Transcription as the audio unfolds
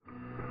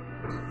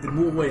it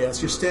move away.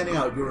 As you're standing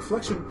out, your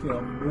reflection,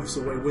 moves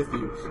away with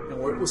you. And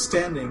where it was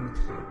standing,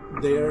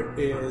 there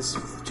is,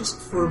 just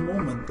for a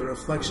moment, the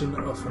reflection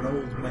of an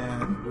old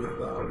man with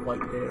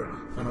white hair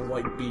and a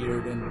white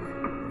beard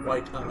and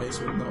white eyes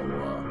with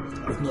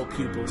no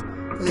pupils.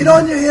 Get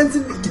on your hands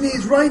and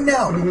knees right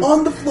now!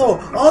 On the floor!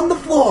 On the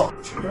floor!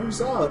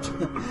 Turns out,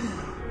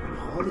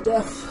 all the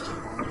death,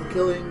 all the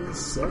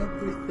killings,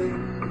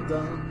 everything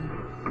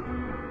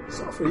done, it's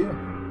all for you.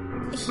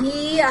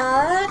 He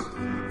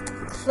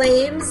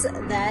claims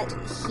that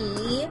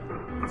he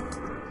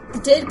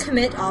did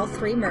commit all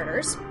 3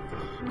 murders,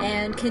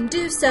 and can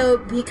do so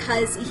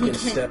because he can...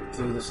 Step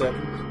to the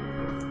second.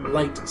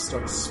 Light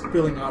starts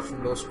spilling out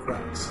from those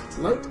cracks.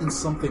 Light and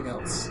something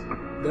else.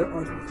 There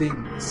are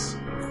things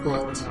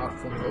crawling out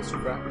from those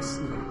cracks.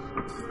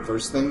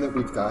 First thing that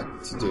we've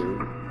got to do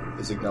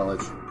is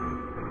acknowledge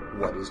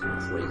what is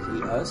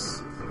breaking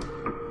us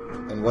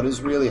and what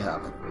is really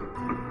happening.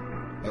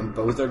 And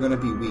both are going to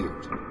be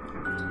weird.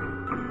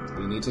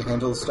 We need to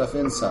handle the stuff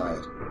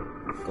inside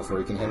before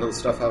we can handle the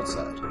stuff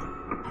outside.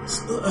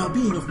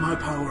 Being of my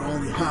power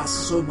only has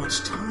so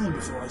much time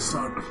before I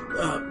start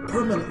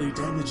permanently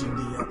damaging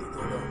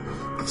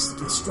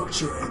the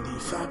structure and the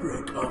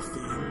fabric of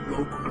the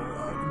local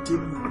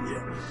continuum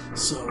here.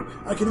 So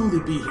I can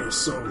only be here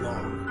so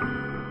long.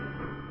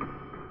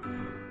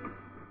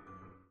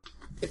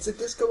 It's a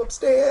disco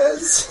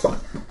upstairs.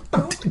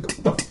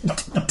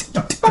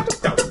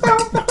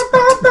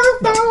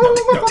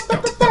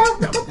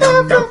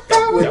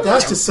 With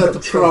that to set the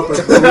proper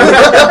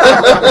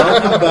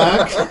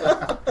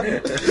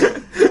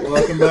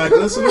Welcome back,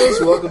 listeners.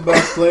 Welcome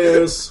back,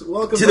 players.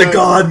 Welcome to back the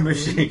God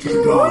Machine.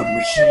 God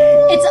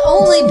Machine. It's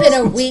only been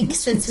a week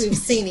since we've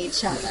seen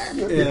each other.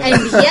 Yeah.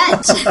 And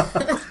yet...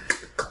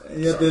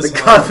 The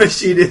God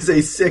Machine is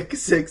a sick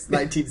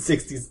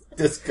 1960s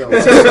disco.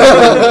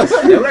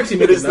 They were actually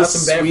making It is the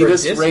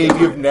sweetest rave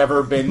you've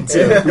never been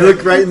to. You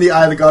look right in the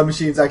eye. The God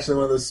Machine is actually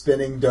one of those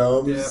spinning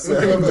domes. Yeah.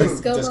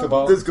 Disco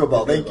ball. Disco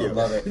ball. Thank you.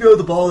 Love it. You know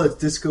the ball that's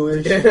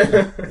disco-ish.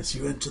 As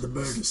you enter the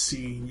murder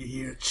scene, you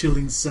hear a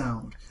chilling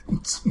sound.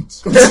 Welcome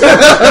to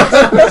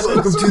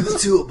the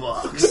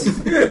toolbox.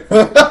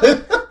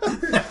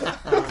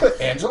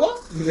 Angela?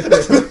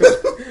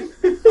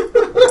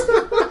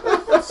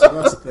 So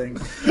that's the thing.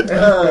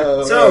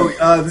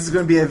 This is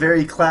going to be a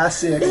very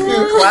classy,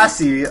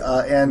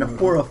 and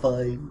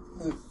horrifying.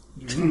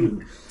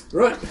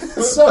 Right.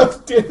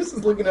 So, Dennis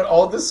is looking at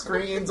all the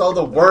screens, all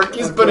the work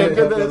he's put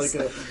into this.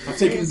 I'm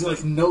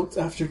taking note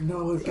after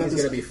note. He's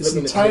gonna be This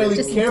flipping entirely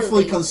Just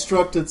carefully delete.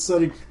 constructed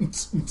setting.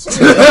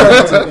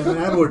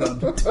 And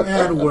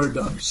we're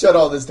done. Shut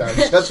all this down.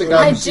 Shut the I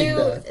God Machine do,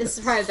 down. this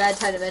is probably a bad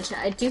time to mention,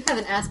 I do have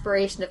an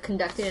aspiration of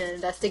conducting an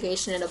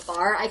investigation in a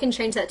bar. I can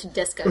change that to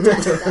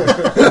discotheque.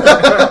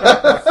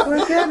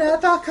 Looking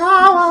at the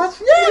car wash.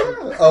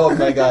 Oh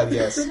my God,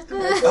 yes.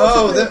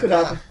 Oh, Could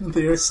happen in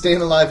theory.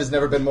 staying alive has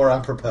never been more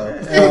apropos.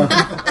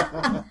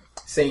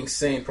 Saying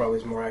sane probably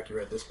is more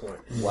accurate at this point.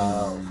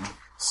 Wow.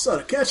 So,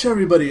 to catch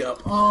everybody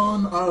up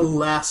on our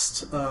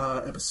last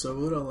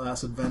episode, our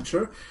last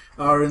adventure,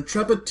 our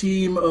intrepid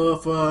team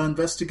of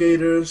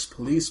investigators,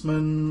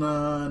 policemen,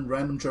 and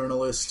random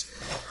journalists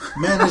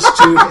managed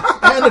to,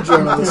 and a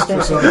journalist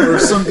for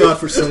some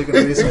godforsaken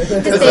reason.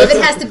 Because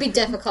David has to be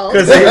difficult.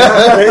 Because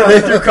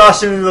they threw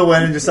caution into the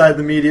wind and decided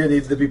the media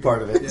needed to be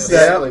part of it. Yes.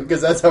 Exactly, because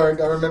that's how our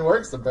government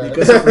works, apparently.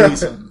 Because of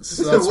reasons.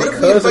 So That's what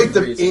if we invite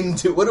them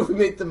into? What if we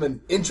make them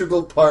an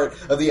integral part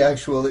of the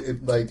actual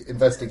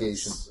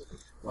investigation?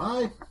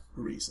 Why?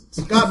 Reasons.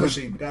 God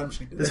Machine.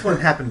 This one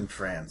happened in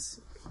France.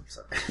 I'm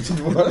sorry.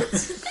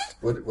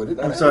 What did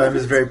I? I'm sorry. I'm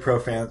just very pro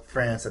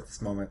France at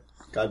this moment.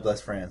 God bless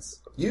France.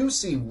 You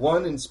see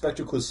one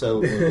Inspector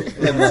Clouseau movie,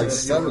 and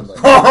suddenly,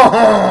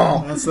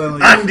 That's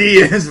suddenly... Andy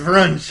is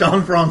French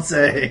en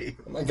français.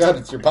 oh my God,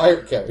 it's your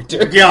pirate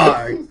character.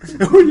 Yar.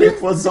 Le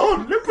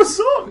poisson, le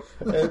poisson.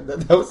 And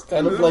that was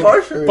kind of like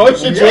Barsha.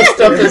 Barsha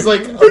dressed up as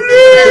like. Can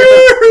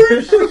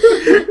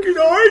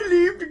I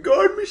leave the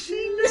God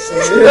Machine now?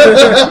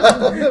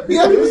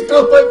 Yeah, he was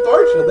built by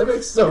Barsha. That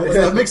makes so much That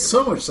sense. makes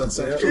so much sense,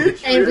 actually.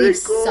 And we've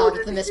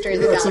solved the mystery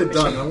of the That's God it,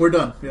 done. Machine. We're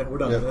done. Yeah, we're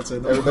done. Yeah. That's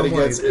it. Everybody No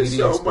more. gets 80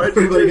 So much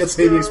Everybody gets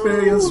 80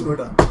 experience. We're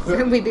done.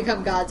 And we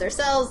become gods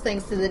ourselves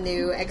thanks to the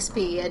new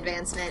XP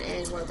advancement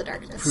in World of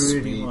Darkness.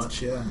 Pretty Sweet.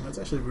 much, yeah. That's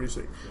actually pretty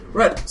sweet.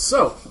 Right,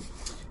 so,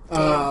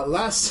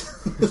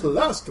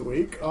 last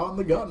week on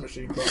the God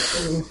Machine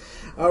Chronicles,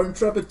 our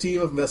intrepid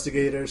team of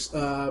investigators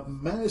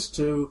managed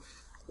to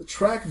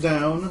track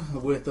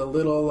down, with a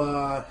little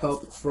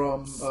help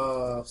from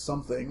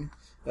something,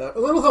 a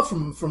little help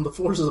from the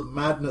forces of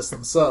madness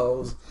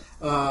themselves,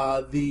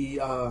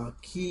 the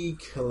key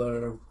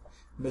killer,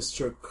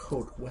 Mr.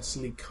 Coate,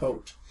 Wesley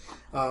Coate.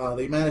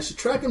 They managed to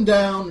track him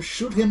down,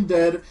 shoot him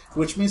dead,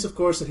 which means, of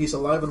course, that he's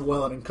alive and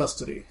well and in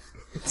custody.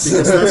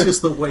 Because that's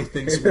just the way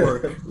things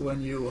work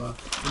when you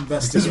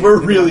investigate. Because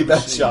we're the really God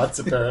bad Machine. shots,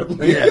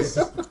 apparently. Yes.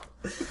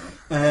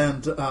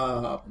 And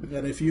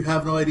if you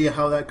have no idea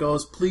how that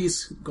goes,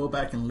 please go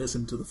back and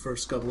listen to the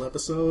first couple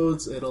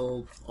episodes.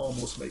 It'll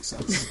almost make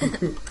sense.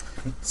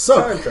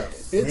 So,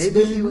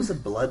 Maybe he was a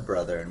blood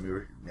brother, and we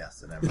were...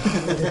 Yes, never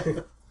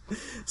mind.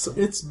 So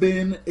it's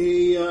been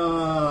a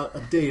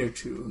day or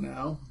two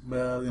now.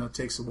 It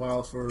takes a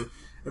while for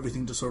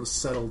everything to sort of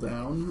settle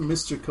down.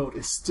 Mr. Coat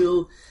is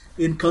still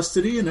in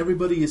custody, and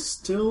everybody is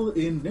still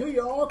in New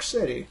York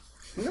City.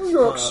 New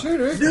York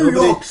City. New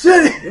York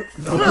City! Yep,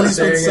 nobody's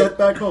been saying sent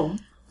back home.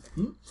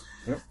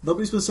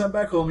 Nobody's been sent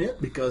back home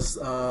yet because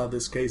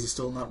this case is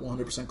still not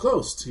 100%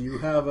 closed. You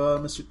have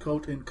Mr.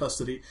 Coat in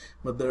custody,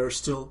 but there are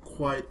still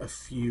quite a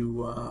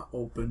few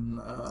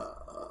open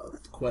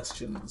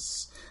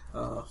questions.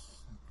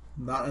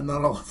 Not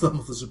all of them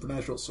of the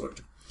supernatural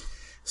sort.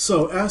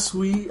 So as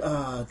we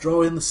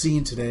draw in the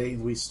scene today,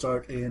 we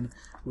start in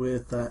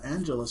with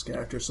Angela's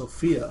character,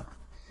 Sophia.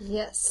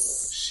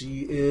 Yes.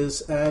 She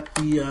is at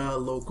the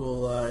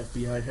local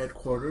FBI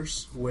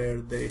headquarters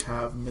where they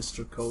have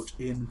Mr. Coat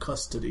in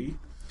custody.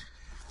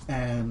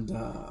 And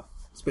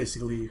it's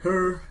basically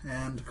her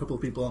and a couple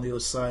of people on the other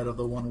side of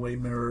the one-way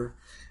mirror.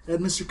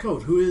 And Mr.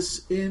 Coat, who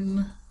is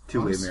in...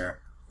 Two-way mirror.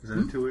 Is it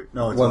a two-way?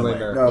 No, it's One-way one-way.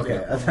 mirror. No,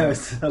 okay. I thought it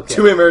was... Okay.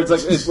 Two-way mirror, it's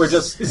like we're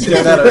just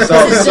staring at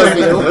ourselves. So,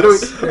 what do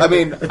we, I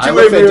mean, I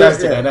look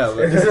fantastic, I know.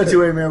 But Isn't a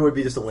two-way mirror would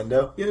be just a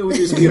window? Yeah, it would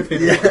just be a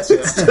pin. Yeah. it's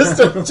just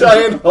a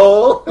giant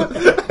hole.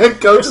 And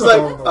Coach is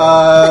like,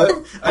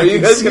 are you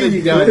guys going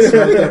to do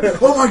it?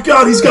 Oh my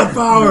god, he's got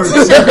powers!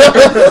 God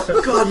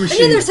I knew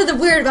machine. there's something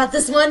weird about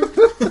this one.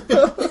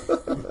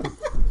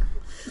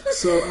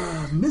 So,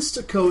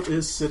 Mr. Coat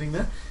is sitting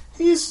there.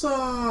 He's,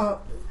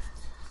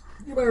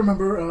 you might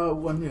remember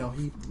when,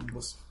 he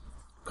was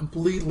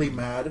completely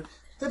mad.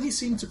 Then he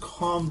seemed to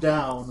calm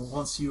down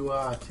once you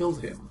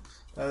killed him.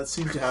 It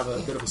seemed to have a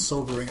bit of a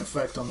sobering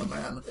effect on the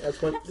man.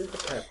 That's what.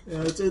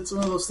 Yeah, it's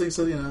one of those things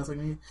that, it's like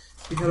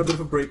he had a bit of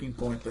a breaking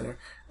point there.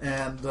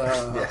 And,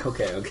 Yeah,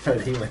 okay.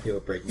 He went to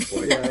a breaking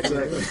point. yeah,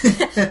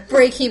 exactly.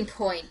 Breaking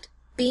point.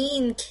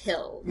 Being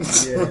killed.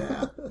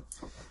 Yeah.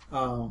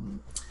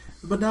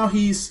 But now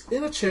he's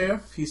in a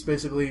chair. He's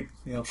basically,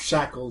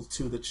 shackled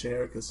to the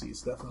chair because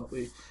he's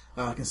definitely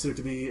considered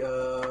to be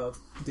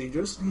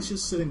dangerous. He's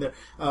just sitting there.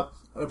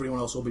 Everyone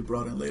else will be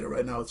brought in later.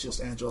 Right now, it's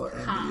just Angela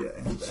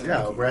and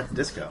Yeah, we're at the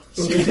disco.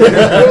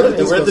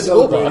 We're at the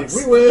toolbox.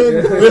 We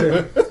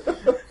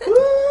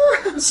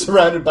win.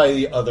 Surrounded by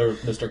the other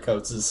Mr.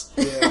 Coatses.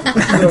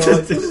 Yeah.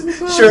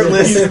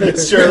 Shirtless.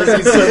 He's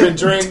serving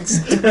drinks.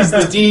 He's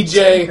the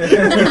DJ.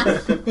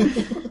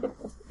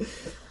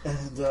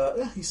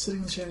 And he's sitting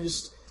in the chair and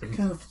just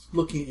kind of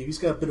looking at you. He's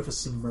got a bit of a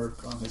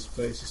smirk on his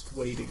face, just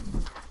waiting.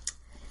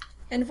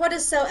 And what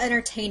is so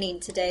entertaining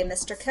today,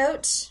 Mr.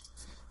 Coat?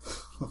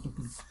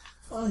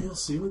 You'll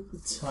see what the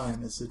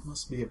time is. It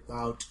must be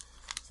about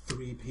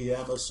 3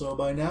 p.m. or so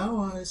by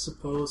now. I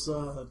suppose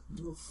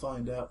you'll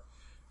find out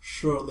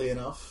shortly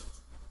enough.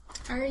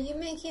 Are you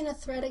making a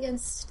threat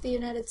against the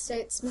United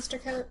States,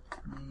 Mr. Coat?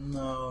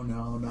 No,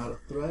 not a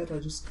threat.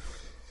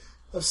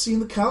 I've seen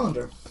the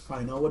calendar.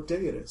 I know what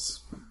day it is.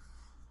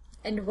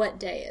 And what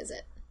day is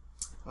it?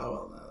 Oh,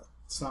 well, no,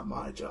 it's not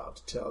my job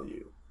to tell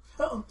you.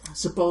 Oh, I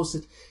suppose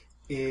it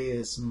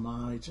is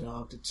my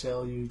job to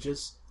tell you,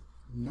 just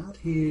not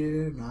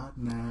here, not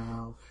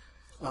now.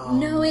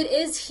 No, it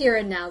is here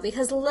and now,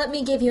 because let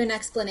me give you an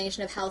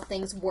explanation of how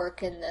things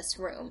work in this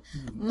room.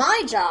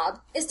 My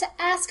job is to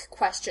ask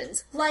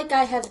questions, like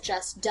I have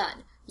just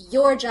done.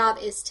 Your job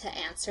is to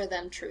answer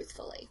them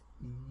truthfully.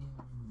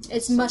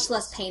 It's much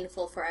less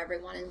painful for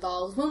everyone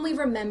involved when we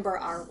remember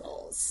our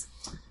roles.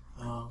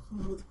 Well,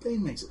 the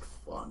game makes it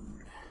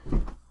fun.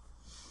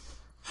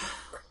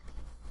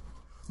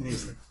 And he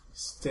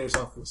stares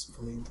off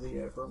wistfully into the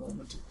air for a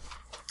moment.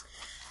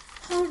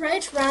 All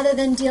right, rather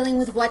than dealing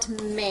with what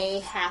may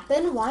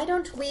happen, why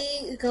don't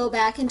we go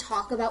back and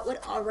talk about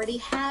what already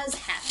has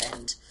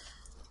happened?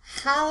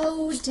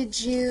 How did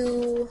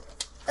you...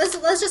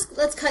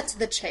 Let's cut to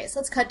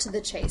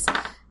the chase.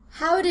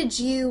 How did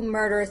you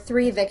murder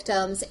 3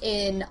 victims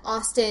in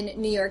Austin,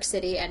 New York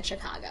City, and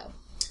Chicago?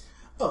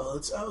 Oh,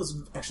 it was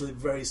actually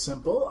very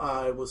simple.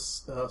 I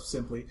was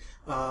simply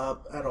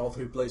at all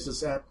 3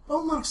 places at,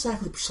 not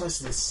exactly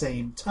precisely the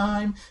same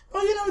time,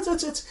 but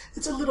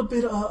it's a little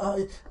bit.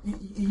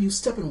 You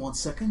step in 1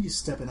 second, you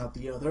step in out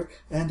the other,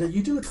 and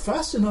you do it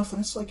fast enough,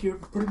 and it's like you're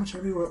pretty much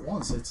everywhere at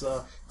once. It's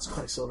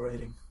quite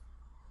exhilarating.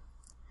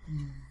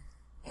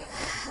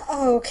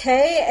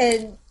 Okay,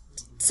 and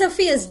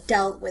Sophia's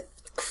dealt with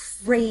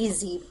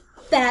crazy,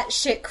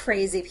 batshit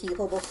crazy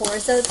people before,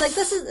 so it's like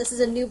this is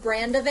a new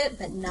brand of it,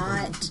 but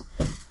not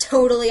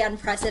totally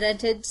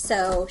unprecedented.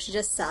 So she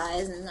just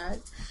sighs and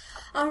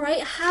all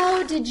right.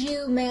 How did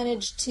you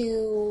manage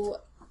to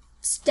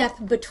step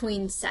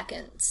between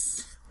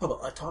seconds? Oh,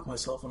 well, I taught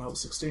myself when I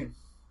was 16.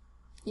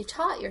 You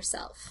taught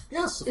yourself.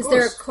 Yes, of Is course.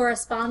 there a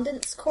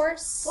correspondence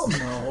course? Oh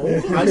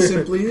no! I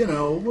simply,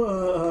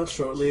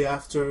 shortly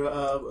after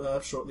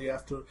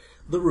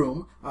the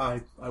room,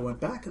 I went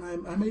back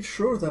and I made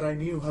sure that I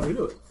knew how to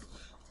do it.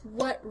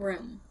 What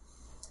room?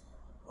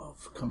 Oh,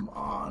 come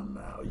on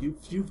now.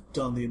 You've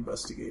done the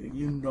investigating.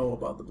 You know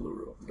about the Blue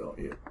Room, don't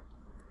you?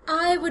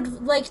 I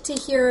would like to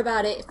hear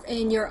about it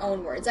in your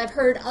own words. I've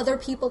heard other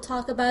people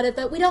talk about it,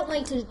 but we don't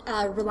like to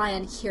rely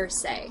on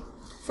hearsay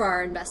for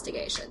our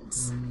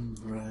investigations.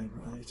 Right.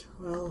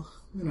 Well,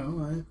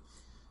 I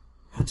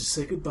had to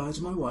say goodbye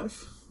to my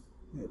wife.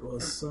 It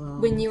was...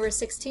 When you were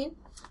 16?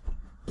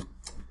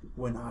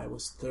 When I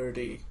was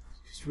 30.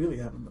 She's really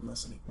haven't been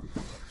listening.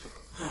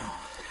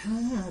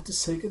 I had to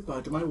say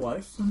goodbye to my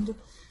wife, and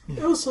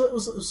it was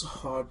a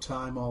hard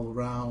time all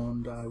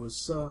around. I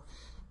was...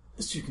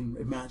 as you can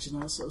imagine,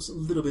 I was a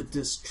little bit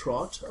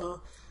distraught,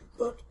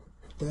 but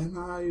then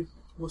I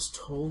was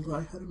told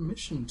I had a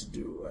mission to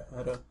do. I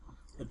had a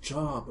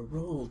job, a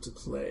role to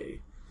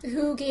play.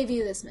 Who gave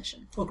you this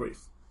mission? Oh,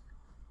 grief.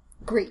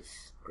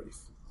 Grief. Grief.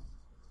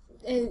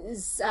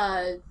 Is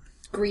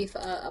grief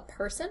a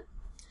person?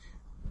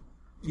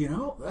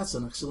 That's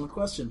an excellent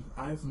question.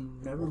 I've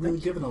never really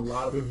given a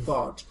lot of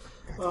thought.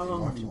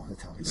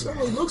 He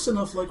certainly looks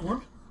enough like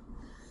one.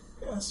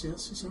 Yes, he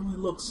certainly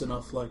looks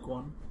enough like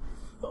one.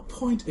 The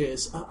point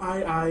is,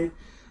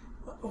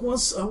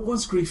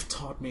 once grief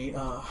taught me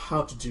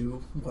how to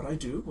do what I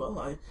do, well,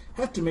 I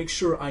had to make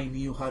sure I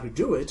knew how to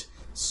do it,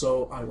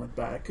 so I went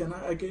back and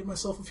I gave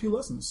myself a few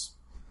lessons.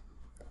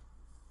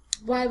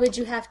 Why would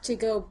you have to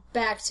go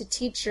back to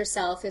teach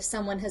yourself if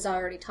someone has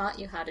already taught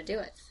you how to do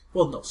it?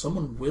 Well, no,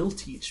 someone will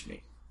teach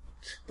me.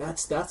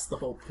 That's the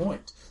whole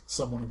point.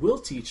 Someone will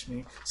teach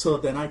me, so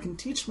then I can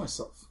teach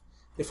myself.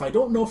 If I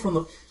don't know from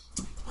the...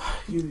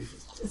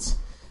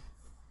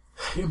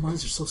 Your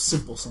minds are so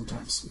simple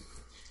sometimes.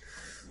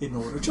 In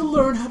order to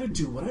learn how to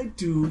do what I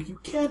do, you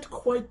can't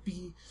quite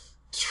be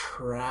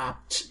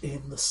trapped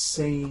in the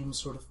same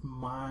sort of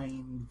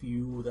mind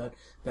view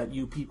that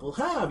you people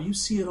have. You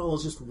see it all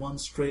as just one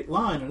straight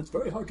line, and it's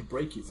very hard to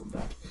break you from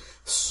that.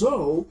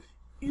 So,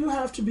 you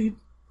have to be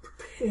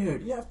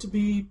prepared. You have to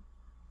be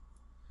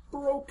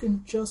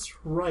broken just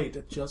right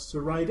at just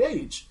the right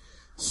age.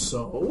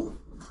 So,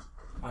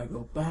 I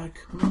go back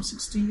when I'm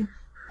 16.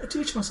 I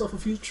teach myself a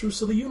few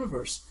truths of the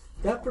universe.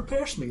 That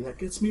prepares me. That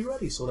gets me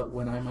ready so that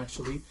when I'm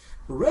actually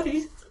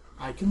ready,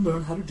 I can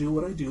learn how to do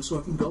what I do so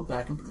I can go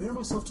back and prepare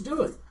myself to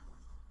do it.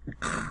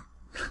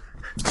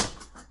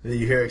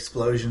 You hear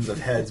explosions of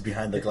heads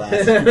behind the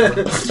glass.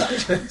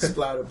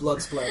 Splatter, blood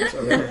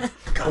splatters.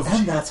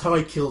 And that's how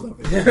I killed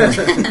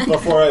everything.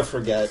 Before I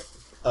forget,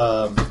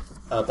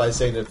 by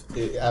saying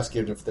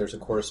asking if there's a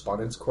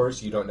correspondence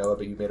course, you don't know it,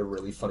 but you made a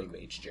really funny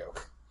mage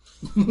joke.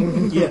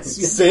 Yes.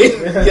 See?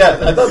 Yeah,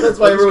 I thought that's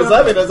why everyone was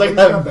laughing. I was like,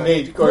 I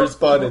made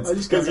correspondence.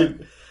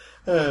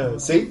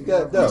 See?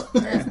 Yeah, no.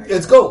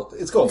 It's gold.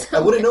 It's gold. I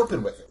wouldn't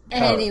open with it.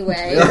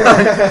 Anyway.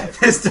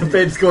 This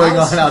debate's going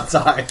on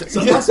outside.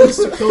 So as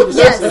Mr.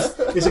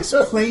 Codus is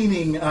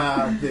explaining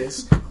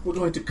this, we're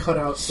going to cut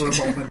out for a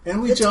moment.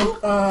 And we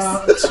jump to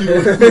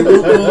the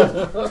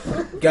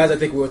local... Guys, I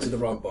think we went to the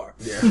wrong bar.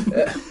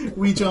 Yeah.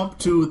 We jump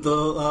to the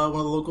one of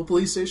the local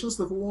police stations,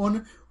 the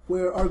one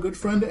where our good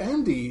friend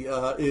Andy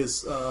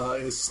is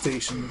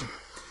stationed.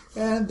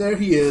 And there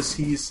he is.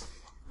 He's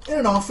in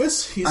an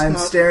office. I'm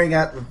staring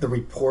at the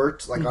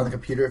report, on the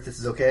computer, if this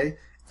is okay.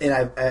 And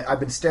I've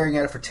been staring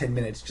at it for 10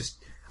 minutes.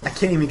 Just I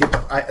can't even get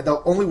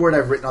the only word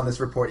I've written on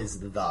this report is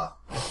the.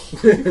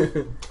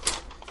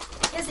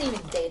 He hasn't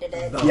even dated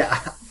it. Yeah,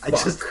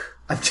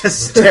 I'm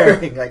just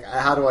staring.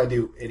 How do I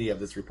do any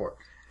of this report?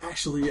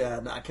 Actually,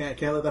 no, I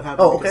can't let that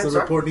happen because the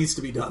report needs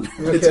to be done.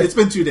 It's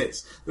been 2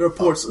 days. The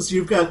reports, so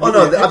you've got...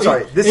 I'm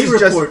sorry. This is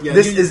report, just...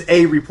 This is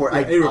a report.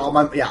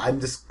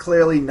 I'm just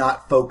clearly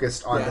not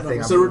focused on the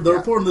thing. So the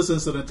report in this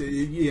incident,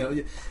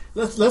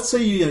 let's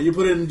say you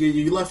put in,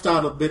 you left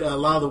out a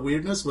lot of the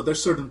weirdness, but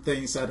there's certain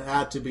things that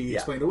had to be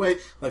explained away.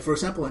 Like, for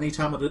example,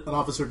 anytime an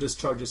officer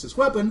discharges his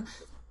weapon,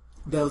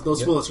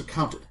 those bullets are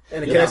counted.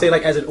 And can I say,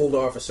 as an older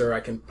officer,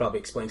 I can probably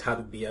explain how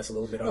to BS a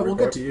little bit on the we'll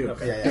report. get to you.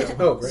 Okay. Yeah.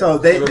 Oh, great. So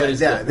they're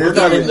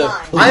not in the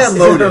I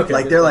unloaded.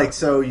 Okay, they're like,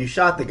 so you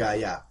shot the guy,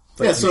 yeah.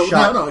 No,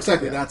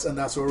 exactly. Yeah.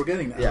 That's where we're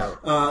getting now.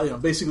 Yeah.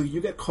 Basically, you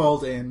get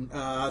called in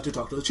to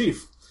talk to the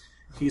chief.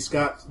 He's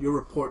got your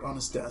report on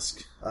his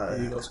desk.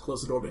 He goes,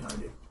 close the door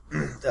behind you.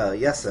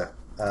 Yes, sir.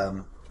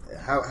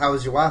 How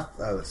is your wife,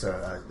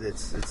 sir?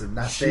 It's a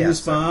nice day. She's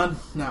fine.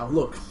 Now,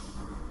 look.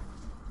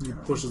 He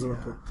pushes the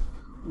report.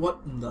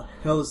 What in the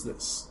hell is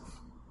this?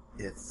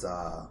 It's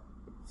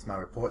my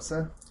report,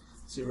 sir.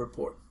 It's your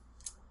report.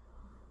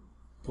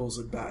 Pulls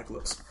it back,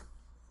 looks.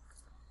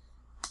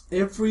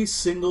 Every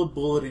single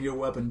bullet in your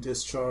weapon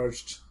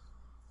discharged.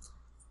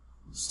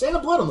 Stain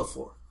of blood on the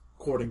floor,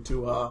 according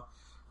to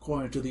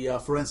the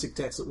forensic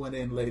text that went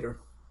in later.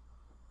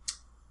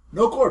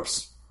 No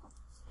corpse.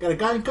 Got a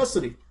guy in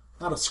custody.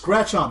 Not a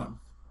scratch on him.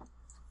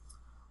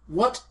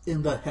 What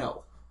in the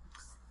hell?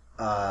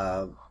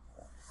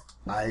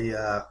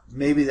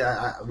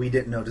 We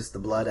didn't notice the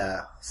blood,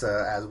 so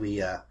as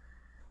we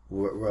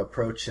were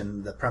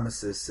approaching the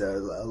premises.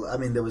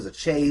 There was a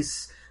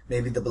chase.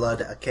 Maybe the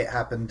blood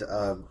happened.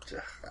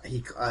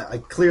 I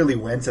clearly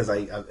winced as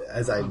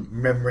I'm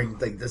remembering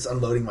this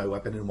unloading my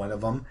weapon in one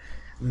of them.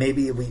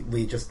 maybe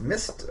we just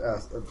missed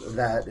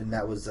that, and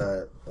that was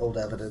old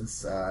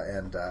evidence.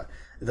 And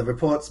the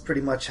report's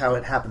pretty much how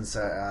it happens.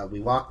 We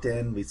walked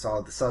in, we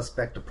saw the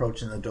suspect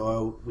approaching the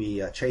door.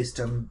 We chased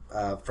him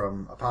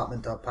from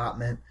apartment to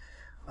apartment,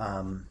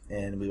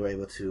 and we were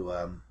able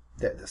to.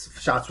 The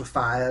shots were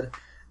fired,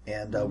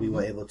 and we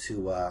were able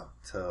to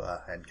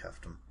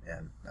handcuff him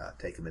and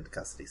take him into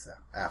custody. So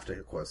after,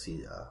 of course,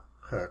 he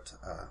hurt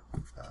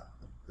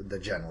the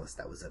journalist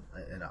that was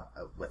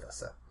with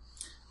us.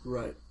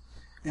 Right.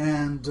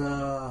 And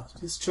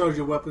discharge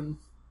your weapon.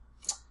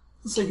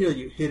 Let's say here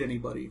you hit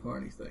anybody or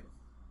anything.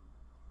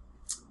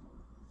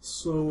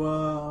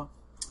 So,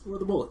 where are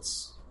the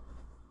bullets?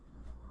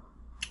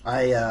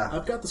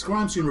 I've got this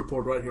crime scene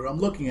report right here. I'm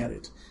looking at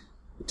it.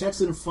 The techs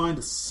didn't find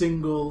a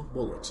single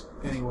bullet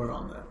anywhere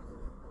on that.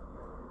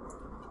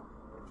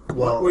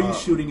 What were you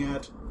shooting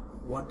at?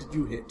 What did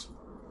you hit?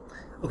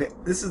 Okay,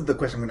 this is the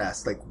question I'm going to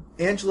ask. Like,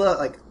 Angela,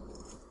 like,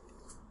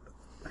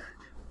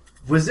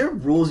 was there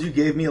rules you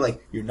gave me,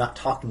 like, you're not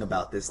talking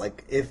about this,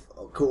 like, if,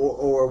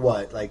 or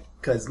what? Like,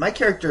 because my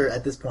character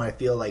at this point, I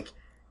feel like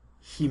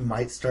he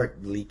might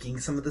start leaking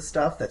some of the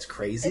stuff that's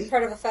crazy. It's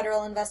part of a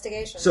federal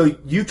investigation. So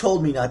you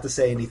told me not to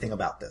say anything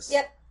about this.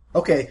 Yep.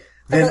 Okay.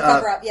 Then,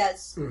 cover up,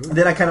 yes.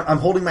 Then I'm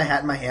holding my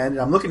hat in my hand,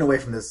 and I'm looking away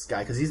from this guy,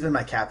 because he's been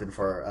my captain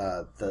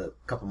for the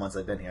couple months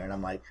I've been here, and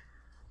I'm like,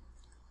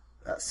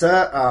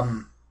 sir,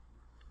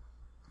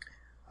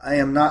 I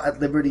am not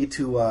at liberty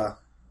to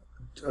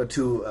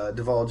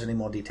divulge any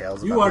more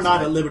details. You are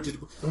not at liberty.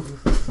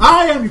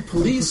 I am your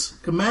police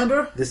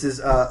commander. This is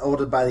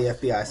ordered by the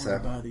FBI, sir.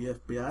 Ordered by the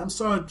FBI. I'm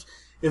sorry.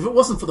 If it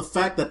wasn't for the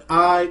fact that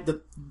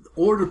the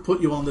order to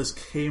put you on this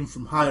came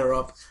from higher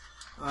up,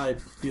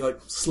 I'd be like,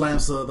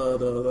 slams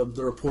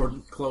the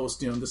report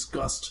closed, in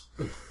disgust.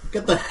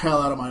 Get the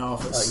hell out of my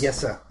office. Yes,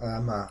 sir.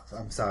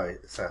 I'm sorry,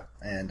 sir.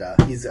 And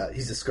he's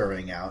just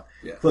scurrying out,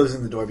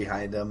 closing the door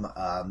behind him.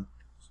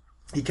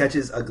 He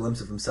catches a glimpse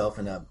of himself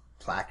in a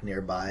plaque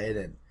nearby,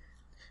 and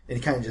he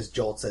kind of just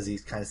jolts as he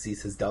kind of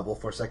sees his double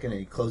for a second, and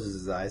he closes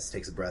his eyes,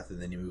 takes a breath,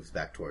 and then he moves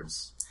back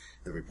towards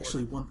the report.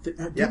 Actually, one thing.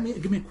 Give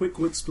me a quick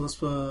wits plus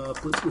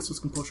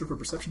composure for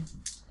perception.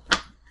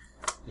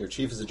 Your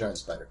chief is a giant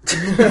spider.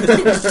 You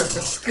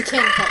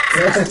can't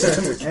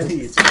cut. And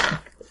he is.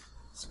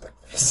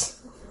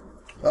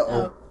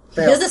 Uh-oh.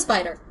 Here's a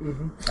spider.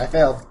 Mm-hmm. I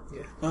failed.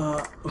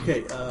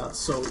 Okay,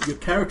 so your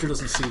character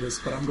doesn't see this,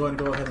 but I'm going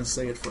to go ahead and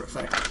say it for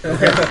effect.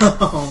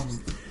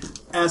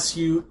 As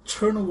you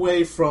turn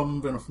away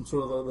from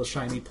sort of the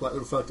shiny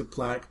reflective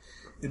plaque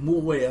and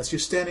move away, as you're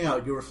standing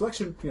out, your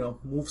reflection,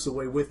 moves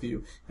away with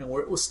you. And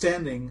where it was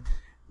standing,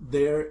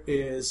 there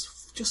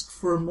is, just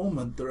for a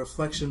moment, the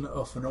reflection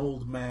of an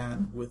old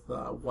man with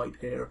white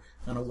hair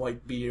and a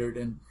white beard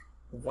and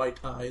white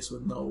eyes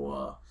with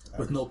no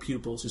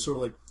pupils. You're sort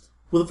of like,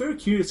 with a very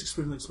curious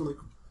expression, like, sort of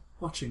like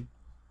watching.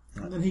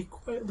 And then he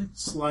quietly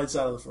slides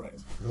out of the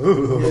frame.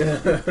 Ooh.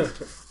 Yeah.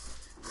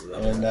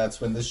 And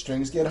that's when the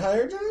strings get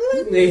higher.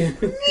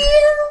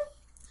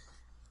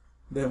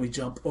 Then we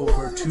jump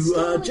over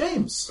to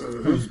James.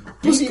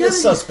 Who's a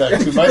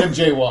suspect who might have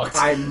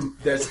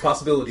jaywalked. There's a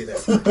possibility there.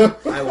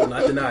 I will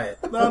not deny it.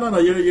 No.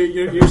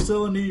 You're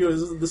still in New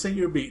York. This ain't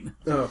your beat.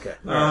 Oh, okay.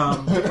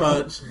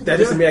 But That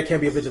doesn't mean I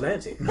can't be a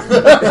vigilante.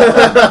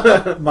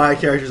 My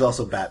character's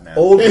also Batman.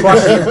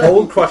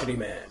 Old crotchety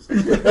man.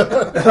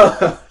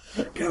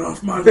 Get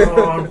off my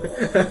lawn.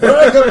 Where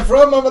I come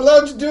from, I'm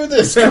allowed to do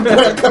this.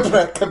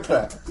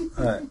 Kapra.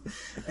 Right.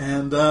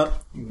 And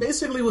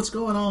basically, what's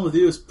going on with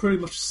you is pretty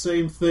much the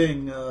same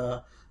thing,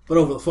 but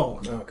over the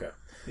phone. Okay.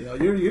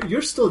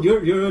 You're still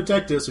you're a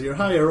detective, so you're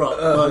higher up.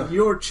 But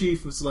your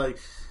chief was like,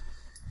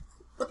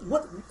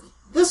 "What?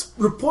 This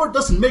report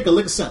doesn't make a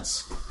lick of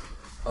sense."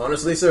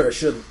 Honestly, sir, it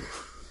shouldn't.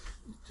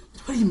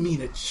 What do you mean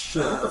it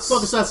should? What the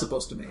fuck is that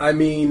supposed to mean? I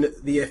mean,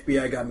 the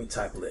FBI got me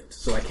type-licked,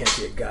 so I can't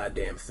see a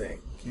goddamn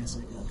thing. Can't say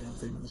a goddamn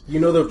thing.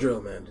 You know the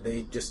drill, man.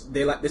 They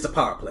like it's a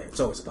power play. It's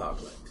always a power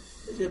play.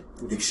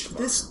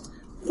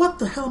 What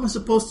the hell am I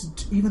supposed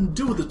to even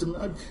do with it?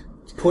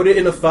 Put it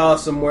in a file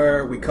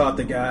somewhere. We caught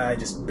the guy.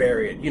 Just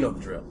bury it. You know the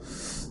drill.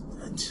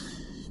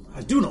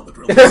 I do know the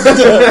drill.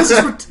 This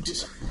is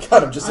ridiculous.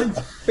 God,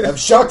 I'm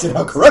shocked at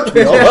how corrupt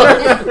we all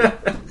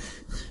are.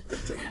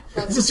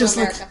 This is just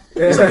like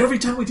every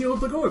time we deal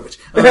with Blagojevich.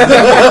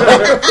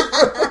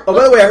 Oh,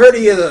 by the way, I heard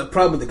he has a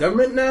problem with the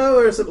government now,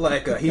 or something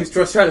like he's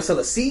just trying to sell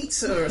the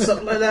seats, or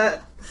something like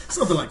that.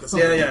 Something like that.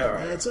 Yeah, all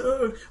right.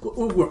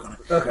 We'll work on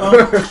it.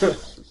 Okay.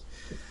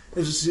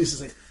 It's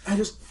just like,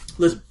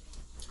 listen.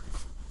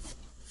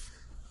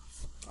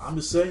 I'm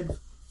just saying,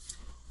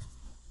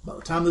 by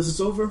the time this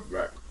is over,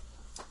 Right.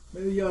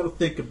 maybe you ought to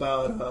think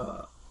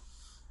about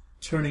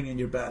turning in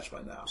your badge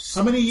by now.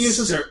 How many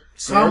years Sir?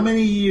 How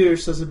many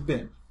years has it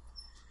been?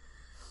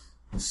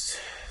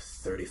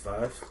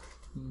 35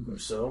 or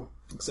so.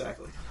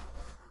 Exactly.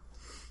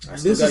 I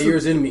still got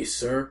years in me,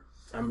 sir.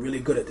 I'm really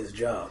good at this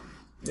job.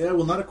 Yeah,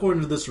 well, not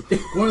according to this report.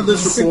 According to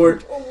this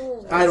report,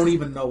 I don't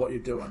even know what you're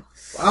doing.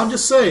 I'm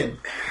just saying.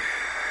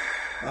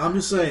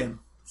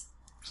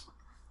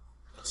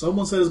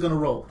 Someone said it's going to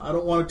roll. I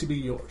don't want it to be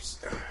yours.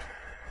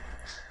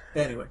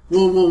 Anyway,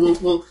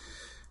 we'll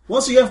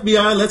once the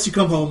FBI lets you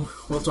come home,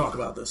 we'll talk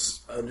about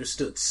this.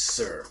 Understood,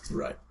 sir.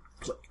 Right.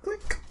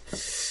 Click.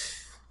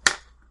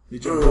 You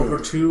jump over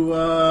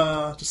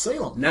to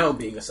Salem. Now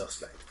being a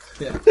suspect.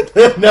 Yeah.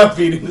 Now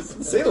beating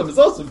Salem is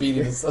also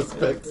beating the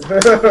suspect.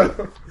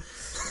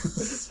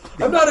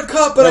 I'm not a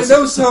cop, but I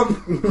know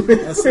some.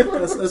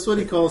 That's what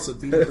he calls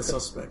it, beating the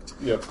suspect.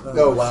 Yep.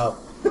 Oh, wow.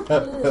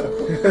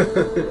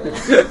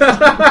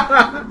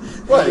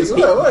 What?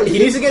 He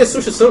needs to get a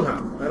social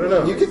somehow. I don't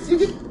know.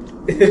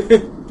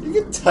 You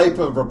can type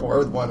a report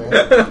with one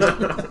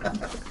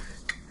hand.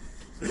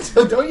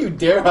 So don't you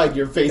dare hide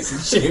your face in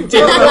shame.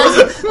 The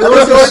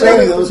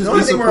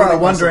only thing we're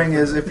wondering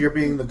is if you're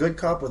being the good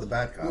cop or the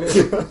bad cop.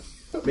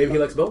 Maybe he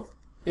likes both?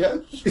 Yeah.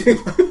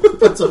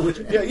 That's a which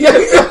Yeah.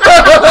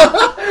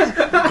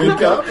 Good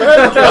cop,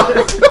 bad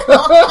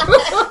cop.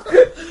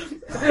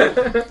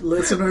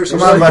 Listeners,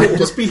 Come on, buddy.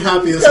 just be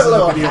happy this isn't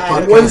a video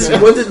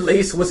podcast. One's in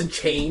lace, one's in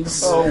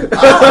chains.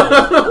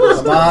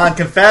 Come on,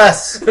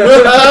 confess. Or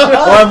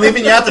I'm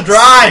leaving you out to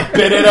dry.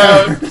 Spit it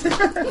out.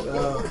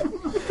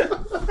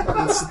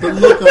 It's the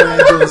look on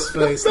Angela's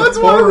face. That's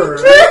the why horror.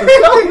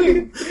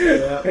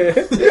 Yeah.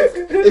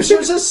 If she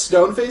was just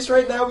stone faced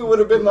right now, we would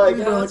have been like,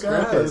 oh, that's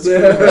gross.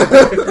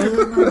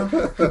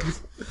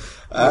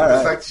 All right.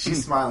 The fact that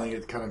she's smiling,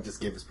 it kind of just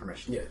gave us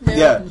permission. Yeah.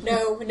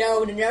 No,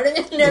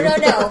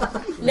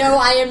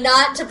 I am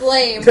not to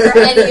blame for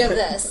any of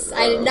this.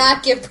 I did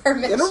not give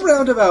permission. In a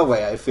roundabout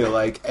way, I feel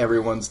like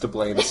everyone's to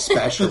blame,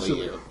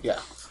 especially you. Yeah.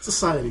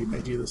 Society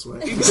made you this way.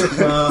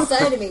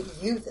 Society made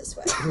you this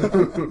way.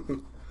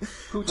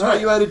 Who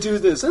taught you how to do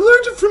this? I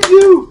learned it from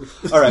you.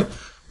 All right.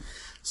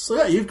 So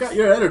yeah, you've got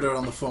your editor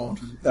on the phone.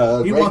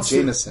 Greg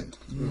Jameson.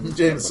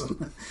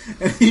 Jameson.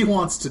 And he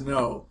wants to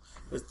know.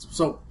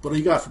 So, what do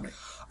you got for me?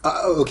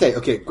 Okay.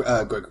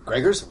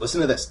 Gregors,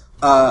 listen to this.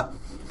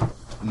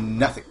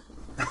 Nothing.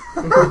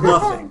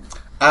 Nothing.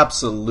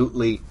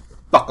 Absolutely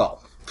fuck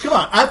all. Come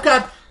on,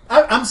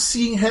 I'm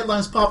seeing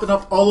headlines popping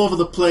up all over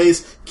the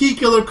place. Key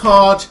killer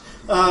caught.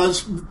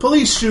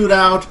 Police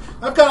shootout.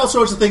 I've got all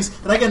sorts of things,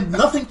 and I get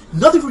nothing.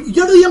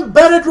 You're the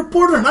embedded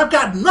reporter, and I've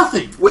got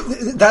nothing.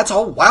 That's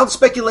all wild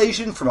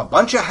speculation from a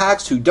bunch of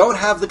hacks who don't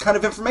have the kind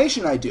of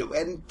information I do,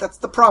 and that's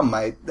the problem.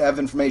 I have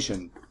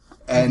information,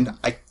 and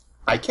I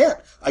can't.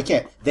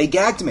 They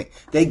gagged me.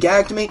 The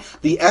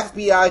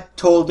FBI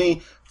told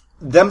me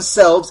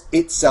themselves,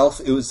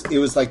 itself, it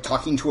was like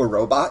talking to a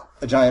robot,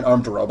 a giant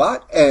armed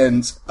robot,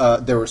 and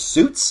there were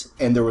suits,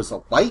 and there was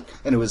a light,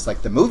 and it was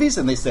like the movies,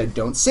 and they said,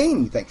 don't say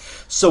anything.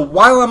 So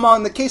while I'm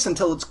on the case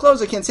until it's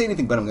closed, I can't say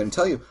anything, but I'm going to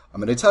tell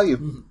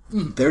you,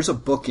 there's a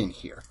book in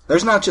here.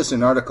 There's not just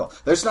an article.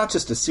 There's not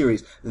just a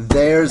series.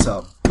 There's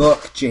a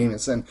book,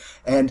 Jameson.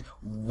 And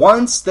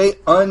once they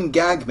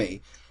ungag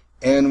me,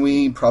 and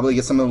we probably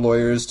get some of the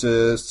lawyers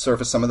to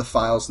surface some of the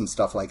files and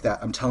stuff like that,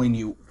 I'm telling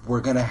you, we're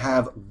going to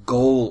have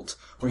gold.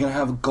 We're going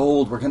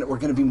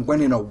to be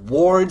winning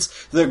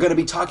awards. They're going to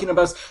be talking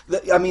about us.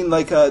 There are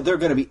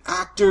going to be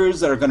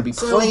actors that are going to be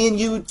playing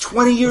you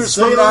 20 years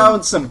from now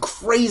in some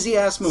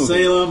crazy-ass movie.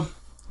 Salem.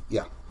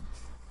 Yeah.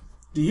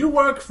 Do you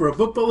work for a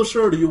book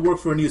publisher, or do you work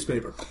for a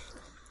newspaper?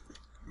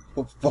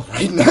 Well,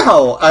 right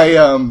now,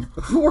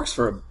 who works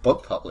for a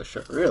book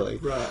publisher, really?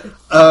 Right.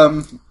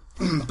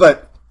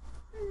 But...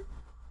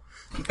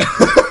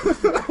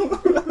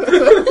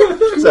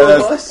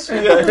 That was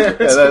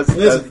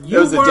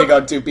a dig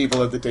on two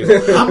people at the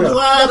table. I'm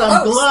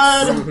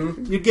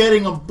glad you're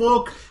getting a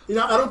book. You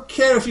know, I don't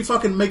care if you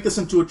fucking make this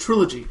into a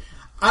trilogy.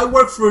 I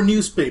work for a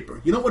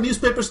newspaper. You know what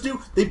newspapers do?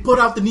 They put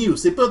out the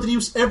news. They put out the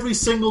news every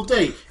single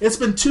day. It's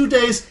been 2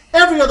 days.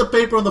 Every other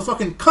paper in the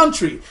fucking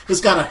country has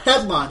got a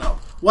headline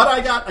up. What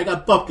I got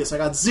bupkis. I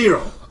got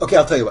zero. Okay,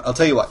 I'll tell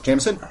you what.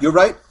 Jameson, you're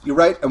right,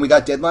 and we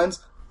got deadlines.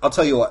 I'll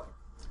tell you what.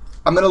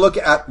 I'm going to look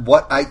at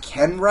what I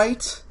can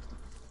write,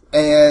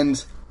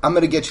 and I'm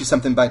going to get you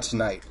something by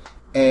tonight.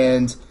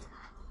 And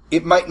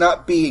it might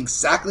not be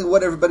exactly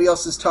what everybody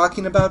else is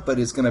talking about, but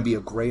it's going to be a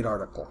great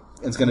article.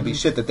 It's going to be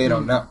shit that they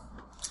don't know.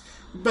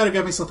 You better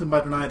get me something by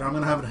tonight, or I'm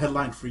going to have a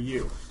headline for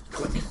you.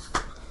 Click.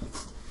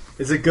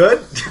 Is it good?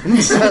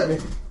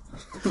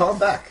 Call him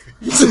back.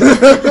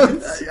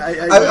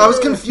 I was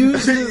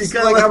confused.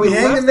 Like how we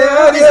hanging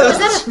there. Is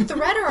that a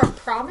threat or a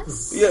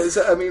promise? Yeah, it's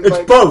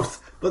both.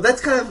 But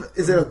that's kind of...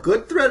 Is it a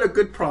good threat or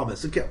good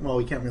promise? We can't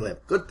really have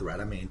a good threat,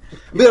 I mean.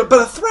 But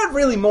a threat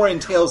really more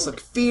entails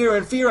like fear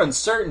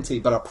uncertainty,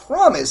 but a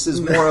promise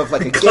is more of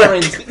like a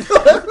guarantee.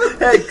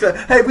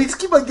 hey, we just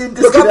keep on getting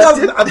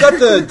disconnected. I've got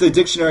the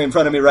dictionary in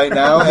front of me right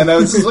now, and I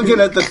was looking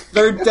at the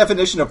third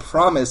definition of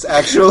promise,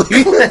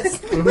 actually.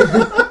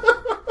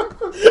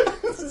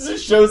 It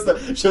shows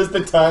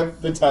the time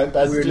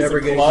passages. We're never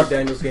getting to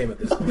Daniel's game at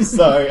this point.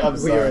 I'm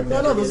sorry.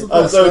 No, this is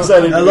I'm so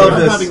excited. I love I'm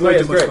this. having way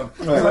too much Great. fun.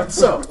 All right,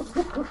 so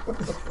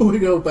we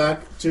go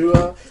back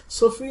to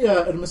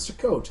Sophia and Mr.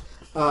 Coate.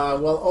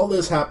 While all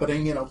this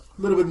happening, a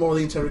little bit more of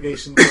the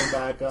interrogation came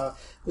back.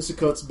 Mr.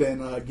 Coate's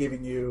been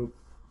giving you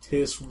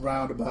his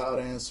roundabout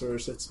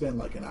answers. It's been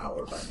like an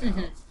hour by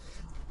now.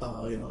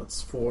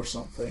 It's 4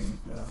 something.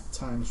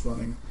 Time's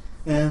running,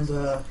 and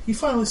he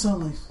finally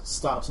suddenly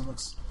stops and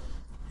looks.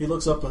 He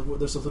looks up.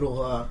 There's a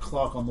little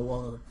clock on the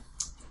wall.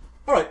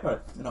 All right.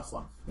 Enough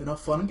fun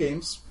and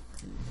games.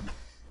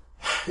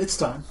 It's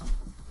time.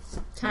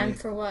 Time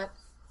for what?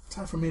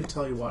 Time for me to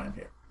tell you why I'm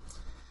here.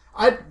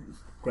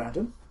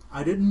 Granted,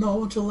 I didn't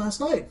know until last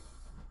night.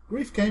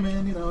 Grief came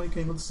in. He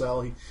came with the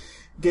cell. He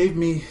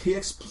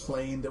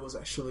explained it was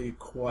actually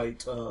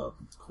quite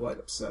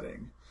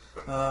upsetting.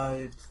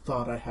 I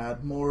thought I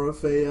had more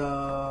of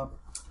a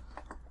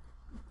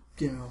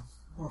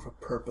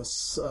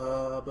purpose,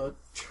 but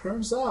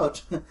turns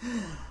out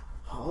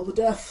all the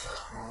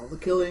death, all the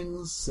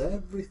killings,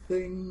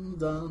 everything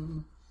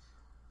done,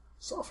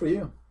 it's all for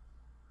you.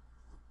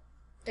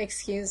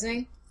 Excuse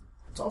me?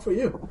 It's all for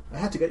you. I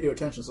had to get your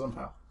attention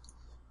somehow.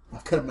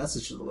 I've got a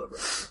message to deliver.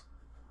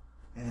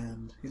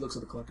 And he looks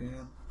at the clock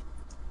again.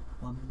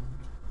 1,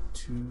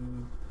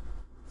 2,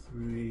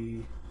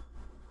 3.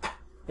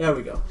 There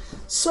we go.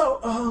 So,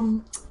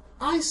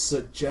 I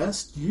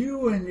suggest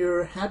you and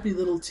your happy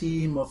little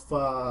team of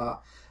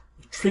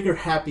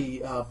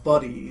trigger-happy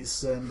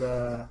buddies and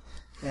the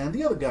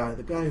other guy,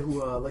 the guy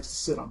who likes to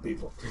sit on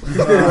people.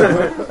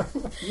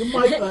 You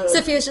might.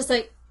 Sophia's just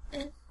like.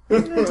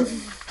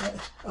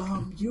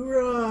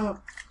 You're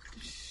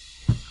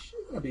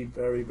gonna be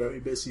very, very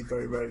busy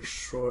very, very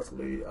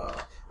shortly.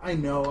 I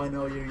know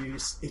you're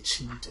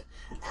itching to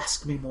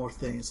ask me more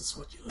things. That's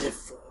what you live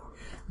for.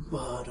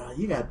 But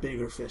you got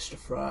bigger fish to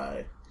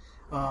fry.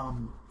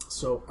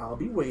 So I'll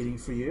be waiting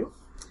for you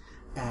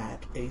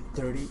at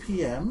 8:30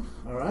 p.m.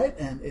 All right,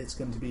 and it's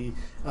going to be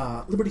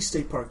Liberty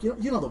State Park. You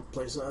know the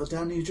place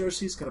down in New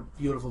Jersey. It's got a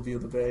beautiful view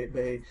of the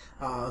bay.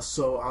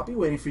 So I'll be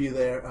waiting for you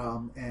there.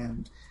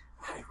 And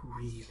I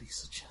really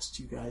suggest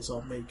you guys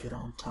all make it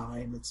on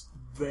time. It's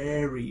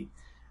very,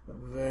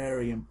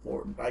 very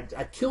important.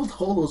 I killed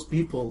all those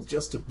people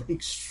just to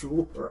make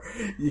sure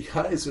you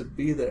guys would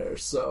be there.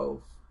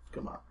 So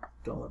come on,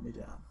 don't let me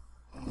down.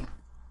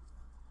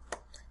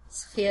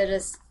 Sophia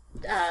just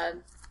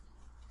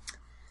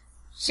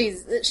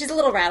she's a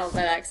little rattled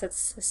by that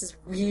because this is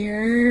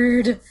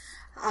weird.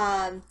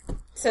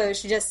 So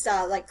she just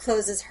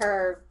closes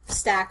her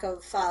stack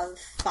of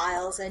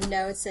files and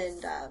notes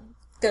and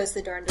goes to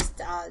the door and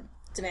just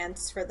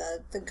demands for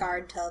the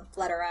guard to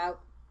let her out.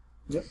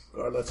 Yep,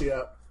 guard lets you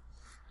out.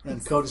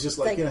 And Cody's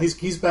just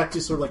he's back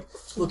to sort of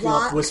looking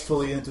up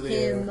wistfully into the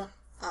air. Lock him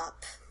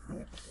up.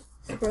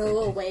 Throw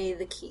away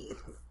the key.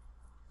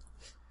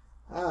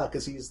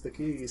 Because he's the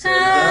key. So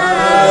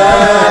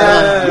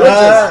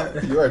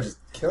You are just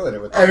killing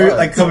it with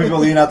some people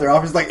lean out their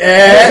office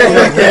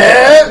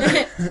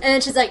eh. And then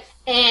she's like,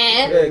 She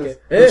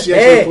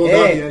actually pulled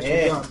out the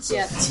actual gun. So.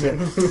 Yeah.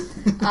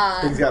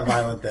 Things got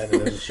violent then,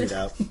 and there's a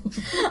shootout.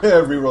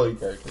 Reroll your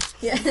character.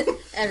 Yeah,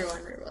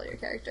 everyone reroll your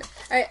character.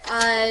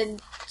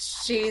 Alright,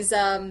 she's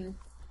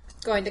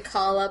going to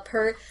call up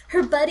her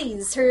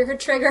buddies, her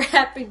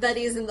trigger-happy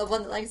buddies, and the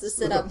one that likes to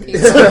sit on people.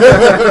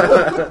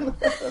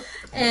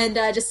 And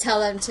just tell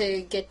them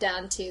to get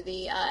down to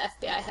the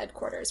FBI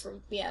headquarters where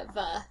we have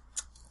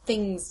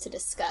things to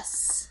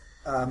discuss.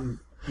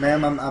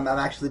 Ma'am, I'm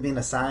actually being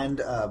assigned.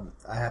 I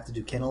have to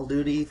do kennel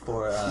duty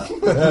for a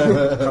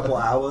couple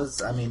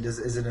hours. I mean, is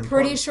it important?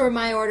 Pretty sure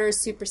my orders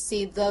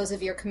supersede those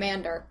of your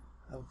commander,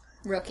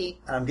 rookie.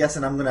 I'm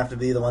guessing I'm going to have to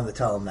be the one to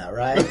tell him that,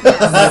 right?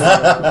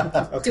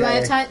 Okay. Do I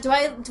have time? Do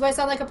I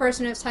sound like a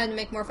person who has time to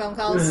make more phone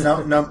calls?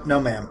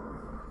 No, ma'am.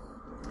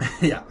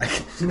 Yeah, I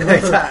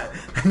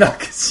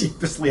knock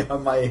sheepishly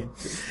on my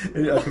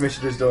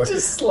commissioner's door.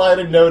 Just slide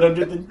a note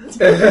under the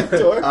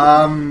door.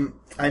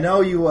 I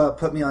know you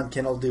put me on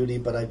kennel duty,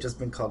 but I've just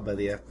been called by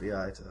the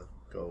FBI to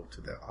go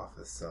to their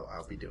office, so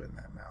I'll be doing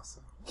that now.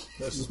 So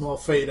there's a small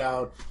fade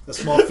out, a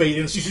small fade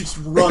in, so you should just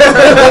run.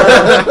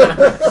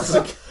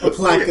 A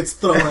plaque gets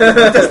thrown.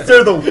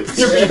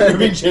 You're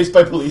being chased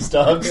by police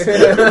dogs.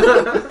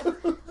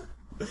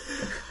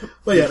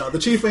 But yeah, no, the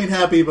chief ain't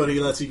happy, but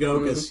he lets you go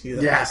because he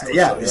has no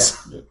choice.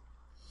 Yeah.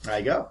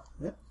 I go.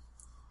 Yeah.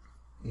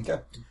 Okay.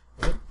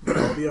 All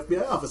the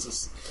FBI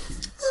offices.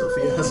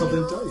 Sophia has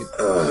something to tell you.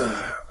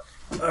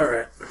 All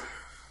right.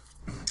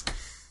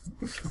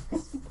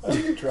 How do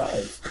you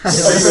drive?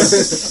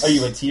 Are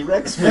you a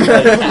T-Rex with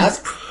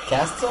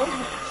casts on?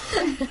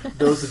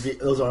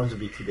 Those arms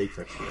would be too big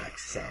for a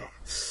T-Rex. So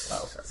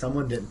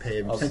someone didn't pay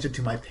attention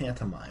to my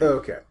pantomime.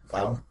 Okay.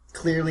 I'm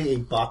clearly a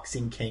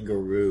boxing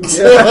kangaroo.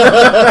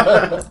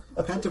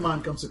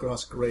 Pantomime comes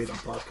across great on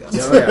podcasts.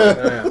 Oh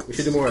yeah. We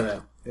should do more of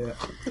that. Yeah.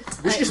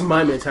 We should just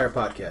mime an entire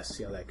podcast.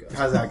 See how that goes.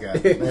 How's that go?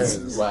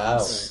 Wow.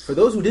 For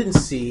those who didn't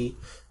see,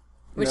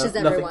 Which is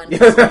everyone.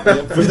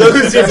 For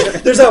those,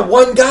 there's that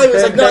one guy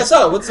who's like, no, I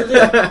saw it. What's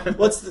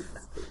the...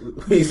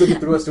 He's looking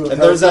through us to a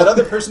And there's that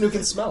other person who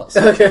can smell us.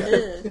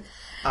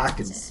 I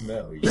can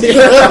smell you.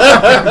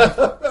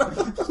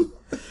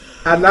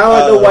 And now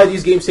I know why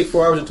these games take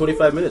 4 hours and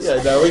 25 minutes.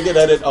 Yeah, now we can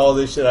edit all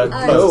this shit out.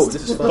 No,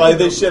 this is fun. By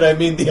this shit, I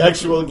mean the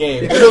actual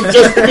game. It'll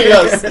just be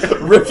us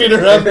ripping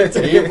around the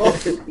table.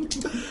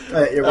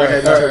 We're All right,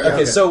 heading all to- right,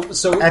 okay, so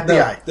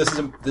FBI. This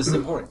is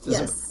important.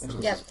 Yes.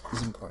 Yep. This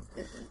is important.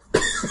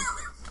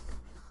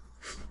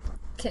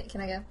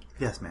 Can I go?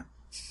 Yes, ma'am.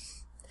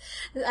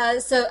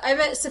 So I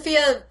met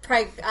Sophia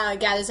probably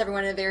gathers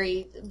everyone in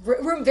a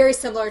room very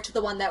similar to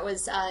the one that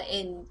was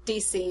in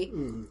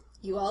DC.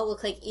 You all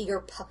look like eager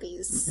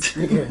puppies.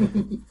 Very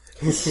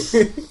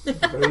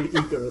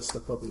eager as the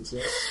puppies,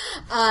 yeah.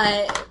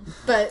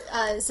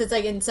 So it's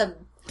like in some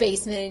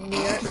basement in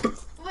New York.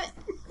 What?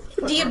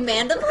 Do you have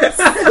mandibles?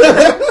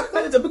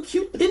 It's a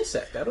cute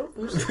insect. I don't.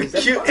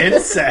 Cute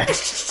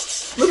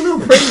insect. Look at little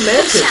praying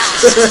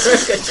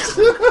mantis.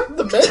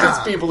 The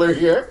Mantis people are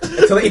here.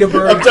 Until they eat a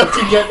bird.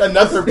 Abducting yet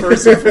another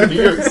person from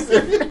New York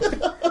City.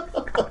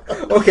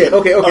 Okay.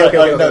 No,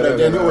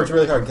 Daniel worked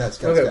really hard. Guys.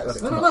 No,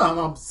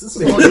 this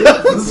is all you.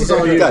 This is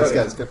all you.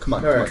 Guys, come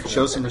on. right.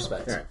 Show some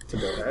respect. All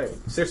right.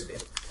 Seriously.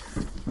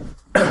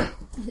 All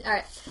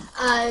right.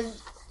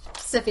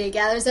 Sophia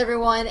gathers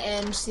everyone,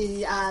 and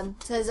she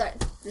says,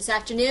 "This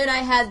afternoon, I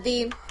had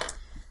the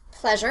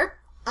pleasure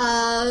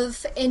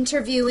of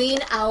interviewing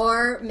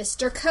our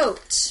Mr.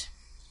 Coat.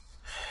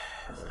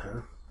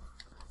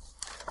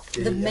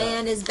 The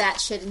man is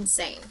batshit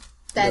insane.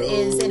 That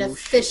is an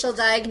official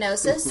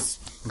diagnosis.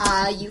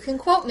 You can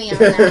quote me on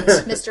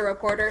that, Mr.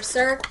 Reporter,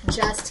 sir.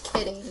 Just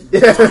kidding."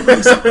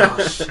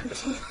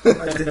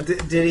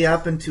 Did he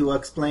happen to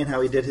explain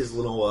how he did his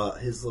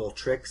little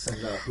tricks and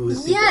who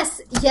is he?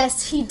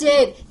 Yes, he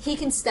did. He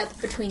can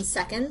step between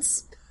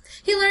seconds.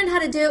 He learned how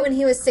to do it when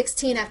he was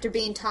 16 after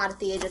being taught at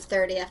the age of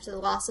 30 after the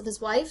loss of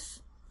his wife.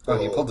 Oh,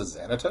 he pulled a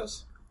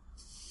Xanatos?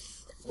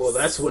 Well,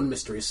 that's one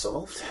mystery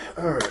solved.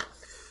 All right.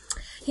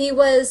 He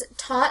was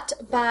taught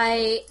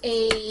by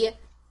a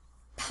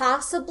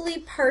possibly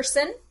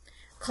person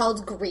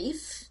called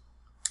Grief.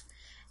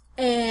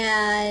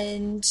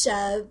 And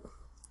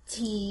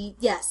he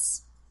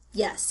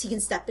can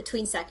step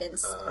between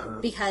seconds.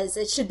 Because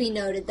it should be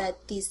noted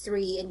that these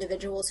three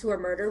individuals who were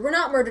murdered were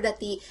not murdered at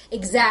the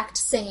exact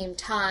same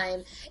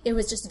time. It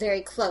was just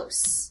very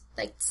close,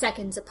 like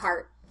seconds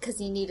apart, because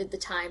he needed the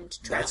time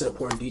to travel. That's an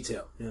important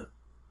detail. Yeah.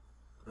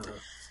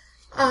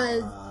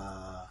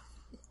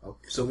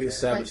 Okay. So we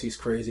established he's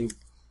crazy.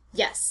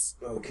 Yes.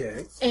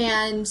 Okay.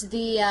 And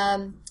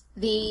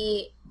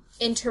the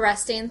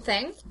interesting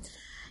thing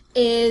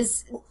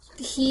is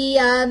he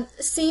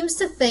seems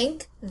to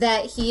think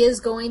that he is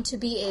going to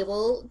be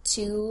able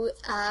to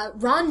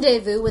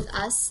rendezvous with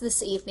us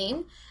this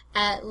evening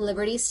at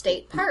Liberty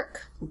State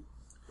Park.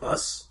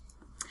 Us?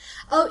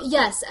 Oh,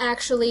 yes,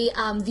 actually,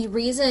 the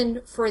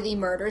reason for the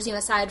murders,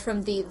 aside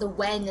from the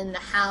when and the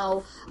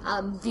how,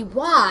 the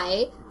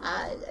why,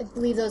 I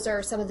believe those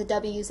are some of the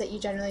W's that you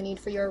generally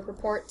need for your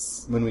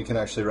reports. When we can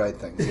actually write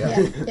things,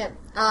 yeah.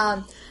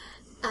 Yeah.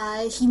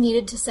 He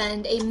needed to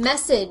send a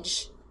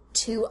message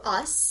to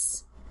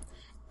us,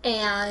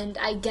 and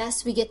I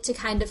guess we get to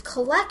kind of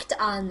collect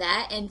on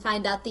that and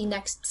find out the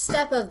next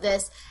step of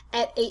this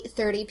at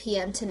 8:30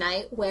 p.m.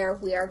 tonight, where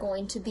we are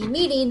going to be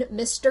meeting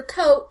Mr.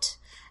 Coat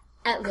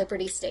at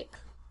Liberty State.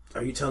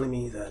 Are you telling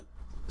me that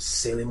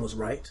Salem was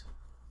right?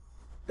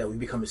 That we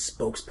become his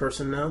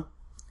spokesperson now?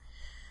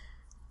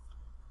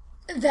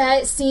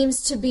 That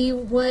seems to be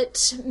what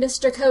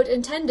Mr. Coat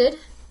intended.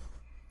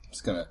 I'm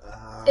just gonna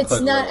It's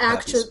put a not little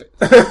actually...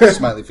 happy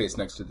smiley face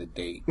next to the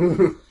date.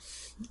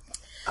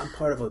 I'm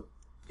part of a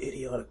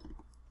idiotic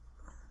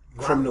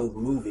criminal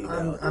movie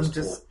now. I'm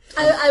just...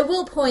 I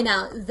will point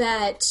out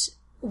that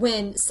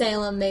when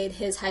Salem made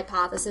his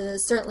hypothesis,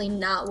 it's certainly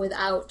not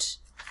without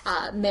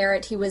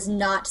merit. He was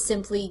not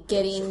simply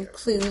getting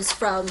clues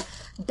from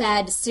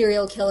bad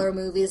serial killer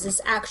movies. This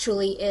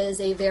actually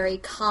is a very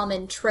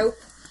common trope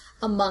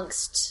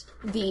amongst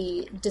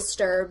the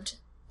disturbed,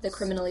 the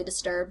criminally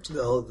disturbed.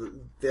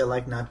 They're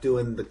like not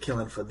doing the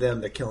killing for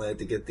them, they're killing it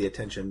to get the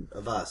attention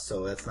of us,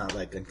 so that's not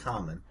like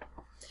uncommon.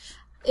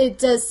 It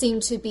does seem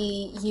to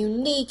be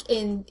unique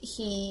in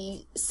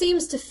he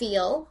seems to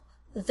feel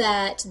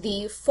that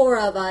the four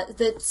of us,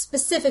 that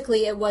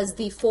specifically it was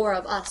the four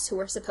of us who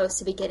were supposed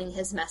to be getting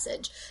his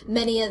message.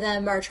 Many of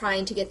them are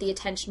trying to get the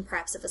attention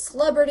perhaps of a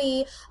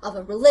celebrity, of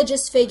a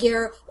religious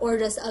figure, or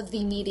just of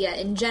the media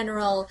in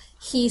general.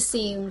 He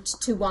seemed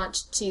to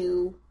want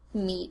to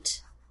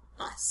meet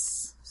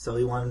us. So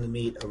he wanted to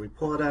meet a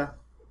reporter?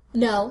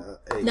 No,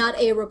 not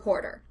a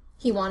reporter.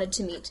 He wanted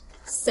to meet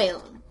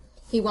Salem.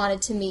 He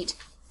wanted to meet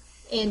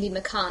Andy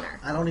McConnor.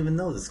 I don't even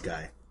know this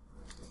guy.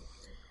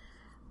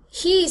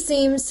 He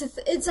seems to...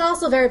 It's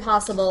also very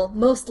possible,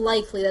 most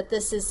likely, that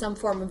this is some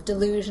form of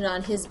delusion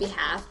on his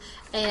behalf,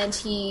 and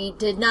he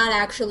did not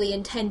actually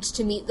intend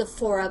to meet the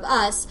four of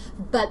us,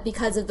 but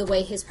because of the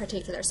way his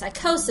particular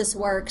psychosis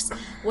works,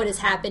 what has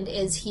happened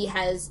is he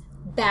has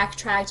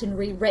backtracked and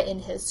rewritten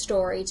his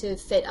story to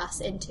fit us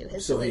into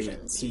his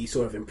delusions. So he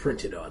sort of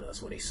imprinted on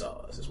us when he saw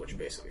us, is what you're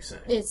basically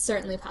saying. It's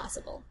certainly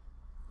possible.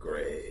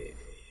 Great.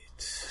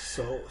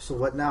 So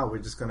what now?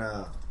 We're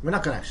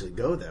not gonna actually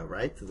go there,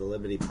 right? To the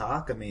Liberty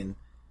Park? I mean,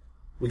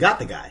 we got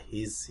the guy.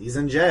 He's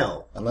in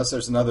jail. Unless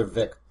there's another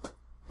Vic.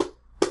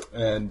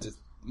 And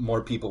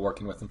more people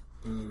working with him.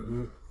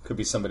 Mm-hmm. Could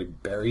be somebody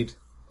buried.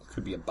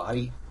 Could be a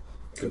body.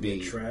 Could be a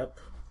trap.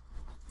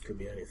 Could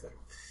be anything.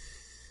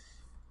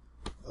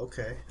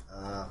 Okay.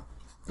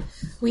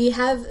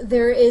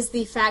 There is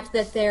the fact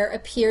that there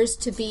appears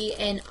to be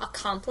an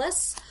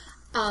accomplice.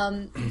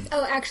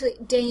 Actually,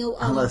 Daniel.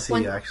 Unless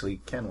he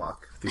actually can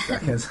walk 2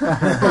 seconds.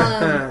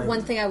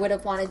 One thing I would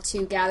have wanted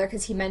to gather,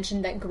 because he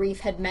mentioned that Grief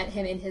had met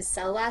him in his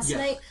cell last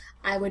night,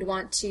 I would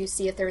want to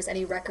see if there was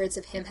any records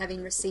of him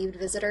having received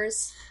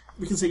visitors.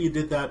 We can say you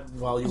did that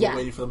while you were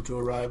waiting for them to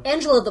arrive.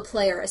 Angela, the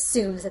player,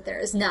 assumes that there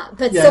is not,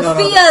 but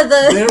Sophia,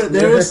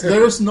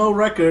 there is no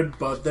record,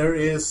 but there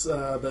is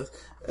the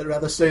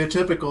rather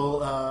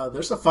stereotypical.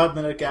 There's a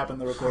 5-minute gap in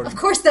the recording. Of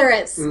course, there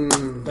is.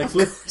 And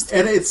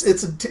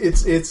it's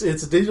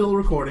a digital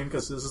recording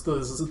because this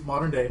is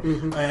modern day,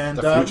 and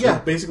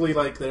basically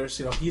like there's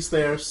he's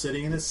there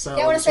sitting in his cell.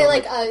 Yeah, I want to say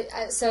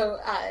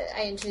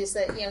I introduced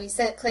that he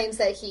claims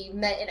that he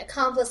met an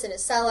accomplice in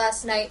his cell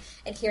last night,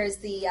 and here's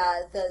the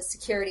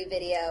security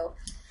video.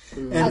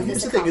 And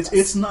here's the thing: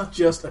 it's not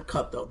just a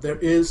cut though. There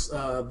is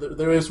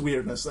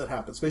weirdness that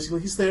happens.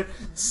 Basically, he's there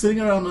sitting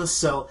around in his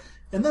cell.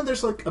 And then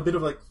there's like a bit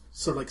of like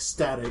sort of like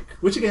static,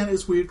 which again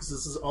is weird because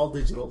this is all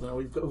digital.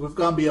 We've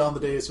gone beyond the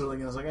days where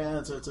it's like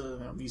it's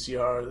a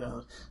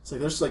VCR. It's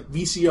like there's like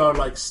VCR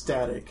like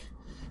static,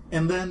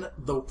 and then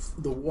the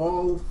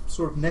wall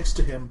sort of next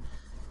to him.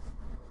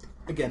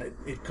 Again,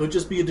 it could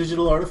just be a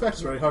digital artifact.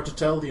 It's very hard to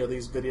tell.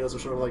 These videos are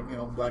sort of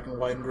like black and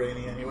white and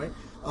grainy anyway.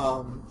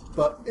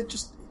 But it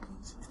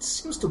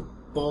seems to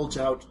bulge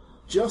out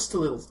just a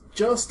little,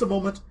 just a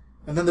moment,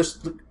 and then there's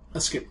a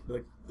skip.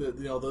 Like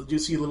you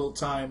see a little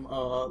time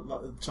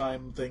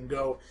thing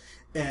go,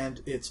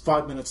 and it's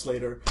 5 minutes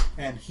later,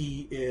 and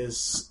he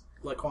is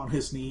like on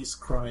his knees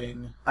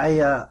crying.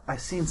 I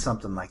seen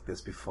something like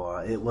this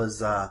before. It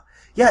was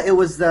it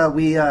was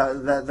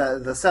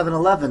the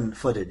 7-Eleven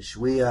footage.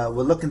 We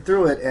were looking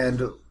through it,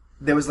 and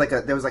there was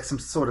like some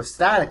sort of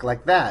static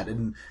like that,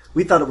 and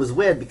we thought it was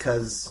weird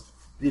because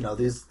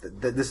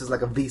this is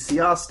like a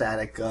VCR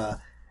static, and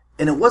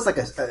it was like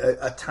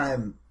a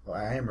time. Well,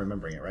 I am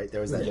remembering it right.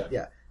 There was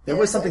that There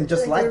was something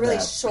just like really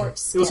that. Short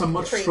skip. It was a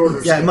much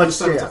shorter. Much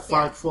shorter.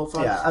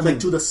 Yeah,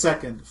 to the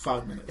second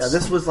 5 minutes. Yeah,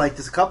 this was like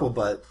just a couple,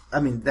 but I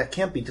mean that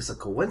can't be just a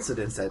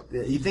coincidence. That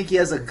you think he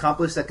has an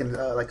accomplice that can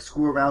like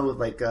screw around with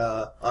like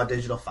our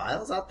digital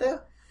files out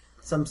there?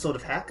 Some sort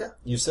of hacker?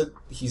 You said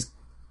he's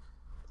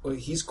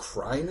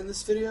crying in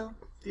this video?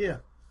 Yeah.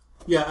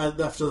 Yeah,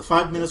 after the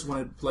 5 minutes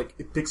when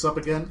it picks up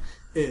again,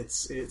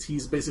 it's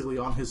he's basically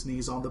on his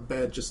knees on the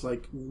bed, just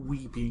like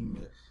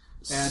weeping.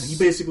 And he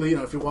basically,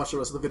 if you watch the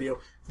rest of the video,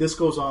 this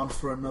goes on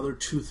for another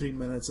 2-3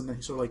 minutes, and then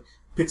he sort of like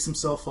picks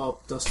himself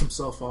up, dusts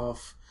himself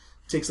off,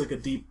 takes like a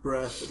deep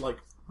breath, like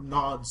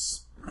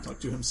nods like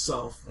to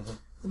himself,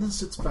 and then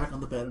sits back on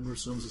the bed and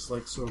resumes this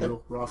like sort of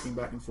little rocking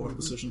back and forth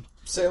position.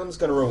 Salem's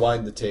going to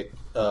rewind the tape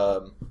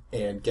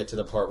and get to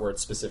the part where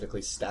it's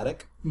specifically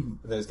static. And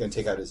then he's going to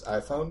take out his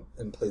iPhone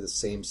and play the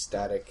same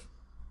static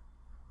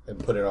and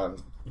put it on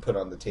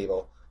the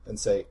table and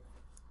say,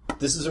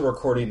 "This is a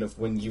recording of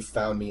when you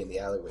found me in the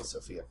alleyway,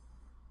 Sophia."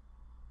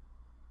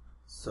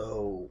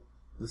 So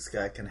this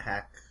guy can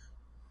hack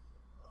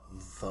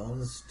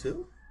phones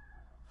too?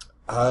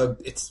 I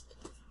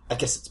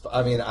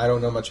mean, I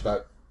don't know much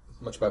about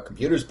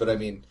computers, but I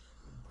mean,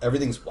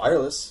 everything's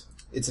wireless.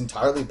 It's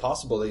entirely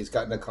possible that he's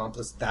got an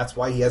accomplice. That's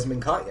why he hasn't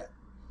been caught yet.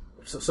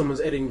 So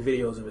someone's editing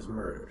videos of his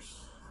murders.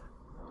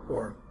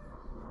 Or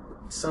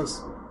it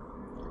sounds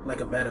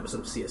like a bad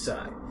episode of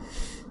CSI.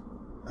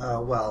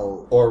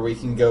 Or we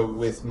can go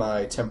with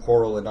my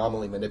temporal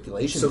anomaly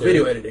manipulation. So theory.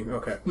 video editing,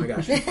 okay, I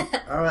got you.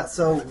 All right,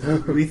 so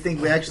we think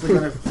we're actually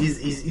gonna.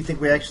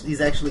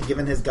 He's actually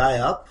giving his guy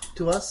up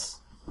to us?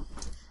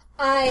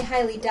 I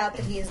highly doubt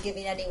that he is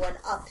giving anyone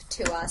up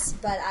to us,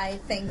 but I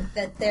think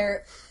that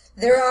there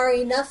are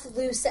enough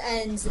loose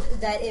ends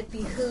that it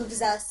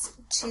behooves us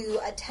to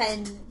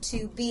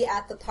be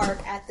at the park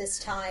at this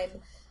time,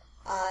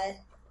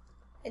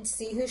 and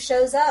see who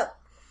shows up.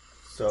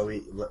 So are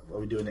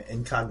we doing it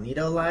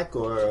incognito-like,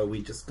 or are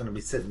we just going to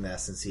be sitting there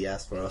since he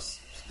asked for us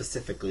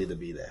specifically to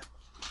be there?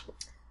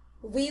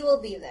 We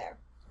will be there.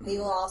 We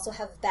will also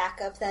have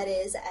backup that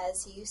is,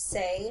 as you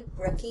say,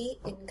 rookie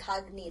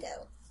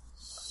incognito.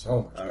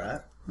 So much. All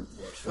right.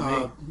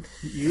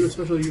 You,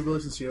 especially you, Billy,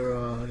 since you're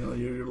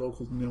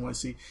local to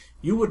NYC,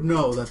 you would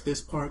know that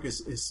this park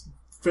is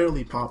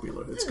fairly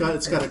popular. It's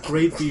got a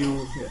great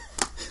view. Yeah.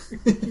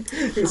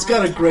 It's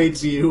got a great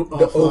view of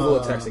the oval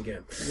attacks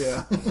again.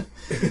 Yeah,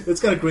 it's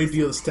got a great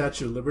view of the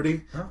Statue of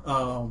Liberty.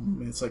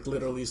 It's like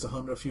literally just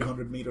a few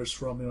hundred meters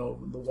from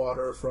the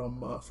water from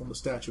the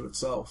statue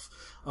itself,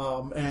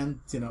 and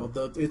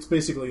it's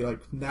basically like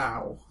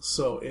now.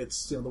 So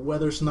it's the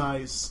weather's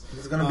nice.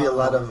 There's going to be a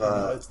lot of.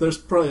 It's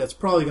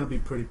probably going to be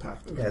pretty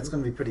packed. Yeah, it's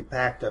going to be pretty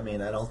packed. I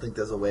mean, I don't think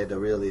there's a way to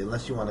really,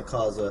 unless you want to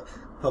cause a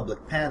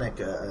public panic,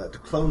 to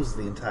close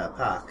the entire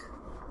park.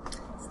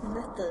 Isn't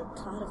that the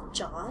plot of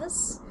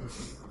Jaws?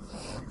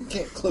 You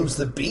can't close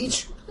the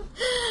beach.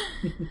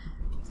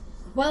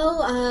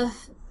 Well,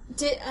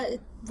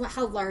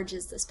 how large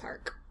is this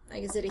park?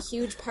 Like, is it a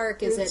huge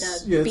park? Is it a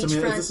It's,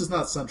 beachfront? this is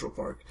not Central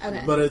Park.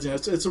 Okay. But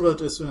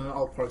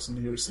all parks in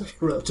New York City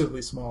are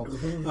relatively small.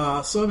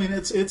 So I mean,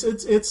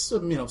 it's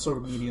sort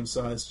of medium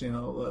sized,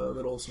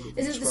 little sort of.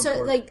 Is it beachfront so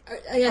park. like?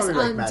 I guess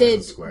Probably like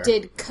Madison Square.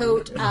 did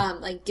Coat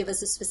like give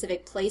us a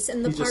specific place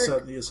in the He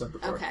park? just said the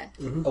park. Okay.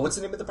 Oh, what's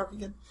the name of the park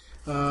again?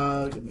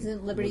 Is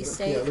it Liberty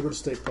State? Yeah, Liberty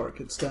State Park.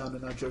 It's down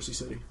in Jersey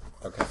City.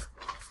 Okay.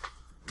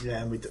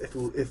 Yeah, and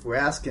if we're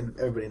asking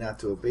everybody not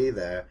to be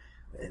there,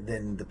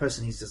 then the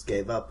person he just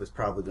gave up is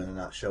probably going to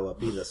not show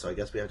up either. So I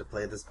guess we have to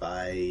play this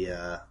by,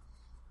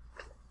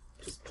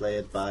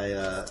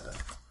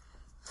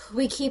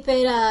 We keep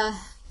it.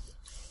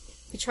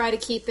 We try to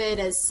keep it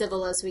as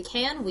civil as we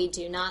can. We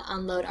do not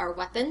unload our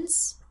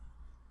weapons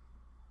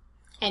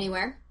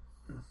anywhere.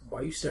 Why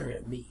are you staring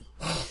at me?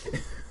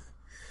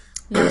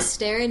 No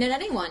staring at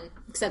anyone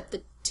except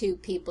the two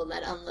people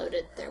that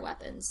unloaded their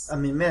weapons. I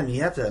mean, man,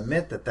 you have to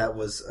admit that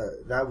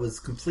was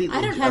completely.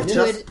 I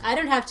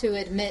don't have to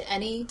admit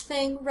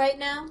anything right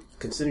now.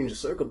 Considering the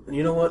circle,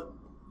 you know what?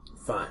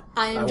 Fine.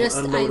 I'm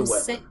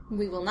saying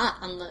we will not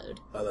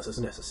unload. Unless it's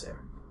necessary.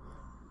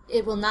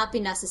 It will not be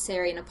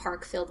necessary in a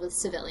park filled with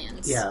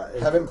civilians. Yeah,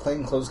 Having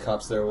plainclothes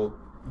cops there will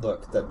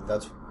look.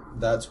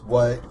 That's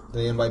what the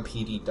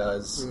NYPD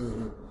does.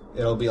 Mm-hmm.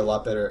 It'll be a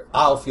lot better.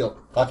 I'll feel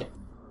fuck it.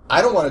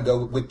 I don't want to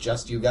go with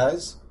just you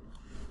guys.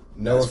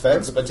 No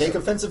offense, but take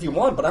offense if you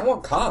want. But I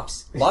want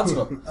cops, lots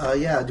of them.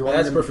 yeah. Do you want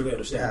That's them, perfectly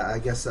understandable. Yeah, I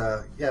guess.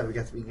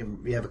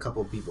 We have a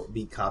couple of people,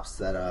 beat cops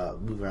that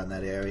move around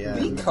that area.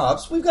 Beat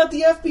cops? We've got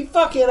the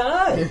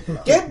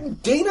FBI.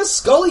 Get Dana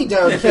Scully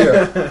down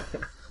here.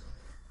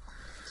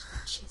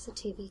 She's a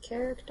TV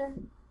character.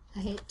 I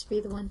hate to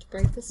be the one to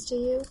break this to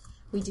you.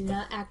 We do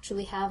not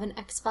actually have an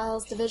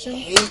X-Files division. I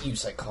hate you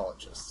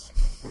psychologists.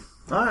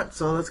 All right,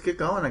 so let's get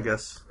going. I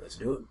guess. Let's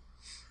do it.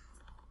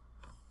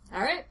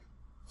 All right.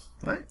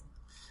 Right.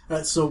 All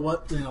right. So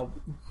what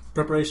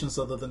preparations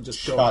other than just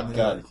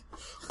Shotgun.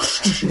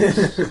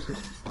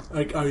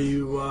 Like, are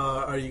you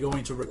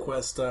going to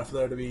request for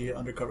there to be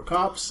undercover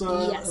cops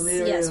Yes, in the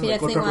area? yes, we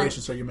Like, what definitely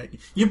preparations are you making?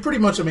 You pretty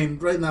much,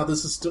 right now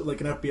this is still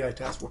like an FBI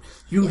task force.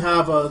 You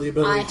have the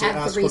ability to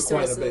ask for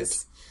quite a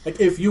bit. Like,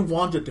 if you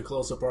wanted to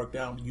close the park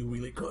down, you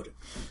really could.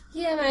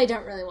 Yeah, but I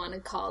don't really want to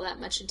call that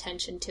much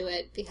attention to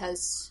it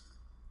because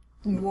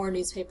more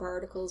newspaper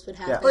articles would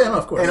happen. Oh, yeah, no,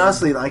 of course. And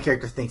honestly, my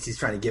character thinks he's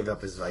trying to give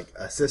up his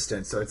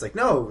assistant. So it's like,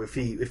 no, if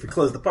we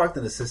close the park,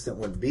 then the assistant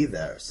wouldn't be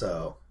there.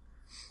 So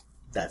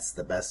that's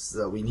the best.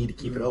 So we need to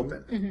keep it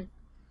open. Mm-hmm.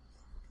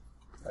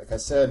 Like I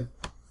said,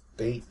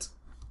 bait.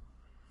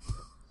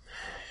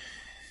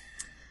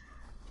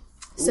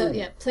 So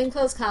yeah,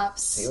 plainclothes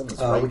cops.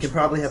 We can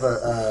probably have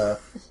a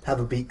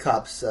beat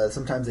cops.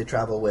 Sometimes they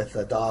travel with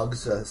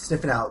dogs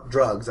sniffing out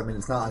drugs. I mean,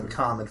 it's not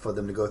uncommon for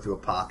them to go through a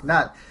park.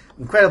 Not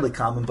incredibly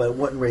common, but it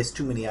wouldn't raise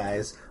too many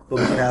eyes. But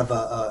we can have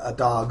a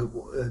dog,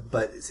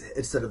 but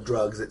instead of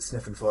drugs, it's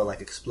sniffing for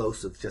like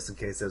explosives, just in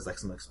case there's like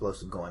some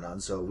explosive going on.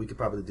 So we could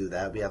probably do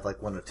that. We have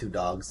like 1 or 2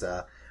 dogs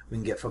we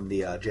can get from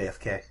the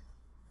JFK.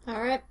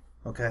 All right.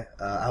 Okay,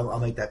 I'll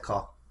make that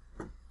call,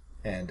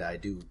 and I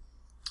do.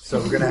 So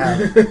we're gonna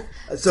have. We're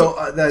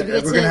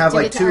gonna have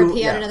like 2.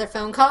 RP out another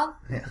phone call.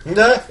 Yeah.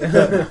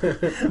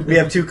 We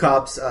have 2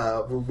 cops.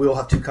 We'll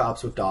have 2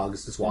 cops with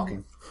dogs just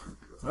walking.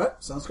 All right,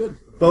 sounds good.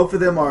 Both of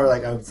them are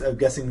like I'm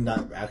guessing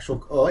not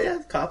actual. Oh yeah,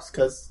 cops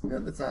because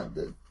that's not.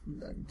 Do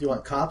you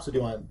want cops or do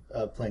you want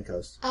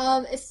plainclothes?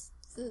 Let's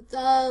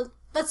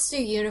do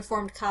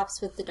uniformed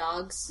cops with the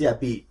dogs. Yeah,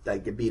 beat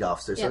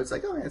officers. Yep. So it's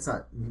like it's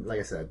not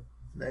like I said.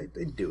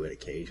 They do it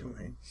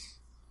occasionally.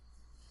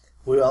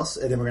 What else?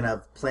 And then we're gonna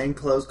have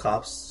plainclothes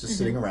cops just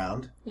sitting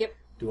around. Yep.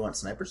 Do you want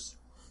snipers?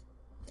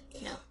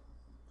 No.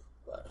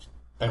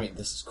 I mean,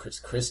 this is Chris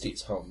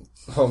Christie's home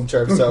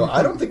turf, so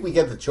I don't think we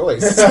get the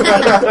choice.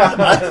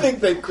 I think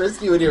that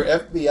Christie would hear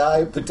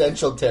FBI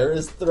potential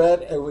terrorist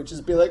threat and would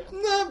just be like,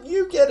 "No,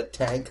 you get a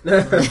tank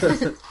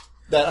that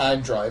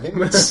I'm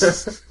driving."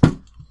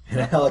 And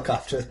a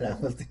helicopter.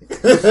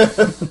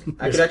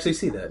 I could actually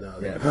see that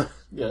now.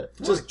 Yeah,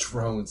 just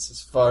drones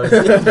as far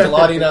as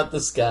blotting out the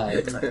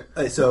sky.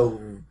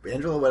 So,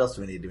 Angela, what else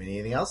do we need? Do we need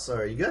anything else,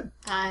 or are you good?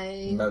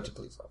 I Mounted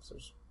police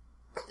officers.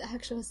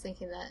 actually was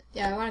thinking that.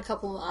 Yeah, I want a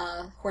couple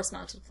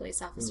horse-mounted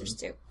police officers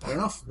too. Fair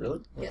enough. Really?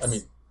 Yes. I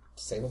mean,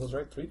 Samuel was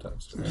right 3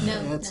 times today.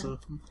 No, That's no.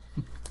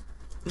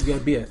 You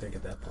gotta be, I think,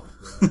 at that point.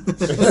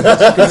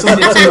 it's in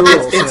the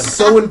rules. It's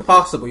so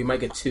impossible, you might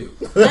get 2.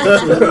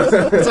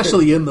 It's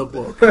actually in the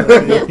book.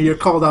 You're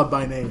called out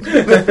by name.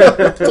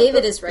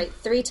 David is right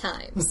 3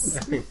 times.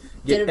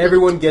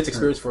 Everyone gets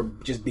experience for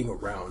just being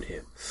around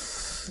him.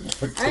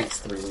 It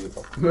takes 3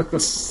 lethal.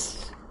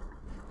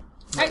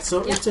 Alright,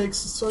 So yeah. it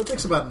takes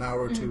about an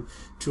hour or two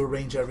to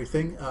arrange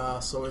everything.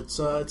 So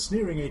it's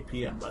nearing 8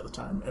 p.m. by the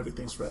time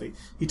everything's ready.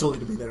 He told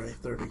you to be there at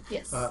 8:30.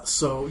 Yes.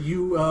 So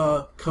you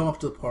come up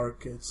to the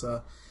park. It's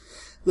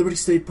Liberty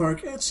State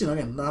Park, it's,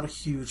 again, not a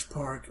huge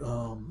park.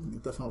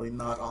 Definitely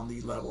not on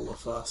the level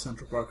of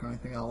Central Park or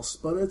anything else.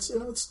 But it's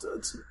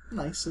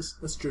nice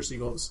as Jersey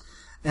goes.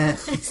 And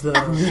as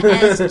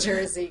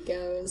Jersey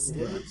goes.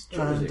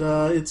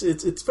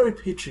 It's very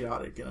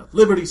patriotic.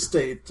 Liberty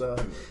State,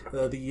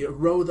 the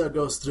road that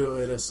goes through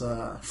it is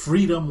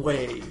Freedom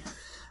Way.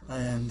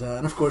 And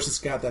of course, it's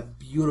got that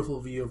beautiful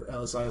view of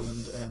Ellis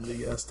Island and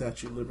the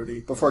Statue of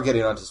Liberty. Before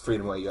getting onto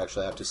Freedom Way, you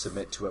actually have to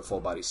submit to a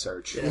full body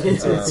search. Yeah,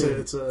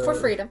 it's for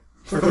freedom.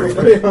 For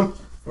freedom.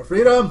 For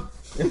freedom.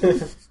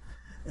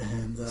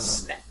 And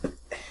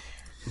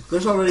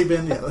there's already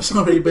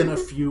been a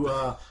few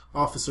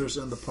officers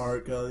in the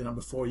park,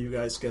 before you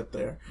guys get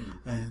there.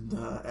 And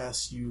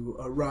as you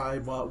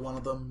arrive, one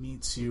of them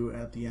meets you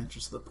at the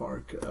entrance of the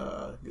park.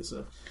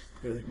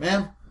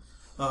 Ma'am,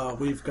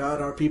 we've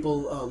got our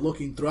people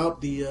looking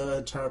throughout the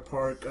entire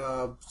park.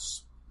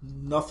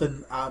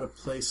 Nothing out of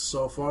place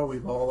so far.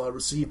 We've all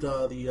received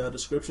the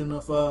description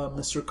of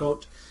Mr.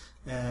 Coate,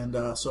 and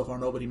so far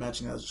nobody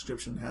matching that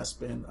description has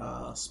been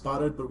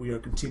spotted, but we are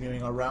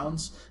continuing our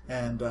rounds,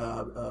 and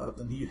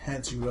he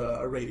hands you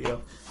a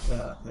radio.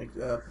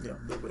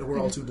 We're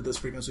all tuned to this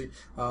frequency,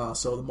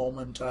 so the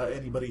moment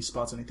anybody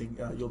spots anything,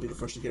 you'll be the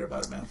first to hear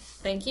about it, ma'am.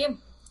 Thank you.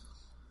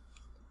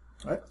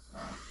 All right.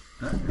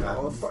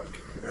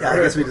 I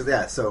guess we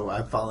just so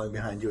I'm following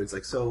behind you. It's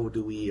like, so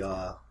do we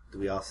all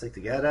stick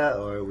together,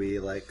 or are we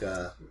like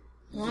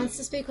He wants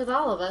to speak with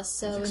all of us,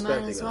 so we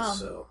might as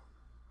well.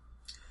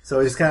 So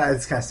I just kind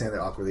of stand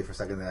there awkwardly for a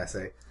second, then I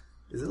say,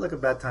 is it like a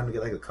bad time to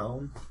get like a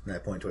cone? And I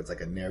point towards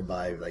like a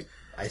nearby like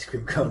ice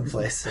cream cone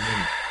place. I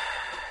mean,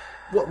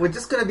 what, we're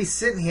just gonna be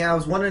sitting here. I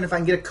was wondering if I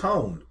can get a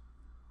cone.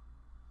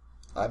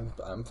 I'm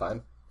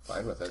fine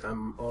with it.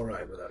 I'm all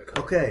right without a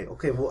cone.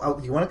 Okay. Well,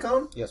 do you want a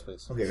cone? Yes,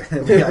 please. Okay,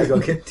 we gotta go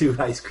get 2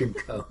 ice cream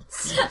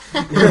cones.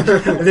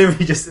 And then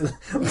we just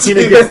lean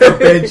against the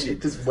bench,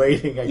 just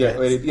waiting. I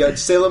guess. Yeah.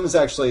 Salem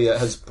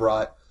has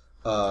brought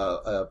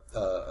a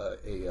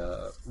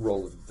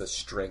roll of the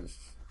string.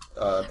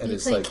 And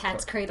it's playing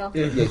cat's cradle.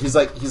 Yeah, he's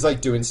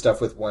like doing stuff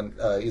with one.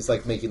 He's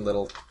like making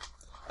little,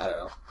 I don't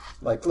know,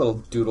 like little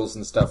doodles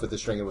and stuff with the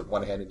string, and with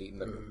one hand and eating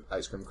the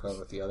ice cream cone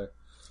with the other.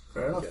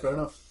 Fair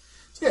enough.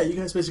 So you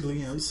guys basically,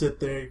 you sit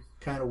there,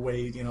 kind of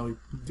wait,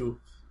 do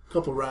a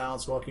couple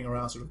rounds, walking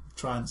around, sort of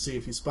trying to see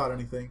if you spot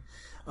anything.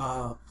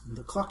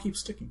 The clock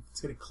keeps ticking. It's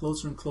getting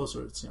closer and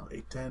closer. It's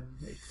 8:10,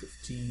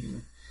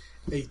 8:15,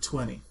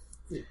 8:20.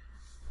 Yeah.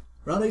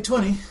 Around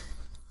 8:20,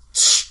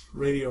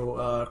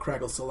 radio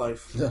crackles to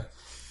life. Yeah.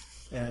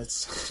 And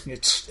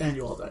it's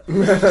annual day.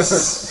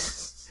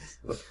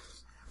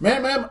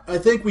 Ma'am, I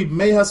think we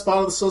may have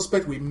spotted the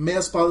suspect. We may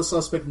have spotted the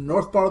suspect in the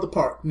north part of the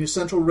park, near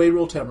Central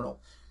Railroad Terminal.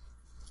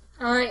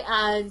 All right,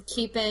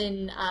 keep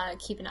an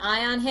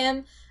eye on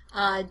him.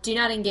 Do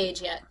not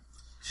engage yet.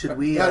 Should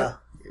we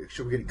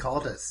get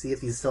called to see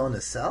if he's still in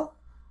his cell?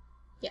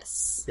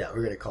 Yes. Yeah,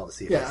 we're gonna call to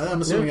see.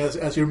 I'm assuming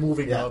as you're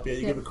moving up, you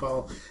give a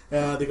call.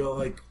 They go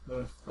like,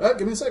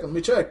 "Give me a second, let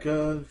me check."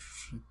 It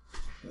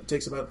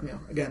takes about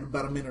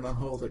about a minute on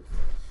hold. Like,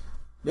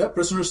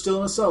 prisoner's still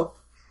in his cell.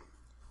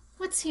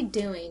 What's he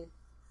doing?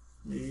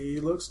 He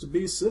looks to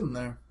be sitting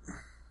there.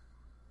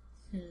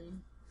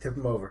 Tip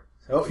him over.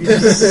 Oh,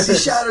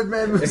 he's shattered,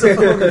 man.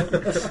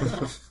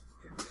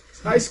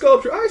 Ice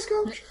sculpture.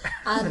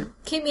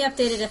 Keep me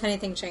updated if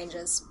anything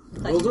changes.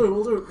 We'll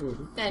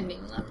do it. And me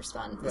will not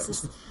respond. This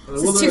is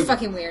too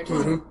fucking weird.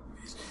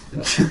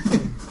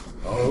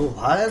 Oh,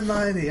 hi,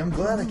 Mighty. I'm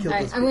glad I killed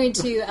this. I'm going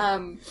to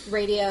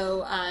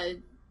radio.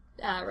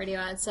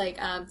 It's like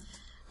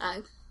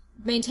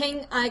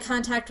maintain eye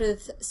contact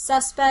with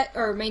suspect,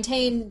 or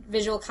maintain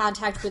visual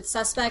contact with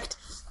suspect.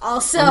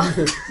 Also,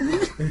 I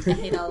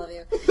hate all of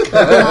you.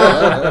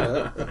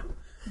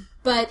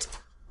 But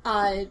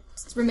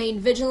remain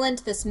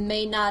vigilant. This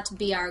may not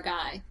be our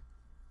guy.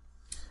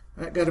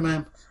 Got it,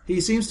 ma'am. He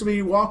seems to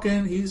be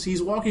walking.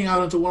 He's walking out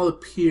onto one of the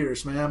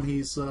piers, ma'am.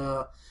 He's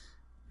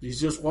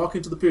just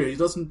walking to the pier. He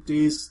doesn't.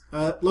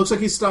 Looks like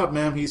he stopped,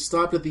 ma'am. He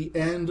stopped at the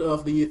end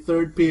of the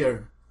 3rd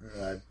pier.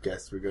 I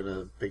guess we're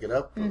gonna pick it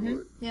up.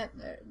 Yep.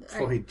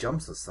 Before he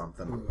jumps or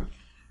something.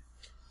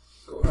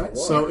 Alright,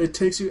 so it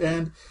takes you,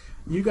 and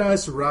you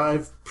guys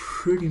arrive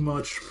pretty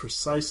much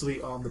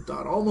precisely on the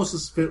dot, almost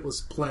as if it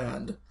was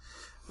planned.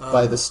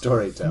 By the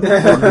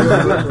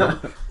storyteller.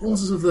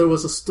 Almost as if there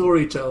was a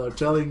storyteller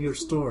telling your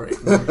story. I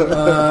do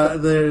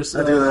the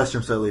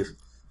restroom, so I leave.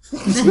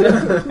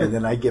 And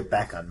then I get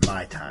back on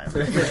my time.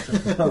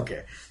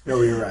 Okay. No,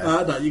 we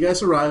arrive. No, you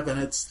guys arrive, and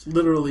it's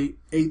literally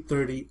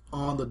 8:30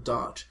 on the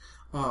dot.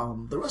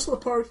 The rest of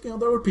the park, there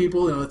were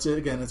people. It's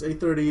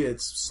 8:30.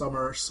 It's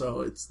summer,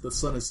 so the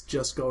sun is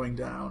just going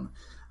down.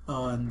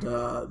 And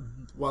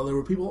while there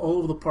were people all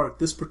over the park,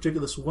 this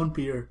one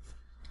pier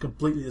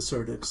completely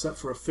deserted, except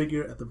for a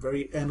figure at the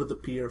very end of the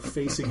pier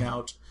facing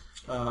out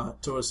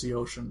towards the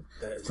ocean.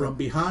 From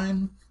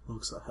behind,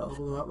 looks a hell of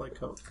a lot like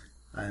Coate.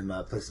 I'm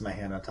placing my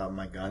hand on top of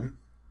my gun,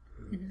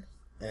 and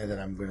then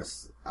I'm gonna.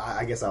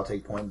 I guess I'll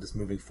take point just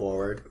moving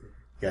forward.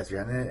 You guys are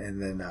on it, and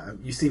then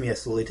you see me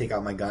slowly take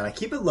out my gun. I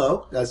keep it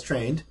low, as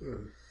trained,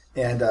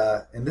 And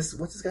this,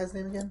 what's this guy's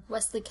name again?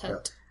 Wesley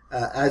Coat.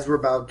 As we're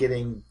about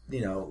getting,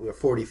 we're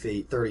 40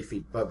 feet, 30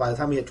 feet, but by the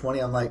time we hit 20,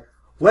 I'm like,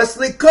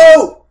 Wesley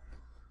Coat!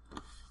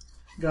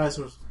 Guys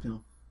was,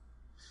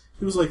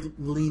 he was like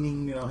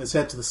leaning, his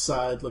head to the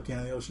side, looking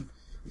at the ocean.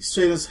 He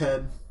straightens his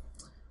head,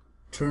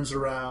 turns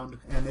around,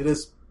 and it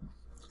is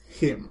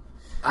him.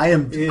 I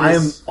am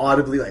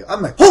audibly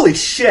I'm like, holy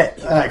shit!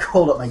 And I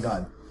hold up my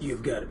gun.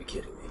 You've got to be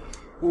kidding me.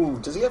 Ooh,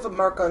 does he have a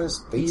mark on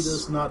his He face?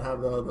 does not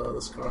have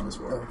the scar on his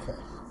forehead. Okay.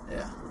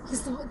 Yeah.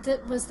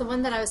 Was the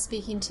one that I was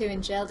speaking to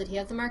in jail, did he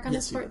have the mark on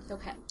Yes, his he forehead? did.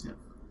 Okay. Yeah.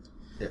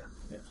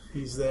 Yeah,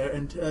 he's there,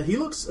 and he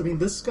looks. I mean,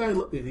 this guy.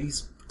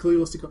 He's clearly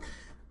listed.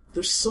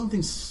 There's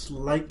something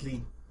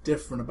slightly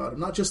different about him.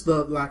 Not just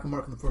the lack of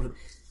mark on the forehead.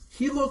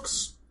 He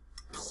looks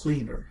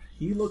cleaner.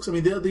 He looks. I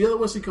mean, the other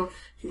Wesley Coat.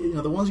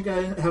 The ones you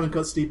guys have in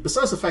custody.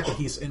 Besides the fact that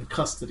he's in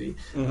custody,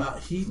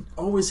 he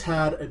always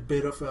had a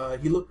bit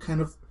of. He looked kind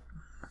of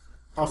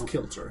off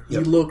kilter. He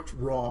looked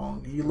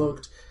wrong. He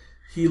looked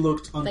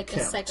unkempt. Like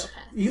a psychopath.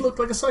 He looked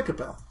like a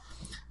psychopath.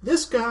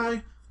 This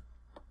guy.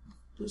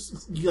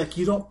 You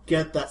don't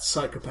get that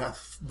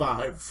psychopath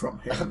vibe from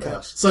him,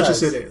 such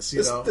as it is.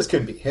 This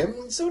could be him.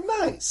 He's so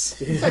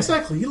nice.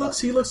 Exactly. He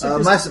looks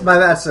like my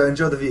bad, sir.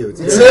 Enjoy the view.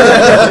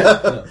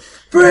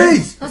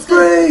 Freeze!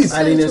 Freeze!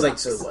 I mean, there's like,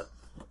 so what?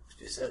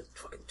 Is that a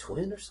fucking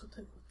twin or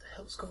something? What the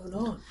hell's going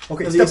on?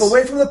 Okay, step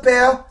away from the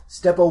pair.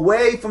 Step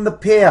away from the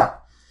pair.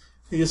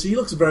 Yes, he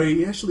looks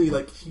he actually,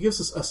 he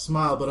gives us a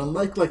smile, but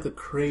unlike, the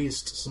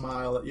crazed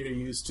smile that you're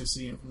used to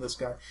seeing from this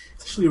guy,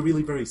 it's actually a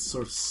really very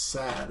sort of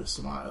sad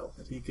smile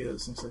that he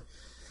gives. And he's like,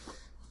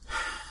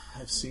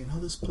 I've seen how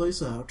this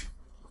plays out.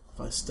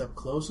 If I step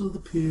closer to the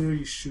pier,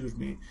 you shoot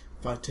me.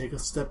 If I take a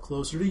step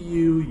closer to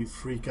you, you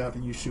freak out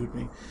and you shoot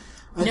me.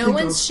 No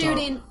one's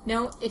shooting.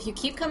 No, if you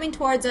keep coming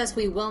towards us,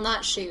 we will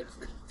not shoot.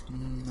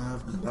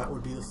 That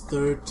would be the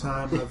third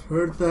time I've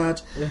heard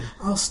that.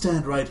 I'll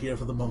stand right here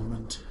for the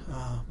moment.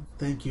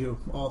 Thank you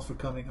all for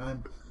coming.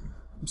 I'm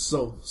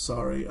so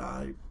sorry.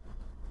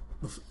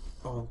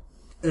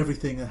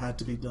 Everything that had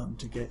to be done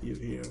to get you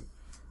here.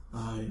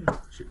 I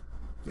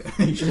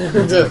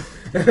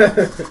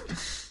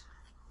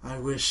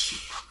wish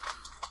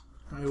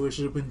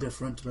it had been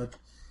different, but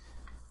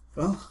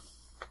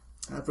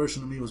that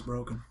version of me was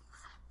broken.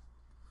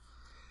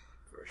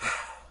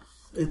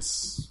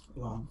 It's a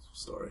long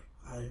story.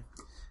 I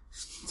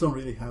don't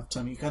really have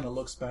time. He kind of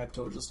looks back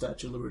towards the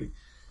Statue of Liberty.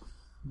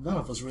 None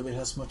of us really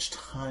has much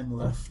time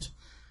left.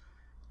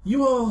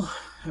 You all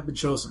have been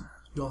chosen.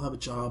 You all have a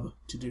job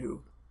to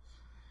do.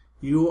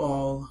 You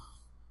all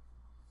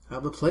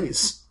have a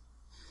place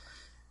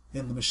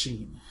in the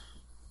machine.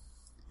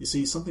 You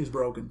see, something's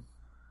broken.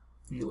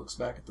 He looks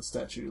back at the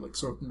statue,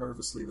 sort of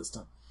nervously this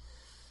time.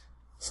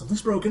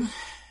 Something's broken,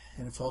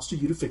 and it falls to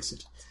you to fix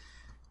it.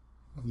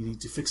 You need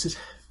to fix it.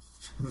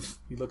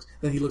 He looks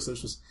at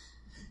us.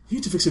 You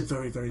need to fix it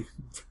very, very,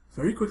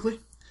 very quickly,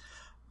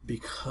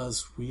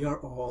 because we are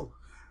all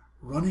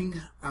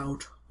running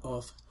out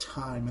of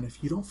time. And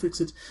if you don't fix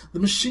it, the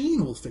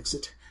machine will fix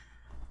it,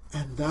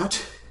 and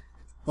that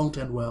won't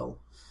end well.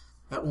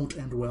 That won't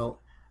end well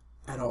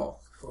at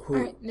all. All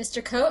right,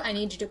 Mr. Coat, I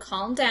need you to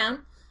calm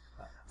down.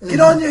 Get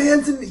on your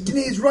hands and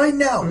knees right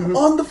now.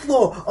 On the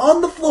floor.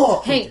 On the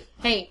floor. Hey.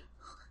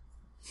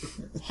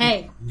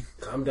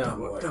 Calm down,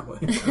 boy.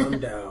 Calm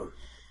down.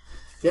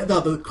 Yeah,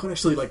 no, the coat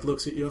actually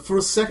looks at you. For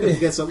a second, he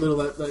gets that little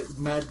that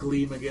mad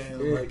gleam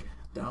again. And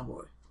down,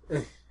 boy.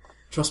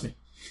 Trust me,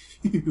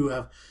 you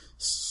have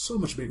so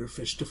much bigger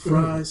fish to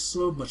fry.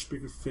 So much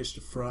bigger fish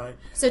to fry.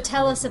 So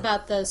tell us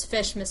about those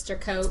fish, Mr.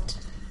 Coat.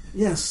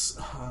 Yes.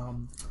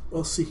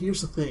 Well, see,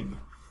 here's the thing.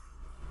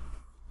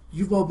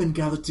 You've all been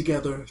gathered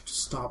together to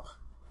stop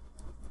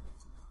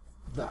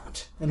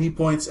that. And he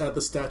points at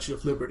the Statue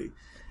of Liberty.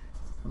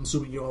 I'm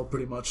assuming you all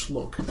pretty much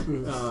look.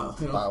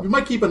 We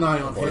might keep an eye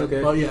on him,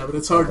 but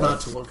it's hard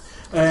not to look.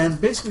 And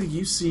basically,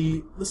 you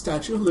see the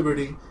Statue of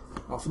Liberty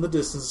off in the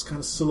distance, kind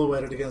of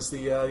silhouetted against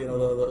the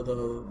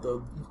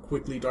the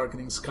quickly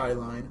darkening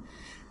skyline.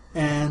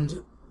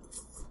 And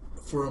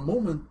for a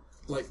moment,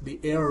 the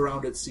air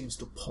around it seems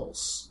to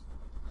pulse.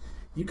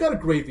 You've got a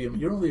great view.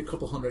 You're only a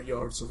couple hundred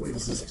yards away.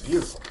 This is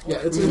beautiful. Yeah,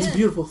 it's a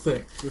beautiful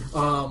thing.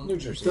 New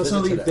Jersey.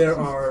 Definitely, there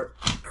are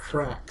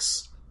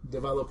cracks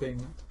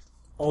developing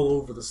all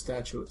over the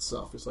statue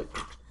itself. It's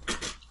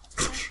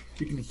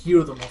you can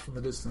hear them off in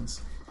the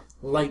distance.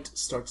 Light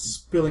starts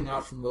spilling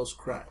out from those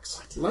cracks.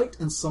 Light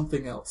and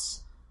something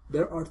else.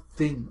 There are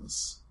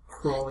things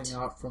crawling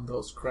out from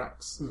those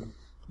cracks.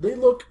 They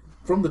look,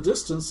 from the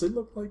distance, they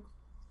look like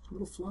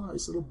little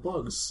flies, little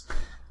bugs.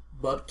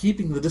 But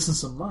keeping the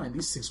distance in mind,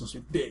 these things must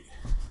be big.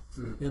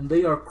 And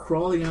they are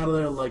crawling out of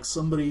there like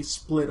somebody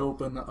split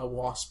open a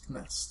wasp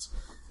nest.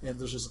 And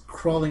there's just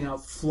crawling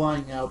out,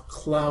 flying out,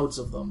 clouds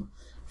of them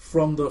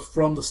from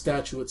the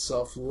statue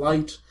itself.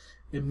 Light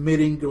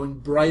emitting, going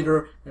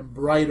brighter and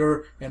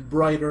brighter and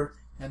brighter,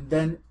 and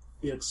then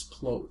it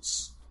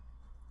explodes.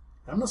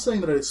 I'm not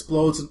saying that it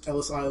explodes in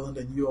Ellis Island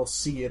and you all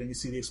see it and you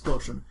see the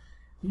explosion.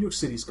 New York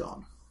City's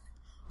gone.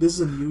 This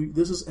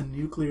is a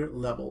nuclear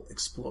level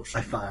explosion.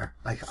 I fire.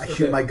 I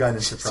shoot my gun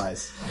in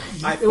surprise.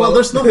 Well,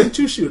 there's nothing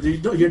to shoot.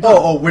 You're done.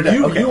 Oh, we're dead.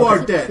 You are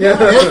dead.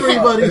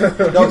 Everybody,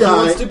 No, you he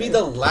wants die. to be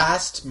the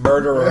last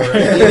murderer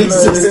in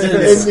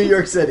existence. In New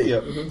York City.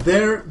 Yeah.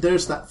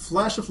 There's that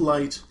flash of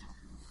light,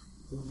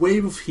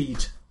 wave of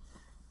heat.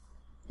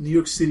 New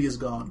York City is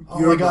gone. Oh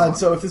You're my god! gone.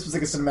 So if this was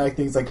like a cinematic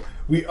thing, it's like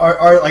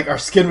our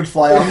skin would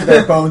fly off,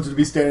 their bones would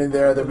be standing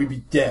there, then we'd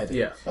be dead.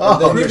 Yeah. And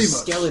then your pretty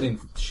much. skeleton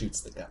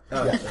shoots the gun.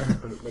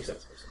 Makes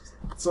sense.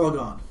 It's all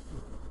gone.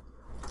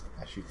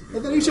 I shoot the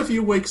And then each of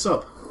you wakes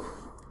up.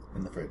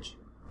 in the fridge.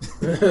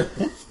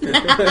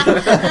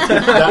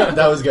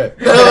 That was good.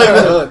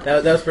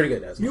 That was pretty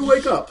good. You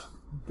wake up.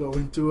 Go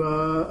into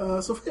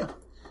Sophia.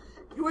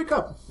 You wake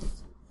up.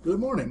 Good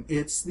morning.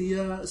 It's the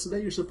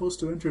day you're supposed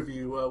to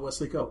interview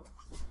Wesley Coe.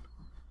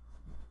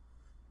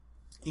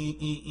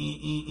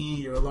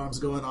 Your alarm's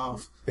going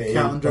off. Babe,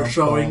 Calendar bum,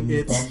 showing bum,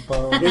 it's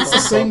bum, bum, it's the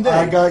same day.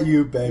 I got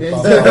you, babe.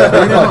 Bum, Pretty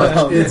bum, much.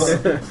 bum,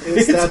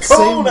 It's that same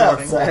cold morning.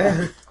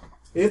 outside.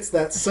 It's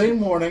that same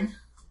morning,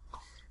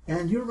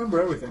 and you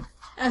remember everything.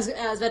 I was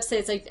about to say,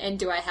 it's like, and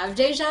do I have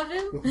deja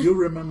vu? You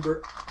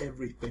remember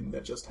everything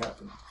that just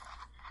happened.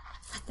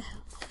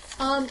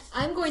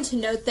 I'm going to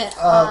note that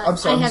I'm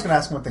sorry, I I'm have. just going to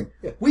ask one thing.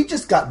 Yeah. We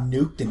just got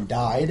nuked and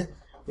died.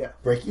 Yeah.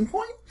 Breaking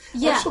Point?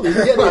 Yeah. Actually,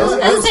 yeah, I was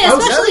gonna say,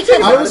 especially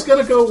for I was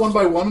going to go one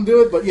by one and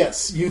do it, but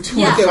yes, you two.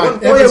 Yeah. have got One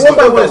by everything.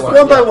 one.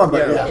 One by one,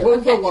 but Yeah. yeah.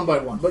 We'll go one by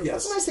one, but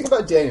yes. The nice thing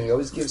about Daniel, he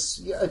always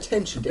gives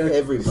attention to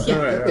everybody.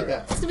 Yeah.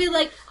 Yeah. It's gonna be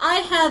like, I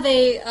have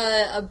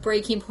a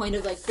breaking point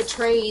of like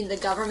betraying the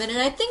government,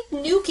 and I think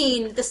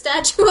nuking the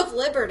Statue of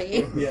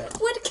Liberty Yeah.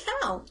 would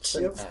count.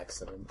 An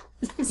accident.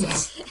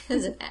 It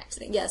was an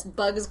accident. Yes,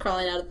 bugs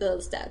crawling out of the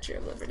Statue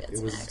of Liberty. It's It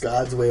an was accident.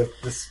 God's way of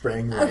the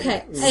spring rain.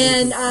 Okay,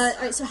 and all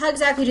right, so how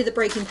exactly do the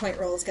breaking point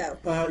rolls go?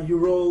 You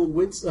roll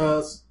wits.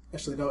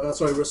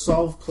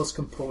 Resolve plus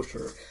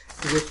composure.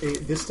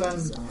 This time,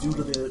 due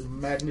to the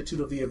magnitude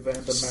of the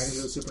event, the magnitude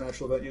of the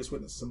supernatural event you just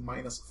witnessed, is a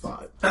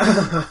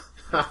 -5.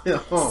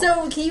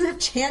 So, can you have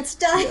chance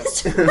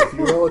dice? If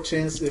you roll a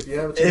chance, if you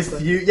have a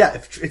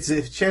chance,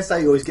 If chance die,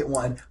 you always get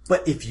one.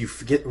 But if you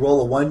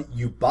roll a 1,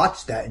 you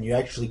botch that, and you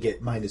actually get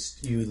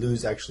you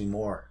lose actually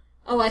more.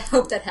 Oh, I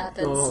hope that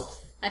happens. Oh.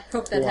 I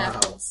hope that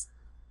happens.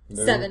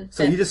 7.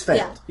 So you just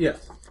failed. Yeah. Yeah.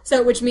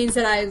 So, which means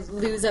that I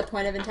lose a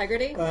point of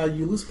integrity?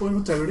 you lose a point of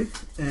integrity,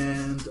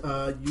 and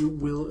you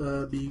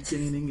will be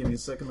gaining. Give me a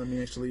second. Let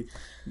me actually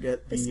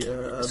get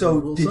the. So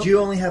rules did up. you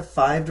only have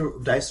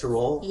 5 dice to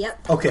roll?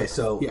 Yep. Okay,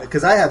 so Yeah.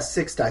 because I have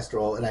 6 dice to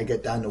roll, and I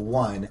get down to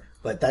 1,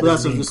 but that Well,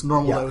 doesn't that's mean just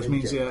normal, which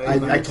means,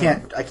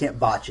 I can't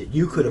botch it.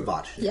 You could have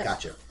botched it. Yeah.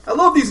 Gotcha. I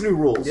love these new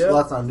rules. Yeah. Well,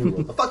 that's not a new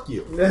rule. But fuck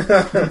you.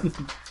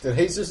 Did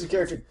Jesus'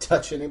 character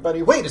touch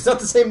anybody? Wait, it's not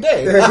the same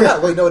day.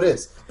 Wait, no, it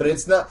is. But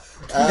it's not.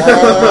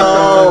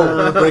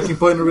 Oh. breaking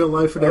point in real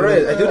life. All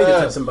right, I do need to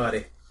touch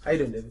somebody. I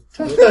do need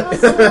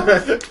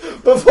to.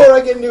 Before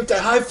I get nuked, I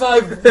high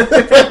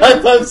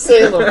five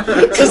Salem.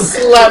 Just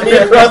slap me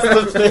across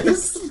the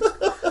face.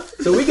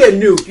 So we get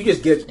nuked. You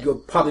just go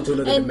pop into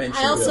another And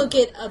dimension. I also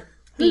get a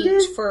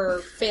beat for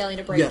failing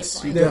a breaking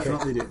Yes, you point.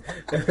 definitely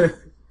do.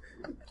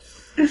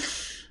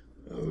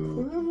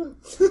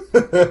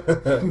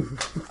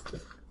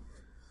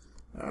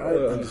 All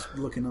right, I'm just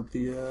looking up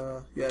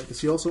the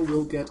because you also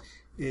will get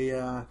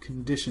a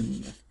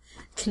condition.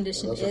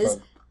 Condition Those are is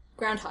fun.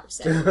 Groundhog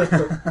Day.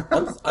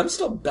 I'm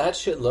still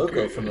batshit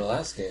loco from the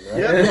last game, right?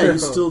 Yeah, you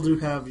still do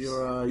have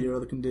your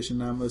other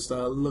condition. I'm just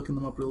looking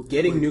them up real quick.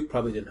 Getting nuked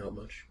probably didn't help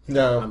much.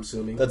 No, I'm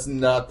assuming. that's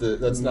not the.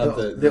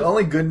 The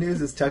only good news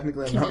is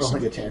technically I'm not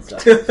rolling a chance die.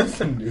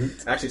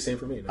 Actually, same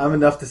for me. I'm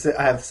enough to say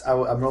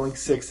I'm rolling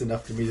 6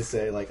 enough for me to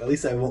say like at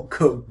least I won't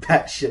go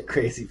batshit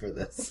crazy for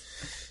this.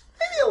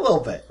 Maybe a little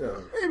bit.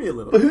 Maybe a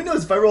little. But who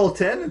knows? If I roll a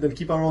 10 and then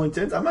keep on rolling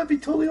 10s, I might be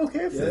totally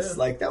okay with this.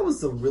 Like, that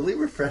was a really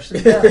refreshing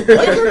My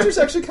character's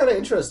actually kind of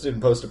interested in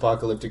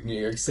post-apocalyptic New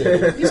York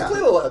City. He's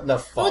played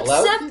enough Fallout.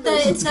 Well, He except knows that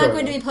what's it's not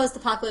going to on. be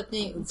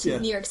post-apocalyptic Yeah.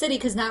 New York City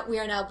because we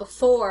are now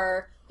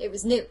before it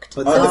was nuked.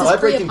 But so now- this my is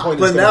breaking point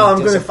pre-apocalypse. is But now I'm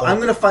be gonna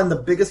disappointed. find the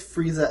biggest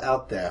freezer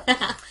out there.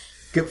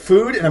 Get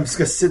food, and I'm just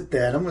gonna sit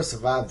there, and I'm gonna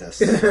survive this.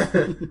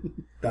 Dun,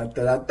 dun,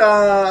 dun,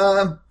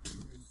 dun.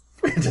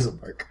 It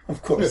doesn't work.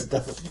 Of course, it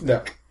doesn't.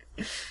 No.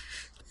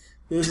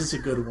 This is a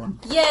good one.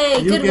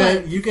 Yay, good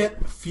one. You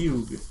get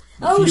fugue.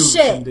 Oh, fugue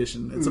shit.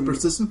 Condition. It's a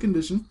persistent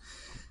condition.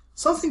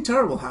 Something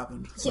terrible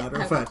happened. As a Yeah,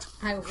 matter of fact,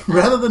 I-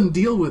 rather than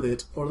deal with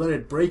it or let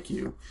it break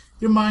you,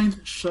 your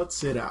mind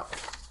shuts it out.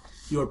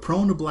 You are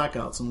prone to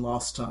blackouts and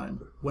lost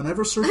time.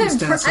 Whenever I'm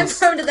circumstances,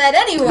 prone to that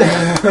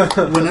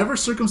anyway. whenever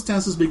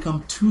circumstances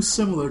become too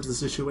similar to the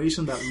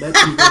situation that led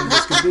you in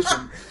this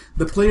condition,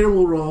 the player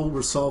will roll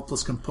resolve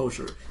plus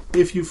composure.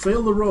 If you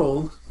fail the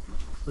roll,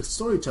 the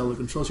storyteller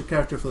controls your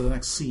character for the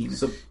next scene.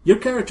 Your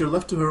character,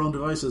 left to her own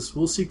devices,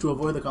 will seek to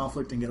avoid the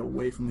conflict and get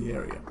away from the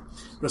area.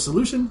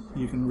 Resolution: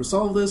 you can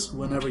resolve this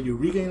whenever you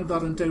regain a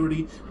dot of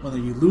integrity, whether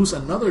you lose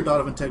another dot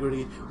of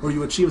integrity, or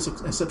you achieve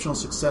exceptional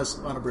success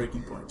on a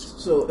breaking point.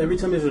 So every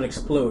time there's an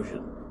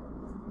explosion,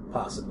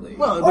 possibly.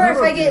 Well, Or if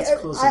whenever I it gets get,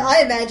 close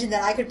I imagine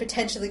that I could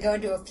potentially go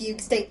into a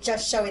fugue state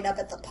just showing up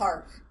at the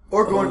park.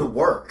 Or going to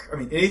work. I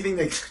mean, anything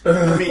that...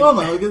 I mean, well,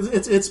 no,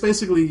 it's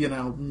basically,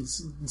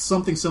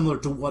 something similar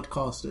to what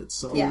caused it.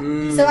 So Yeah,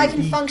 so I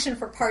can function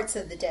for parts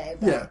of the day.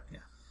 But yeah.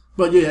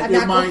 But yeah, I'm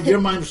your not mind, going-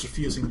 your mind is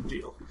refusing the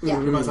deal. Yeah.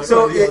 Your mind's like,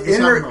 so oh, yeah, this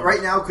happened.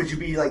 right now, could you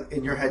be like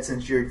in your head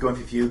since you're going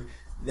through fugue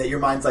that your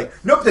mind's like,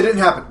 nope, that didn't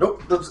happen.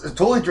 Nope, that's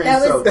totally drained.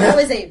 That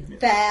was a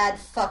bad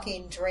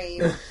fucking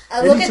dream.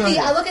 I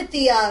look at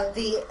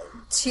the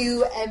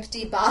 2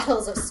 empty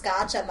bottles of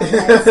scotch on my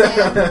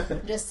nightstand.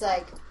 I'm just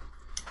like,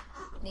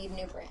 need a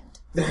new brand.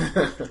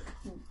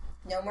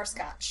 No more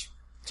scotch.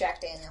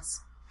 Jack Daniels.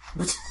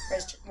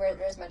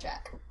 Where's my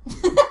Jack?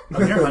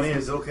 I'm here, honey.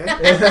 Is it okay?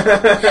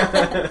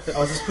 I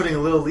was just putting a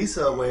little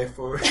Lisa away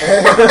for.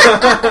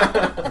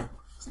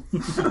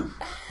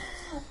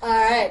 All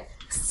right.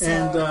 So,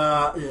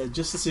 And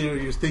just to see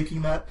you're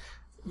thinking that,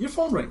 your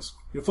phone rings.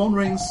 Your phone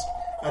rings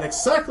at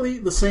exactly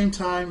the same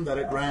time that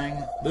it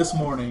rang this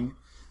morning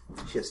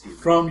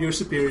from your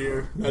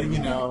superior, letting you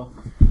know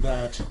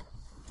that,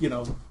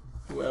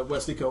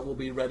 Wesley Coat will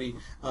be ready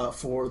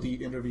for the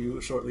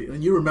interview shortly.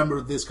 And you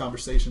remember this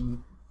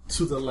conversation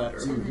to the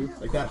letter.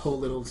 Like that whole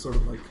little sort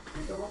of like,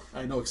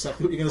 I know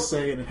exactly what you're going to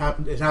say, and it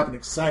happened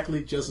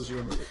exactly just as you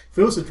remember. If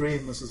it was a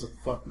dream, this is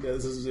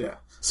yeah.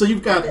 So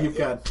you've got that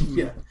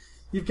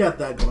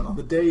going on.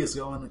 The day is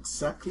going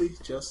exactly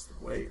just the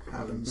way it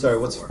happened. Sorry,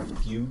 what's before.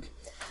 fugue?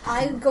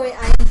 I am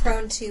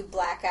prone to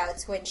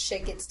blackouts when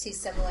shit gets too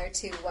similar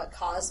to what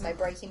caused my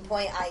breaking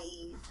point,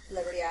 i.e.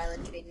 Liberty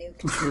Island getting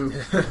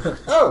nuked.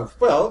 Oh,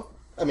 well,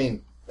 I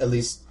mean, at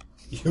least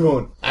you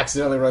won't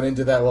accidentally run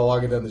into that while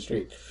walking down the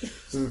street.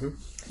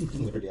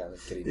 Liberty Island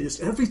getting nuked. It's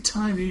every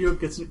time New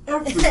York gets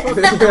every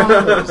fucking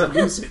time they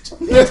lose it.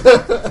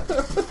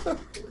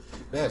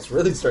 Man, it's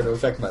really starting to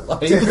affect my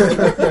life.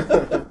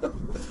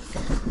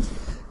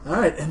 All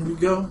right, and we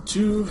go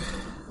to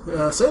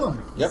Salem.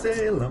 Yep.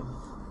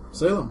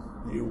 Salem.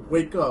 You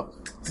wake up.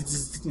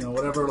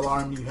 Whatever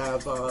alarm you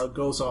have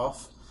goes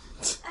off,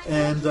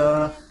 and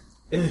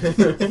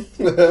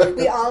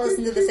We all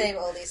listen to the same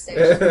oldie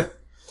station.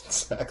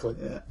 Exactly.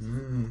 yeah.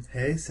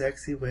 Hey,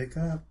 sexy, wake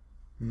up.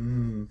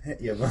 Hey,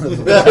 hey,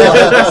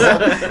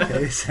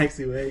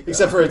 sexy, wake up.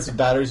 Except for its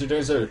batteries are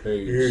doing so.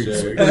 Hey,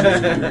 sexy,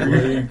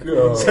 wake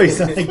up. So you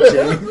sound like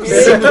James.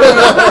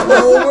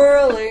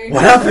 Early.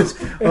 What happens?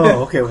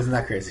 Oh, okay, wasn't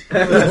that crazy?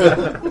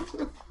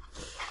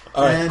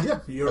 All right.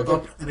 And you're Okay.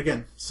 up. And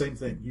again, same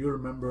thing. You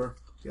remember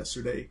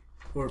yesterday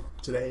or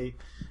today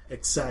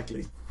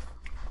exactly.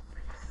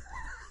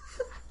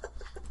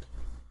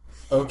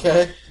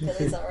 Okay.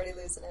 Billy's already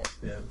losing it.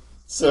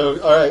 So,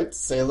 all right,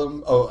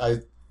 Salem.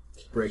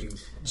 Breaking.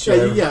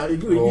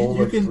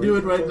 You can do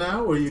it right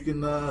now, or you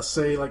can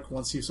say like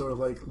once you sort of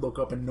like look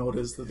up and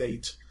notice the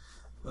date.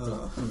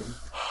 No,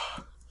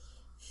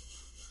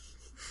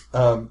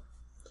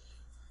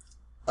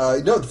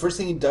 the first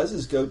thing he does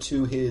is go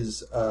to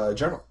his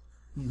journal.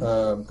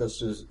 Goes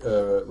to his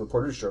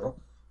reporter's journal.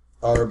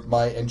 Are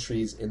my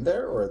entries in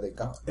there, or are they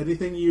gone?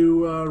 Anything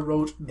you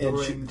wrote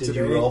during Did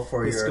today you roll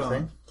for is your gone.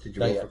 thing? Did you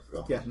Not roll yet.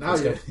 for Yeah,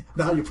 That's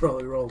now you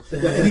probably rolled.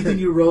 Yeah, anything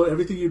you wrote,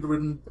 everything you'd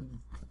written,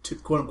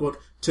 quote unquote,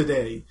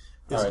 today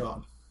is All right.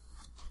 gone.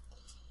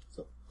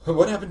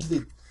 What happened to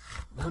the...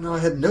 No, I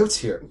had notes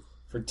here.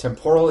 For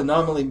temporal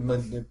anomaly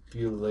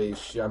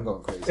manipulation. I'm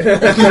going crazy.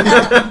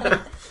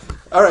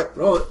 All right.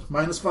 Roll it,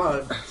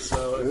 -5.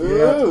 So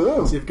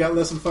if you've got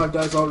less than 5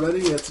 dice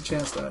already, it's a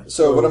chance die.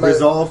 So what am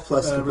Resolve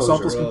plus composure.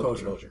 Resolve plus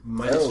composure.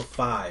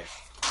 -5.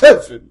 I...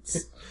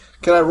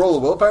 Can I roll a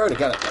willpower to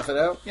kind of tough it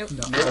out? Nope. No,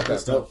 Okay.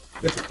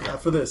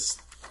 not for this.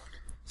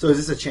 So is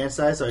this a chance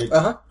dice? Or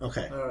Uh-huh.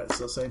 Okay. All right,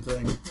 so same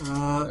thing.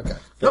 Okay.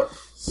 Yep.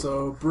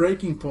 So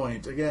breaking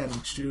point again.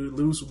 You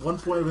lose 1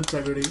 point of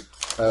integrity.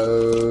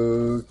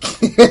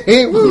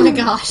 Okay. Oh my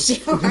gosh, you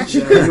are.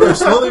 Yeah, you are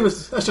slowly,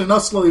 actually not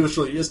slowly, but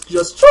surely, just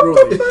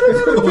surely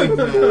going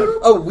mad.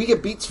 Oh, we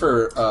get beats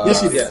for...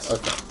 Yes, you do. Yes.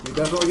 Okay. You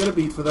definitely get a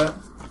beat for that.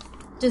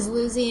 Does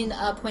losing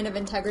a point of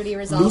integrity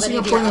resolve Losing any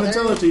a of point your of other?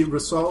 integrity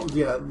resolves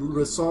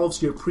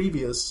your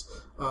previous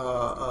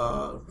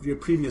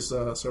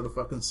sort of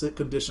fucking sick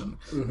condition.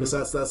 Because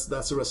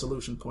that's a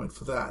resolution point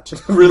for that.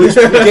 Really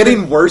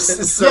getting worse.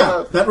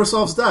 Yeah, that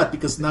resolves that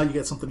because now you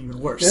get something even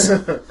worse.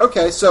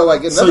 Okay, so I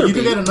get So another you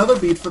beat. do get another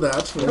beat for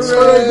that.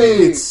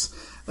 Hooray! Beats.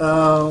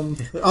 On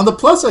the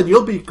plus side,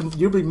 you'll be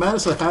mad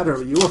as a hatter.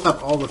 You will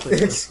have all the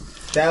things.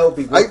 That would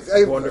be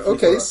wonderful.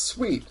 Okay,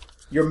 sweet.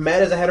 You're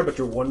mad as a hatter, but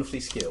you're wonderfully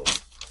skilled.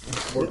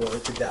 We're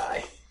going to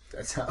die.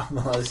 That's how a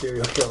lot of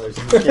serial killers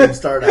in this game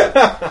start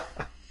out.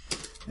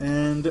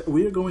 And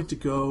we are going to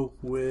go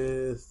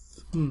with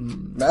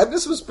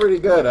Madness was pretty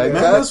good.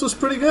 Madness was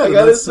pretty good. I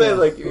gotta That's, say,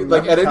 like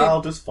at any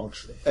Kyle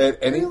dysfunctioning. at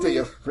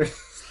anything.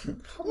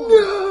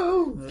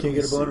 No. Can't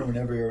get a boner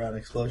whenever you're around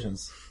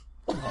explosions.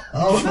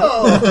 Oh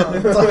no!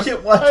 I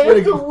can't watch I what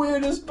have the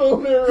weirdest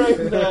boner right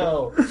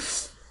now.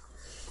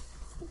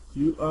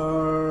 You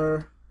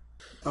are...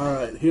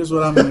 Alright, here's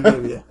what I'm going to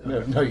give you.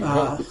 No, you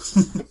don't.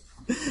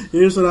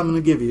 Here's what I'm going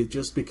to give you,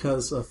 just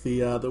because of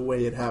the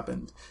way it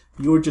happened.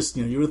 you were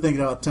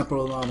thinking about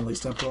temporal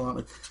anomalies.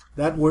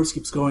 That word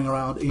keeps going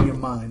around in your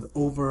mind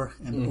over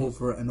and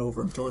over and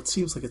over until it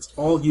seems like it's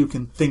all you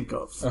can think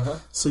of.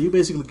 So you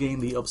basically gain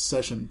the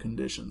obsession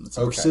condition. It's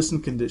a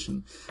persistent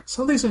condition.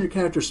 Something's on your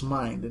character's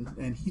mind,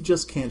 and he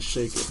just can't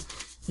shake it.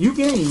 You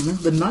gain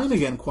the 9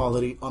 again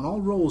quality on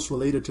all rolls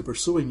related to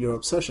pursuing your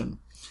obsession.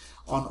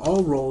 On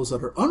all rolls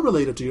that are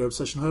unrelated to your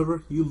obsession,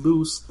 however, you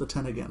lose the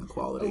 10 again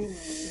quality.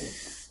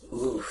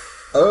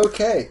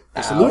 Okay.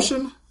 The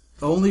solution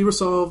only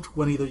resolved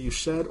when either you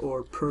shed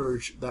or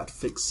purge that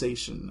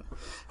fixation.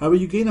 However,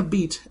 you gain a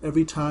beat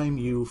every time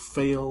you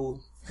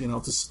fail,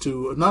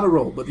 to not a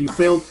roll, but you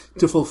fail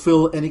to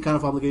fulfill any kind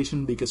of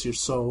obligation because you're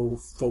so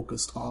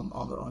focused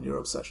on your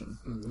obsession.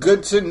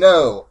 Good to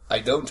know. I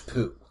don't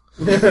poo.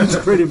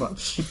 Pretty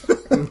much.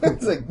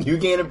 It's like you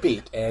gain a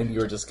beat and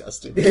you're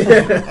disgusting.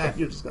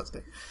 You're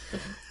disgusting.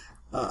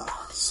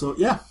 So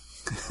yeah,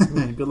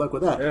 good luck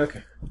with that.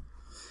 Okay.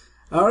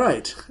 All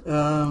right,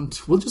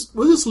 we'll just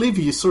leave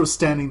you sort of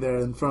standing there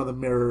in front of the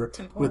mirror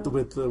with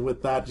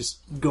that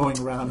just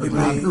going round and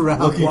round and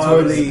round.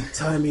 Wobbly,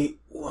 timey,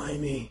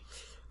 wimey.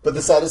 But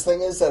the saddest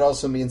thing is that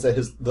also means that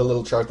the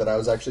little chart that I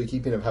was actually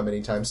keeping of how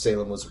many times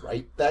Salem was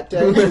right that day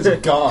is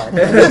gone.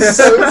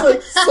 So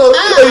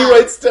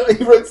it's like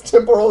he writes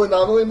temporal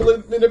anomaly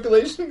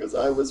manipulation because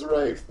I was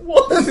right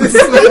once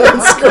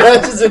and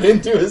scratches it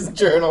into his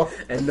journal,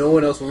 and no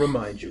one else will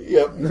remind you.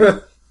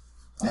 Yep.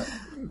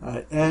 All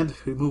right, and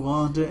we move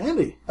on to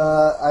Andy.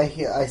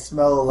 I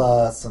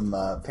smell some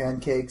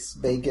pancakes,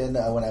 bacon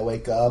when I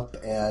wake up,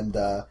 and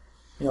I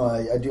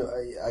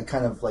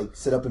kind of like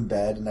sit up in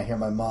bed, and I hear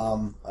my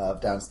mom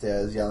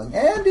downstairs yelling,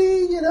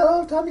 "Andy,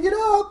 time to get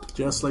up!"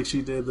 Just like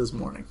she did this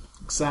morning.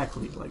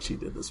 Exactly like she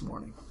did this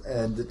morning.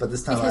 But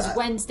this time, because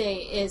Wednesday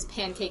is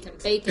pancake and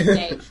bacon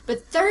day,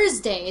 but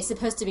Thursday is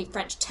supposed to be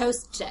French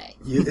toast day.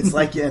 It's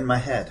like you're in my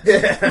head.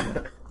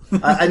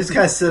 I just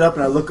kind of sit up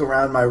and I look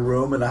around my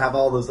room and I have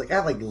all those I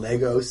have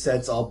Lego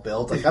sets all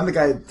built. I'm the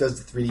guy that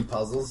does the 3D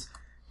puzzles.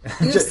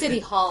 You have City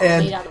Hall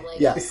made out of Legos.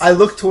 Yeah, I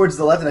look towards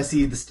the left and I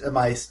see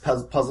my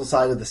puzzle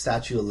side of the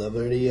Statue of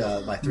Liberty,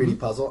 my 3D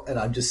puzzle, and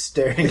I'm just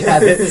staring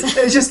at it.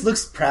 It just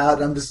looks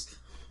proud. I'm just,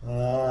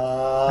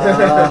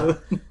 Mom!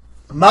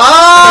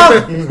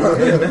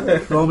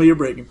 Roll me your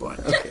breaking point.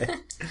 Okay.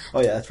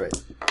 Oh yeah, that's right.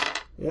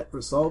 Yeah,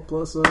 resolve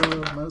plus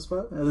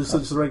 -5. And it's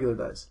just regular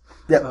dice.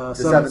 Yep.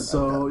 7,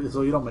 so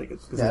you don't make it.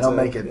 Yeah, I don't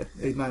make it.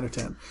 8, 9, or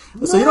 10.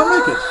 So you don't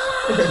make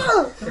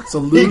it. So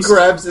He lose.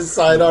 grabs his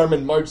sidearm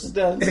and marches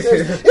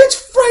downstairs. It's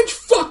French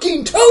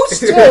fucking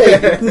toast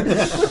day!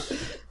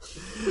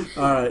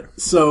 All right.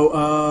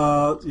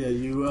 So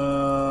you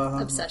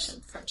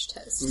Obsession, French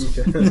toast.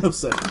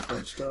 obsession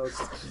French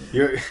toast.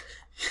 You're.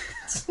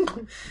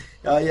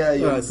 Yeah.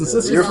 Right, since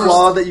this is Your your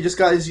flaw that you just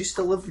got is you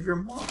still live with your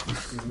mom.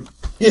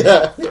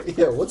 Yeah.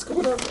 What's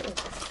going on there?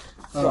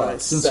 All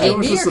right. Since Hey, Hey, yours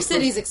New is York the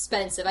City's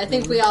expensive. I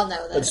think we all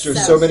know that. That's true.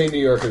 So many New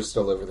Yorkers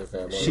still live with their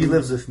family. She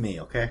lives with me,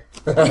 okay?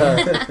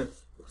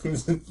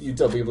 You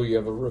tell people you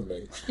have a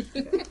roommate.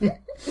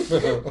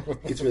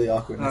 It's really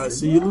awkward. All right,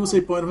 so you lose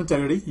a point of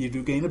integrity. You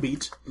do gain a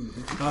beat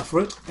for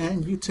it,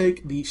 and you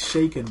take the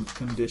shaken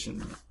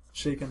condition.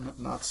 Shaken,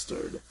 not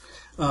stirred.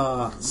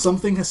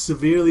 Something has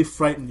severely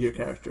frightened your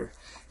character.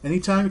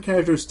 Anytime your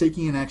character is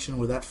taking an action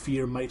where that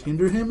fear might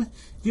hinder him,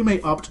 you may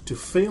opt to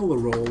fail the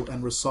roll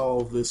and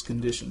resolve this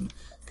condition.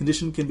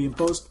 Condition can be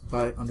imposed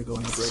by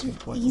undergoing a breaking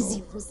point Easy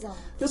roll. result.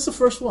 It's the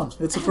first one.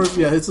 It's the first.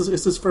 Yeah, it's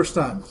his first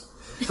time.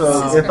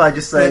 So if I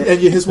just say,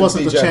 And his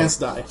wasn't the Be chance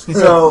die.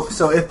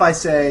 so if I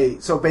say,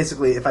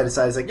 basically, if I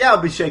decide it's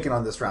I'll be shaken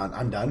on this round,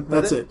 I'm done.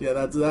 That's it. Yeah,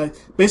 that's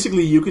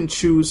basically you can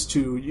choose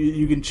to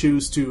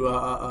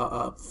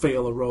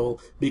fail a roll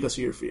because of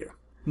your fear.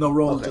 No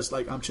roll, just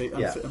like I'm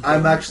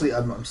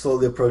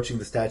slowly approaching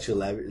the Statue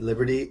of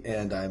Liberty,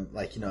 and I'm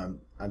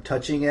I'm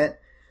touching it,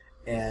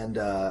 and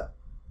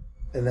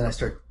then I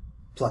start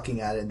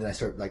plucking at it, and then I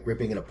start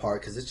ripping it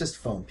apart because it's just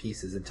foam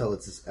pieces until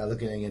it's just,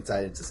 looking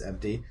inside, it's just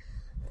empty.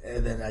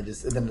 And then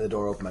then the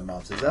door opens. My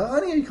mom says, "Oh,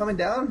 honey, are you coming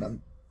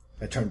down?"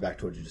 I turn back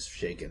towards you, just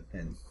shaking,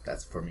 and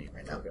that's for me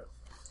right now. Okay.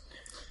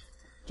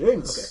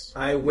 James.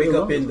 I wake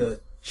up in the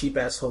cheap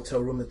ass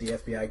hotel room that the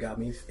FBI got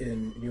me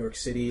in New York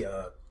City.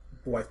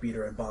 Wife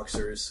beater and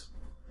boxers.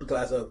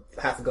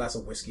 Half a glass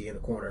of whiskey in a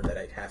corner that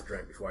I half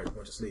drank before I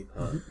went to sleep.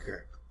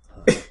 Hooker.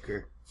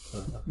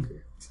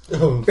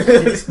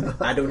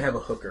 I don't have a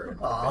hooker in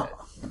my bed.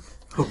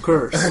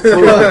 Hookers.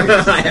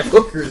 I have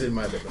hookers in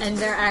my bed. And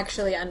they're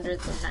actually under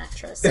the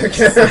mattress. It's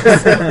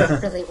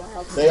really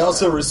wild. They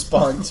also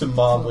respond to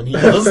Mom when he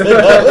yells it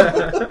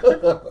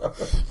out.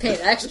 Paid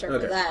extra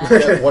for that.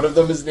 Yeah, one of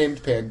them is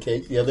named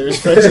Pancake, the other is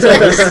French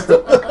toast.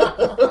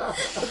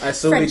 I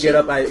slowly Frenchie. get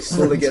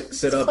up.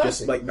 Sit up,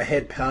 just my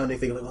head pounding,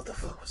 thinking, "What the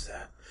fuck was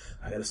that?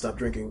 I gotta stop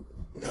drinking."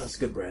 No, it's a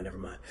good brand. Never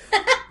mind.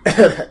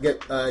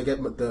 I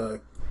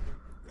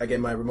get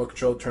my remote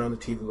control. Turn on the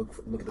TV.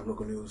 Look at the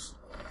local news.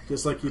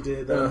 Just like you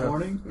did that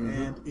morning,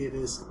 and it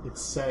is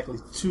exactly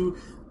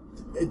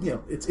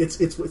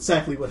it's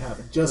exactly what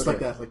happened. Just like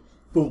that.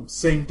 Boom,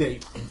 same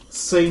date,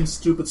 same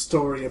stupid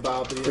story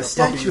about the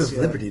Statue puppies, of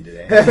yeah. Liberty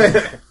today.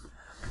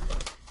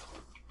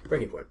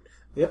 Breaking point.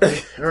 Yep.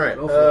 All right.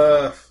 Go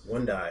for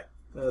One die.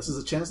 This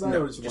is a chance die,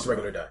 No, or is it just one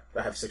regular die.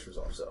 I have 6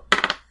 resolve, so.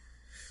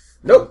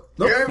 Nope.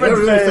 Nope. Everyone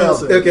Everyone failed.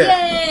 fails it. Okay.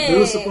 Yay!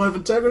 Lose the point of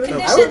integrity.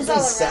 Conditions I would all be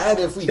around. sad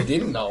if we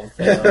didn't all.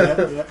 Yeah.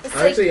 It's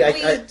Actually, like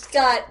we I-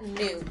 got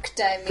nuked.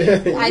 I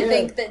mean, I Yeah.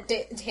 think that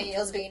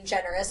Daniel's being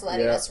generous,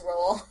 letting Yeah. us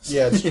roll.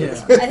 Yeah, it's true.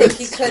 Yeah. I think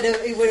he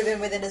would have been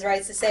within his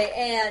rights to say,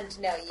 and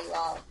no, you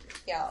all,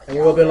 And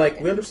we'll be like,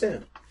 we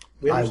understand.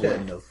 We I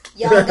understand. wouldn't have.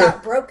 y'all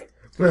got broken.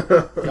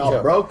 Y'all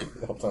Yeah. broke.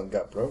 The whole time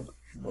got broke.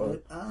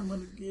 What I'm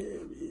gonna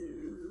give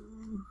you.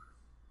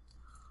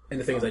 And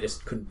the thing is, I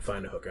just couldn't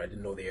find a hooker. I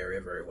didn't know the area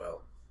very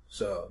well,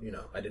 so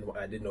I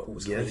didn't know who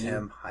was Give clean.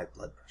 him high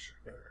blood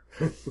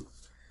pressure.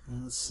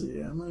 Let's see.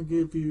 I'm gonna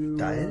give you.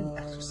 Diet,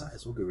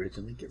 exercise will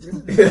originally get rid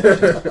of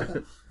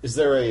it. Is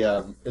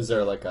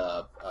there like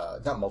a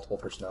not multiple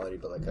personality,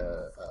 but like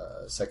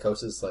a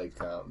psychosis, like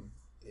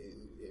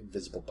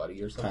invisible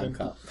buddy or something?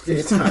 Time cop.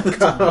 It's not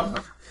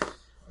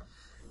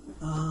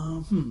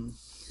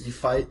You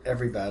fight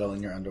every battle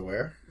in your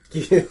underwear.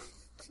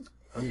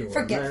 Underwear,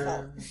 Forgetful.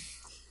 man.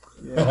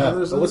 Yeah,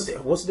 there's So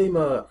what's the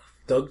name?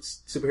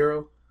 Doug's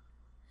superhero?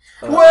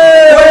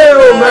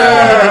 Whale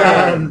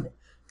man!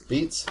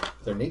 Beats,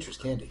 they're nature's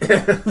candy.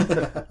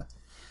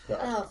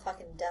 Oh,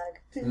 fucking Doug.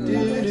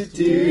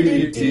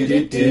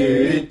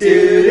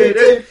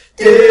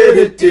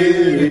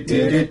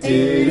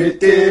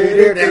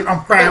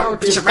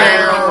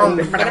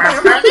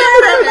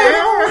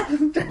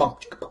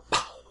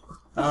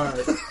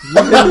 Alright.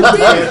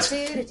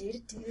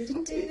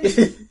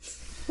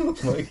 Oh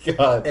my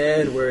god.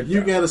 And we're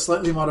You get a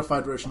slightly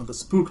modified version of the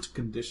spooked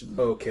condition.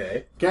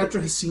 okay. Character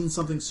has seen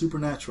something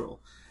supernatural.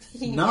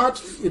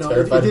 Not,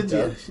 Terrified of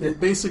it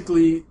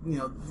basically,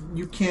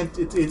 you can't,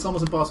 it's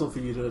almost impossible for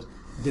you to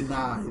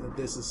deny that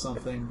this is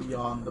something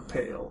beyond the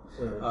pale.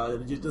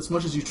 As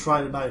much as you try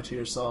to deny it to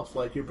yourself,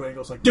 like your brain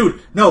goes like,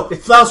 dude, no,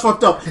 that was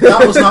fucked up.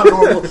 That was not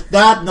normal.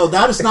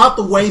 That is not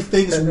the way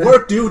things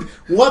work, dude.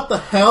 What the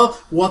hell,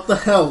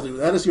 dude?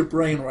 That is your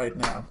brain right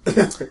now.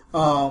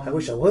 I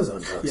wish I was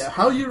on drugs. Yeah,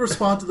 how you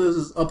respond to this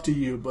is up to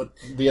you, but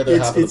The other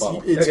half of the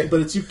bottle.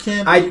 But you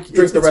can't. I drink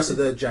the it's- rest of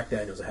the Jack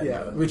Daniels I had.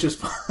 Yeah, in my- which is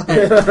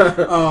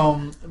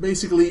fine.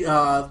 Basically,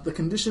 the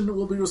condition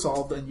will be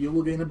resolved, and you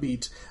will gain a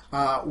beat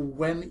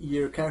when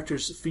your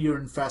character's fear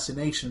and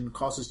fascination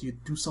causes you to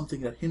do something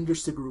that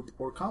hinders the group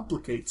or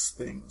complicates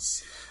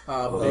things,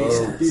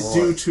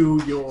 due to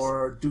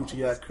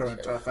that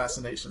current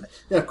fascination.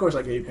 Yeah, of course,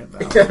 I gave him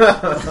that.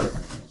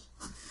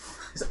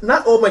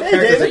 Not all my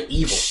characters are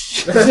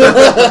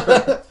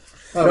evil.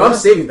 No, I'm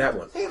saving that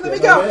one. Hey, let me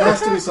go. It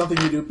has to be something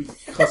you do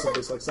because of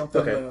this, like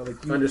something. Okay.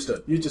 Like you,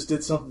 Understood. You just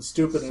did something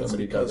stupid, and it's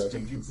Somebody because does it.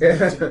 you need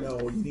to know.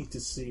 You need to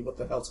see what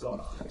the hell's going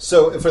on.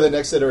 So for the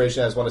next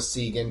iteration, I just want to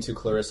seek into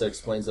Clarissa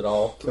Explains It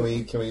All. Can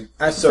we?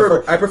 I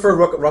prefer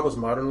Rocco's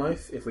Modern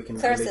Life, if we can.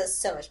 Clarissa really- is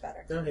so much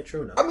better. No, hey,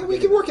 true enough. I mean, we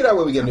can work it out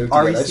when we get new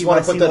together. I just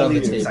want to put that on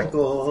the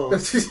table.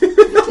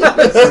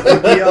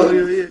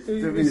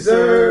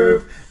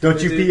 Reserve.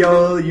 Don't you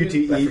feel you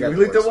to I eat? forgot We the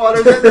leave the words.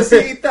 water in the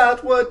sea.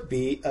 That would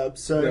be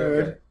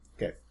absurd.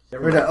 Okay.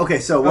 Never We're mind. done. Okay,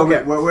 so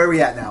Okay. where are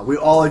we at now? We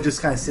all are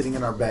just kind of sitting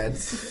in our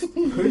beds.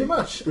 Pretty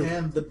much,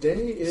 and the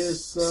day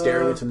is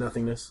Staring into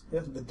nothingness.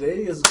 Yeah, the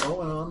day is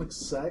going on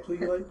exactly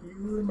like you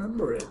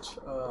remember it.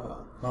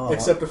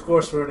 Except, of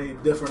course, for any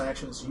different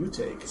actions you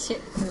take.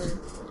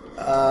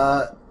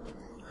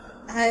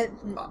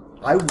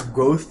 I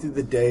go through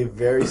the day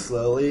very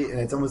slowly, and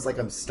it's almost like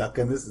I'm stuck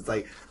in this. It's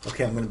like,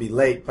 okay, I'm going to be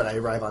late, but I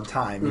arrive on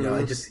time. You know,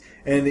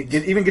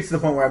 even gets to the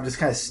point where I'm just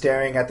kind of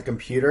staring at the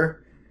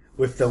computer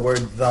with the word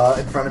 "the"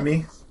 in front of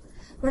me.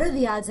 What are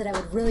the odds that I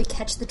would really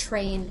catch the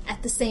train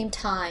at the same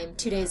time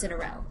 2 days in a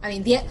row? I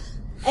mean, the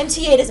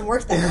MTA doesn't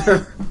work that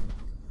way.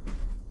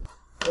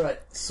 Right,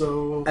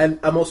 so... And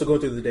I'm also going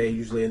through the day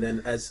usually, and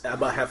then as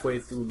about halfway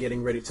through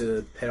getting ready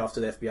to head off to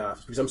the FBI,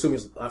 because I'm assuming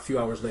it's a few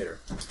hours later.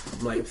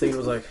 I'm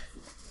thinking,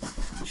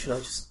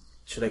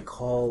 should I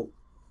call,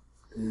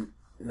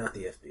 not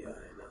the FBI,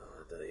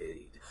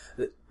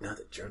 no, not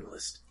the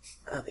journalist,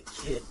 not the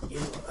kid,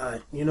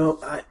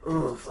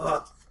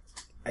 fuck.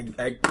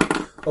 I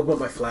open up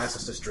my flask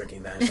and start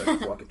drinking that and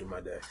start walking through my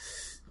day.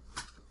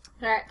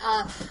 Alright,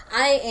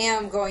 I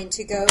am going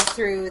to go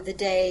through the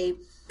day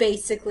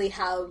basically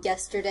how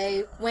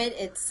yesterday went.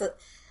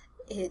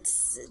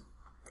 It's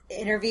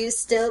interviews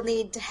still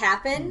need to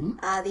happen.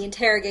 The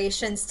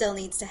interrogation still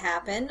needs to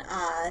happen.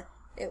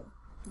 It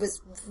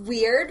was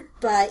weird,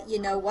 but you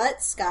know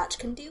what? Scotch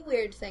can do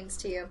weird things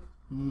to you.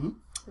 Mm-hmm.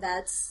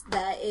 That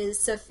is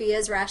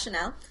Sophia's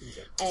rationale.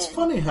 It's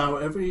funny how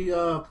every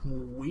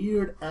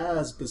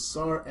weird-ass,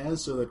 bizarre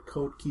answer that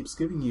Code keeps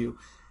giving you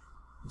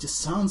just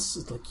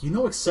sounds like you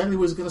know exactly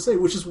what he's going to say,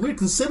 which is weird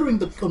considering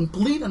the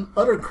complete and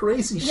utter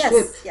crazy shit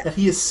that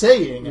he is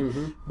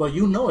saying. But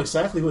you know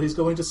exactly what he's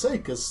going to say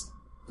because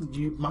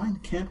your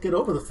mind can't get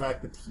over the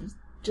fact that he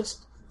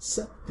just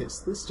said this.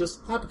 This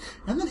just happened.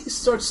 And then he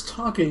starts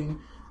talking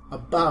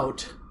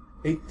about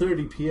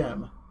 8:30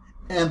 p.m.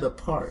 and the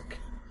park.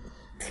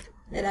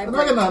 And I'm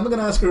not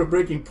gonna ask her a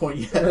breaking point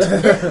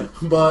yet,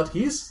 but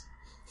he's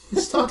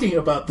talking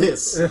about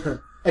this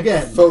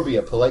again.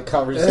 Phobia, polite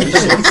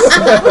conversations.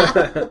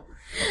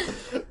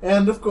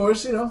 And of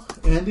course,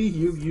 Andy,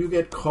 you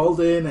get called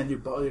in, and your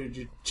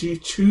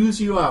chief chews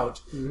you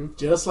out,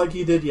 just like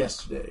he did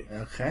yesterday.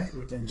 Okay.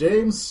 And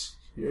James,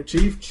 your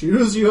chief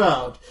chews you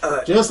out,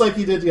 just like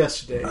he did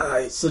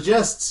yesterday.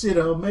 Suggests,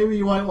 maybe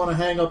you might want to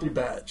hang up your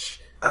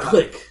badge.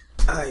 Click.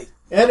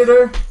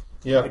 Editor,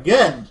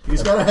 again,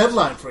 he's got a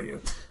headline for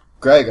you.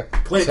 Greg,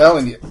 Click. I'm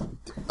telling you,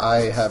 I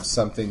have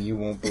something you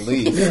won't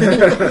believe.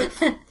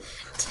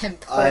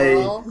 Temporal.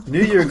 I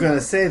knew you were going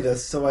to say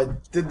this, so I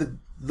did the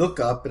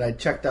look up and I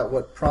checked out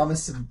what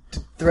promise and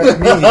threat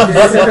means.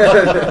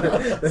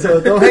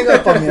 So don't hang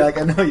up on me like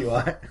I know you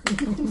are.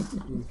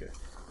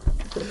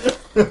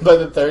 By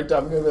the third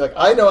time, I'm going to be like,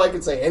 I know I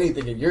can say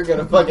anything and you're going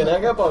to fucking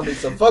hang up on me,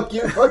 so fuck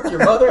you, fuck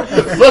your mother,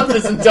 fuck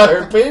this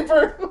entire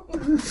paper.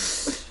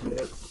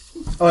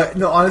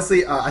 No,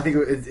 honestly, I think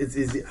it's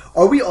easy.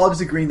 Are we all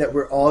just agreeing that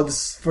we're all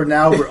for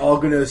now, we're all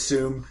going to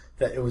assume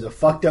that it was a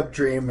fucked up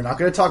dream. We're not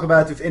going to talk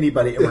about it with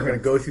anybody, and we're going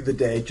to go through the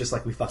day just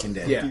like we fucking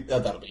did. Yeah.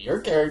 That'll be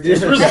your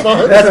character's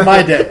response. That's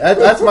my day.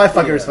 That's my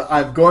fucking response.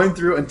 I'm going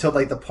through until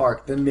like the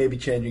park, then maybe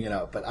changing it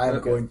out. But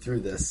I'm going through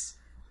this.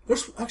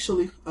 There's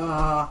actually,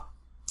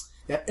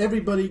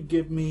 everybody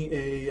give me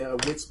a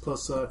wits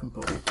plus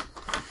composure.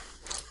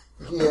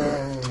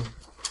 Yeah.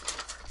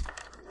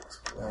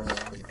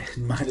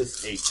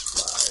 -8.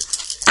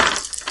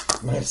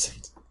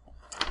 -8.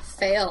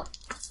 Fail.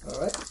 All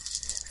right.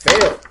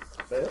 Fail.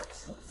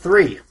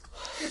 3.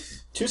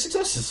 2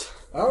 successes.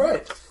 All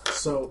right.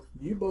 So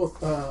you both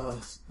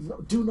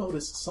do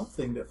notice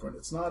something different.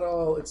 It's not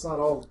all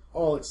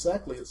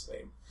exactly the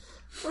same.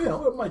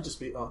 Well, it might just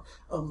be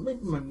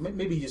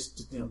maybe you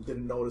just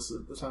didn't notice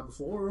it the time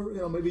before.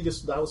 Or, maybe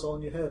just that was all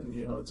in your head, and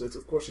it's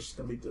of course it's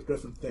going to be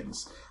different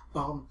things.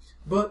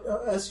 But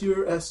as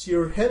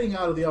you're heading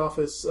out of the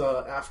office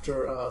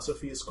after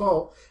Sophia's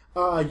call,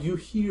 you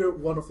hear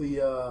one of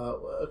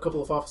a couple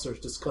of officers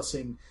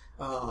discussing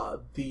that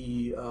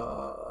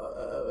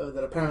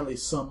apparently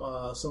some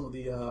of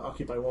the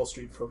Occupy Wall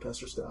Street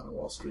protesters down on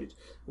Wall Street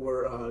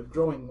were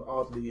growing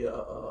oddly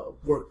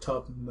worked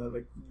up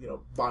and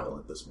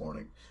violent this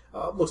morning.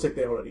 Looks like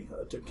they already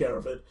took care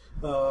of it.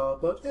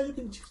 But yeah, you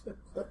can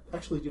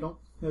actually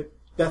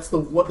that's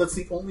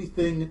the only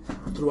thing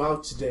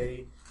throughout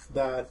today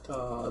that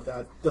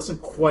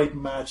doesn't quite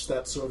match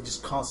that sort of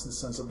just constant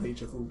sense of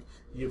deja vu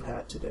you've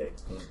had today.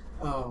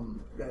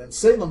 And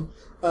Salem,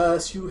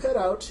 as you head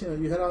out,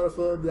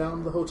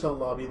 down the hotel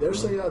lobby.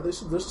 There's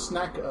a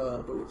snack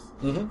booth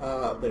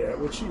there,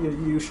 which you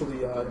usually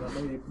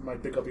maybe you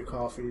might pick up your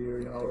coffee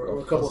or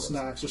a couple of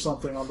snacks or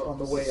something on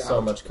the way out.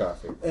 So much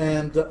coffee.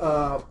 And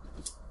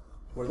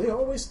were they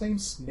always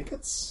named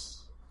Snickets?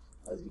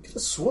 You could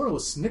have sworn it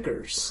was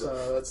Snickers.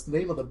 That's the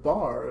name of the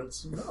bar.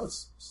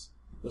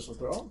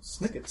 They're all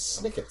Snickets.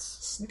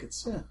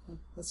 Snickets. Yeah,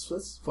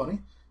 that's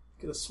funny.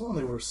 Could have sworn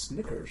they were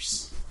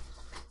Snickers.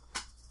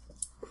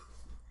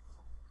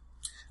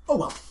 Oh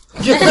well.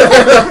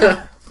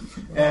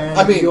 And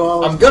I mean,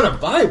 I'm gonna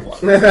buy one.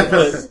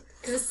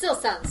 Because it still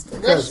sounds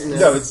delicious.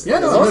 No, it's Yeah,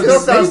 no, It still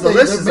sounds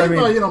delicious. They're made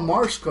I mean- by,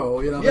 Marsco,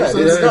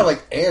 it's not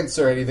like ants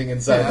or anything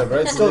inside them,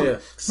 right? It's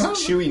still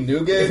chewy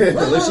nougat,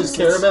 delicious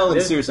caramel,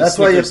 and seriously, That's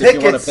why you Snickers if pick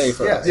you want it. to pay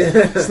for Yeah.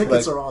 it.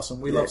 Snickets are awesome.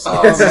 We love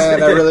Oh Snickets.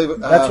 man, I really.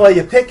 That's why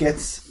you pick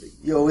it.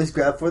 You always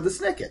grab for the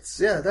Snickets.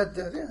 Yeah, that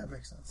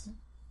makes sense.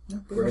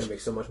 We're gonna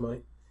make so much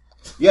money.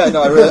 Yeah,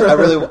 no, I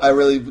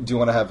really do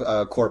want to have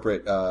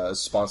corporate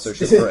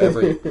sponsorship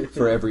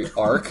for every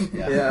arc.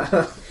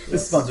 Yeah.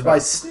 This is sponsored by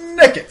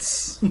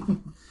Snickets.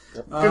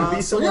 Gonna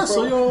be So you're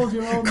all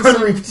Going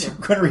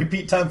to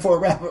repeat time for a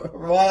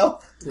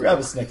while. Grab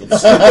a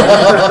Snickets.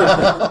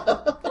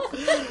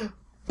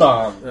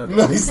 Bomb.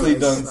 Nicely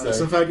done, Nice. In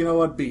sir. fact, you know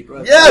what? Beat,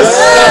 right?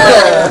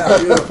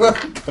 Yes.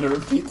 Gonna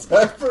repeat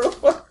that for a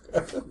while.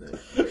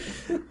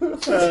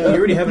 You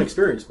already have an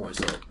experience point,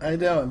 so I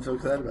know. I'm so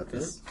excited about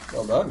this.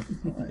 Well done.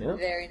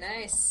 Very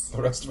nice.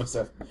 The rest of us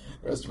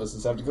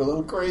just have to go a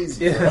little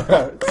crazy.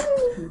 yeah,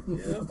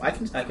 I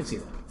can see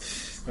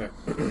that.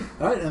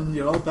 All right, and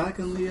you're all back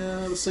in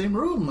the same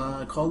room,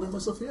 called in by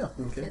Sophia.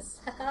 Okay. Yes.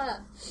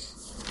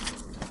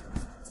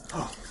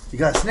 You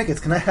got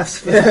Snickets? Can I have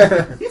some?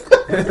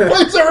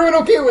 Why is everyone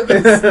okay with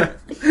this?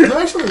 No,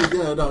 actually,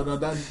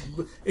 no.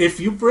 If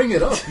you bring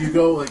it up, you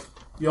go like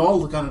you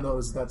all kind of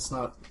notice that's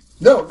not.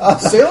 No,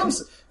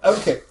 Salem's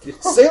okay.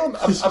 Salem.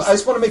 I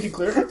just want to make it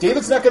clear.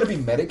 David's not going to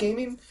be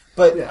metagaming,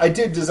 but I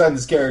did design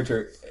this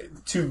character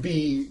to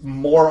be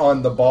more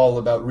on the ball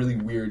about really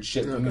weird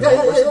shit. Than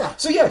Yeah.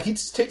 So yeah, he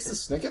just takes the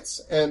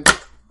Snickets and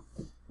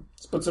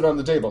just puts it on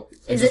the table.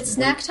 And Is it just-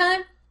 snack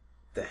time?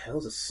 The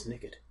hell's a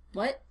Snicket?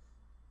 What?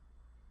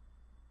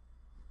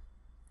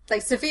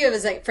 Like Sophia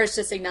was like first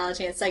just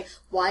acknowledging it's like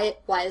why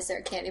is there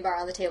a candy bar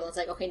on the table? It's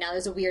like okay now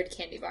there's a weird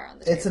candy bar on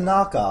the table. It's a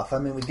knockoff. I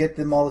mean, we get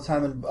them all the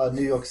time in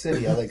New York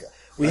City.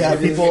 We have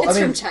people. It's I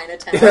mean, from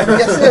Chinatown.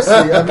 Yes,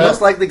 seriously.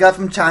 Most likely got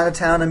from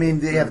Chinatown. I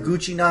mean, they have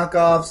Gucci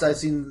knockoffs. I've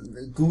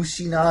seen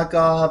Gucci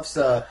knockoffs.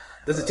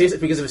 Does it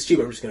taste because if it's cheap?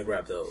 I'm just gonna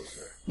grab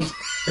those.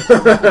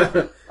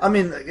 I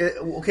mean,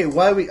 okay,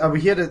 why are we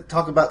here to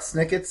talk about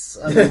Snickets?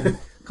 I mean,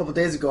 a couple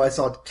days ago I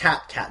saw a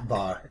Cat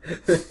Bar.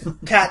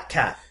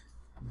 Cat.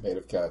 Made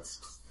of cats.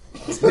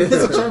 It's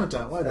a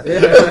Chinatown. Why not?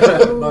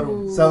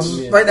 So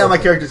right now my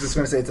character's just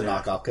going to say it's a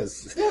knockoff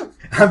because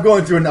I'm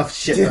going through enough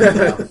shit right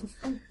now.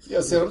 Yeah,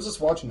 see, I was just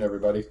watching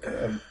everybody.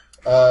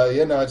 I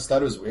just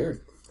thought it was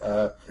weird.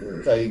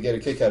 Thought you get a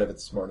kick out of it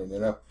this morning, you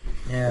know?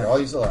 Yeah. All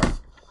used to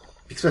laugh.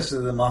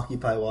 Especially the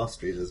Occupy Wall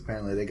Street.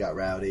 Apparently they got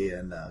rowdy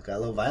and got a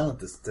little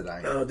violent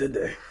tonight. Oh, did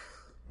they?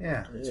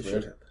 Yeah. It's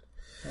weird.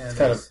 Yeah, It's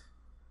kind of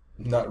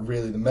not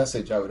really the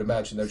message I would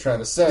imagine they're trying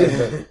to say,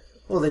 but...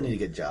 Well, they need to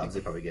get jobs. They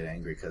probably get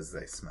angry because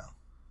they smell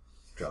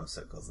drum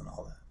circles and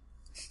all that.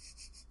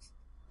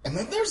 And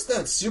then there's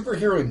that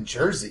superhero in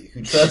Jersey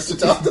who tries to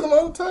talk to them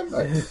all the time.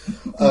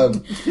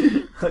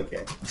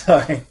 Okay.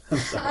 Sorry. I'm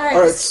sorry.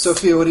 All right,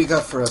 Sophia, what do you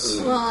got for us?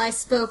 Well, I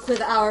spoke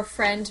with our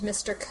friend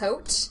Mr.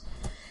 Coate,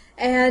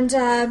 and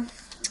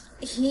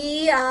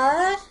he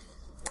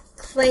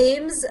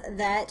claims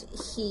that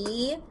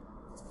he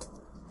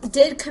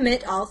did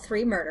commit all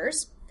 3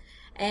 murders,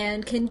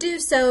 and can do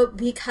so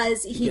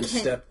because he can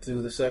step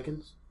through the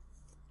seconds.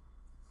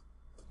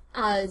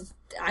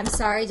 I'm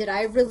sorry, did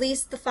I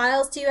release the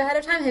files to you ahead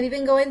of time? Have you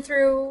been going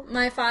through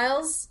my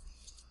files?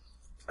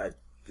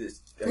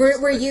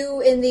 Were you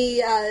in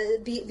the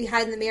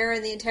behind the mirror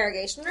in the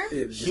interrogation room?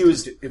 He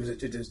was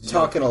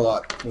talking a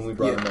lot when we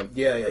brought him in.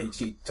 Yeah,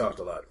 he talked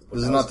a lot.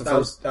 This is not the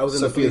first. I was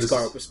in the police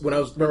car.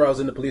 Remember I was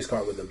in the police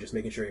car with him, just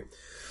making sure.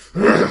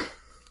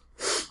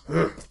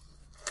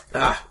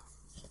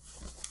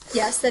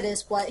 Yes, that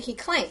is what he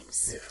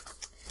claims.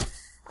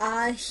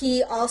 Yeah.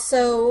 He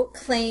also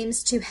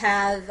claims to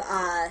have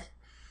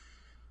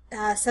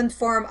some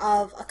form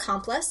of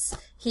accomplice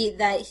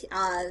that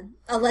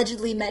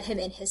allegedly met him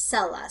in his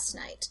cell last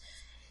night.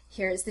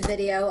 Here's the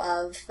video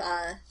of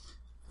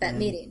that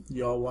meeting.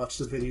 Y'all watched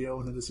the video,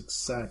 and it is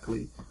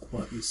exactly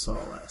what you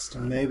saw last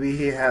time. Maybe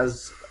he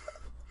has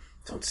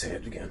Don't say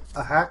it again.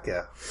 a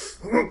hacker.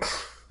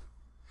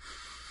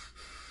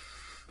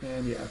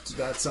 And yeah,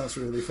 that sounds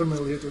really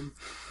familiar to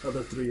the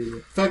other 3 of you.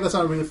 In fact, that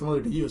sounded really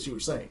familiar to you, as you were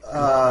saying.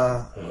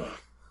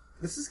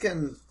 This is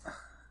getting...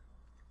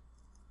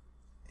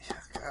 Yeah,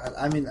 God,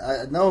 I mean,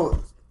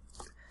 no...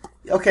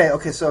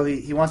 Okay, so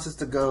he wants us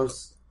to go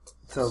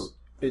to...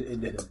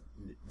 In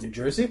New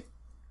Jersey?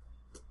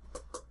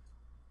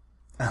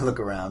 I look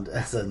around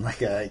as in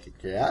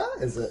yeah?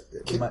 Is it...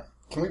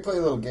 Can we play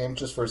a little game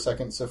just for a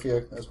second,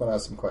 Sophia? I just want to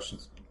ask some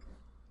questions.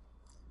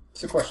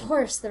 It's a question. Of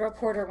course, the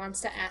reporter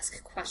wants to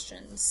ask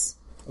questions.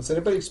 Is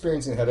anybody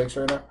experiencing headaches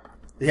right now?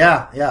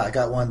 Yeah, I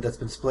got one that's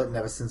been splitting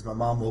ever since my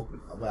mom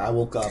I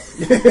woke up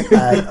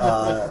at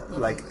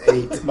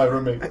 8. My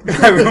roommate.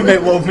 My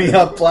roommate woke me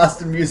up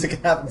blasting music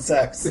and having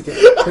sex.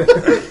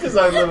 Because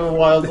I live a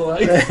wild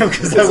life.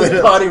 Because I was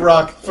potty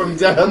rock from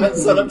down that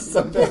sun up to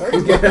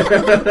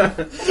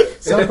sundown.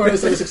 Some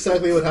parties say it's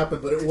exactly what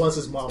happened, but it was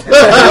his mom.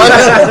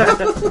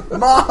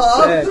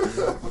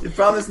 Mom! You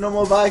promised no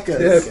more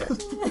bikers.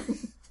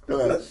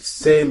 Yeah.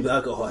 Same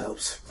alcohol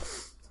helps.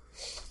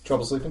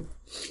 Trouble sleeping?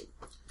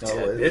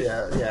 Oh,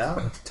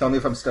 yeah. Tell me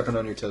if I'm stepping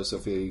on your toes,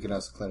 Sophia. You can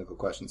ask the clinical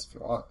questions if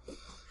you want.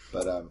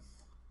 But,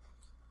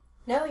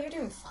 No, you're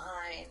doing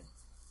fine.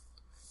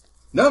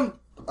 no,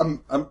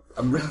 I'm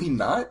really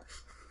not.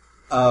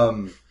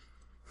 And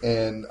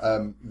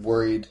I'm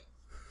worried.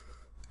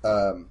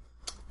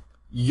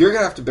 You're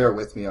gonna have to bear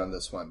with me on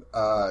this one.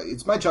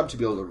 It's my job to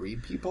be able to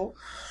read people,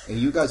 and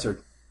you guys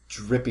are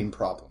dripping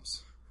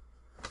problems.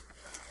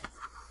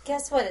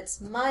 Guess what?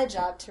 It's my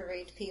job to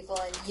read people,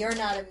 and you're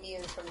not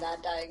immune from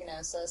that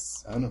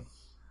diagnosis. I know.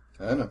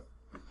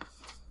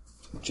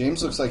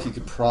 James looks like he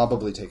could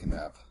probably take a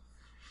nap.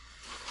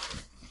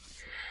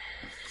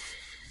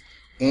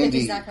 If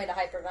he's not going to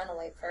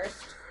hyperventilate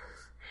first.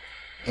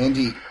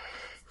 Andy,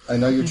 I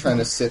know you're trying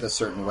to sit a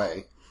certain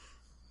way.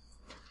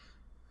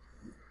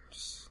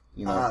 Just,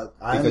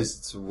 because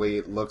it's the way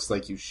it looks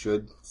like you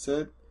should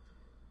sit,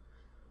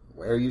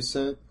 where you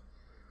sit,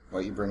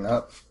 what you bring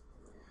up.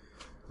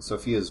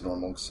 Sophia's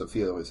normal.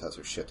 Sophia always has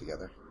her shit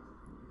together.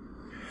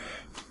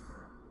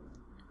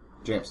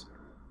 James.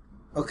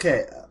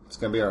 Okay. It's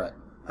gonna be alright.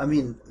 I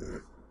mean...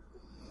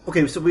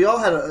 Okay, so we all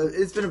had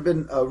it's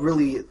been a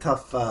really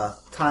tough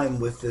time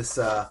with this,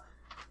 the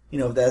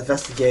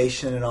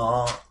investigation and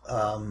all.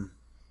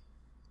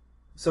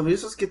 So we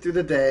just get through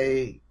the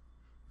day.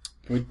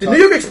 Did New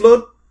York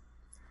explode?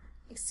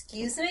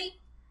 Excuse me?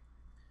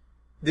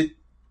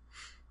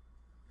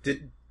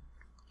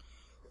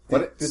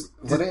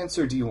 What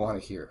answer do you want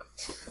to hear?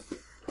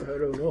 I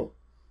don't know.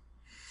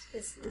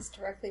 Is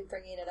directly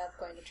bringing it up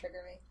going to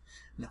trigger me?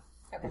 No.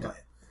 Okay.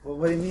 Well,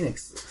 what do you mean? I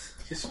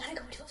want to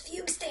go into a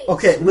fugue state.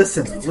 Okay,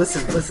 listen.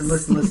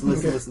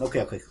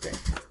 Okay.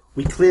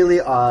 We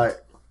clearly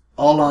are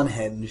all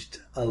unhinged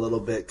a little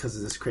bit because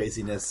of this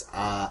craziness.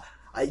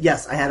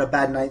 Yes, I had a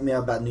bad nightmare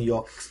about New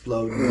York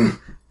exploding,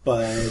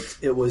 but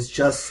it was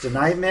just a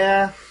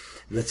nightmare.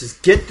 Let's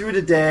just get through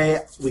the day.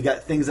 We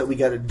got things that we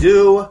got to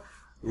do.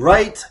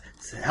 Right?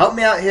 So help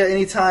me out here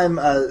anytime,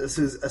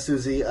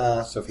 Susie.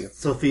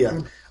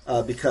 Sophia.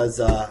 Because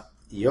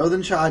you're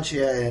in charge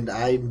here, and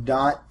I'm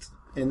not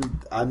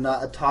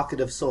a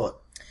talkative sort.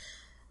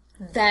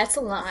 That's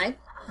a lie,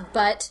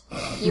 but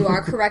you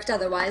are correct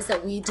otherwise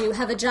that we do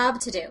have a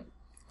job to do.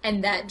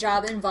 And that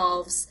job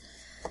involves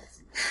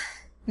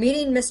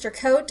meeting Mr.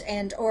 Coate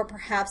and or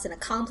perhaps an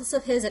accomplice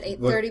of his at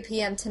 8:30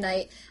 p.m.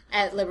 tonight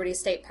at Liberty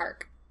State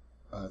Park.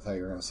 I thought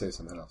you were going to say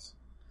something else.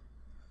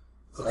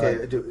 Okay,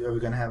 are we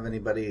going to have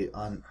anybody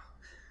on...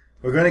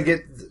 We're going to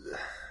get...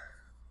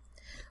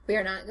 We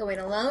are not going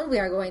alone. We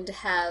are going to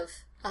have...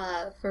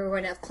 we're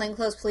going to have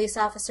plainclothes police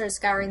officers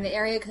scouring the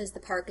area because the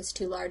park is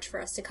too large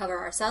for us to cover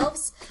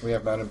ourselves. We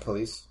have mounted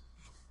police.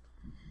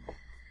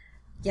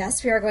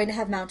 Yes, we are going to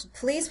have mounted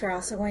police. We're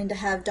also going to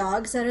have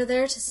dogs that are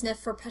there to sniff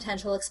for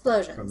potential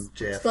explosions. From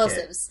JFK.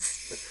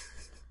 Explosives.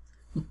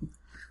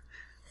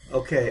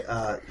 Okay,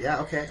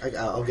 okay.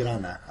 I'll get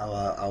on that.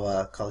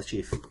 I'll call the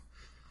chief.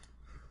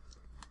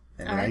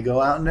 And All right. I go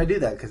out and I do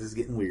that because it's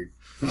getting weird.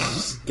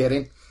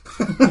 Getting?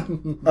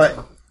 Alright.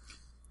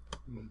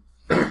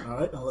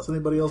 Alright, unless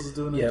anybody else is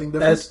doing Yeah, anything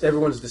different. as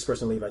everyone's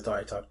dispersing leave, I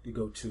thought you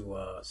go to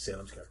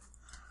Salem's Care.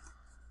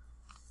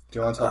 Do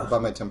you want to talk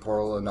about my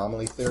temporal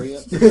anomaly theory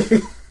yet?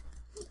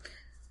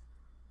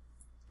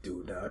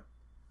 Do not.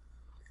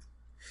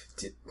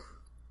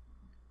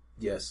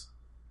 Yes.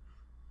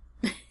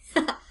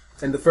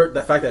 And the fact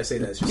that I say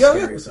that is just Yeah,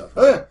 scary yeah. yourself.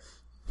 Oh,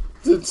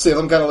 yeah.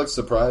 Salem kind of looks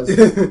surprised.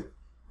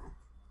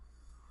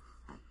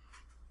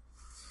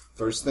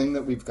 First thing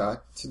that we've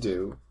got to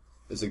do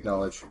is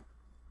acknowledge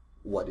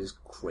what is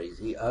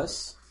crazy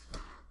us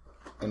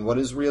and what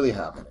is really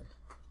happening.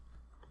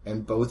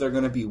 And both are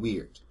going to be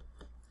weird.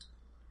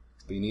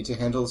 But you need to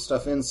handle the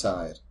stuff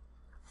inside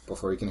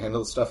before you can handle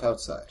the stuff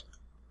outside.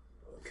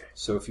 Okay.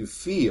 So if you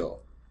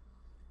feel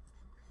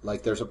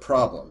like there's a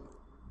problem,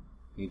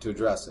 you need to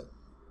address it.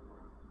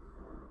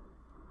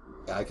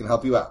 I can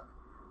help you out.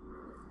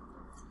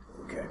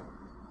 Okay.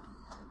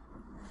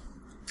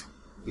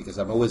 Because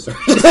I'm a wizard.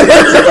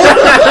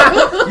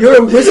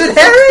 You're a wizard,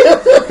 Harry?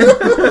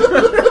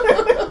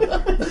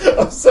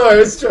 I'm sorry, I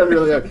was trying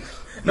really hard.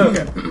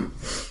 Okay.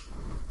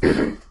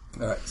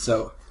 Alright,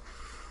 so...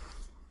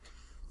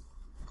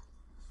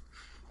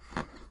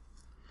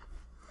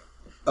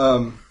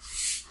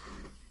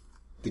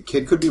 the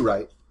kid could be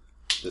right.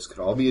 This could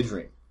all be a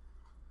dream.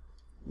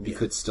 We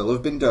could still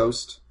have been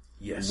dosed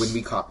Yes. when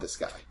we caught this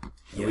guy.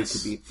 And we Yes.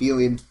 could be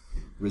feeling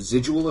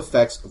residual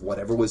effects of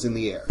whatever was in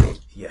the air.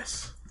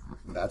 Yes.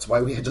 And that's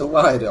why we had to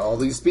lie to all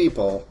these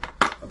people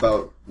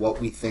about what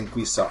we think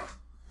we saw.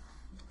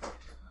 I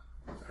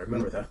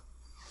remember that.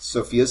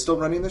 Sophia's still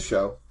running the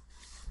show.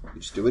 We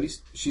just do what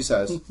she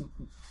says.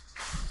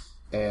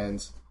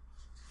 And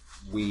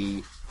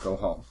we go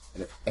home.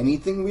 And if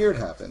anything weird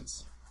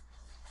happens,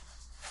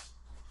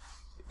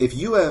 if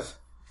you have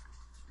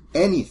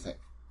anything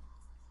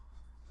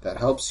that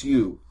helps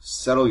you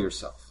settle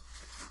yourself,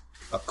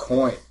 a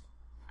coin,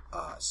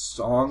 a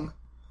song,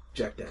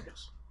 Jack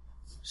Daniels.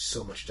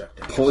 So much Jack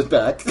Daniels. pull it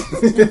back.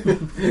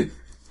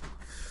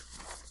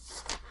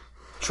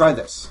 Try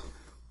this.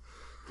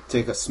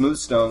 Take a smooth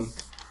stone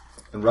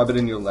and rub it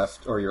in your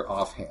left or your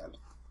offhand.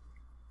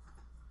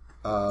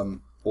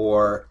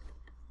 Or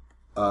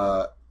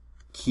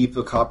keep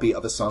a copy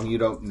of a song you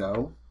don't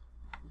know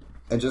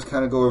and just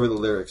kind of go over the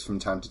lyrics from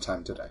time to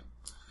time today.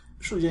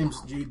 Sure,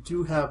 James, you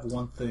do have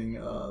one thing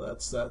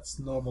that's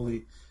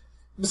normally,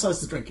 besides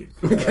the drinking,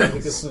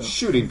 because,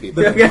 Shooting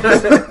people.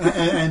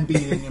 and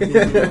beating people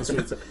on the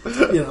streets.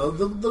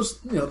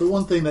 The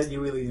one thing that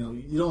you really,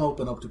 you don't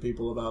open up to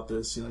people about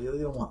this. You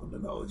don't want them to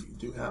know that you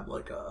do have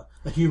like a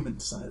human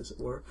side, as it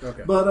were.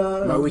 Okay. But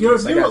My you're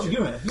weakness, I got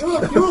you.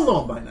 you're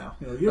alone by now.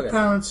 Your Okay.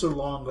 parents are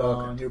long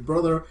gone. Okay. Your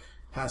brother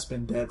has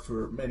been dead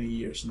for many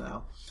years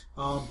now.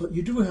 But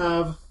you do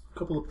have a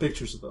couple of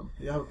pictures of them.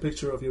 You have a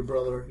picture of your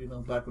brother,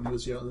 back when he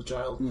was young as a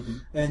child,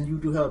 and you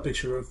do have a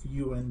picture of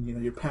you and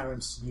your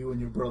parents, you and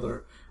your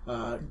brother,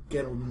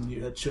 when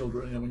you had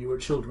children, when you were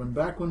children,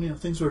 back when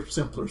things were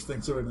simpler,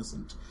 things were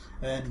innocent,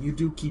 and you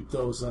do keep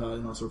those,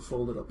 sort of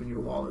folded up in your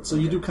wallet. So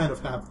you do kind of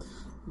have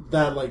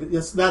that,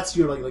 that's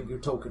your like your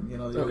token,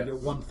 your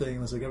one thing.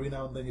 That's like every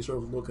now and then you sort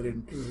of look at it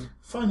and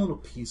find a little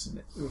piece in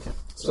it. Okay.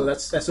 So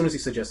that's as soon as he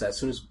suggests that, as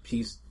soon as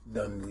he's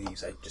done and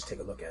leaves, I just take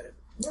a look at it.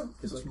 Yeah,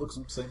 it looks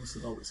the same as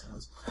it always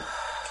has.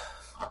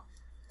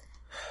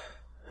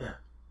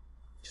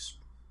 Just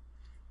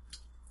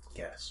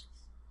gas.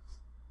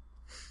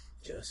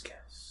 Just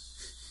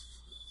gas.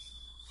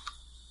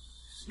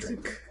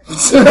 Drink.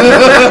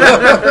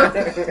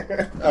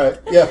 Alright,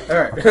 yeah.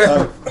 Alright.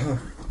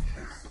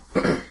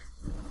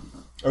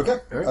 Okay.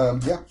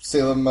 Yeah,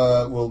 Salem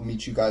will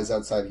meet you guys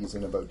outside. He's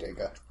in a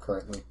bodega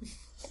currently.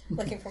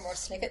 Looking for more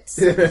snickets.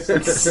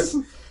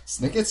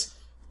 Snickets?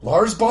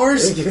 Lars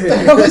bars? What the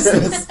hell is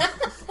this?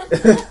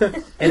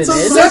 And It's on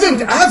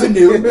 7th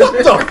Avenue? What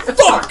the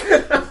fuck?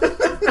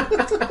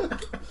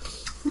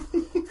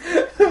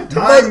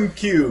 Time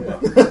cube.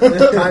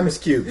 Times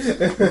cubes.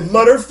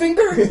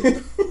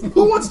 Mutterfinger?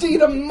 Who wants to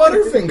eat a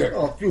Mutterfinger?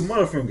 Oh, you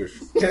motherfingers.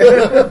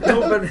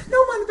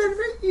 No one better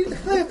eat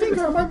a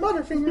finger on my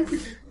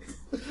motherfinger.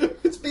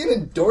 It's being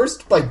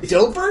endorsed by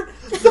Dilbert?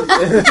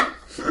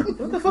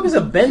 What the fuck is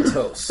a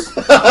Bentos?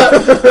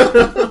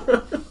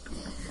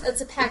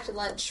 It's a packed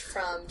lunch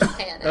from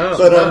Japan.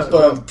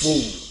 But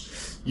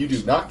you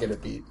do not get a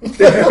beat.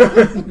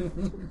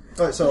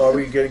 Alright, so are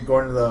we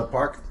going to the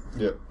park?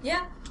 Yep.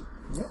 Yeah.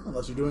 Yeah,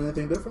 unless you're doing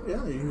anything different.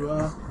 Yeah, you.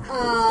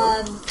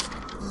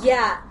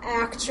 Yeah,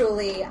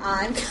 actually,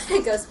 I'm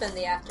going to go spend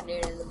the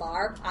afternoon in the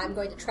bar. I'm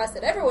going to trust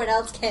that everyone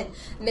else can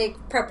make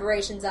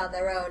preparations on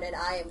their own, and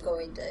I am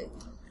going to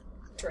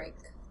drink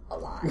a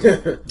lot.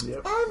 Yep.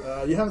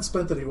 You haven't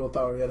spent any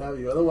willpower yet, have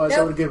you? Otherwise, I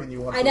Nope. would have given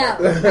you one. I know.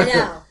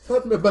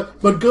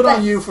 But good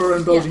on you for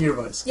indulging your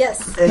vice.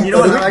 Yes. And you know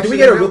what? Do we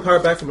get our willpower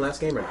back from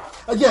last game or not?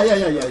 Yeah.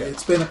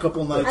 It's been a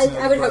couple nights.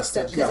 I would hope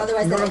so, because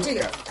otherwise then I do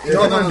get it. You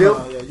know what I'm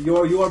going to do?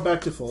 Yeah, you are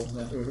back to full.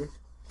 Yeah. Mm-hmm.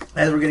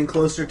 As we're getting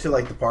closer to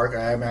like the park,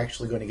 I am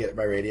actually going to get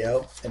my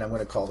radio, and I'm going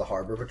to call the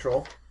Harbor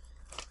Patrol.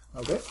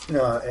 Okay.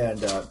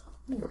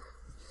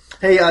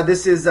 Hey,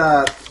 this is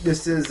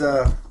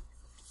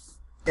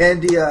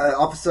Andy,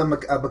 Officer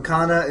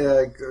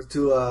Makana,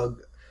 to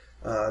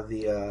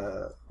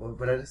the what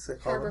did I say?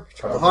 Harbor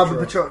Patrol.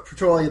 Harbor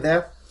Patrol. Are you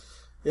there?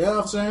 Yeah,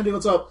 Officer Andy,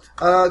 what's up?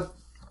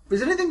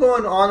 Is anything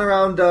going on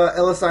around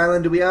Ellis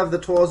Island? Do we have the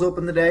tours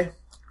open today?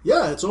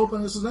 Yeah, it's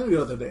open. This is any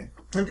other day.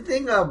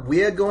 Anything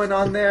weird going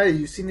on there?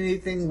 You seen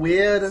anything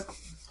weird?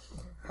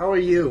 How are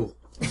you?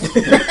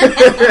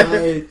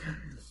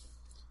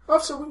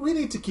 Officer, we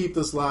need to keep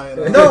this line.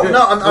 No,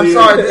 I'm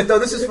sorry. No,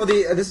 this is for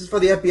the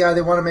FBI.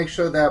 They want to make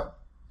sure that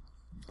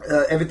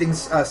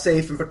everything's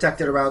safe and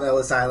protected around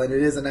Ellis Island.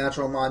 It is a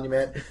natural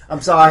monument. I'm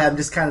sorry. I'm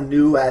just kind of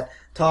new at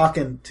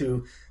talking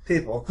to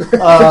people.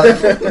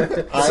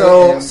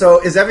 So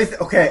is everything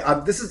okay?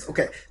 This is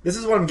okay. This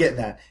is what I'm getting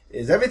at.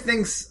 Is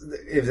everything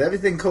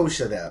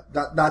kosher there?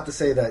 Not to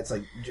say that it's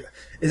like.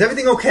 Is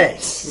everything okay?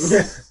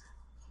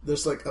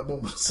 There's like a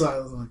moment of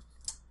silence. Like,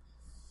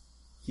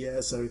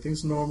 yes,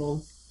 everything's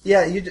normal.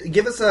 Yeah, you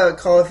give us a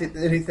call if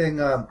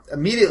anything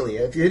immediately.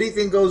 If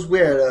anything goes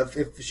weird,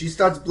 if she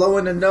starts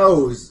blowing a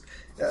nose,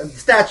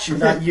 statue,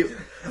 not you.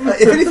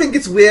 If anything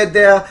gets weird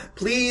there,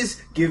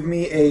 please give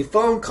me a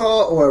phone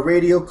call or a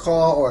radio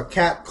call or a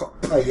cat call.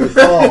 A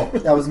call.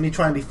 That was me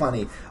trying to be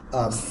funny.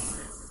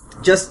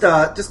 Just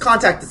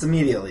contact us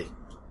immediately.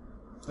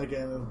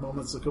 Again, in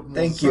moments, a couple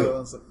moments Thank of you.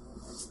 silence. Like,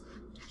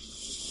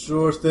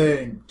 sure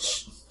thing.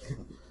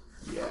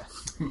 Yeah.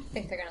 I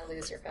think they're going to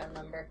lose your phone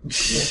number.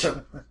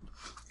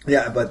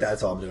 Yeah, but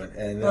that's all I'm doing,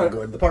 and then All I'm right.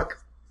 going to the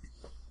park.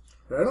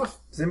 Fair enough.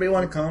 Does anybody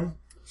want a cone?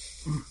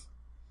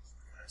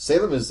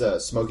 Salem is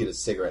smoking a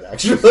cigarette,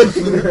 actually.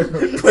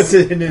 Puts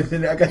it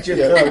in. I got your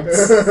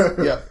cones.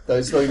 Yeah, I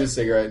was smoking a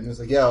cigarette, and he was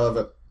like, yeah, I'll have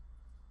a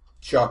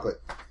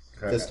chocolate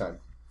this time.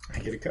 I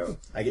get a cone.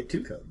 I get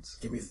 2 cones.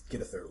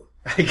 Get a third one.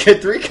 I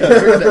get 3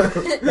 cones.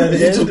 You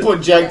just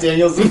put Jack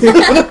Daniels in.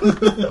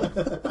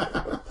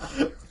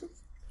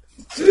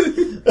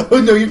 Oh,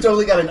 no, you've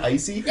totally got an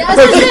icy? Yeah, I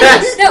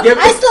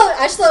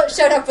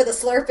showed up with a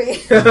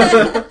Slurpee.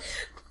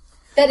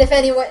 That if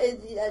anyone...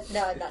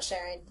 no, I'm not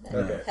sharing. I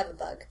Okay. have a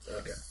bug.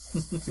 Okay.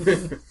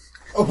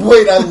 Oh,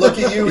 wait, I look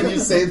at you and you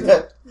say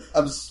that.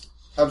 I'm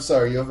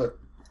sorry, you have a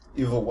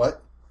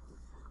what?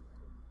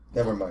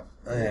 Never mind.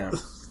 Yeah.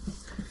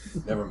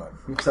 Never mind.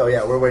 So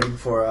yeah, we're waiting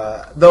for.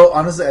 Though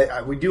honestly,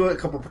 we do a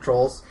couple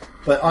patrols,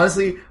 but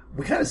honestly,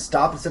 we kind of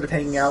stop instead of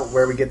hanging out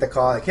where we get the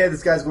call. Like, hey,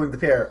 this guy's going to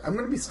the pier. I'm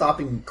going to be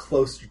stopping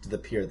closer to the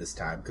pier this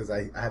time because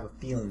I have a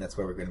feeling that's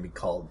where we're going to be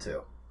called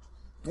to.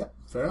 Yeah,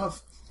 fair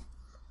enough.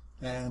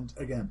 And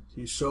again,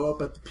 you show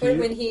up at the pier.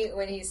 When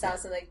he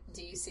stops and like,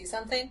 do you see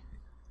something?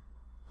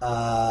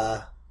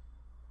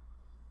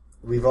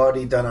 We've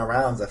already done our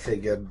rounds. I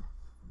figured,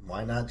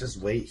 why not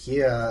just wait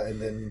here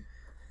and then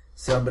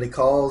somebody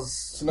calls.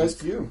 It's a nice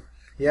view.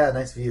 Yeah,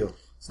 nice view.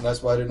 It's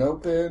nice, wide and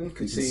open. You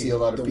can see a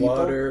lot of the people.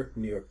 water,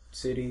 New York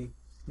City.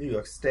 New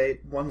York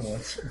State,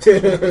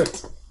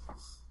 1-1.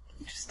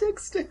 Stick.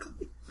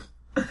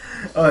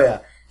 Oh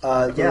yeah,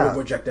 yeah.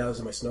 More Jack Daniels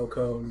in my snow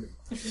cone.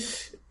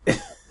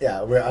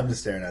 Yeah, I'm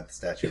just staring at the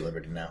Statue of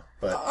Liberty now.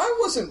 But I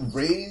wasn't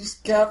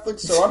raised Catholic,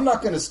 so I'm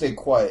not going to stay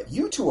quiet.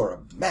 You two are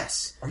a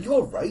mess. Are you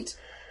all right?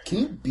 Can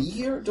you be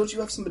here? Don't you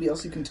have somebody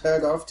else you can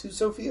tag off to,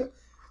 Sophia?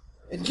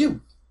 And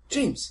you,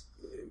 James.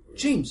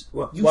 James,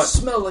 What? you What?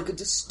 smell like a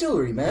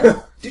distillery,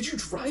 man. Did you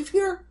drive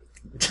here?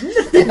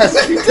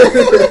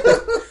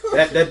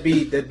 That'd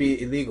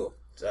be illegal.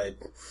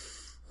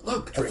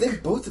 Look, I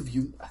think both of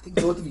you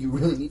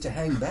really need to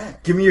hang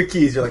back. give me your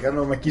keys. You're like, I don't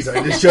know where my keys are.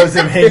 It just shows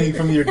them hanging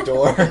from your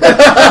door.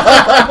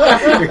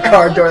 Your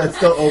car door that's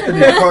still open.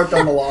 You're parked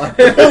on the lawn.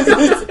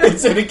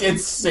 It's in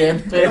against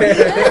sandpit.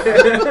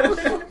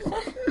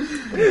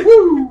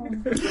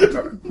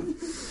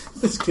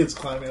 This kid's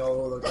climbing all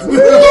over the Hey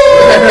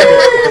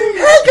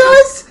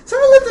guys,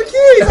 someone left their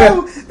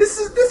go!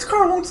 This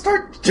car won't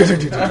start.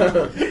 Everybody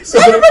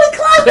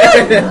climb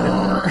in!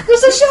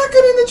 There's a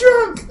shotgun in the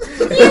trunk.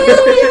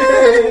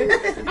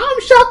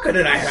 I'm shotgun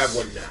and I have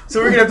one now. So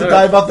we're gonna have to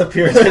dive off the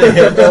pier. It's gonna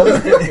hit him.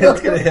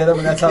 It's gonna hit him,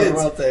 and that's how the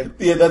world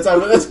saved. Yeah, that's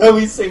how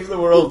we save the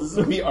world. Is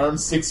we arm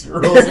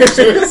 6-year-olds in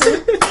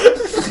Jersey.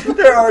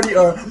 There already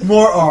are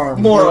more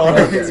armed. More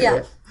armed.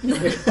 Yeah.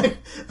 I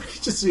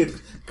just see a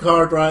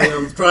car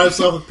drives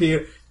off the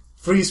pier,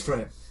 freeze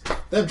frame.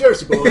 Them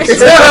Jersey boys.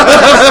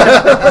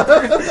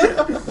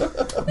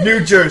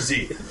 New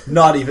Jersey,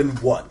 not even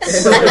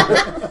once.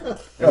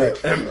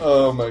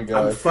 Oh my I'm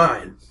god.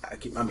 fine.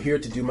 I'm here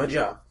to do my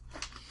job.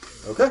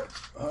 Okay.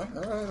 All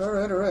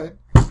right.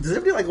 Does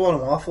anybody like want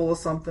a waffle or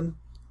something?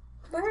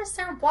 Where's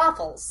their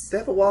waffles? They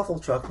have a waffle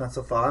truck not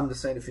so far. I'm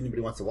just saying if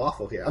anybody wants a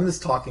waffle here. I'm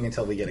just talking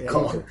until we get a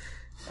call. okay.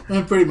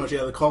 And pretty much,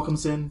 yeah, the call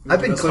comes in.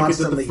 I've been Just like it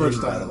did constantly the first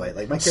eating, by time. the way.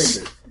 Like, my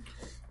character.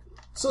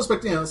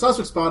 Suspect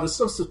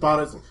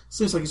spotted.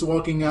 Seems like he's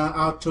walking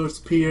out towards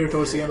the pier,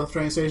 towards the end of the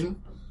train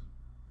station.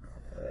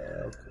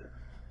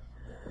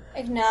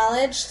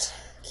 Acknowledged.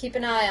 Keep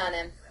an eye on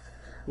him.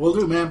 Will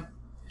do, ma'am.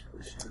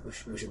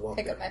 We should walk.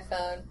 Pick up my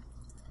phone.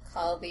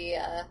 Call the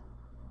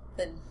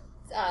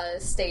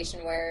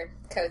station where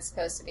Coate's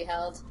supposed to be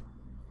held.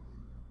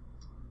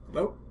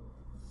 Nope.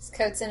 Is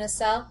Coate's in a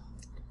cell?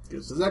 Give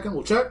us a second,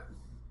 we'll check.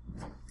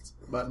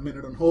 About a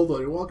minute on hold while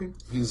you're walking.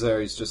 He's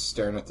there. He's just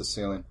staring at the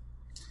ceiling.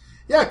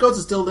 Yeah, Coates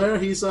is still there.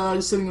 He's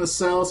sitting in a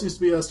cell, seems to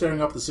be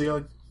staring up at the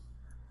ceiling.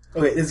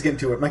 Okay, this is getting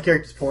to it. My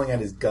character's pulling out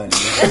his gun.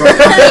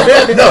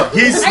 No,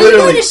 he's Are you going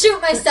literally... to shoot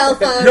my cell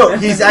phone? No,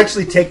 he's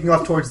actually taking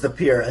off towards the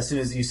pier as soon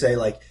as you say,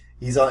 like,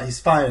 he's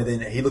fine, and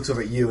then he looks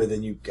over at you, and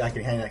then I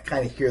can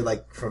kind of hear,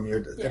 like, from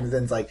your... Yeah. And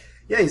then it's like,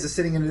 yeah, he's just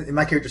sitting in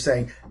my character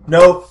saying,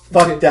 no,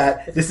 fuck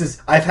that.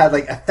 I've had,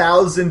 like,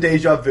 1,000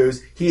 deja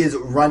vus. He is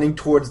running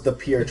towards the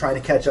pier, trying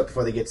to catch up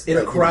before they get... In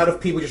a crowd of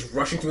people just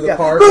rushing through the Yeah.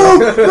 park.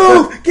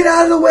 Move! Get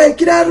out of the way!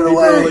 Get out of the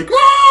People way! are like, "Ah!"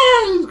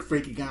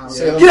 freaking out.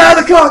 Yeah. Get out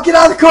of the car! Get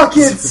out of the car,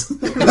 kids!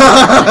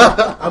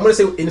 I'm gonna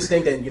say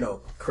instinct and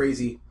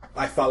crazy.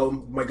 I follow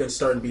my gun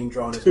starting being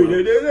drawn as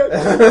well.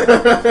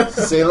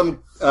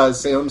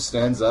 Salem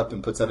stands up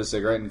and puts out a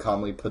cigarette and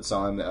calmly puts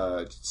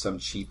on some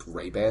cheap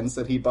Ray-Bans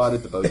that he bought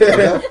at the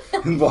bodega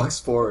and walks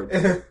forward.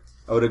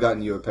 I would have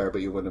gotten you a pair,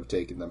 but you wouldn't have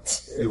taken them.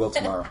 You will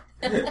tomorrow.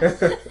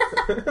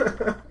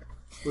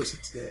 Where's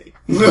it today?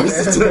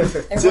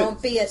 There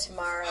won't be a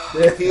tomorrow.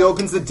 He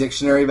opens the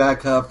dictionary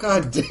back up.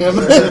 God damn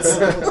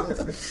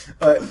it.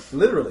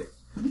 Literally.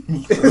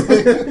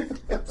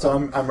 So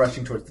I'm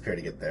rushing towards the pier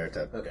to get there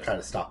to try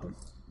to stop him.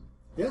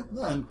 Yeah,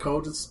 and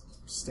Coates is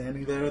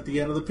standing there at the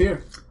end of the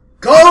pier.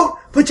 Go!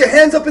 Put your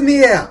hands up in the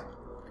air!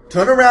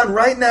 Turn around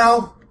right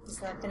now!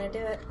 He's not going to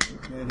do it.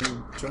 And he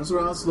turns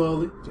around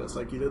slowly, just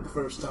like he did the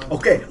first time.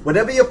 Okay,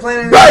 whatever you're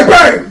planning... Bang,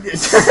 bang!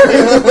 As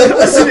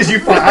soon as you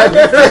fire,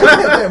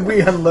 and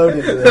we unload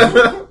into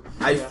them.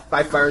 I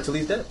fire until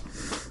he's dead.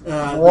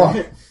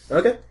 Uh,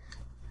 Okay.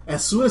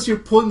 As soon as you're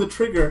pulling the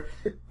trigger,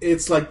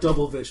 it's like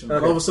double vision.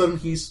 Okay. All of a sudden,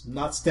 he's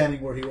not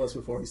standing where he was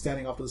before. He's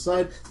standing off to the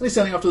side, and he's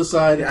standing off to the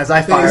side. As I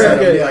Then fire he's at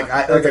him, standing-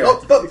 like, Okay.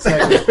 oh,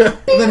 Exactly.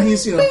 And then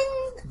he's,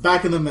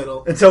 back in the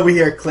middle. until we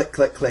hear click,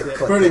 click, click, Yeah,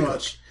 click. pretty click.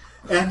 much.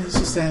 And he's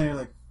just standing there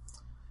like,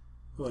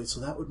 wait, so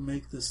that would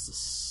make this the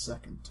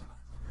second time.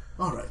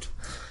 Alright.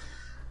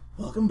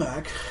 Welcome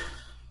back.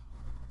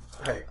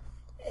 Hey,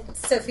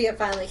 Sophia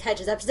finally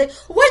catches up. She's like,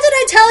 what did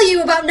I tell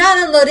you about not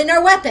unloading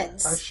our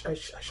weapons? I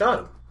shot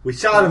him. We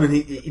shot him, and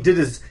he did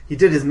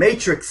his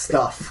Matrix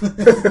stuff.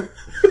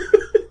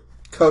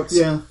 Coates,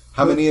 Yeah.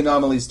 how many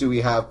anomalies do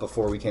we have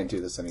before we can't do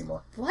this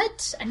anymore?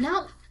 What?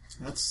 No.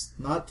 That's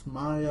not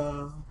my,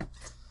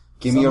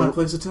 Give it's me not a my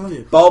place to tell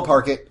you.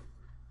 ballpark it.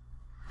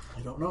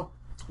 I don't know.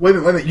 Wait a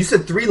minute. You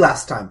said 3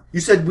 last time. You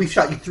said we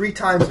shot you 3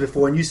 times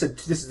before, and you said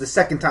this is the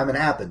second time it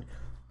happened.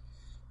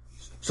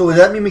 So does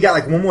that mean we got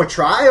like one more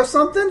try or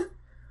something?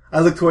 I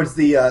look towards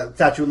the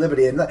Statue of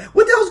Liberty, and like,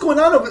 what the hell's going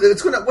on over there?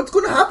 What's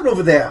going to happen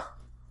over there?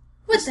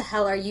 What the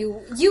hell are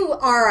you? You,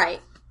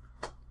 alright.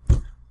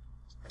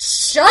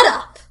 Shut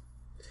up.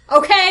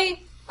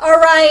 Okay?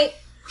 Alright?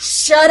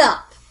 Shut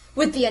up.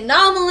 With the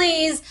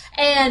anomalies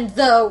and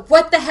the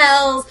what the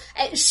hells.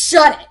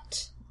 Shut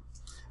it.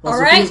 Well,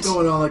 Alright? Sophia's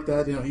going on like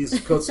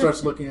that, Coates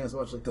starts looking at his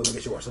watch like, Doesn't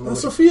get you watch some well,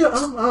 movie. Sophia,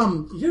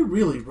 you're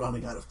really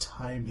running out of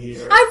time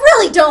here. I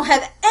really don't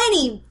have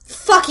any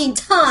fucking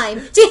time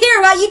to hear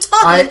about you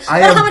talking I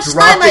about am how much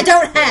time I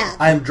don't have.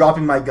 I am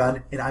dropping my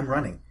gun, and I'm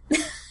running.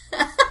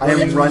 I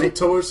am running.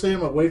 Towards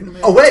him, away from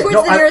him. Oh wait, Towards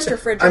no, the nearest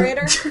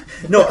refrigerator?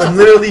 I'm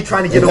literally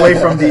trying to get away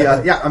from the.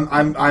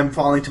 I'm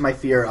falling to my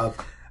fear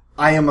of.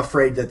 I am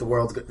afraid that the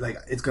world's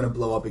it's going to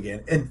blow up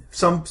again, and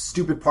some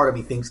stupid part of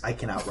me thinks I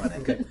can outrun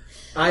it. Okay.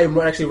 I am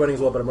actually running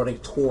as well, but I'm running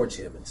towards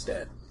him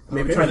instead.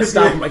 Maybe trying to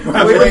stop him by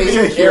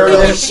Great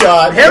aerial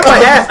shot. Hair my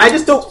ass. I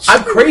just don't.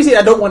 I'm crazy.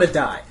 I don't want to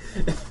die.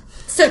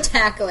 So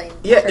tackling.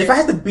 Yeah, if I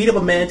had to beat up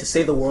a man to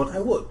save the world, I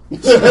would.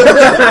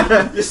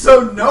 You're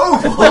so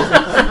noble.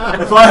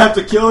 If I have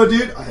to kill a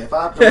dude, if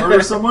I have to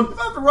murder someone, if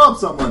I have to rob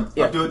someone,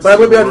 Yeah, I'll do it. but I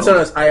would be honest.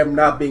 honest. I am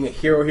not being a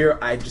hero here.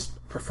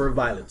 prefer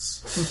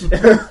violence.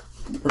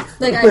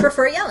 Like, I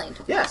prefer yelling.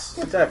 Yes,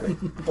 exactly.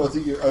 Both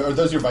of you, are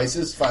those your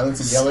vices? Violence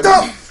and yelling?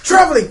 Stop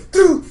traveling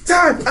through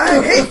time.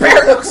 I hate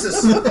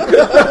paradoxes.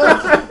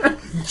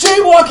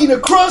 Jaywalking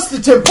across the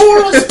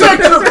temporal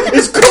spectrum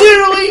is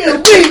clearly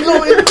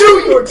illegal in New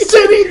York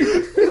City!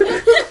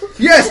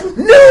 Yes,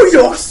 New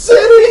York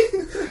City.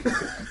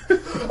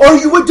 Are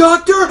you a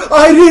doctor?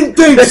 I didn't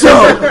think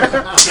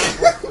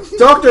so!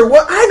 Doctor,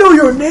 what? I know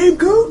your name,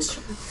 Coach.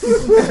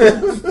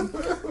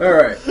 All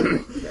right.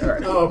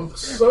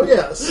 So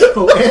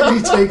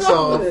Andy takes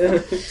off.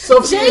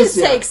 James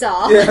takes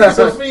off.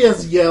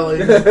 Sophia's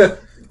yelling.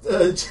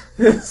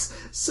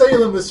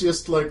 Salem is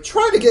just like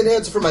Trying to get an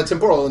answer for my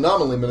temporal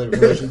anomaly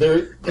manipulation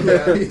theory.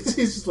 yeah, he's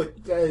just like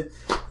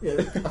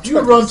you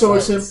run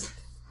towards him.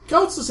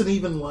 Coates doesn't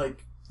even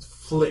like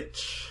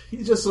flinch.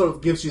 He just sort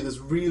of gives you this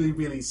really,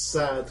 really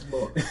sad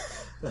look.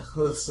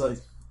 It's like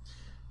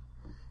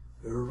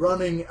you're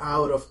running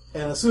out of,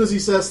 and as soon as he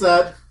says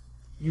that,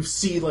 you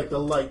see like the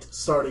light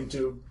starting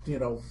to,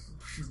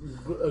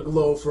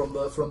 glow from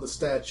the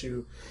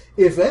statue.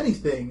 If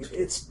anything,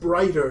 it's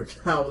brighter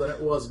now than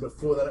it was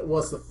before. Than it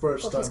was the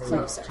first Well, he's time.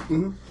 closer.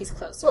 Mm-hmm. He's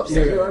closer. Oh,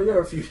 so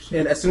you're a few.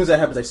 And as soon as that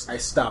happens, I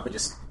stop and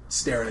just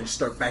stare and just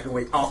start backing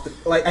away off the.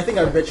 Like I think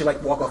I eventually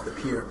walk off the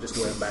pier just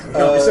going back.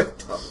 It's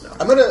like, no.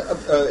 I'm gonna,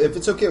 if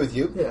it's okay with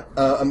you, Yeah.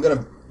 I'm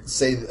gonna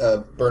say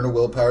burn a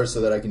willpower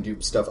so that I can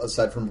do stuff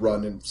aside from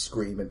run and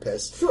scream and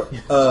piss. Sure.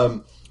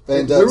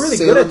 And We're really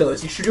Salem, good at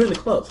those. You should do it in the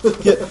club.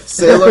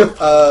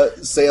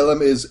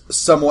 Salem is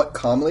somewhat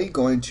calmly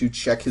going to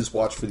check his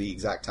watch for the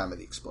exact time of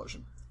the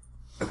explosion.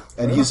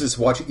 And he's just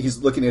watching. He's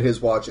looking at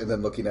his watch and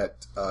then looking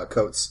at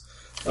Coates.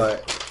 All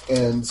right,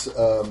 and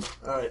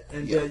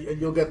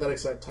you'll get that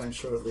exact time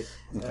shortly.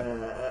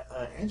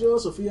 Angela,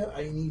 Sophia,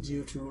 I need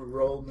you to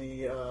roll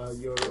me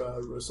your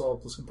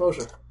resolve plus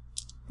composure.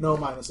 No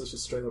minuses,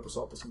 just straight up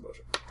resolve plus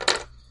composure.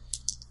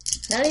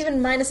 Not even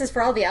minuses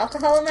for all the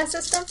alcohol in my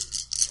system?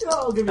 Yeah,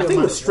 I'll give you I a think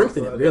it was minus strength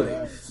one in for it,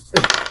 that.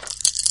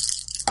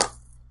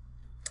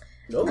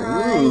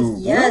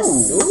 really.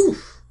 Yes. Ooh.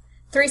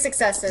 3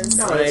 successes.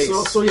 All right,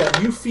 so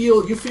you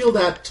feel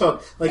that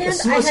tug like And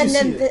as soon I as had you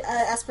an see it.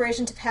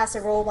 aspiration to pass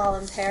a roll while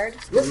impaired.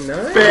 Nice.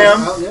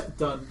 Yep,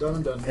 done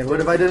and done. And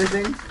what if I did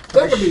anything?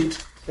 Take a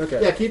beat.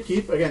 Okay. Yeah, keep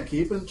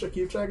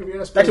track of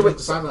your aspiration. Actually, wait,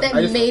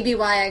 That may be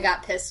why I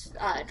got pissed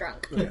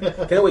drunk. Can I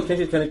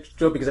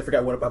do it because I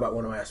forgot about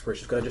one of my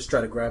aspirations? Could I just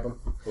try to grab him?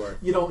 Or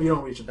You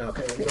don't reach him.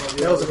 Okay. You don't-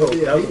 That was a hope.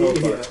 That was a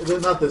hope. Yeah,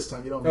 not this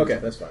time. You don't. okay,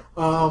 that's fine.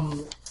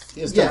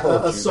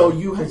 So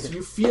you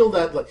feel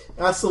that like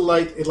as the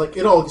light,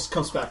 it all just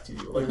comes back to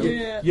you. Like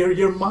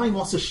your mind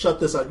wants to shut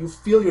this out. You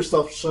feel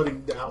yourself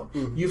shutting down.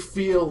 You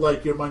feel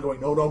like your mind going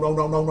no,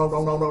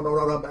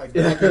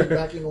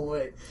 backing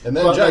away. And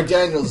then But, Jack like,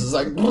 Daniels is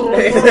like,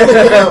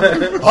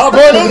 hop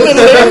on into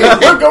there.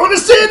 We're going to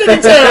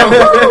Sanity Town.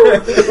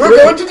 We're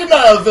going to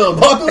Denialville.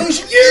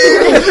 Population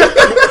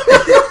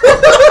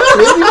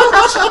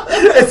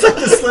It's like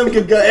the Slim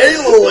Kid guy. Hey,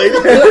 little lady.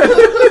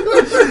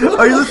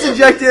 Are you listening to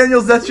Jack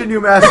Daniels? That's your new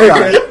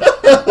mascot.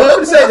 What I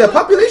would say, the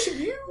population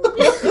view.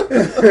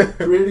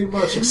 Pretty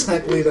much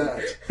exactly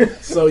that.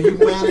 So you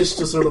manage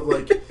to sort of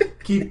like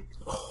keep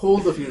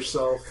hold of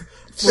yourself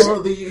for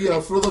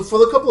the for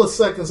the couple of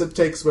seconds it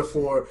takes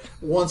before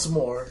once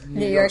more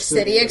New York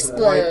City is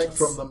wiped explodes.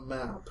 from the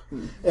map.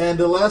 And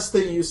the last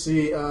thing you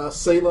see,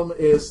 Salem,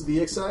 is the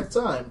exact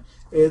time.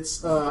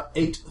 It's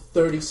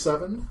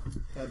 8:37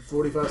 and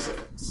 45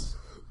 seconds.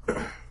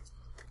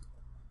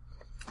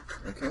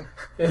 Okay.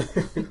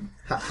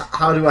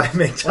 How do I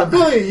make time?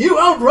 Billy, you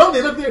outrun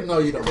it up there. No,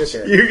 you don't.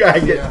 You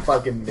guys get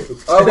fucking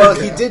nuked. Oh, well,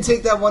 he did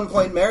take that 1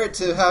 point merit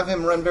to have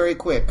him run very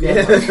quick. No,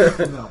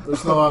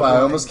 there's no Wow, I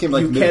outrunning. almost came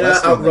like You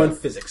Midwest cannot in there. outrun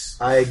physics.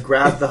 I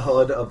grabbed the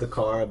hood of the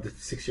car of the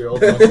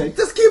 6-year-old and I say,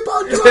 just keep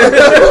on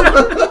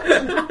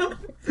driving!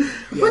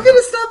 We're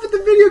gonna stop at the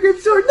video game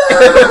store.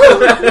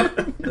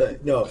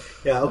 No!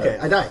 Yeah, okay.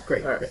 I died.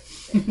 Great. All right. Great.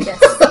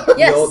 Yes.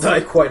 You all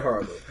died quite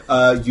horribly.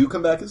 You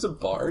come back as a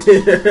bard.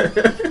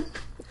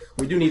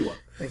 We do need one.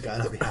 Thank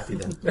God, I'll be happy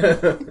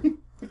then.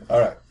 All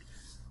right.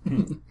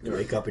 You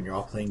wake up and you're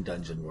all playing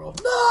Dungeon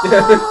World.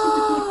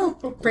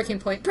 Breaking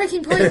point.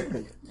 Breaking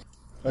point.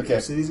 Okay.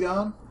 City's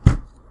gone.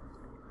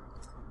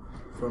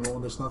 For a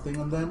moment, there's nothing,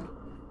 and then.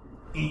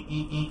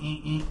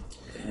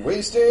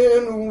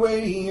 Wasting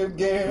away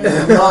again.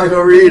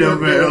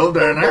 Margaritaville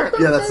dinner.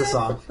 Yeah, that's the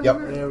song. Yep.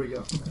 There we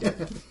go.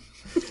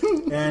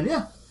 And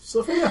yeah,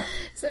 Sophia.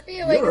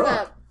 Sophia wakes You're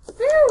up.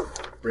 Woo!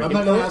 I'm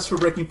not going to ask for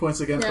breaking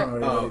points again Yeah. from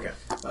her. Oh, okay.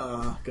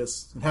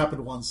 Because it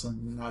happened once,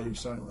 and now you're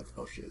starting like,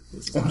 oh shit,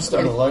 this is I'm not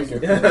starting to like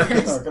it. I'm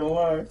not gonna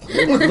lie.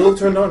 A little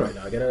turned on right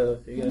now. You gotta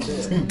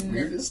say it.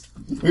 Weirdest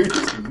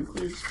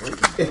nuclear explosion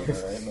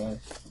right now.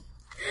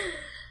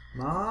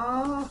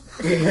 Ma.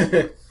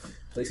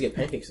 At least get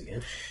pancakes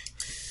again.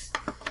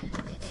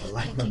 I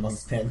like my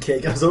mom's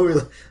pancake. I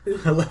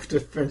left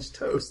with French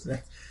toast. And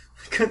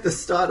I got to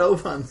start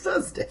over on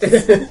Thursday.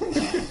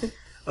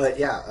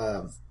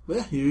 Yeah,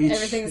 Yeah, you each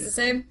Everything's the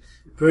same.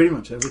 Pretty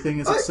much everything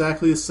is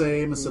exactly the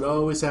same as it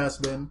always has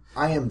been.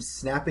 I am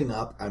snapping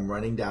up. I'm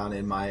running down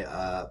in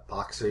my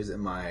boxers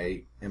and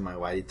my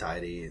whitey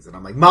tidies, and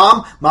I'm like,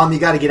 "Mom, you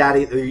got to get out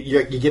of here.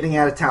 You're getting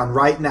out of town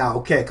right now.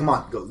 Okay, come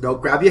on, go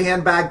grab your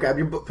handbag, grab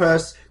your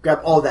purse, grab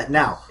all that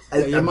now."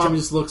 Your mom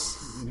just looks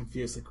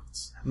confused. Like,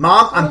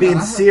 Mom, I'm being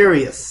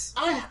serious.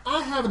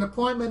 I have an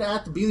appointment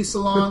at the beauty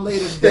salon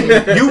later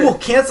today. You will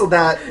cancel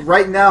that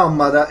right now,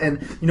 Mother.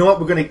 And you know what?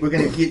 We're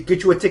gonna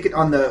get you a ticket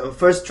on the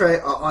first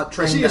train.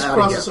 She just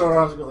crosses her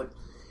arms and goes like,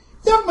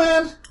 "Young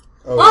man,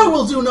 I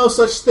will do no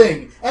such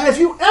thing. And if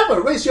you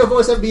ever raise your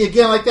voice at me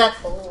again like that,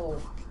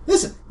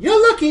 listen,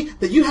 you're lucky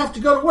that you have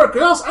to go to work,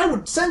 or else I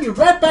would send you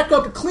right back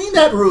up to clean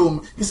that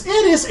room, because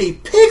it is a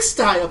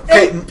pigsty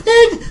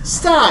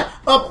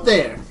up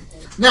there.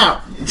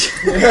 Now,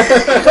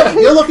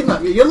 you're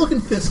looking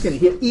thin skinny.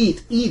 Here,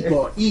 eat,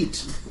 boy,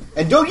 eat.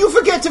 And don't you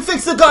forget to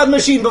fix the God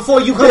machine before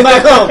you come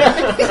back home.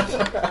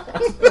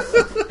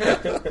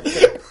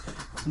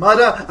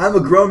 Mother, I'm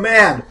a grown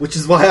man, which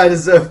is why I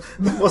deserve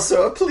more,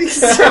 sir,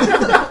 please.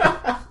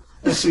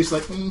 And she's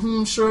like,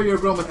 sure, you're a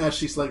grown man. As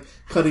she's like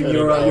cutting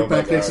your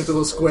pancakes into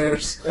little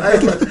squares.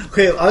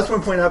 Okay, I just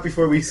want to point out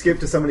before we skip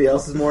to somebody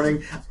else's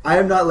morning, I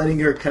am not letting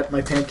her cut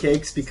my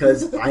pancakes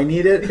because I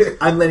need it.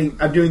 I'm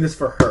doing this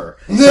for her.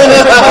 So,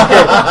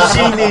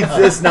 she needs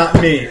this, not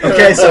me.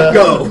 Okay, so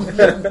go.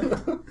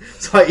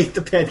 So I eat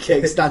the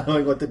pancakes, not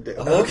knowing what to do.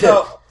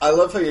 I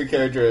love how your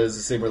character has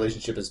the same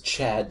relationship as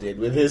Chad did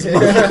with his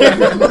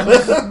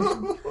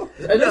mother.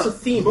 And that's a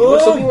theme.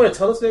 Something you want to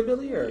tell us there,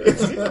 Billy? Or?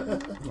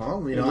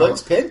 Well, He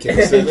likes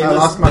pancakes. I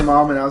lost my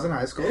mom when I was in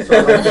high school, so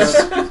I like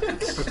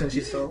to pretend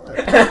she's still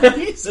alive.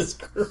 Jesus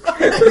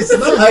Christ.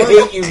 I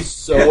hate you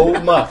so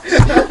much.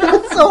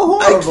 That's so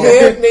horrible. I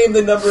can't name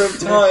the number of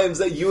times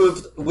that you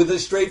have, with a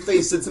straight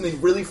face, said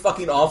something really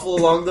fucking awful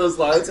along those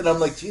lines, and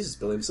I'm like, Jesus,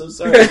 Billy, I'm so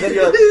sorry. And then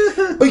you're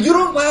like, but you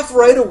don't laugh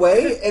right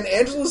away, and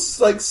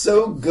Angela's like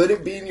so good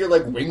at being your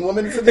like wing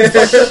woman for these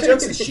fucked up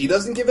jokes, and she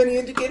doesn't give any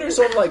indicators,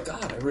 so I'm like,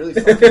 God, I really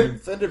fucking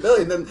offended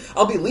Billy. And then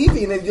I'll be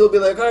leaving, and you'll be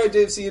like, all right,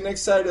 Dave, see you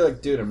next Saturday.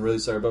 Like, dude, I'm really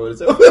sorry about what I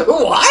said.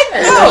 What?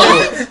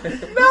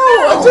 No,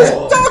 I just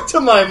talked to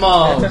my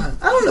mom.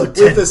 I don't know.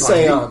 With the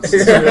seance.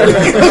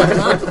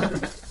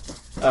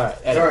 All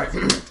right.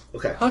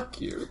 Okay. Fuck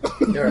you.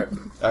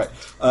 All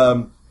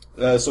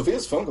right.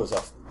 Sophia's phone goes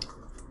off.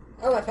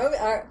 Oh, my phone.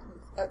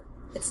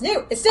 It's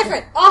new. It's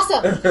different.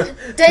 Awesome.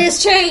 Day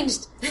has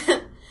changed.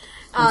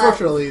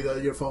 Unfortunately,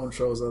 your phone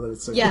shows that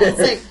it's Yeah,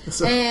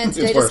 it's like, and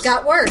today just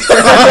got worse.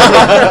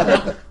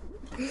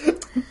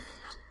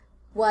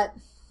 What?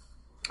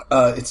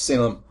 It's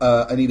Salem.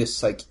 I need a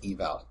psych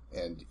eval,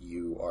 and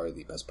you are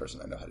the best person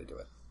I know how to do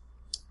it.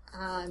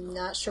 I'm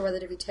not sure whether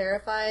to be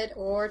terrified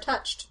or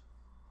touched.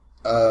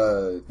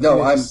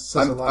 No,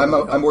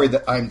 I'm worried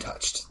that I'm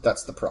touched.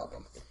 That's the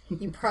problem.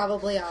 You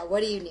probably are.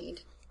 What do you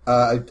need?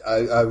 I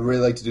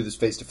really like to do this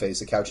face to face.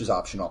 The couch is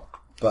optional,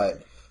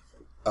 but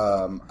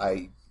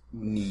I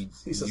need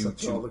He says that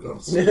to all the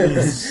girls.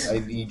 I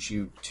need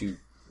you to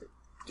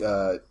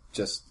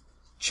just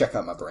check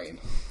out my brain.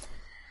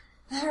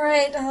 All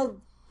right, I'll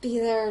be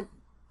there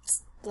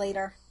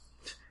later.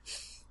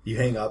 You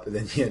hang up, and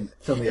then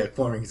suddenly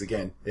phone rings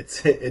again.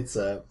 It's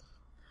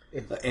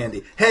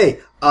Andy.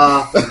 Hey,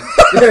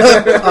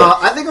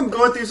 I think I'm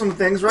going through some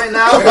things right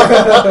now,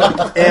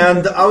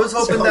 and I was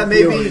hoping that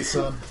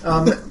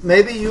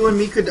maybe you and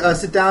me could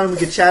sit down and we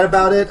could chat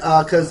about it,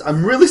 because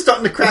I'm really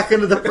starting to crack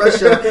under the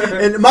pressure.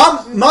 And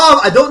mom,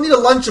 I don't need a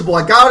Lunchable.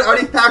 I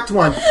already packed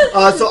one,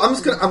 so I'm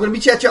gonna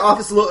meet you at your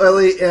office a little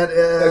early,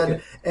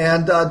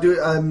 and do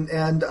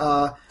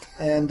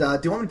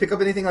you want me to pick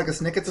up anything like a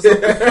Snickers or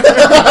something?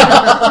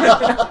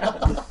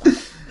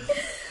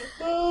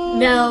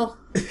 No.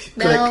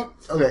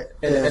 Okay.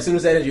 And as soon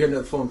as that ends, you hear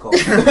another phone call.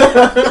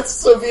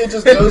 Sophia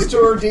just goes to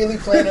her daily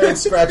planner and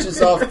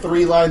scratches off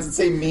 3 lines that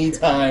say me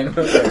time.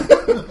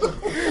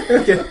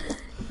 Okay.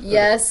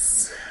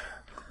 Yes.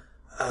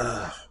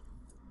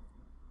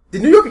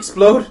 Did New York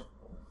explode?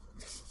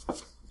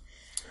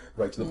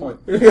 Right to the point.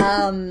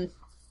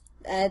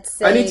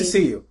 I need to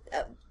see you.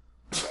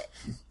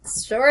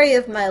 Story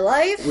of my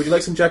life. Would you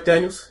like some Jack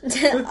Daniels?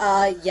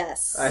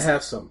 Yes. I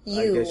have some.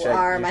 You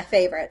are my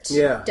favorite.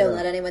 Yeah. Don't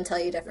let anyone tell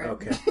you different.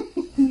 Okay.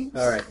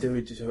 All right.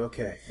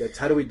 Okay.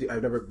 How do we do?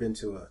 I've never been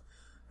to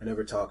I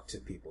never talked to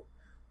people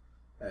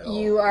at all.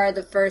 You are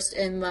the first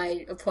in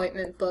my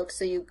appointment book,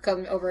 so you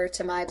come over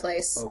to my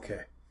place.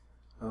 Okay.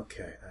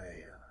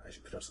 I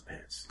should put on some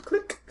pants.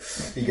 Click.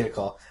 You get a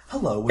call.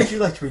 Hello, would you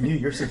like to renew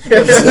your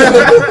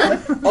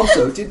subscription?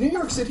 Also, did New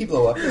York City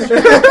blow up?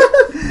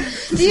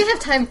 Do you have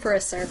time for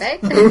a survey?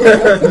 No!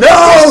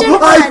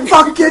 I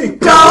fucking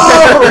don't!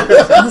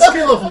 On a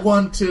scale of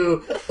 1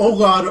 to, oh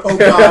god,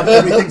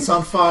 everything's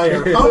on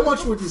fire, how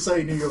much would you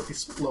say New York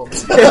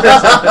exploded?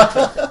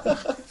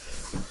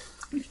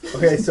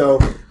 Okay, so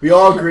we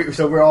all agree.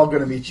 So we're all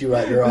going to meet you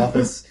at your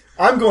office.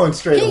 I'm going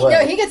straight away.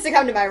 No, he gets to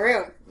come to my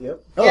room.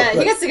 Yep. Yeah,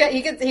 he gets to go.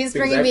 He's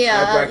bringing me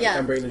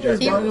I'm bringing the Jack.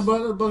 He's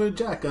buying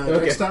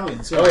Jack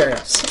Stallions. Oh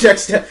yeah. Jack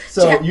Stallions.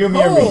 So you,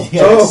 me, or me.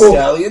 Jack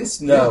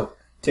Stallions? No.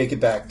 Take it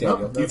back, Daniel.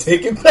 Nope, You that's-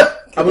 take it back.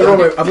 I'm gonna roll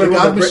my. I'm The gonna roll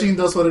God my. machine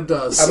does what it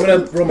does. I'm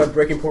gonna roll my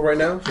breaking point right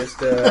now. Just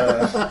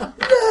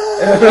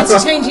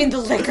It's changing the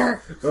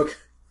liquor. okay.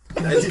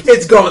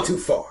 It's gone too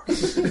far.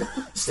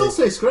 Still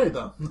tastes great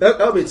though.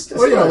 It's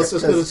Or let's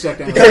just go to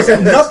check out. Because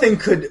nothing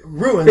could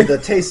ruin the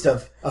taste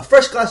of a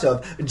fresh glass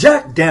of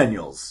Jack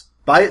Daniels.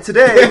 Buy it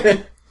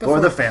today for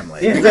the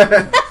family.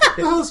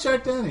 The hell is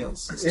Jack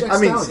Daniels? It's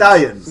Jack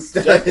Stallions.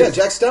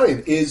 Jack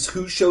Stallion is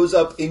who shows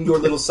up in your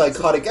little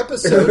psychotic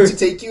episode to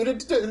take you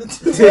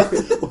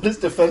to what is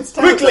defense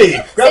time? Quickly,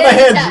 grab my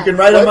hand. You can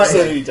ride on my.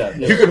 Sanity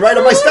time. You can ride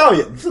on my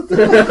stallion.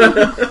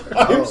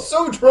 I'm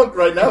so drunk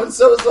right now, and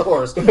so is the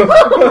horse.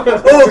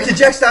 Oh, could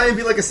Jack Stallion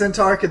be like a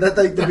centaur? Could that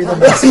like be the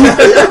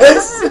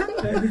Yes.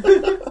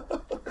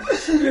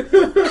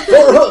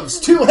 4 hooves,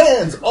 2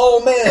 hands,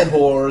 all man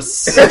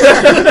horse.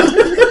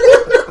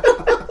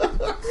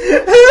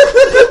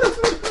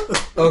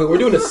 Okay, we're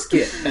doing a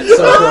skit at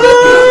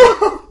some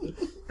point.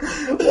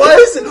 Why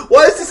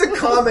is this a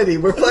comedy?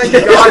 We're playing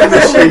God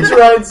Machine.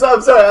 Right, so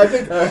I'm sorry. I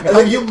think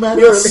you met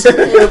we're us?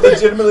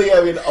 legitimately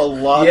having a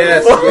lot.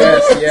 Yes, of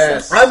fun.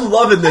 yes. I'm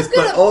loving this,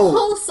 but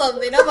Pull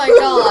something. Oh my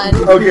god.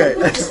 okay.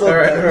 All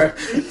right.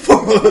 4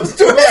 hooves,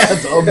 2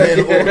 hands, all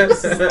man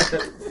horse.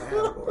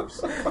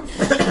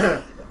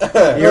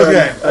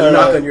 Okay. A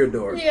knock on your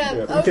door.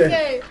 Yeah.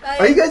 Okay.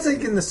 Are you guys like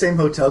in the same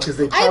hotel? Because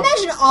they. I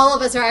imagine all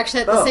of us are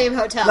actually at the same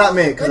hotel. Not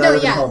me, because no, I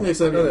live yeah. at home.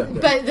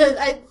 But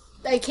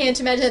I can't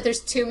imagine that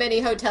there's too many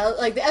hotels.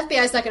 Like the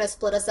FBI's not going to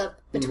split us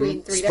up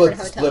between 3 different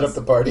hotels. Split up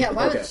the party. Yeah.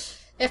 Why would Okay.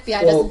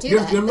 FBI doesn't do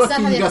that? You're That's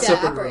lucky not how you the got FBI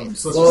separate operates.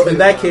 rooms. Let's Well, just in leave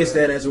that it case,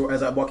 there. then, as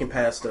I'm walking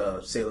past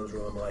Salem's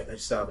room, I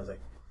just stop and I was like,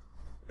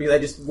 because I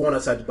just went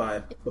outside to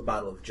buy a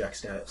bottle of Jack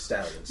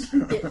Stallions.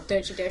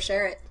 Don't you dare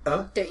share it.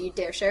 Huh? Don't you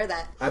dare share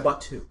that. I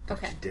bought 2.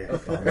 Okay.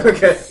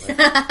 Okay.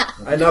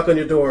 I knock on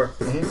your door.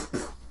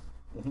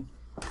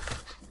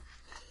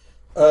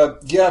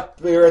 Yeah,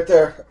 be right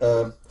there.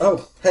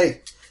 Oh,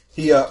 hey.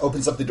 He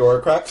opens up the door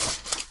a crack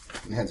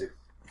and hands you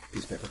a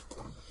piece of paper.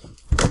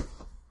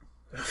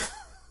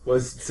 What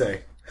does it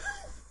say?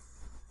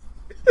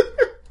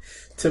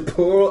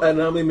 Temporal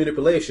anomaly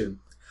manipulation.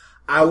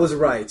 I was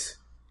right.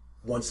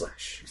 1/.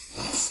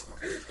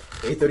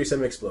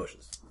 837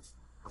 explosions.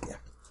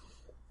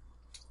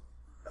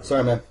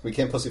 Sorry, man. We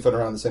can't pussyfoot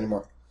around this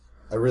anymore.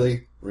 I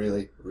really,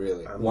 really,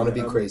 really want to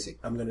be crazy.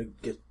 I'm gonna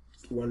get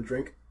one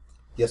drink.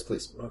 Yes,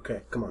 please.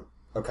 Okay, come on.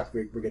 Okay.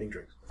 We're getting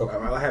drinks. Okay.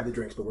 I'll have the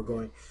drinks, but we're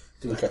going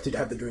to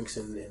have the drinks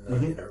in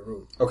her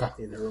room. Okay.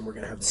 In the room, we're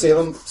gonna have the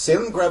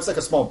Salem grabs like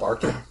a small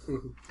barcade.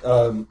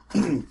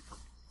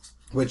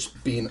 Which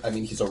being, I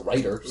mean, he's a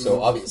writer,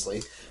 so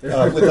obviously,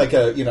 with like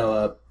a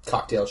a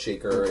cocktail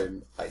shaker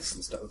and ice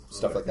and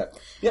stuff like that.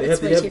 Yeah, They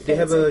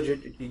have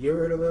you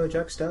heard of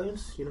Jack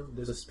Stallions? You know,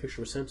 there's a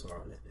picture of a centaur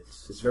on it.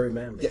 It's very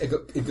manly. yeah,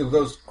 it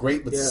goes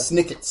great with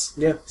Snickets.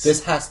 Yeah.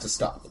 This has to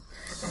stop.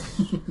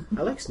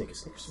 I like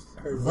Snickers.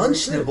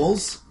 Lunch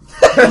nibbles.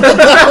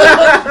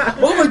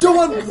 Oh, I don't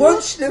want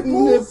lunch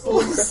nipples.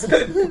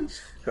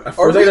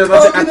 Are we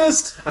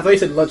communist? I thought you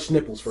said lunch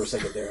nipples for a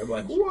second there. I'm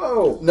like,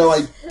 whoa. No,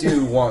 I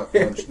do want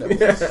lunch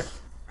nipples.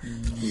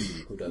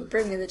 Who doesn't?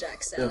 Bring me the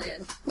Jack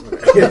Stallion.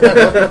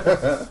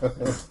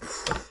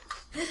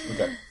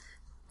 Okay.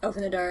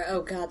 Open the door.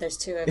 Oh god, there's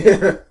 2 of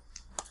you.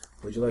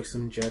 Would you like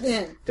some Jack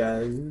Yeah.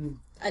 Stallion?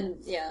 And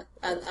yeah,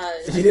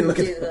 You didn't look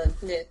at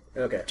the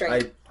Okay.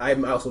 drink.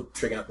 I'm also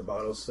drinking out the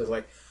bottles. So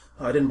like,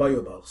 oh, I didn't buy you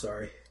a bottle.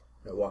 Sorry.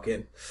 I walk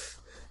in.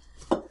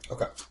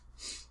 Okay.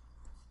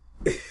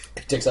 He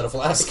takes out a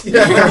flask.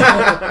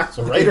 It's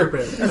a writer.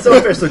 That's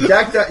so fair. So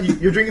Jack,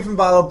 you're drinking from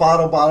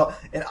bottle,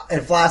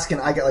 and flask, and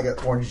I get like an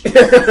orange juice.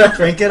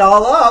 Drink it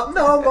all up.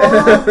 No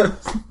more.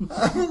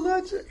 I'm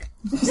allergic.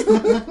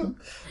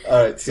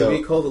 All right, Should so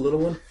we call the little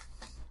one?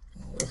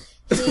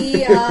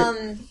 He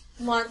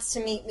wants to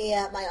meet me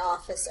at my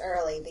office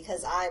early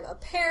because I'm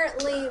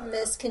apparently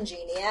Miss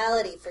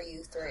Congeniality for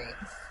you 3.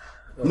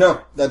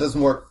 no, that doesn't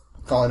work.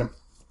 Calling him.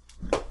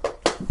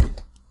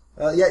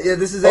 Yeah,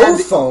 this is O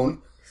Andy.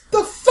 phone.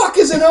 The fuck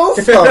is an O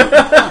phone?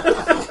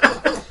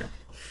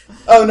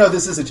 Oh no,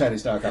 this is a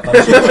Chinese knockoff.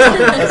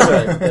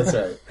 That's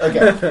right.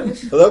 Okay.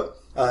 Hello,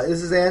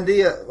 This is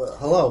Andy.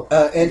 Hello.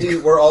 Andy.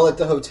 We're all at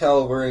the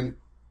hotel. We're in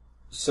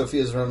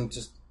Sophia's room.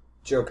 Just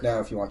joke now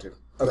if you want to.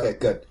 Okay,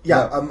 good.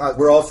 Yeah, No,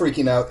 we're all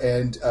freaking out,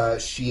 and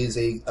she is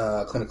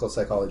a clinical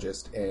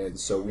psychologist, and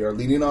so we are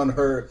leaning on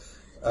her.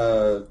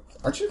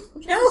 Aren't you?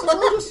 No,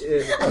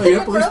 Oh,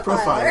 yeah, police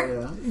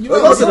profiler. Yeah. You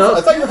Close know, enough.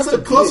 I thought you that's had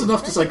to close be-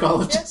 enough to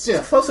psychologists.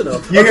 Yeah. Close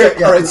enough.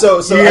 Okay, all right.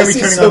 So You I hear me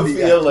see turning on the-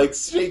 Sophia like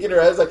shaking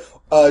her head, like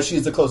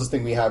she's the closest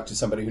thing we have to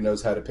somebody who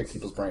knows how to pick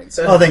people's brains.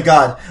 Oh, thank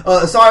God.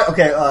 Sorry.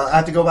 Okay, I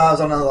have to go. I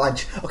was on another line.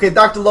 Okay,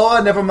 Dr. Laura,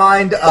 never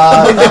mind.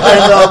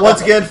 And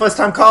once again, first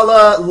time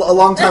caller, a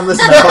long time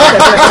listener.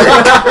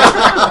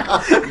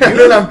 I'm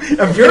putting on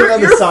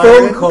the Your side.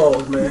 phone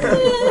calls, man.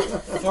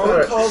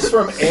 Phone calls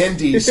from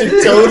Andy should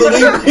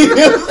totally be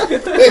a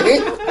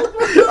thing.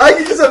 I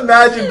can just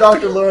imagine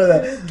Dr. Laura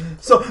that.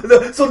 So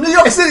New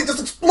York City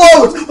just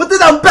explodes, but then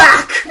I'm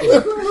back.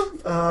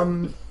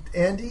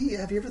 Andy,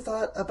 have you ever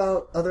thought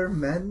about other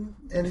men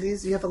in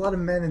these? You have a lot of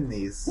men in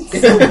these.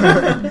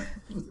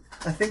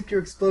 I think your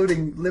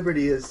exploding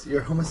liberty is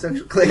your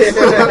homosexual claim.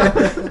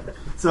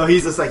 So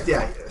he's just like,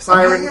 yeah,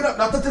 Siren.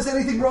 Not that there's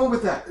anything wrong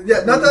with that.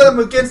 Yeah, not that I'm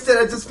against it.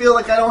 I just feel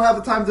like I don't have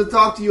the time to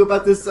talk to you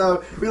about this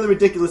really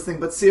ridiculous thing.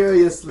 But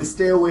seriously,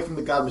 stay away from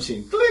the God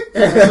Machine. Click.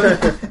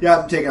 Yeah,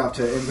 I'm taking off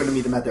I'm going to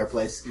meet them at their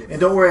place. And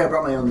don't worry, I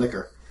brought my own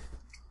liquor,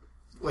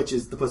 which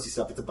is the pussy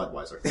stuff. It's a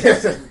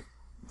Budweiser.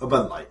 A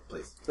Bud Light,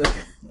 please.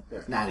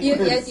 Natty. You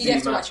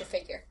have to watch your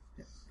figure.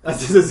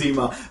 This is a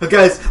Zima.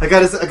 Guys, I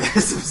got us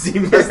some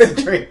Zimas to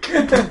drink.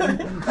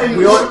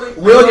 we all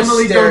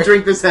normally don't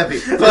drink this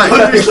heavy.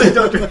 But usually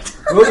don't drink.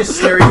 We'll just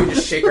stare at you and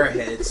just shake our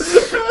heads.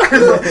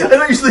 I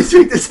don't usually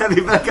drink this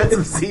heavy, but I got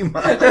some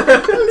Zima.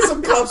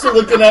 Some cops are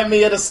looking at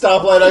me at a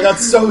stoplight. I got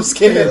so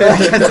scared.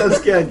 I got so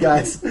scared,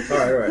 guys.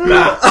 All right.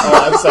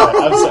 I'm sorry.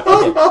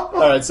 Okay.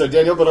 All right, so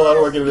Daniel put a lot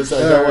of work into this.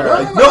 I don't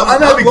want to. No,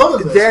 I'm having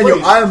loving this. Daniel.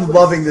 Please. I'm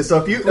loving this.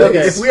 So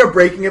if we are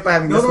breaking it by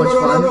having this much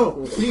fun,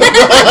 No.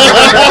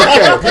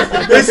 okay.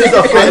 This is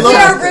a You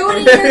are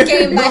ruining your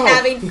game by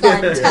having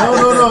fun.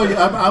 No.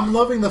 I'm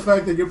loving the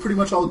fact that you're pretty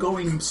much all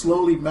going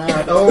slowly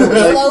mad.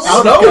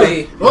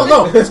 Slowly. Well,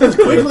 no, it's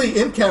quickly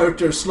in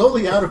character,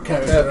 slowly out of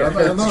character.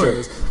 Okay, I'm knowing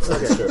this.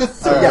 That's true.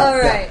 All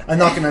right. I'm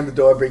knocking on the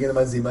door, bringing in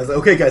my Zima. I was like,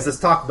 okay, guys, let's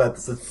talk about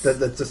this.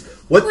 Let's just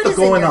what's What is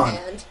going in your on?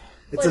 hand?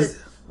 It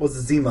says, what's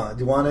the Zima?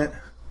 Do you want it?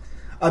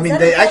 I mean, Is that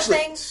they a real actually.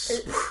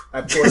 thing?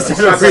 I poured a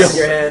shotgun in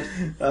your hand.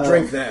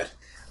 Drink that.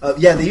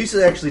 Yeah, they used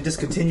to actually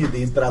discontinue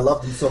these, but I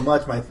love them so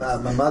much. My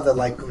mother,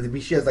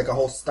 she has like a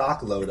whole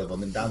stock load of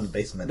them down in the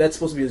basement. That's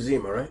supposed to be a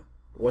Zima, right?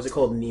 What's it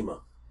called? Nima.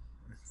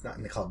 It's not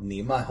called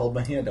Nima. I hold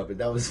my hand up, but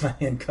that was my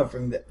hand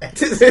covering the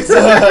X.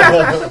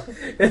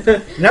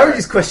 Now we're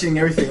just questioning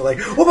everything. Like,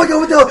 oh my god,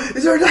 what the hell?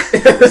 Is there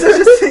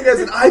such a thing as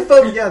an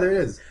iPhone? Yeah, there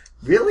is.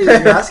 Really?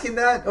 You're asking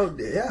that? Oh,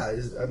 yeah.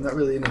 I'm not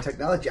really into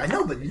technology. I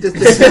know, but you just...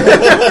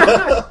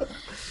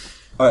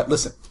 All right,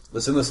 listen.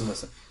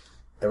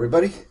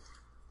 Everybody,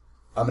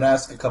 I'm going to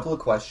ask a couple of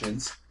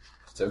questions.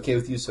 If it's okay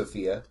with you,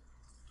 Sophia.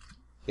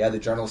 Yeah, the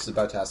journalist is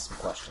about to ask some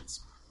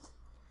questions.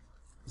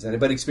 Is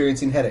anybody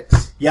experiencing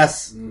headaches?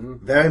 Yes,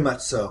 very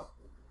much so.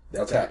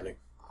 That's Okay. happening.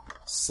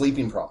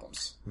 Sleeping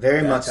problems?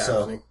 Very That's much so.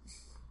 happening.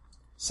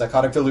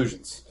 Psychotic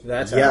delusions?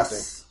 That's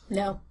Yes.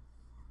 No.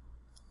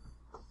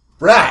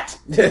 Rat!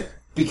 happening.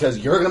 Because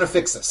you're going to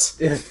fix this.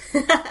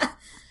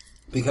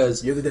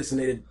 Because You're the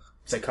designated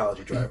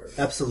psychology driver.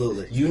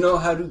 Absolutely. you know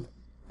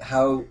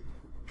how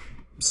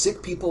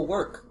sick people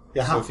work,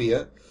 Yeah.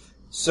 Sophia.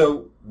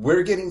 So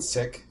we're getting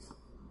sick,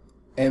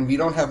 and we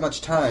don't have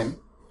much time,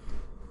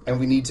 and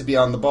we need to be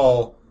on the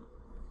ball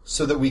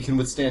so that we can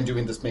withstand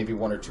doing this maybe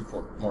 1 or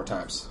 2 more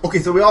times. Okay,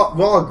 so we're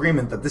all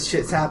agreement that this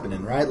shit's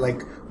happening, right?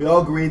 Like, we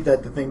all agreed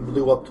that the thing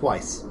blew up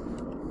twice.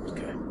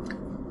 Okay.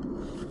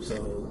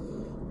 So,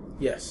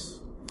 yes.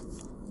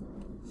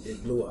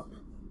 It blew up.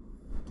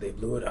 They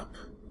blew it up.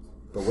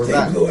 But we're They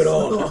back. blew it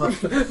all up.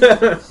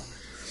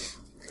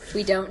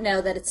 We don't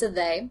know that it's a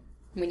they.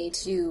 We need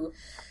to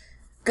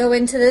go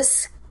into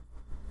this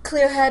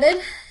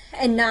clear-headed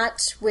and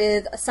not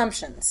with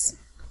assumptions.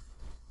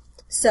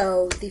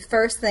 So the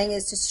first thing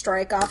is to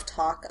strike off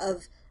talk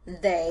of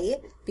they,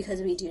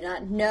 because we do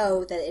not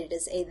know that it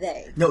is a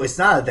they. No, it's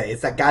not a day.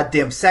 It's that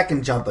goddamn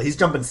second jumper. He's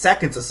jumping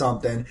seconds or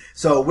something.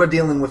 So we're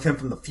dealing with him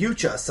from the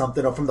future or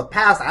something, or from the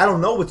past. I don't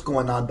know what's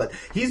going on, but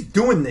he's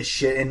doing this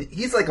shit, and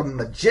he's like a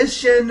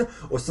magician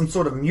or some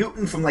sort of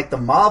mutant from like the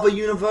Marvel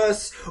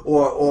universe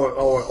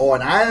or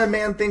an Iron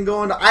Man thing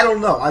going on. I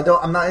don't know.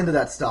 I'm not into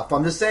that stuff.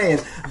 I'm just saying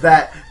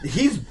that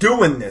he's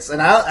doing this,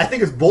 and I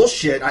think it's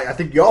bullshit. I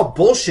think you're all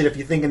bullshit if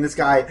you're thinking this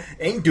guy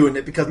ain't doing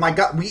it, because my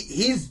God,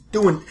 he's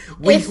doing.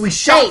 We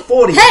shot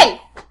 40. Hey!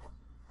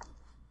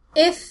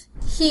 If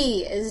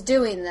he is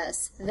doing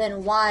this,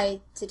 then why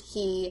did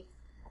he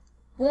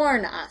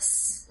warn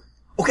us?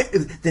 Okay,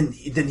 then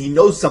he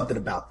knows something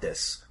about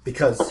this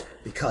because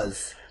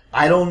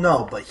I don't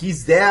know, but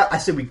he's there. I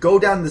said we go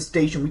down to the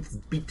station, we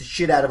can beat the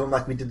shit out of him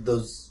like we did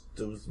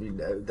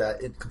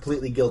that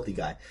completely guilty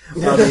guy.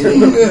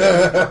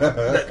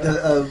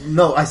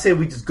 No, I say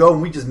we just go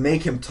and we just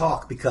make him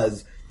talk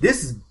because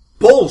this is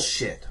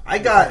bullshit. We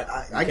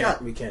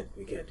can't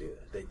do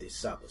that. They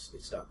stop us.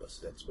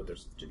 That's what their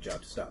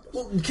job, to stop us.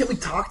 Well, can we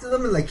talk to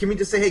them and can we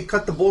just say, hey,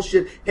 cut the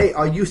bullshit? Hey,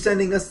 are you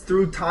sending us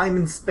through time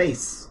and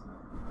space?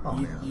 Oh,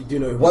 You do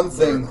know One we're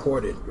thing-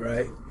 recorded,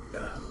 right?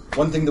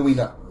 One thing that we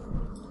know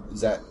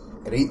is that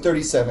at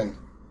 8:37,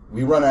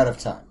 we run out of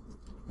time.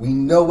 We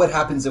know what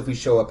happens if we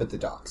show up at the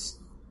docks.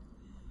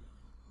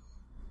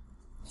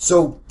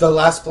 So the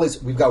last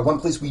place, we've got one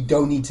place we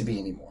don't need to be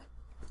anymore.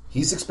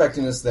 He's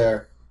expecting us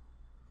there,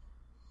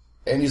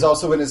 and he's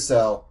also in his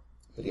cell,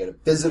 but he had a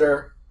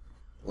visitor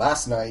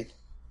last night.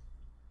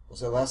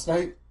 Was it last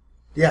night?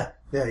 Yeah.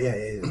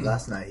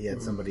 Last night he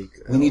had somebody.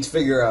 We need to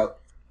figure out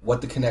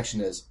what the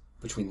connection is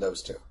between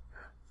those two.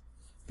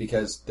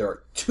 Because there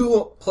are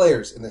 2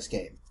 players in this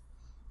game.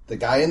 The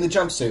guy in the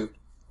jumpsuit,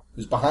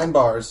 who's behind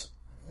bars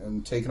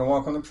and taking a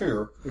walk on the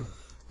pier,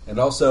 and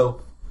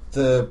also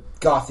the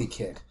gothy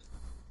kid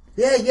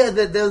Yeah.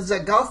 There was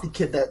that Gothy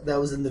kid that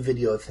was in the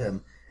video of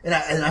him. And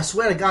I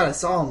swear to God, I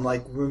saw him,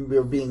 like, when we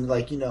were being,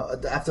 like,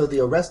 after the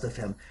arrest of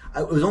him.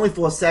 It was only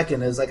for a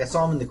second. It was like I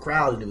saw him in the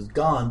crowd and he was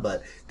gone,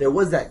 but there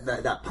was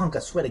that punk. I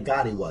swear to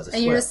God he was.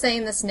 And you're just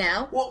saying this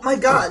now? Well, my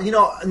God,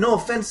 no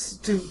offense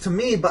to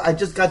me, but I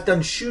just got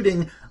done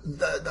shooting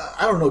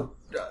I don't know,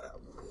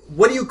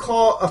 what do you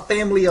call a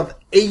family of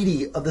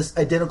 80 of this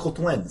identical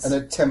twins? And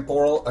a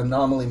temporal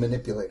anomaly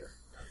manipulator.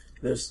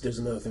 There's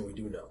another thing we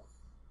do know.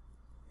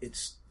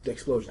 The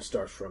explosion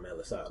starts from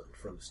Ellis Island,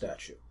 from the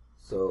statue.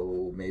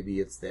 So maybe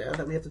it's there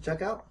that we have to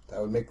check out?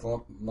 That would make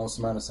the most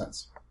amount of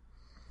sense.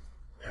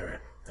 All right.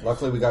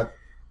 Luckily,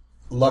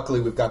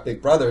 we've got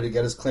Big Brother to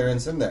get his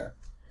clearance in there.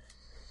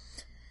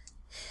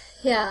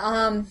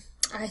 Yeah,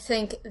 I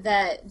think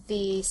that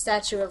the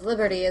Statue of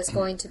Liberty is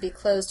going to be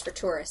closed for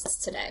tourists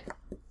today.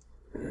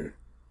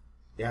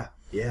 Yeah,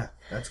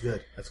 that's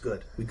good.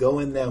 We go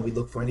in there and we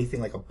look for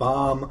anything like a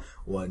bomb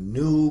or a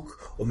nuke,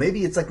 or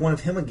maybe it's like one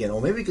of him again,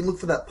 or maybe we can look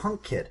for that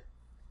punk kid.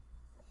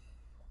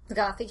 The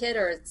Gothy kid,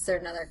 or is there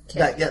another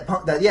kid?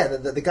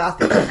 The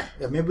Gothy kid.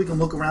 Yeah, maybe we can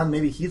look around,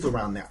 maybe he's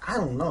around there. I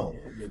don't know.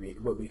 Yeah, maybe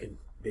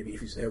if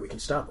he's there, we can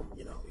stop him.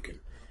 We can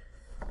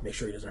make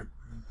sure he doesn't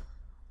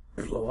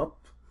blow up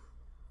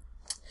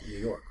New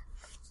York.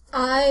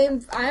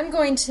 I'm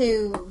going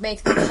to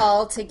make the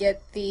call to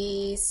get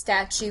the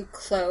statue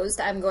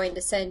closed. I'm going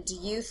to send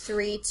you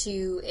three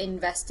to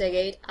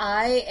investigate.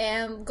 I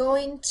am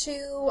going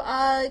to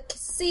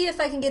see if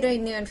I can get any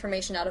new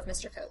information out of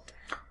Mr. Coate.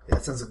 Yeah,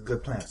 that sounds like a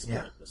good plan.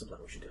 Yeah, that's a plan.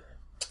 We should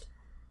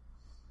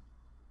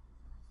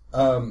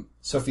do.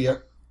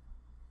 Sophia,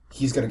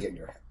 he's going to get in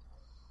your head.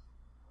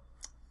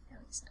 No,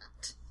 he's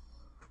not.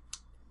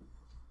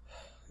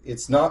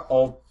 It's not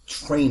all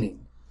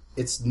training.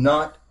 It's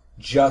not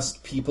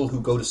just people who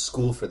go to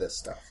school for this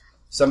stuff.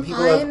 Some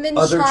people have I'm in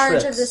other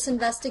charge tricks. of this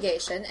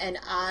investigation, and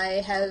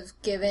I have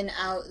given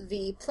out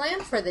the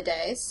plan for the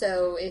day,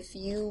 so if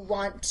you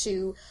want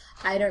to,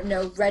 I don't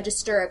know,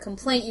 register a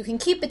complaint, you can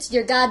keep it to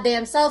your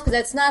goddamn self, because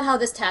that's not how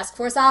this task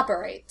force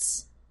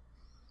operates.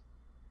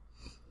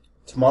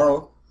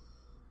 Tomorrow,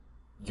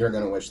 you're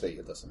going to wish that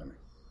you'd listen to me.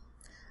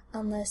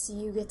 Unless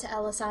you get to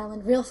Ellis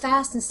Island real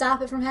fast and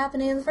stop it from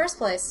happening in the first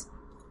place.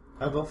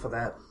 I'll vote for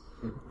that.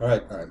 All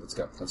right, let's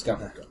go.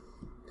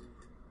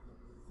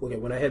 Okay,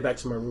 when I head back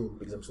to my room,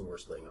 because I'm still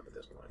worse laying up at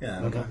this point.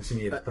 Yeah, okay. So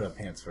you need to put up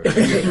pants first.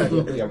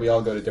 Yeah, we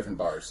all go to different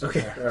bars.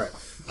 Okay, all right.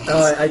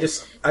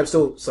 I'm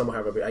still somewhat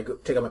happy. I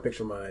take out my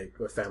picture of my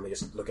family,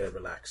 just look at it,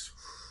 relax.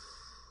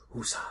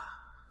 Woosah.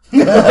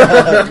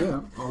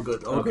 Yeah, all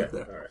good. All good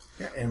there. All right.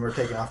 Yeah, and we're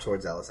taking off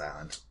towards Ellis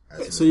Island.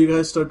 So you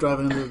guys start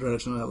driving in the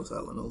direction of Ellis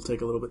Island. It'll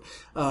take a little bit.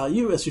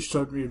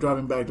 You're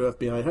driving back to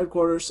FBI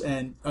headquarters,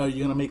 and are you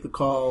going to make the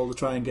call to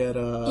try and get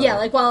Yeah,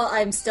 like while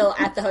I'm still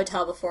at the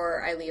hotel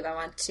before I leave, I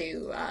want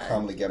to...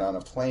 Calmly get on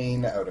a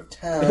plane out of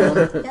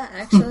town. Yeah,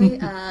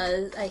 actually,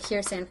 I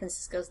hear San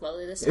Francisco's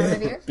lovely this time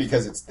of year.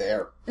 Because it's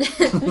there.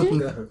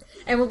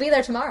 And we'll be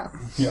there tomorrow.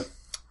 Yep.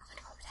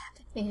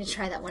 We need to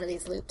try that one of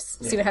these loops.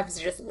 See what happens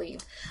to just leave.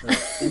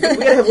 We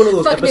gotta have one of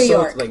those Fuck New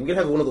York. episodes. Like we gotta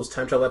have one of those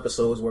time travel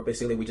episodes where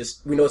basically we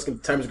know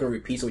time is gonna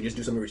repeat, so we just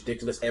do something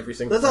ridiculous every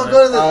single Let's all time.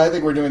 go to the... I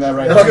think we're doing that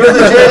right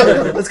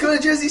now. Let's go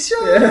to Jersey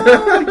Shore!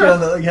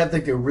 You have to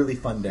take a really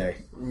fun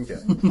day. Okay.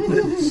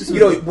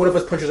 One of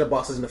us punches our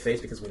bosses in the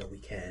face because we know we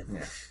can.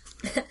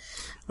 Yeah.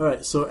 All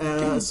right, so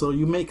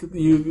you make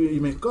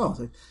a call.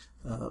 Say,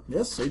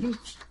 yes, Agent.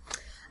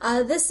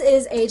 This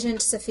is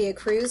Agent Sophia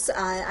Cruz.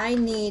 I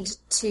need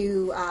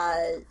to...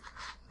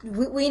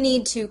 we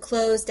need to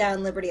close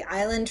down Liberty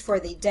Island for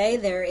the day.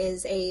 There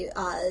is a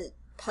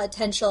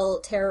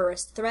potential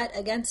terrorist threat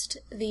against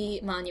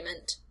the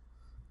monument.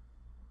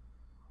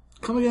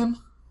 Come again.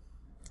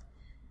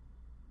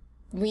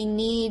 We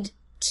need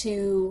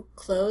to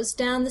close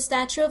down the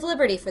Statue of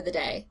Liberty for the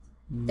day.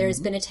 There's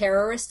been a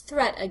terrorist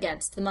threat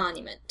against the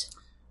monument.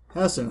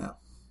 Has there now?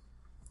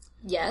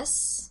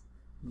 Yes.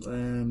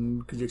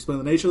 And could you explain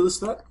the nature of this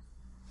threat?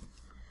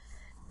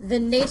 The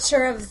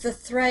nature of the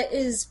threat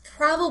is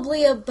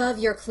probably above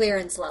your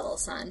clearance level,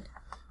 son.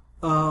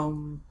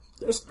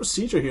 There's a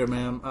procedure here,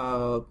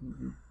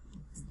 ma'am.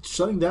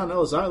 Shutting down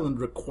Ellis Island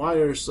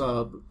requires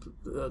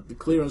the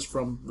clearance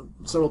from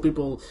several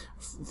people,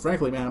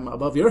 frankly, ma'am,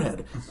 above your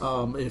head.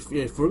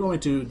 If we're going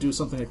to do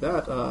something like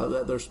that,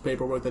 there's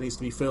paperwork that needs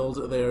to be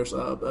filled. There's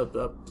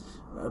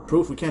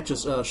proof. We can't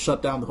just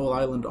shut down the whole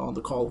island on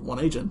the call of one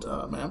agent,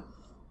 ma'am.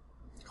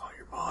 Call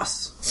your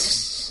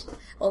boss.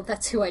 Well,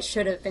 that's who I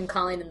should have been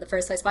calling in the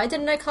first place. Why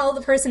didn't I call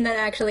the person that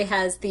actually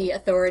has the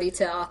authority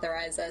to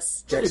authorize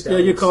us? That's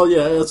you're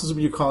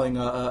calling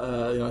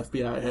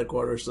FBI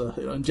headquarters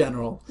in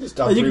general. Just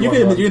dial you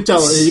 311.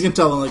 can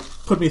tell them like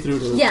put me through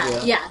to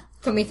Yeah,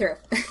 put me through.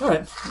 All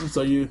right, and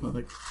so you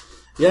like,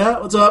 yeah,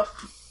 what's up?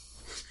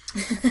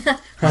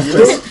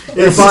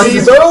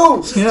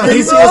 Steve-O! He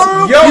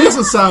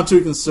doesn't sound too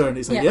concerned.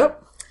 He's like, Yeah. yep.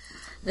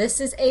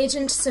 This is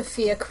Agent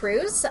Sophia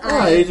Cruz.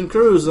 Hi, Agent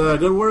Cruz.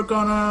 Good work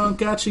on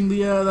catching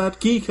that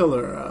key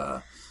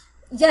killer.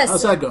 Yes.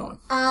 How's that going?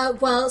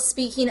 Well,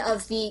 speaking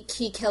of the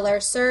key killer,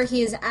 sir,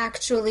 he has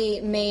actually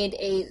made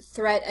a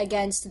threat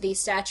against the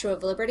Statue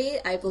of Liberty.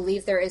 I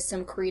believe there is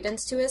some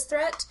credence to his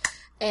threat.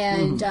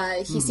 And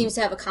he seems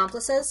to have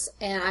accomplices,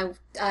 and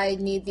I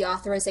need the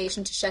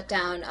authorization to shut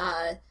down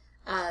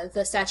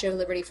the Statue of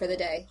Liberty for the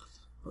day.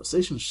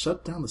 Station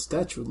shut down the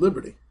Statue of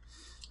Liberty.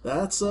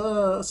 That's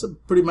a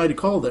pretty mighty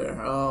call there.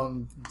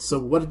 So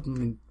what? I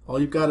mean, all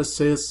you've got to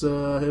say is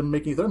him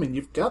making a threat. I mean,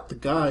 you've got the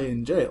guy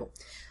in jail.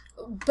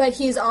 But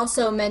he's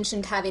also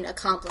mentioned having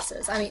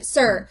accomplices. I mean,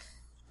 sir,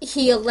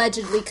 he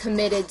allegedly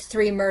committed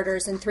 3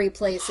 murders in 3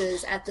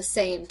 places at the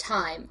same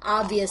time.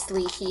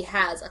 Obviously, he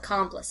has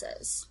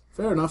accomplices.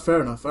 Fair enough.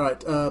 All right.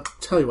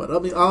 Tell you what. I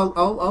mean,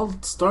 I'll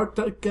start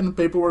getting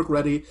paperwork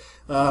ready.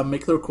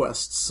 Make the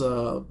requests.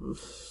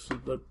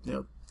 But,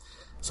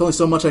 it's only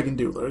so much I can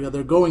do.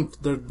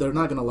 They're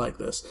not gonna like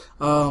this.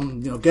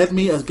 Get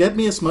me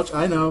as much.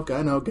 I know.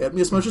 Get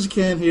me as much as you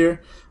can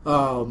here.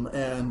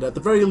 And at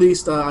the very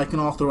least, I can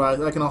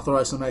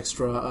authorize some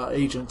extra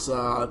agents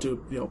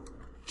to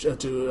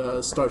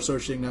start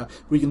searching.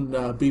 We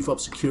can beef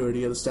up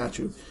security of the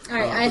statue. All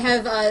right, I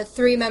have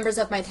 3 members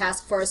of my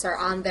task force are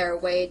on their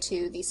way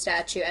to the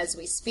statue as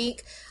we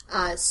speak.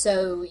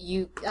 So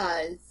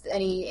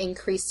any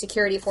increased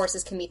security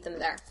forces can meet them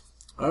there.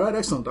 All right,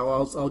 excellent.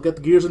 I'll get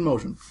the gears in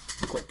motion.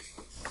 Click.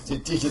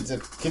 Can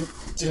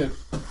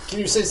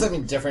you say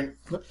something different?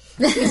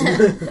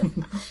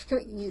 Can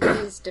we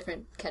use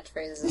different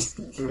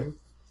catchphrases?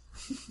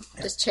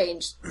 Just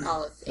change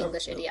all of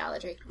English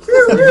ideology.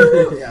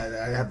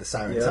 Yeah, I have the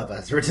sirens up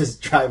as we're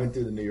just driving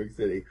through the New York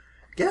City.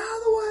 Get out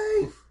of the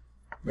way!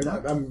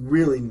 I'm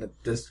really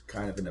just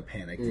kind of in a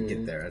panic to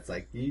get there. It's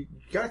like, you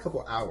got a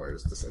couple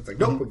hours. It's like,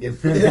 nope, we're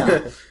getting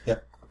there. Yeah.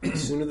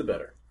 Sooner the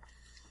better.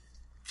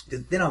 They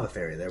don't have a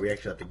ferry there. We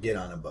actually have to get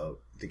on a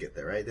boat to get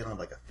there, right? They don't have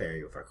like a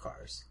ferry with our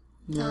cars.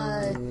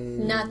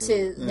 Not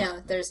to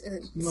there's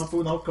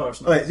No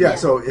cars. No. Yeah,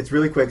 so it's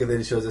really quick, and then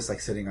it shows us like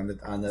sitting on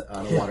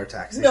a water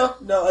taxi. No.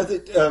 I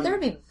think there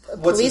would be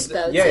police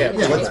boats. Yeah.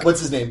 What's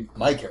his name?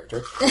 My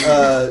character.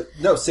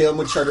 No, Salem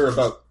would charter a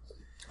boat.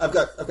 I've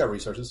got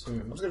resources.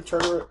 I'm just going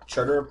to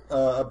charter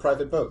a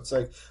private boat. It's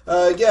like,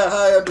 hi,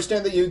 I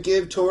understand that you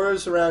give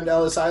tours around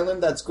Ellis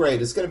Island. That's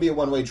great. It's going to be a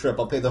one-way trip.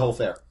 I'll pay the whole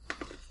fare.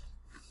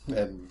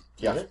 And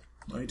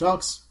Money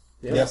talks.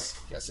 Yeah. Yes,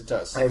 it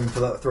does. I even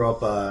throw up.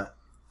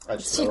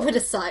 Do you put a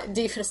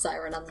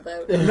siren on the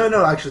boat?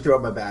 No, I actually throw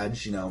up my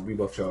badge. We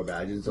both show our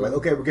badges. So like,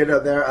 okay, we're getting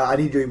up there. I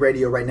need your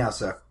radio right now,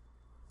 sir.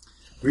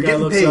 We're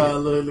getting paid.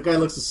 The guy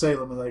looks at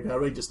Salem and like, our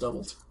rate just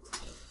doubled.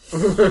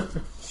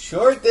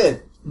 Sure it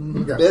did.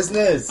 Okay.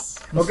 Business.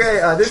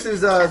 Okay, this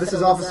is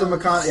Officer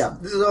McConnell. Yeah,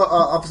 this is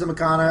Officer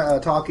McConnell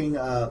talking.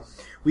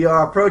 We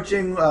are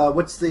approaching.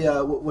 What is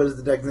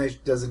the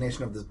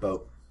designation of this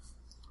boat?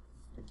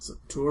 It's a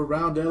tour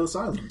around Ellis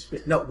Island.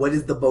 No, what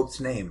is the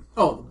boat's name?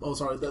 Oh,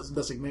 sorry, that's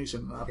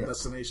designation, not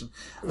destination.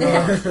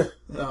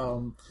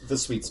 The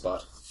sweet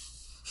spot.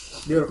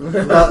 Beautiful.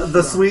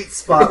 The sweet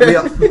spot.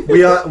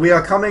 We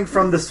are coming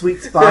from the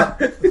sweet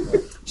spot.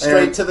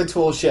 Straight to the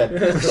tool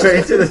shed.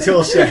 Straight to the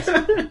tool shed.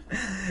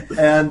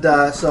 And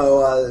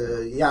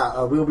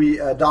we'll be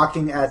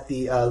docking at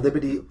the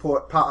Liberty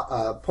Port.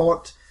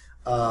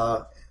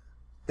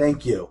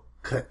 Thank you.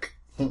 Click.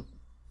 All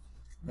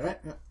right.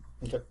 Yeah.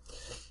 Okay.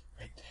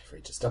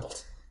 Rate just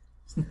doubled.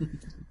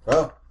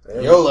 Well,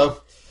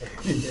 YOLO.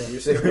 Yeah, you're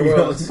saving the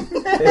world.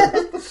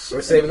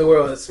 We're saving the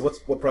world. That's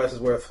what price is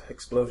worth.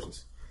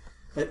 Explosions.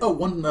 And,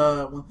 one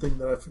thing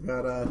that I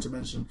forgot to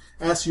mention.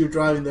 As you're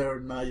driving there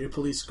in your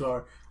police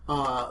car,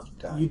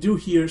 you do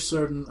hear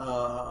certain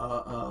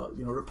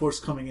reports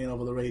coming in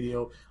over the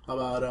radio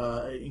about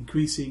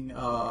increasing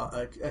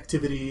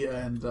activity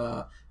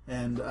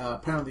and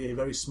apparently a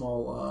very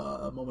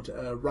small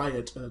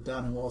riot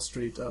down in Wall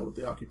Street with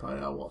the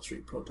Occupy Wall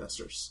Street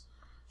protesters.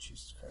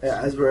 Jesus Christ.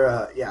 Yeah, as we're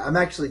I'm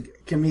actually.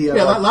 Can we?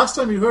 Last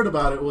time you heard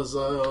about it was.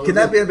 Can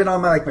that have been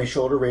on my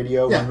shoulder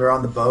radio when we're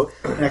on the boat?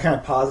 And I kind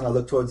of pause and I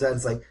look towards that. And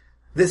it's like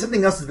there's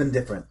something else has been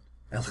different.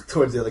 And I look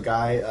towards the other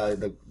guy.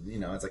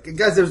 It's like,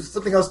 guys, there's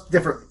something else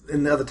different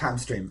in the other time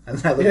stream. And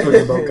then I look towards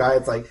the boat guy.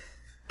 It's like,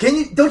 don't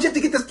you have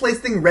to get this place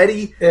thing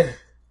ready?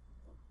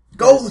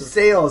 Go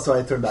sail. So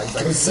I turned back. It's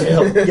like,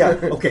 sail. Yeah.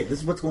 Okay. This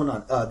is what's going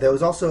on. There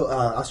was also,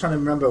 I was trying to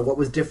remember what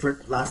was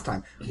different last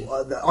time.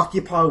 The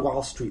Occupy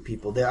Wall Street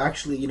people, they're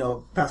actually,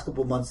 past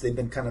couple months, they've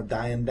been kind of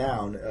dying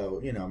down.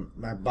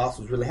 My boss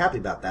was really happy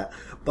about that.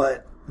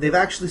 But they've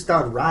actually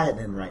started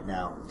rioting right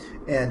now.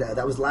 And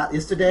that was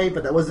yesterday,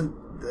 but that wasn't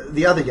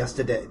the other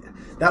yesterday.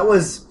 That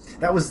was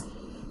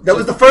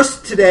the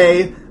first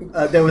today.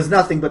 There was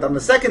nothing, but on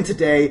the second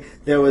today,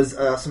 there was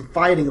some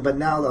fighting. But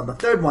now on the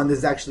third one,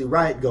 there's actually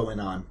riot going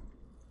on.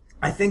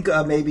 I think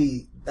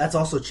maybe that's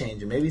also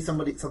changing. Maybe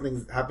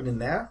something's happening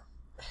there.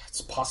 It's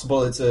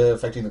possible it's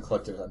affecting the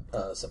collective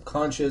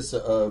subconscious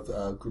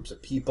of groups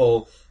of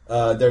people.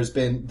 There's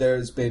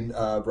been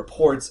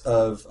reports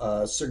of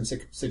certain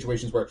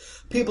situations where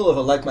people of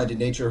a like-minded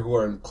nature who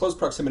are in close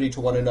proximity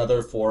to one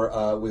another for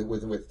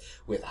with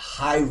a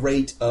high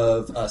rate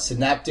of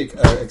synaptic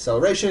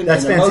acceleration.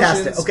 That's and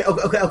fantastic.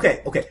 emotions.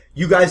 Okay.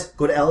 You guys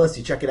go to Ellis.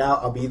 You check it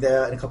out. I'll be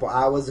there in a couple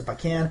hours if I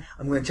can.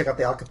 I'm going to check out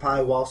the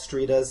Occupy Wall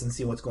Streeters and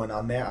see what's going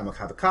on there. I'm a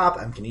kind of a cop.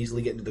 I can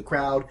easily get into the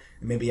crowd,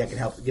 and maybe I can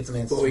help get some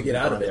answers. Before we get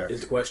out of there. it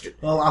is the question.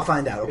 Well, I'll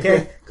find out,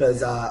 okay?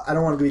 Because I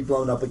don't want to be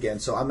blown up again,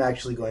 so I'm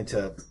actually going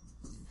to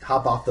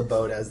hop off the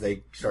boat as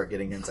they start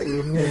getting in. It's like,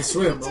 And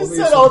swim. Just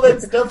said all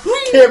that stuff.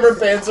 Camera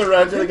pans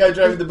around to the guy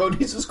driving the boat.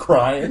 He's just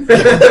crying.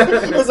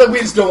 It's like, we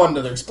just don't want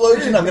another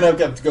explosion. I'm going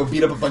to have to go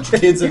beat up a bunch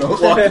of kids and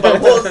walk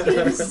about Wall Street.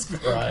 He's just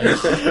crying.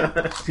 he's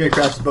going to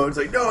crash the boat. It's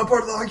like, no, I'm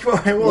part of the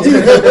Occupy Wall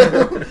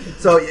Street.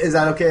 So is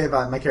that okay if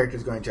my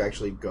character's going to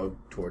actually go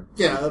toward...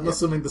 Yeah, I'm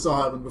assuming this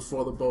all happened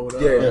before the boat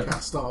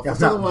cast off. Yeah,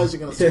 Otherwise, you're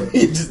going to swim.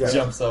 He just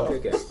jumps off.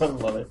 Okay. I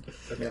love it.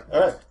 Yeah.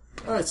 All right.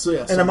 All right, so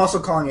yeah. And I'm also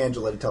calling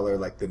Angela to tell her,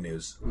 like, the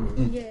news.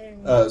 Yay.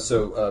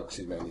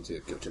 Excuse me, I need to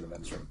go to the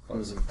men's room.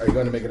 Are you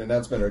going to make an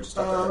announcement or just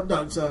talk about it?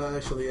 No, it's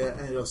actually,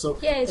 so...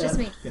 Yay, it's just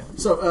me. Yeah.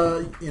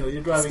 So,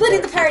 you're driving...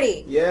 Splitting the back-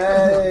 party.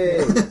 Yay!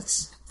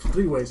 It's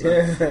 3 ways.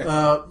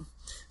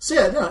 So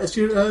yeah, no, it's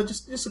your,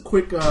 just a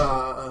quick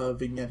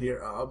vignette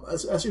here.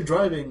 As you're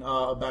driving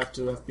back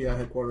to FBI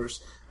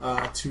headquarters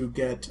to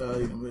get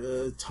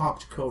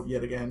top to coat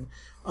yet again,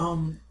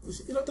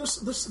 there's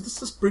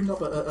this bring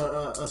up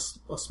a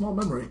small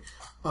memory.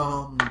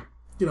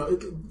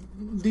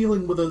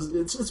 Dealing with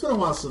it's been a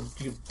while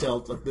since you've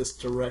dealt like this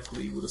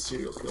directly with a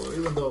serial killer.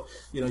 Even though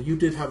you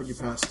did have in your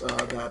past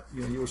that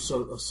you were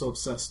so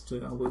obsessed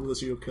with a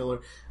serial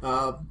killer,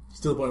 to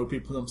the point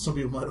where some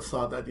people might have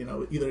thought that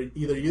either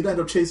you'd end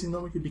up chasing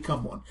them or you'd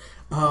become one.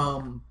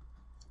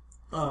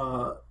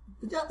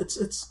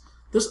 It's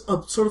there's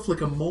a sort of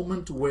like a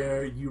moment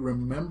where you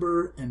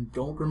remember and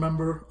don't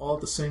remember all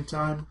at the same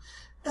time,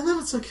 and then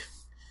it's like.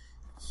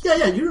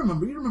 Yeah, you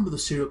remember the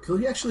serial killer.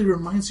 He actually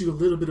reminds you a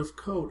little bit of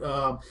Coat,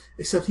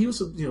 except he was,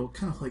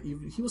 kind of like,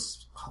 he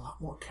was a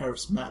lot more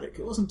charismatic.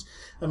 It wasn't,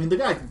 the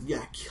guy,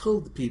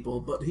 killed people,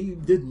 but he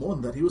did more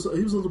than that. He was a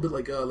little bit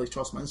like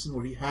Charles Manson,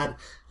 where he had,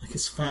 like,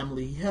 his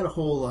family, he had a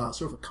whole,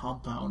 sort of a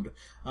compound,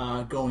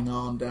 going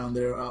on down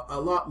there, a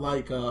lot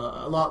like, the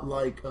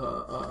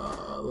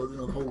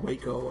whole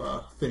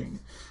Waco, thing.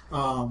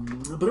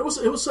 But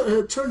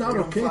it turned out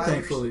okay,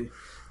 thankfully.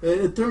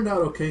 It turned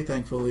out okay,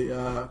 thankfully,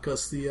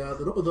 because the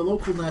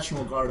local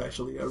National Guard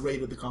actually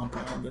raided the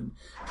compound and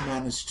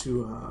managed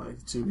to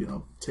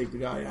take the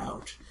guy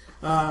out,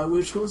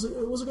 which was a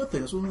good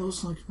thing. It's one of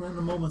those like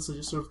random moments that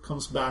just sort of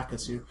comes back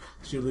as you're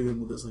living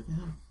with this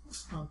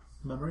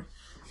memory,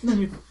 and then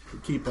you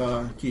keep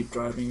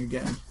driving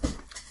again.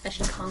 I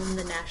should call him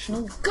the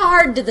National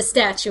Guard to the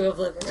Statue of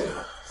Liberty.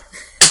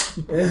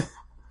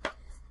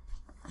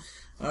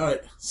 All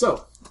right,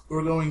 so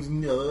we're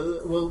going.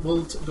 We'll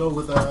go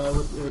with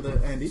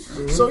Andy.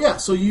 Mm-hmm.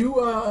 So you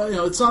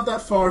it's not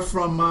that far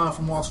from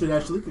Wall Street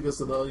actually,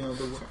 because of the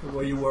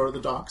where you were,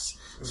 the docks.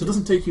 So it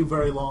doesn't take you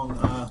very long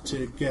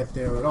to get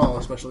there at all,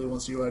 especially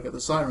once you get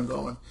the siren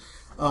going.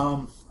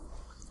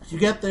 You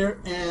get there,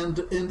 and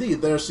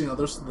indeed, there's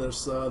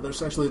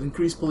actually an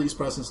increased police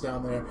presence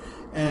down there,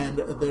 and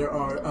there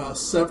are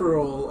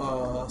several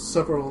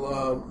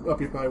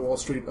Occupy Wall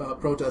Street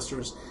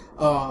protesters.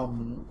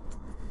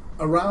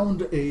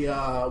 Around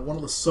one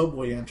of the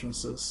subway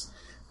entrances.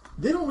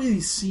 They don't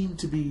really seem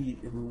to be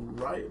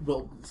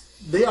well,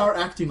 they are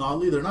acting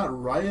oddly. They're not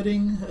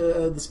rioting,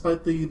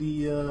 despite the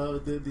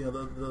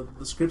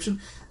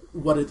description.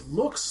 What it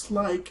looks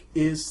like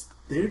is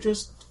they're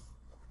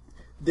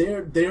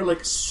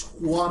like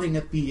swatting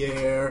at the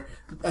air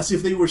as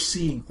if they were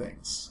seeing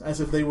things, as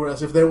if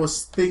there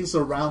was things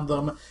around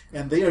them,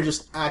 and they are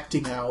just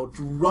acting out,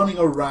 running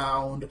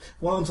around.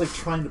 One of them's like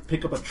trying to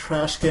pick up a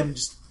trash can and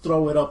just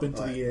throw it up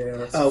into the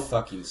air. Oh,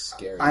 fuck you,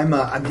 scary.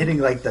 I'm hitting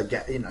like the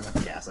not the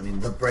gas. I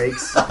mean the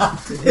brakes.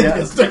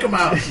 Yeah, stick them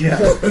out. Yeah,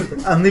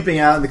 I'm leaping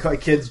out, and the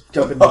kids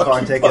jump in the car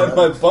and take it.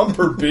 My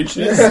bumper,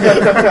 bitches.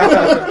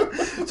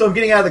 So I'm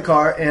getting out of the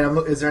car, and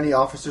is there any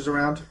officers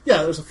around?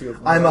 Yeah, there's a few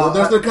of them.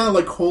 They're kind of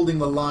like holding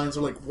the lines,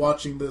 or like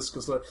watching this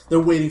because they're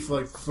waiting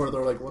for like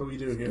further. Like, what do we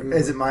do here?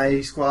 Is it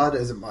my squad?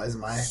 Is it my?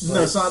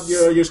 No, it's not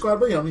your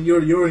squad, but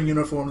you're in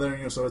uniform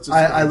there, so it's. Just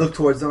I look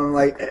towards them. I'm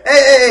like,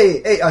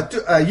 hey,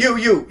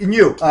 you,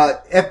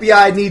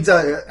 FBI needs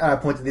I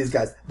point to these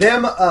guys.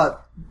 Them,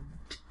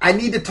 I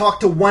need to talk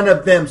to one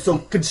of them, so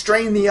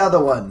constrain the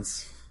other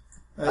ones.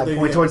 I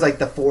point towards like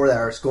the four that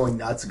are going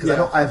nuts because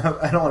I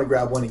don't want to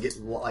grab one and get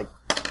like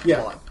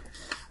blood.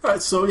 All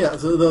right, so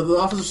the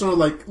officers sort of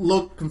like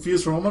look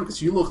confused for a moment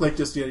because you look like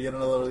just yet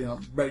another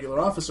regular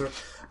officer.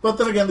 But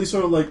then again, they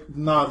sort of like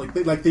nod,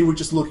 like they were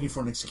just looking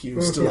for an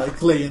excuse to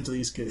like lay into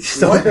these kids.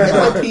 So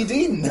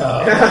NYPD?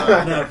 No.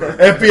 Never.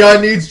 FBI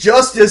needs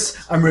justice.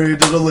 I'm ready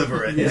to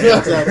deliver it. Yeah,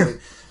 exactly.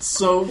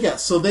 So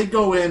they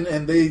go in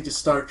and they just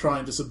start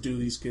trying to subdue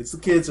these kids. The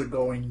kids are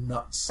going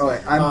nuts. All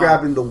right, I'm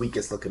grabbing the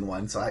weakest looking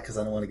one, because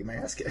I don't want to get my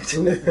ass kicked.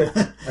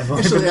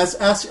 Actually,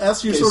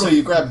 as you're sort So of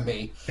you grab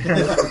me.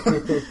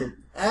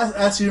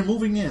 as you're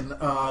moving in,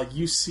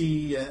 you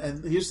see,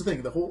 and here's the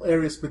thing: the whole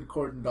area's been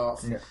cordoned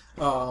off. Yeah.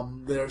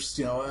 There's,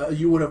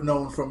 you would have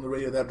known from the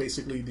radio that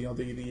basically,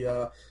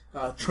 the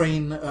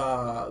train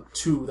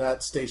to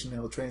that station,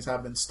 the trains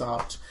have been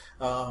stopped,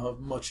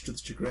 much to the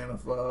chagrin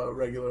of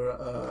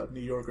regular New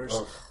Yorkers.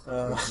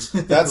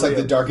 That's like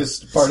the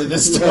darkest part of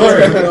this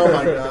story. Oh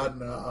my God,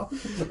 no!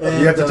 And,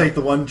 You have to take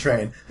the one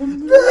train.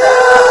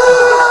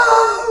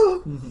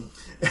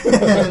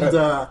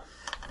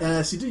 And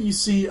as you do, you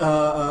see,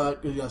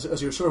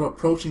 as you're sort of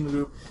approaching the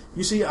group,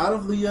 you see out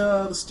of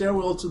the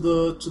stairwell to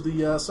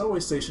the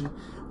subway station,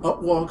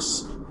 up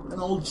walks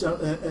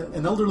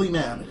an elderly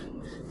man.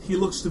 He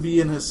looks to be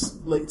in his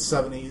late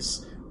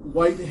 70s,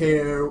 white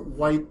hair,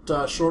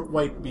 short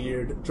white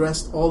beard,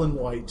 dressed all in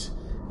white,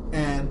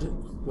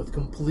 and with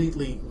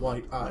completely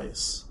white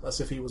eyes, as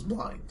if he was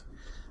blind.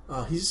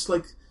 He's just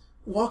like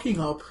walking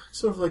up,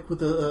 sort of like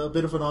with a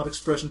bit of an odd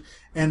expression,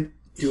 and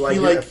Do I he,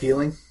 get a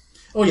feeling?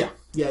 Oh yeah.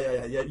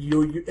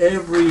 You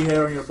every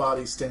hair on your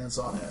body stands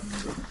on end,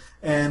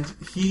 and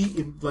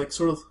he like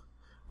sort of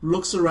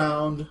looks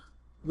around,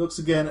 looks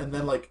again, and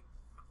then like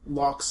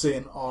locks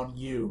in on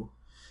you,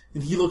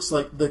 and he looks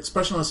like the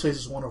expression on his face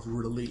is one of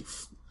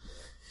relief.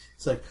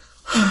 It's like,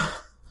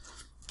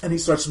 and he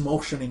starts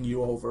motioning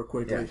you over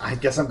quickly. Yeah, I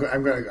guess I'm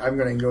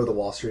gonna ignore the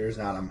Wall Streeters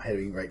now, and I'm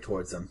heading right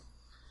towards them.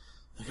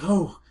 Like,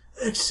 oh,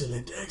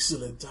 excellent.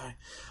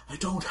 I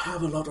don't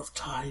have a lot of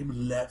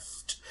time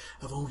left.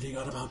 I've only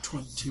got about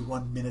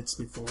 21 minutes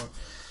before.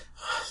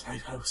 I'm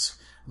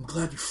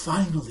glad you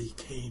finally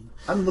came.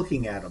 I'm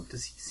looking at him.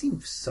 Does he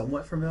seem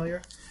somewhat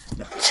familiar?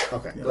 No.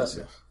 Okay. Bless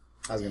you.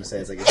 I was gonna say,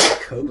 it's like a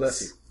coat.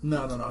 Bless you.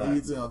 No. He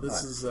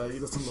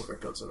doesn't look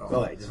like Coates at all.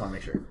 Oh, I just want to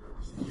make sure.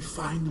 You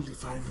finally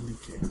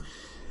came.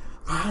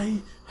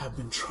 I have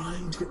been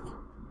trying to get...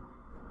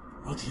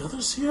 Are the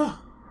others here?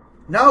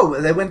 No,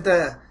 they went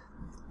to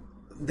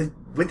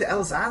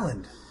Ellis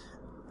Island.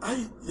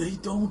 They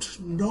don't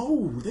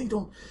know. They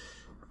don't...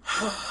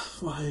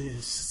 Why,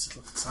 is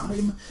it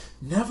time?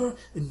 Never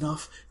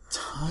enough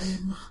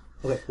time.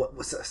 Okay,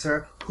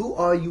 sir, who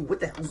are you? What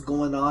the hell's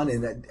going on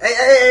in that?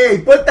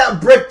 Hey, put that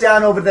brick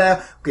down over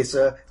there. Okay,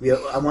 sir,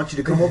 I want you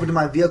to come over to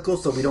my vehicle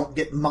so we don't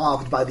get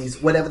mobbed by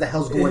these, whatever the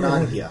hell's going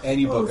on here. And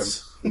you book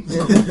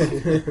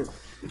him.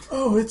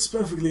 Oh, it's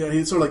perfectly...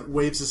 He sort of like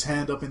waves his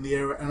hand up in the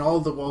air, and all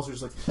the walls are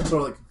just like,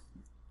 sort of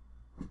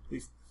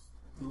like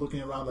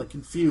looking around like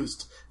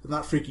confused, but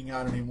not freaking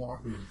out anymore.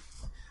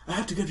 I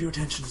have to get your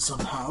attention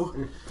somehow.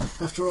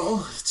 After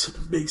all, it's a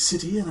big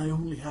city, and I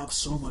only have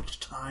so much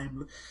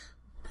time.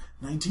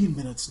 19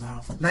 minutes now.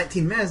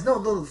 19 minutes? No,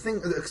 the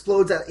thing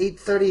explodes at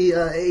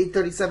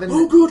 8:37.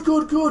 Oh,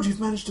 good. You've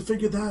managed to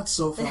figure that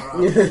so far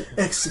out.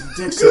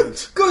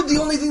 Excellent. Good, the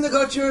only thing that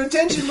got your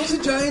attention was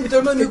a giant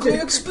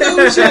thermonuclear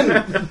explosion.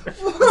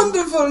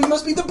 Wonderful, you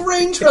must be the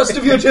brain trust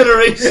of your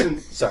generation.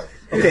 Sorry.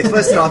 Okay,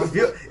 listen off.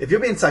 If you're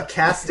being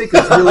sarcastic,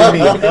 it's really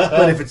mean.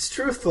 But if it's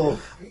truthful,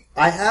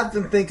 I have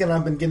been thinking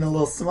I've been getting a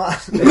little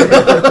smart.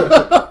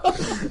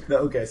 No,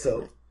 okay,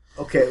 so...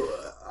 Okay,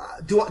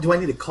 do I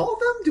need to call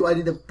them? Do I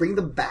need to bring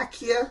them back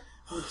here?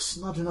 There's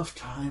not enough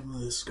time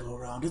this go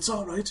around. It's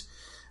all right.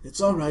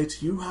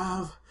 You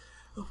have...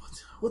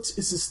 Is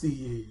this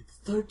the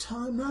third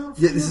time now?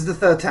 Yeah, this is the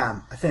third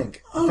time, I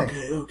think.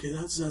 Okay,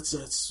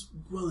 that's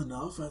well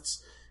enough.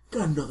 That's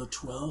got another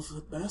 12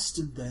 at best,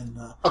 and then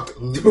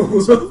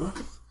it's over.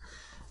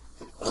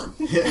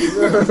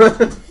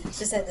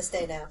 She said to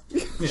stay now.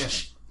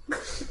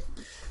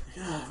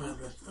 Yeah, well,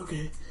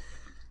 okay.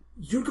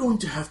 You're going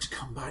to have to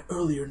come by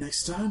earlier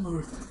next time,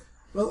 or...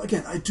 Well,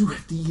 again, I do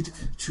need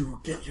to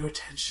get your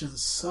attention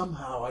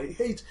somehow. I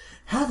hate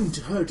having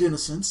to hurt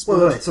innocence,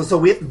 but... Wait. So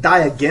we have to die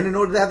again in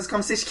order to have this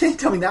conversation? Can you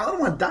tell me now? I don't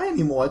want to die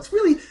anymore. It's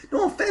really...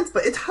 No offense,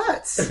 but it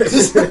hurts.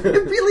 It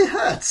really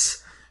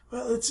hurts.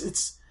 Well,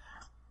 it's...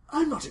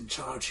 I'm not in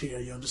charge here,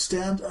 you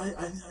understand?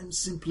 I'm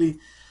simply...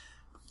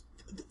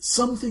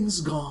 Something's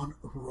gone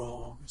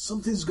wrong.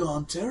 Something's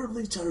gone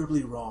terribly,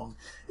 terribly wrong.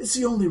 It's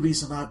the only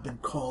reason I've been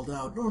called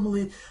out.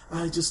 Normally,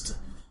 I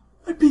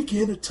peek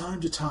in at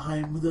time to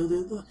time.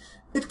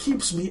 It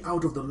keeps me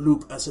out of the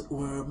loop, as it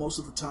were, most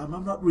of the time.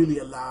 I'm not really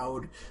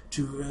allowed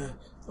to...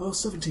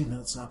 17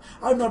 minutes now.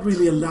 I'm not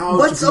really allowed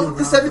What's to be up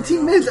with the around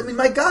 17 minutes? I mean,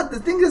 my God, the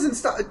thing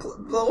doesn't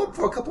blow up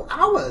for a couple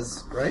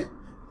hours, right?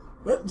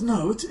 Well,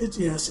 no,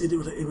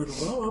 it would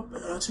blow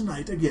up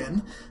tonight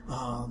again,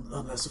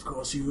 unless, of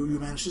course, you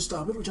manage to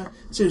stop it, which I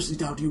seriously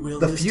doubt you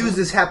will. The fuse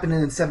is happening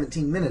in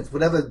 17 minutes.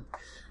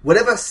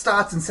 Whatever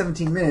starts in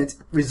 17 minutes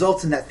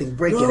results in that thing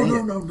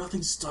breaking. No,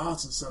 nothing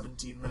starts in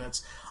 17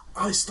 minutes.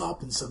 I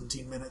stop in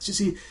 17 minutes. You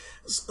see,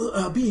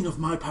 a being of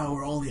my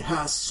power only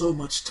has so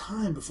much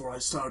time before I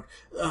start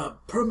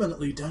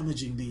permanently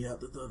damaging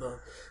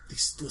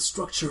the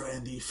structure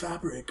and the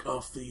fabric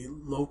of the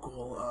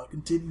local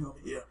continuum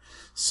here.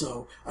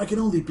 So I can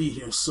only be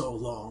here so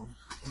long.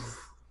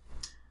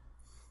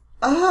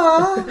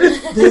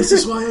 This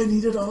is why I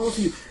needed all of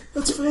you.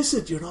 Let's face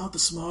it, you're not the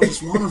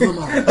smartest one of them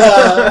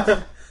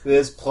all.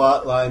 This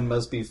plot line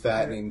must be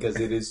fattening because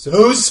it is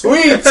so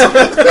sweet.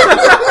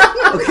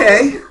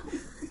 Okay.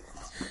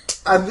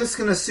 I'm just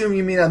going to assume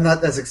you mean I'm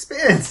not as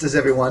experienced as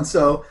everyone,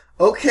 so,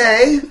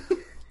 okay.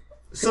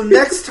 So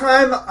next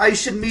time I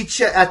should meet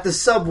you at the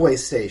subway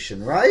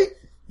station, right?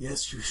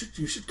 Yes,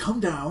 you should come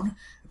down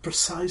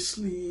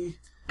precisely...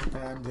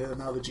 And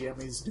now the GM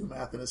needs to do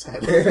math in his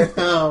head.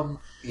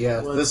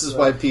 This is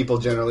why people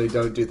generally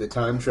don't do the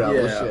time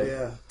travel shit.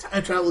 Yeah,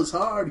 time travel is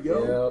hard,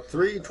 yo.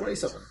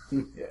 3:27.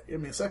 Yeah, give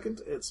me a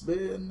second. It's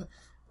been...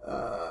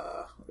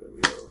 there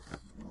we go.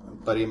 A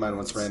buddy of mine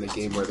once ran a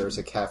game where there was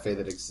a cafe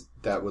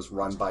that was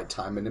run by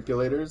time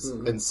manipulators,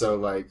 and so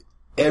like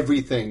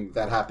everything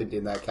that happened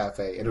in that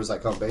cafe, and it was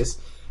like home base,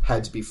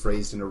 had to be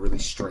phrased in a really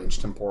strange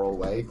temporal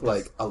way.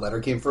 Like a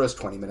letter came for us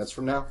 20 minutes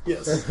from now.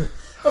 Yes,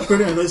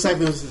 brilliant.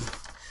 Exactly.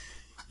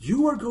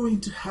 You are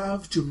going to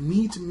have to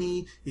meet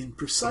me in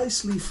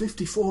precisely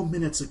 54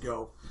 minutes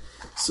ago.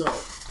 So,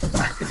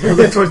 You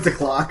look towards the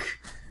clock.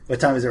 What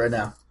time is it right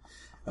now?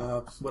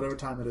 whatever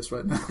time it is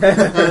right now.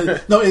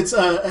 No, it's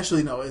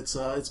actually no. It's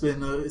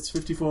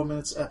 54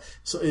 minutes.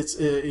 So it's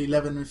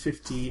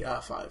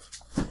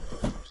 11:55.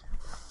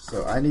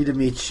 So I need to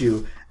meet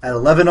you at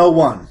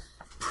 11:01.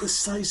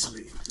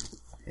 Precisely.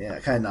 Yeah, I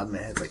kind of nod my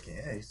head like,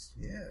 yeah,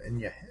 in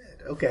your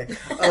head. Okay.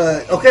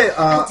 Okay.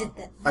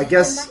 I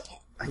guess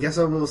I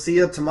will see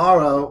you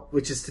tomorrow,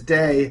 which is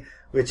today.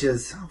 Which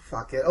is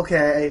fuck it.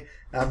 Okay,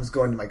 I'm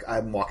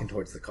walking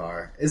towards the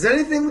car. Is there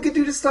anything we could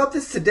do to stop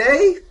this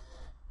today?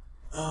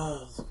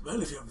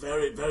 Well, if you're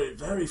very, very,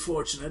 very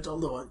fortunate,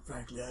 although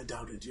frankly I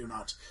doubt it, you're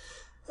not.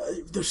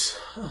 You're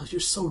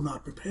so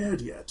not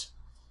prepared yet.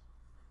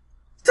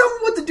 Tell me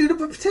what to do to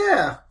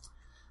prepare.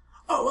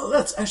 Oh, well,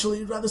 that's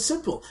actually rather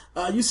simple.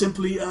 You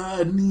simply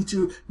need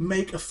to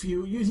make a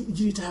few... You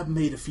need to have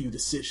made a few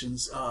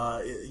decisions.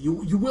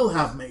 You will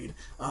have made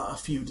a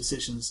few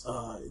decisions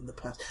in the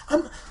past.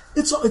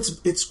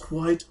 It's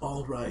quite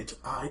all right.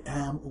 I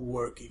am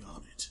working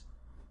on it.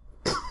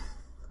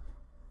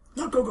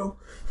 Now, go.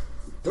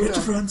 Get your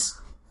friends.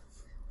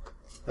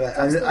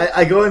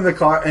 I go in the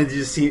car and you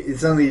just hear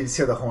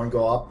the horn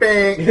go off,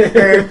 bang,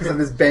 because I'm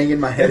just banging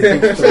my head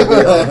against the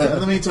wheel. In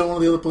the meantime, one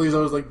of the other police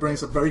always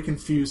brings a very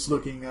confused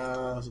looking.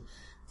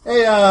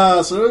 Hey, so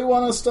what do you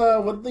want us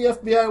to? What did the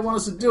FBI want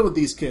us to do with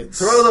these kids?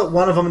 Throw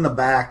one of them in the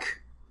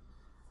back.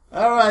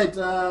 All right,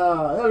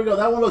 there we go.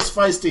 That one looks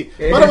feisty.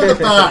 Put him in the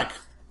back.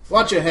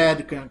 Watch your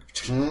head.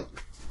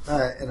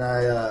 And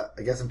I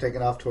guess I'm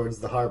taking off towards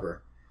the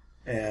harbor,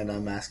 and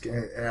I'm asking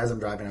as I'm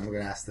driving. I'm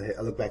going to ask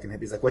I look back and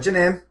Hippie's like, "What's your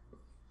name?"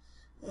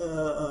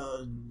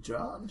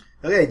 John.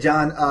 Okay,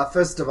 John.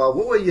 First of all,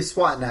 what were you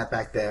swatting at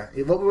back there?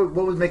 What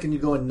was making you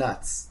going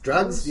nuts?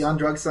 Drugs? You on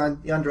drugs, son?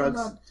 You on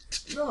drugs?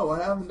 No,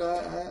 I haven't.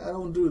 I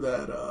don't do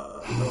that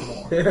no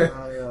more.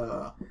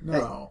 No.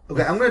 Hey,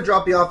 okay, I'm gonna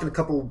drop you off in a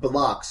couple of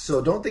blocks,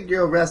 so don't think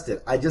you're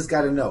arrested. I just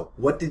gotta know,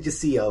 what did you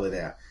see over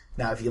there?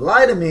 Now, if you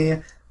lie to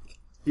me,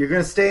 you're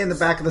gonna stay in the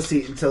back of the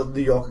seat until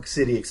New York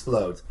City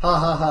explodes. Ha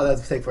ha ha!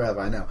 That's take forever,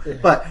 I know.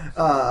 But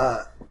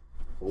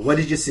what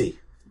did you see?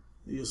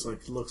 He just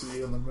looks at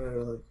you in the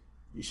mirror like,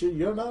 you sure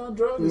you're not on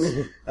drugs?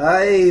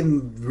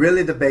 I'm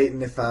really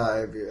debating if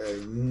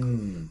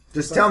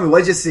just tell me, what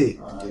did you see?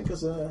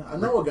 Because I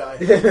know a guy.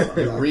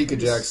 Eureka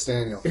Jack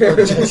Staniel.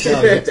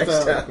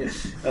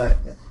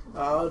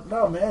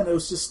 No, man, it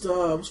was just it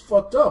was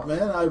fucked up,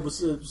 man. It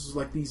was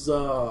like these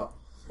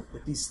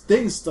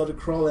things started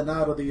crawling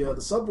out of the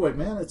subway,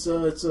 man. It's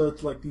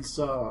like these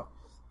kind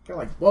of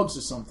like bugs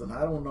or something.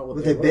 I don't know what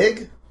were they were.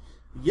 Big?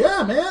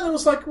 Yeah, man. It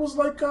was like the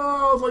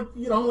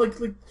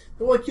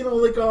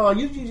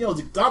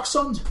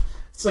dachshund.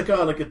 It's like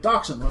a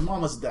dachshund. My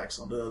mom has a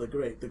dachshund. They're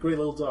great. They're great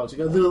little dogs. They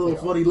got little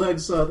funny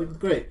legs. They're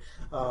great.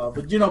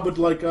 But they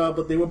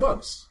were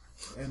bugs,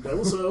 and it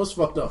was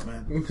fucked up,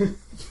 man.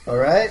 All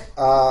right.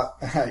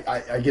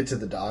 I get to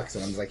the docks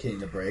and I'm like hitting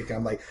the brake. And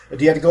I'm like,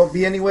 do you have to go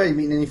be anywhere? You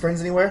meeting any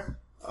friends anywhere?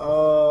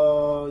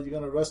 You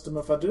gonna arrest him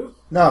if I do?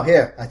 No,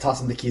 here. I toss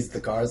him the keys to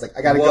the car. I was like,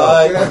 I gotta go.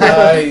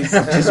 Nice.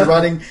 I'm just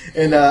running,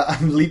 and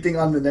I'm leaping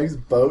on the next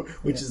boat,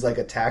 which is like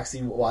a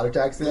taxi, water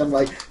taxi. I'm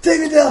like,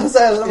 take me down the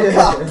island. I'm a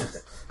cop.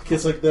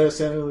 Kids like there,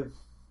 standing like,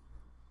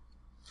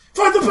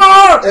 find the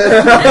bar!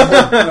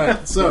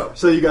 Right, so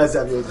you guys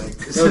have your thing.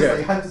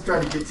 Okay. I'm just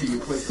trying to get to you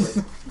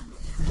quickly.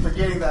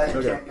 Forgetting that I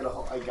can't get a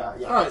hold. I got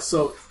yeah. All right,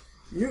 so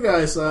you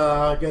guys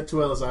get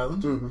to Ellis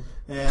Island,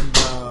 and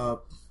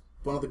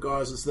one of the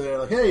guards is there,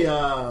 like, "Hey,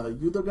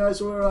 you the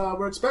guys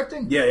we're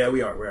expecting?" Yeah,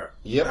 we are.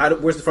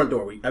 Yep. Where's the front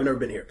door? I've never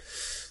been here.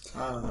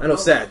 I know,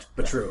 sad,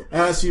 but true.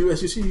 As you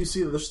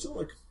see that there's still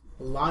like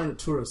a line of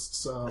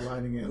tourists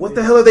lining in. What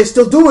the hell are they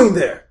still doing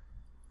there?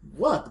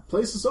 What? The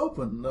place is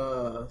open.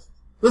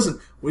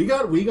 Listen, we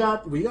got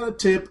a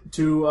tip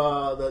to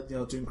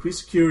to increase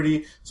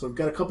security. So we've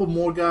got a couple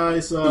more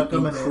guys coming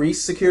in.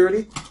 Increase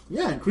security?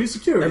 Yeah, increase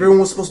security. Everyone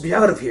was supposed to be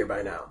out of here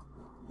by now.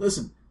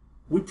 Listen,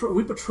 we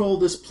patrol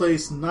this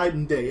place night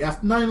and day.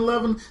 After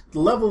 9/11, the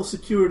level of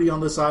security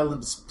on this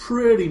island is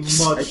pretty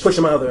much. I push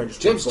him out of there and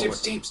just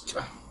James.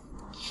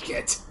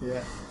 Shit.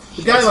 Yeah.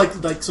 The guy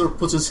like sort of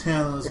puts his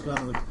hand on his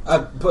gun.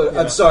 And,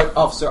 I'm sorry,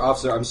 officer.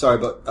 I'm sorry,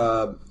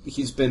 but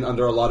he's been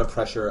under a lot of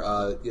pressure.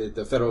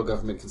 The federal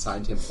government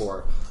consigned him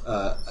for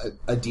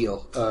a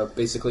deal,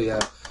 basically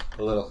a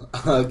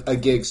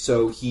gig.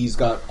 So he's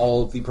got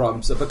all of the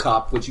problems of a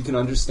cop, which you can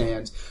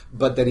understand.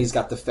 But then he's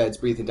got the feds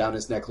breathing down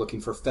his neck,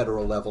 looking for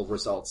federal level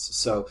results.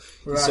 So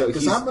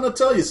because I'm going to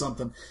tell you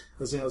something.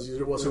 As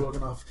you're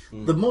walking off,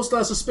 the most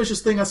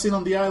suspicious thing I've seen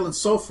on the island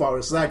so far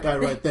is that guy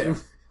right there.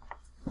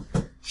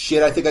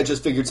 Shit, I think I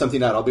just figured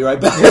something out. I'll be right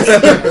back.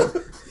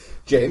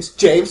 James.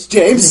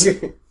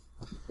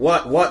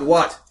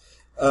 What?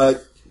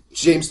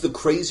 James, the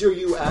crazier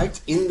you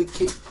act,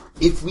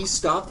 if we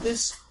stop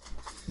this,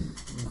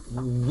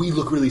 we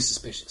look really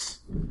suspicious.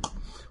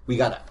 We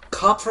got a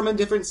cop from a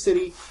different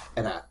city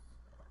and a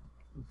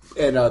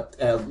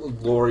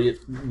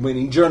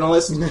laureate-winning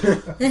journalist.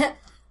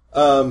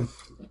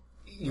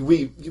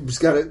 We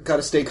just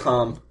gotta stay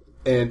calm.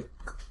 And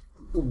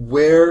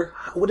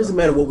what does it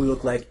matter what we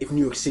look like if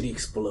New York City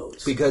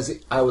explodes? Because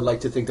I would like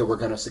to think that we're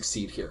going to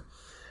succeed here.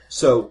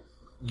 So,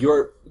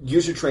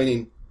 use your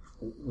training.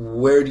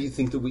 Where do you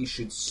think that we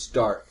should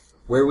start?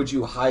 Where would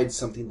you hide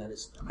something that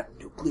is not a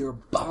nuclear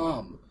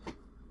bomb?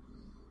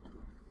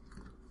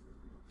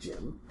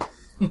 Jim.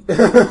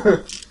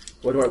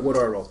 What do I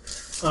roll?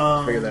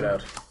 Figure that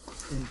out.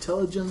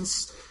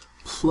 Intelligence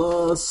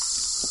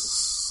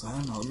plus. I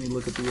don't know. Let me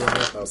look at the.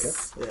 Okay.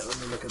 Yeah, let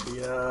me look at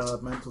the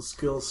mental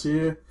skills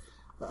here.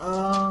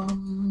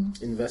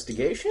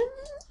 Investigation?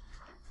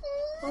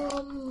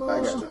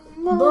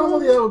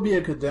 Normally that would be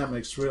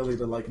academics, really,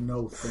 to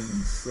know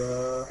things.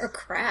 Or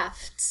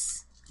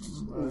crafts.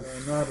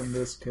 Not in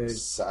this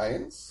case.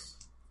 Science?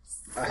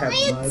 I have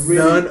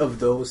none of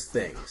those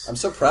things. I'm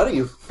so proud of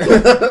you.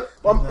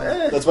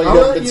 That's why you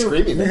haven't been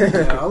screaming.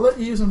 Yeah, I'll let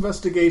you use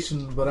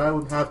investigation, but I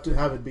would have to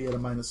have it be at a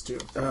 -2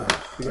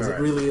 because it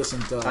really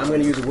isn't. I'm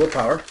going to use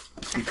willpower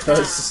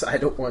because I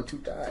don't want to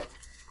die.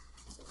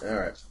 All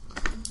right.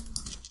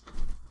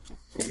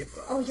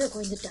 Oh, you're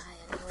going to die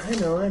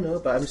anyway. I know,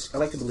 but I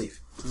like to believe.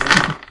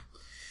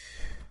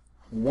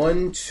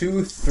 1,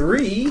 2,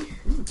 3.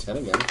 10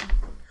 again.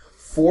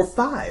 4,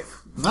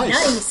 5.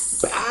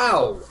 Nice.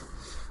 Wow.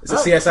 It's a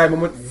CSI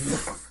moment.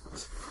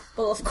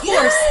 Well, of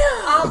course,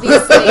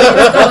 obviously,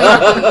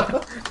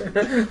 it's going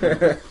to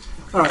be.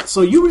 All right,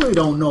 so you really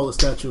don't know the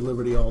Statue of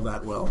Liberty all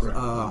that well.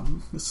 Right.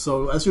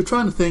 So as you're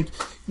trying to think,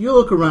 you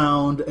look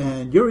around,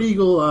 and your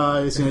eagle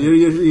eyes,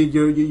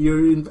 your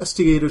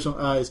investigator's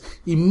eyes,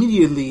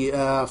 immediately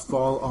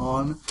fall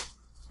on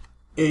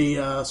a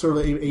sort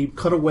of a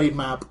cutaway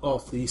map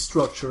of the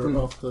structure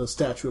of the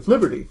Statue of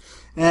Liberty.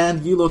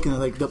 And you look at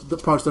the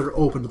parts that are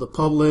open to the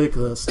public,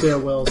 the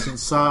stairwells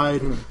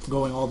inside,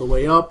 going all the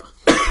way up,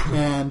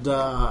 and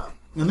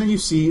then you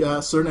see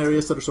certain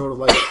areas that are sort of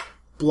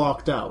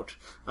blocked out.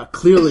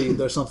 Clearly,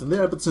 there's something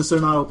there, but since they're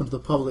not open to the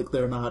public,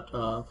 they're not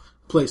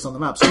placed on the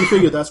map. So you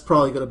figure that's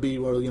probably going to be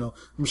where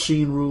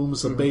machine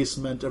rooms, a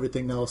basement,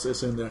 everything else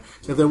is in there.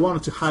 If they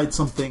wanted to hide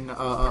something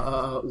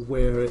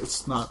where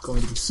it's not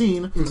going to be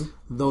seen,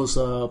 those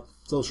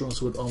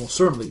rooms would almost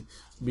certainly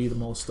be the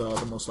most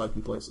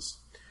likely places.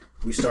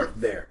 We start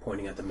there,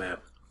 pointing at the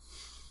map.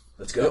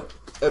 Let's go.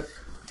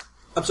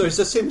 I'm sorry, does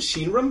that say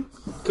machine room?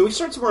 Can we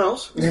start somewhere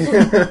else?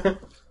 I'm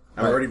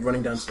already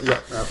running downstairs.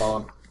 Yeah, follow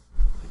on.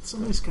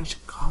 Somebody's got a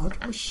card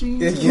machine.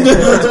 Yeah,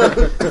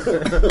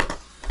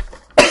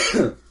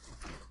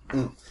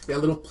 a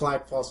little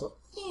plaque falls up.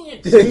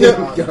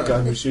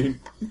 Gun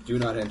machine. Do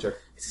not enter.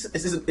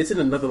 It's in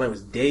another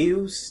language.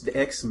 Deus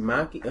ex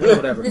machina.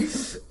 Whatever.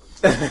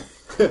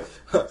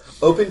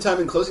 Open time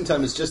and closing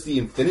time is just the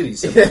infinity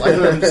symbol. I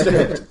don't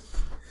understand.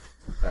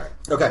 Alright.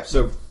 Okay,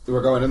 so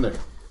we're going in there.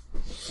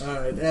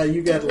 Alright, yeah,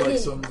 you get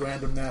some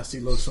random nasty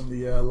looks from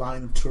the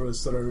line of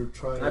tourists that are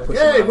trying to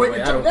hey, wait,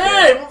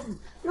 hey,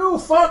 you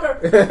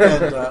fucker!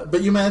 And,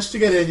 but you managed to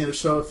get in,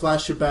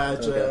 flash your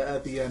badge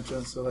at the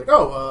entrance. So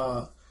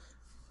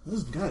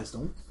those guys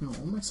don't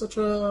make such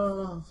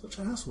a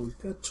hassle. We've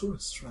got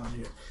tourists around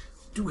here.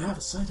 We do have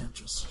a side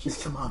entrance.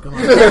 Come on.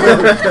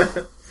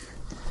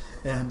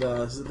 And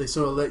they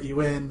sort of let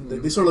you in.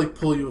 They sort of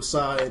pull you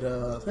aside.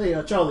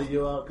 Hey, Charlie,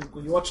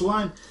 when you watch the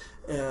line,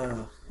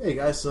 hey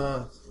guys,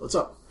 what's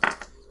up?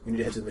 We need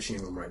to head to the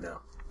machine room right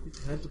now.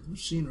 Head to the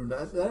machine room.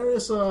 That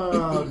is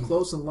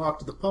closed and locked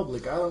to the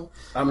public. I'm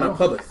not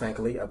public,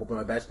 thankfully. I opened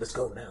my badge. Let's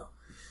go now.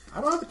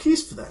 I don't have the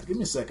keys for that. Give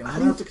me a second.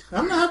 I'm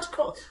gonna have to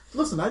call.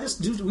 Listen,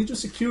 we do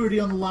security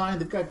on the line.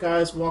 They've got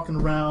guys walking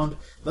around.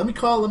 Let me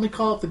call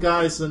up the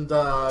guys and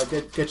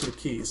get you the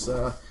keys.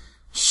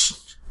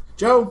 Shh.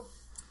 Joe.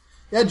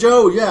 Yeah,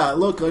 Joe. Yeah,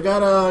 look, I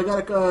got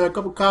a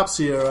couple cops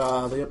here.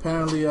 They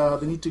apparently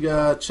they need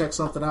to check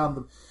something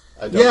out.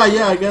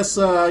 Yeah. I guess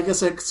I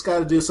just got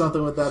to do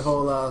something with that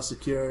whole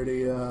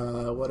security,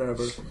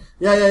 whatever.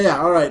 Yeah.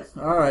 All right.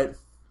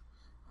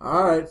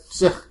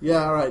 So,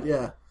 yeah. All right.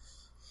 Yeah.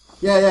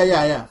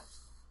 Yeah.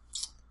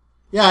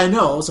 Yeah, I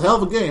know. It was a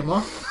hell of a game,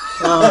 huh?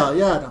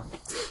 Yeah. I know.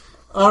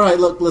 All right.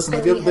 Look, listen.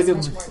 He has much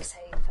more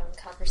exciting phone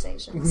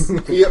conversations.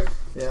 Yep.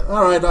 Yeah.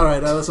 All right.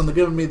 Listen, they're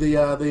giving me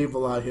the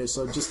evil eye here,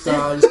 so just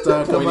come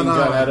Pointing on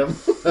gun at him.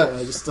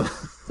 Yeah, just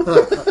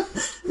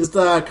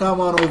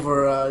come on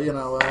over.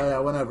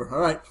 Whenever.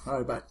 All right.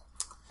 Bye.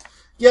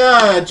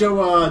 Yeah,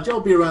 Joe. Joe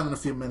will be around in a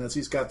few minutes.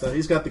 He's got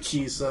the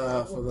keys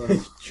for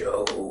the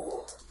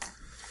Joe.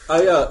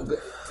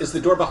 Is the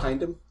door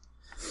behind him?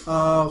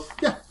 Yeah.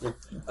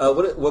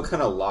 What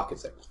kind of lock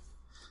is it?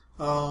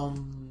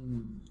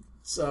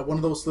 It's one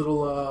of those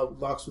little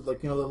locks with they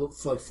look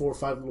for 4 or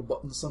 5 little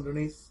buttons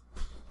underneath.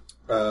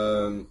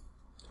 Oh,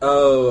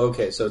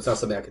 okay. So it's not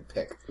something I could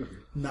pick.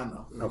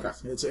 No. Okay.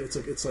 It's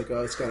like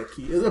it's got a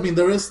key. I mean,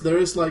 there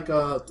is like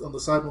on the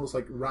side one of those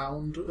like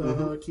round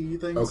key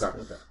things. Okay.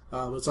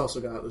 But it's also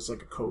got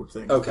like a code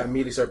thing. Okay. I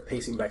immediately start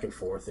pacing back and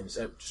forth and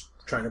just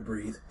trying to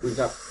breathe. We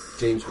got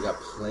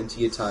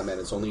plenty of time, man.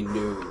 It's only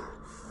noon.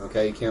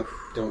 Okay,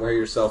 don't wear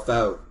yourself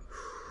out.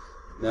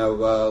 Now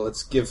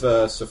let's give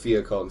Sophia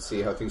a call and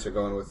see how things are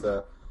going with.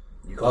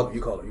 You call her.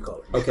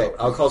 Okay,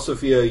 I'll call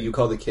Sophia. You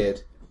call the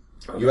kid.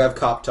 Okay. You have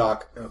cop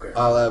talk. Okay.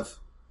 I'll have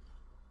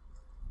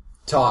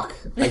talk,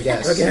 I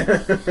guess. Okay.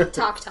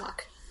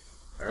 Talk.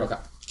 Okay.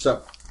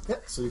 So. Yeah.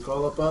 So you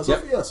call up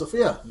Sophia. Yep.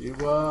 Sophia, you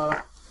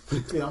the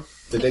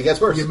day gets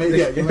worse. You made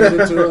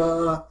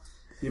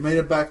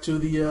it back to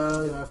the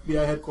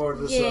FBI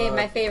headquarters. Yay,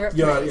 my favorite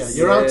place.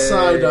 You're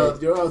outside.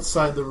 You're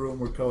outside the room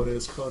where Code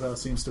is. Code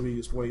seems to be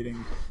just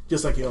waiting,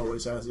 just like he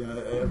always has.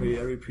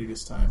 Every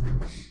previous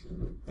time.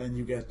 And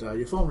you get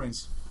your phone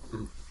rings.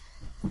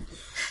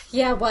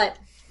 Yeah, what?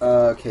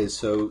 Okay,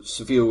 so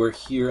Sophia, we're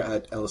here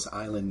at Ellis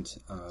Island.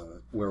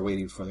 We're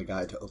waiting for the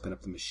guy to open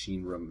up the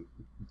machine room.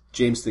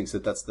 James thinks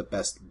that that's the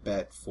best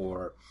bet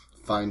for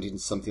finding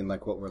something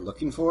like what we're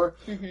looking for.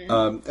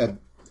 Mm-hmm. And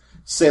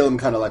Salem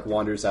kind of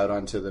wanders out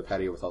onto the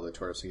patio with all the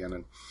tourists again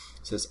and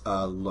says,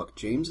 look,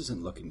 James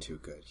isn't looking too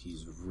good.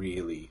 He's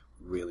really,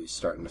 really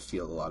starting to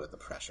feel a lot of the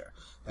pressure.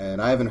 And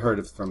I haven't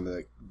heard from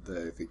the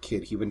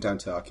kid. He went down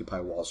to Occupy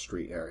Wall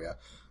Street area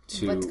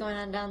to... What's going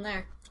on down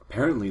there?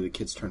 Apparently the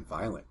kids turned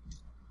violent.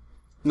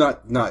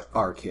 Not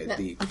our kid, no.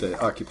 the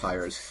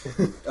occupiers.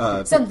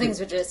 Some things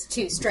were just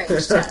too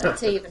strange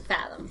to even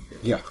fathom.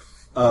 Yeah.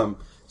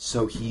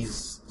 So he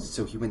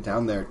went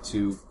down there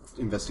to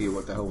investigate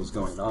what the hell was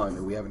going on,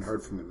 and we haven't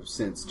heard from him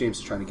since. James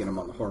is trying to get him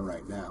on the horn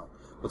right now.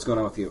 What's going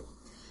on with you?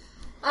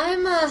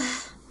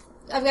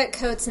 I've got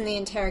Coates in the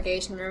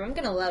interrogation room. I'm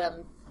gonna let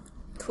him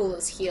cool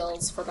his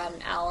heels for about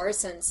an hour,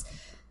 since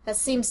that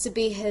seems to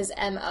be his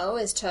MO,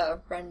 is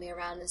to run me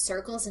around in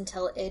circles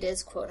until it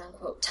is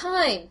quote-unquote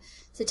time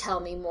to tell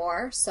me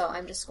more. So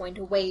I'm just going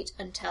to wait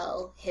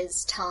until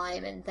his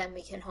time, and then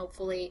we can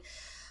hopefully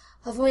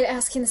avoid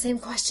asking the same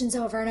questions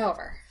over and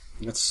over.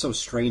 That's so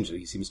strange that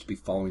he seems to be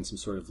following some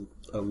sort of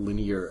a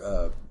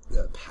linear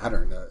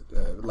pattern,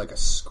 like a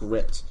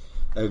script.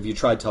 Have you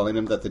tried telling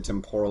him that the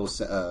temporal,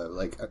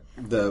 the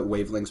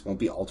wavelengths won't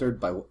be altered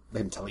by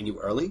him telling you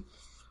early?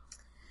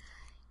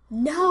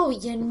 No,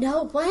 you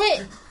know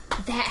what?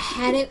 That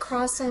hadn't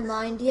crossed my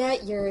mind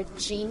yet. You're a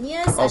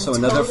genius. Also,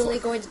 I'm totally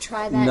going to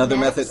try that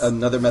next.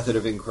 Another method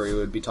of inquiry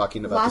would be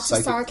talking about lots the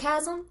psychic... of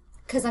sarcasm?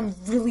 Because I'm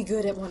really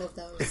good at one of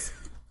those.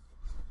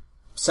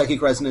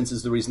 Psychic resonance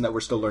is the reason that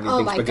we're still learning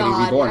things but getting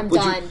God, reborn. I'm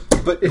done.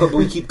 But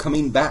we keep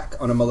coming back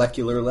on a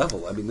molecular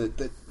level. I mean,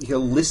 he'll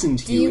listen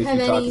to you if you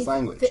talk his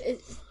language.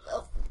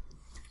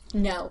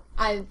 No,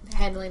 I'm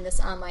handling this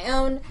on my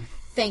own.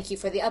 Thank you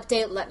for the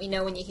update. Let me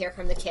know when you hear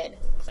from the kid.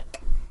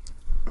 Click.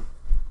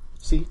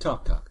 See,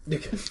 talk.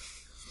 Okay.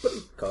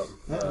 Call.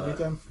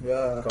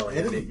 Call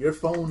Andy. Your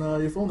phone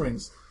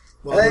rings.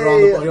 Well,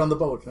 Hey. you're on the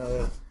boat.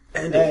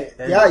 Andy. Hey,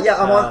 yeah,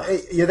 I'm on.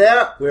 Hey, you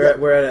there? We're at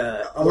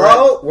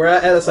Hello? We're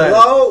at Ellis Island.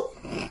 Hello?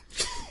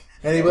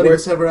 Anybody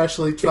who's ever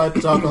actually tried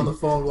to talk on the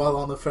phone while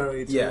on the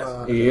ferry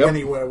to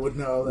anywhere would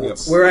know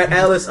that. We're at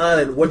Ellis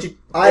Island. Was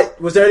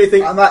there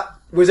anything?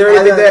 Was there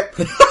anything there?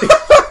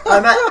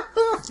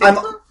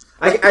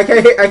 I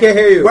can't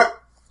hear you. We're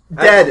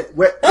dead.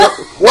 What?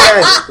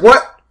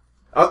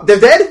 They're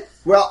dead?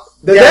 Well,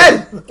 They're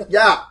dead?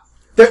 Yeah.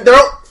 They're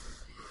all...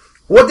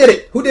 What did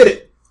it? Who did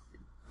it?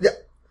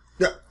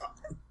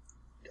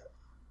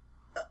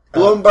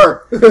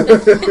 Bloomberg.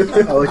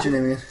 Oh, what's your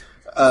name again?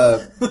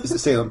 Is it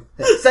Salem?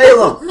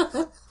 Salem.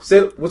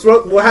 What's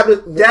wrong? What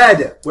happened?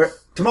 Dead. We're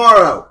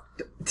tomorrow.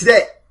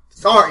 Today.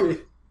 Sorry.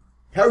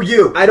 How are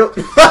you? I don't...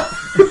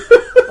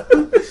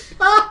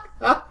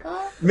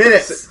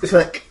 Minutes.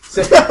 Click.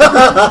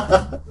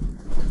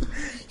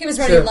 He was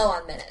running low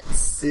on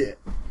minutes. Yeah.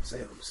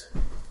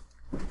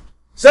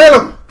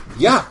 Salem!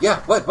 Yeah.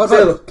 What?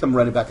 Salem. Come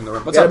running back in the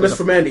room. What's Got up? a miss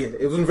from Andy.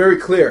 It wasn't very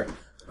clear.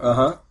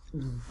 Uh-huh.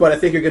 But I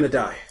think you're gonna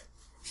die.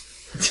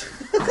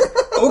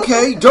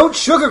 Okay, don't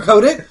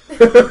sugarcoat it.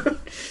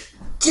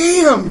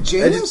 Damn,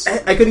 James.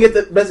 I couldn't get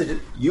the message.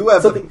 You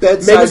have Something- the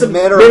bedside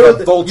manner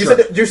of a vulture.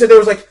 You said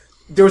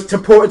there was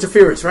temporal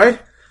interference, right?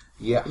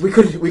 Yeah. We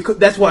could.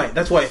 That's why.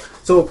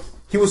 So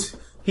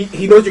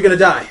he knows you're gonna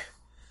die.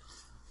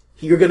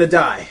 You're gonna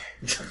die.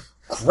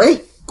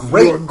 Great.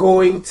 You're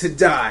going to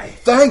die.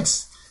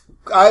 Thanks.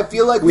 I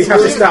feel like We have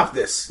to stop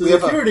this. The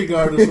security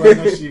guard was right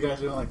next to you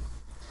guys. They're like,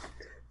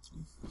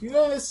 you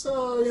guys,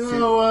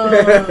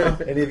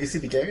 Any of you see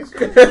the gangs?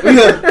 you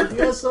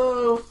guys,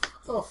 what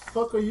the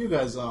fuck are you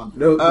guys on?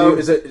 No,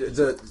 it's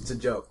a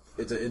joke.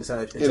 It's an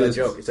inside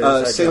joke. It's an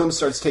inside Salem joke.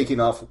 starts taking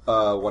off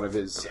one of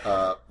his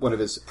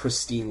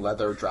pristine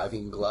leather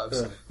driving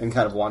gloves and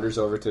kind of wanders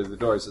over to the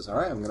door and says, "All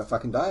right, I'm gonna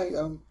fucking die.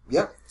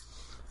 Yeah,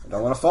 I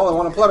don't want to fall. I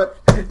want to plummet.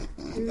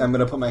 I'm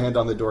gonna put my hand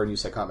on the door and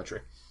use psychometry."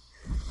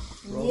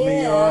 Roll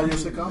me your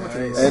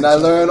psychometry. Nice. And I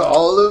learn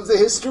all of the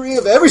history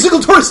of every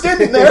single door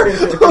standing there.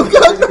 Oh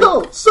God,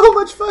 no! So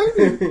much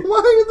fighting. Why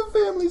are the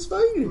families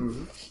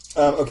fighting?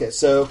 Okay,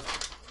 so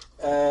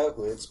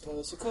with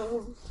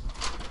Persico,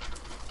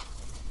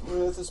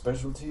 with a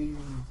specialty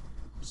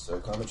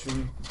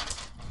psychometry,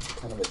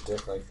 kind of a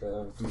dick like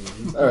that.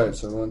 All right,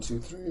 so 1, 2,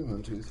 3,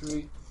 1, 2,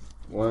 3,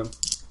 1,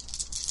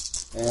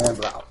 and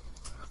blah.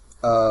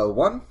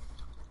 1.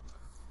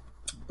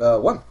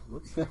 1.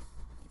 Yeah.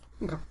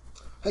 Okay.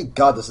 Thank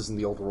God this isn't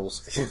the old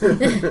rules.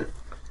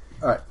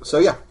 All right, so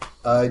yeah,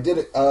 I did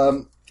it.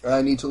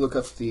 I need to look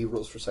up the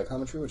rules for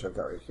psychometry, which I've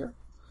got right here.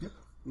 Yep.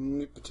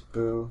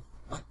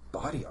 My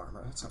body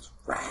armor. That sounds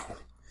rad.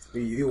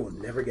 You will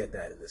never get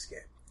that in this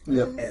game.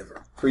 Yep.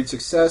 Ever. For each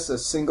success, a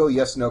single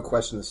yes/no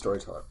question the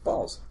storyteller.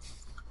 Balls.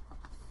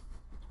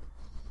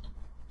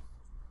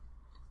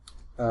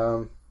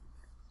 Okay.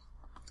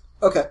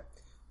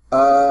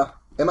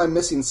 Am I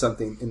missing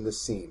something in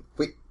this scene?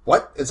 Wait,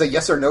 what? It's a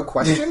yes or no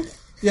question?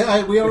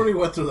 Yeah, we already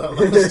went through that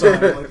last time.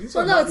 Like, these are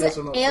Well, no, not it's yes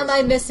or no am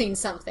I missing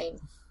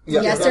something?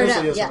 Yeah. Yes that or is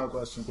no? a yes Yeah. or no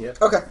question. Yeah.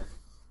 Okay.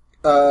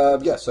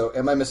 Yeah, so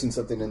am I missing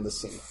something in this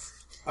scene?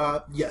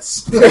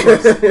 Yes.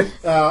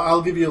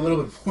 I'll give you a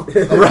little bit more.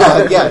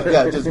 Right,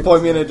 yeah, just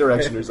point me in a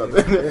direction or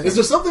something. Is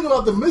there something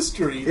about the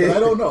mystery that I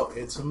don't know?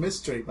 It's a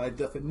mystery by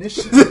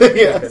definition.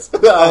 Yes.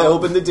 I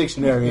opened the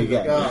dictionary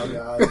again. Oh,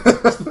 God.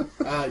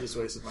 I just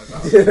wasted my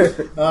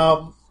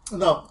power.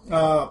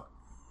 No.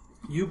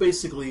 You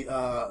basically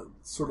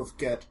sort of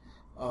get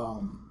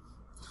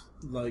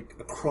like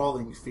a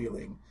crawling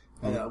feeling.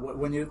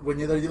 When you're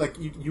there, like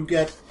you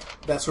get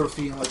that sort of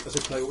feeling, like as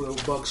if like little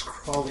bugs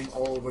crawling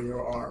all over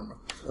your arm,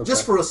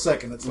 just for a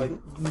second. It's like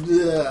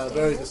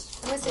very.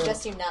 Just, I would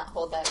suggest you not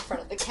hold that in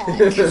front of the cat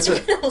because you're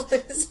going to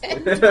lose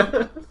it.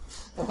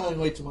 I'm having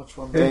way too much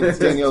fun.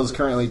 Danielle is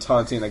currently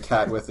taunting a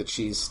cat with a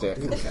cheese stick.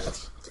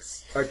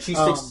 Are cheese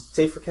sticks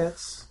safe for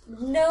cats?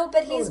 No,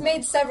 but he's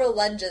made several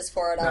lunges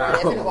for it already.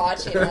 I've been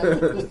watching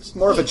him. It's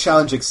more of a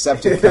challenge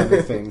accepted kind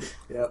of thing.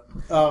 Yep.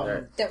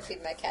 Don't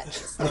feed my cat.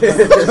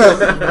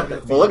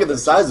 Well, look at the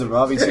size of him.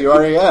 Obviously, you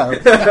already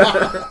have.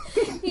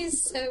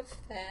 He's so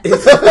fat.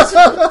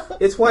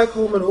 It's why I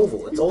call him an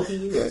oval. It's all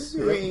he is.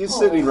 You're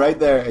sitting right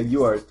there, and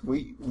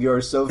we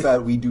are so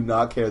fat we do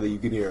not care that you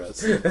can hear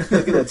us.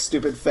 Look at that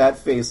stupid fat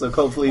face. Look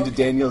hopefully into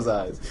Daniel's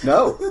eyes.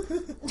 No.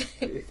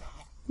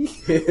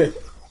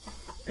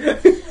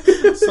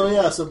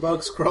 So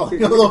bugs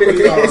crawling all over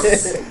your arm,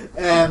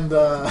 and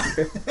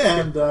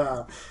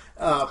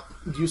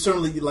you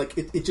certainly like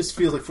it. It just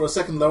feels like for a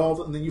second,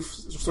 and then you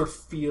sort of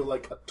feel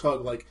like a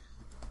tug, like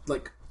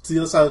to the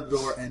other side of the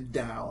door and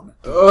down.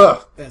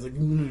 Ugh. And it's like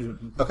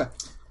Okay.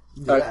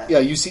 Yeah,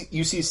 you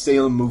see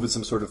Salem move with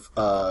some sort of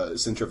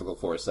centrifugal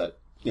force that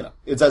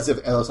it's as if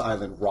Ellis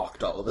Island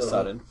rocked all of a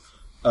sudden,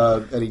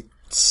 and he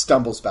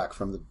stumbles back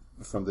from the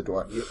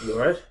door. You all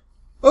right?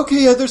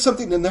 Okay, yeah, there's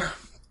something in there.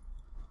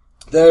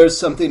 There's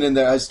something in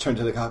there. I just turned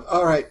to the cop.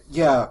 All right,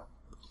 yeah,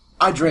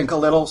 I drink a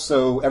little,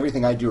 so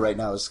everything I do right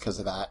now is because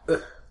of that.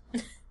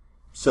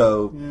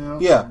 So,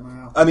 yeah.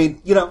 I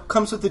mean,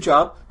 comes with the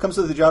job.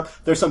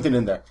 There's something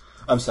in there.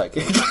 I'm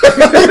psychic.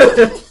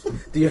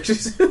 Do you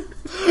actually?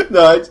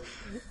 No,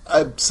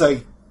 I'm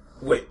psychic.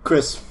 Wait,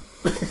 Chris.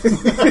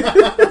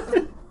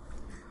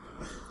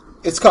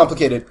 It's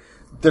complicated.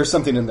 There's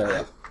something in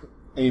there.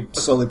 And he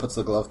slowly puts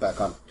the glove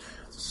back on.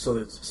 So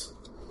it's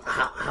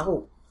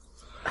how?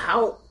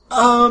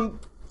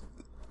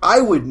 I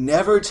would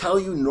never tell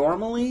you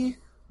normally,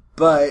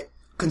 but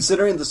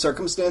considering the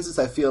circumstances,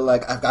 I feel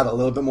like I've got a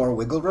little bit more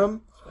wiggle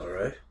room. All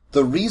right.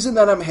 The reason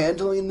that I'm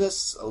handling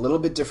this a little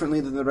bit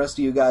differently than the rest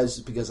of you guys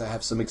is because I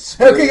have some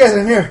experience. Okay, guys,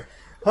 I'm here.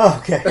 Oh,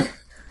 okay.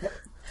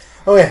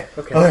 Okay.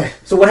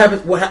 So what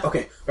happened?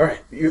 Okay. All right.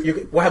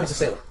 What happens to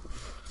Salem?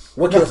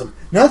 What kills him?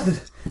 Nothing.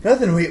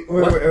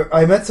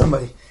 I met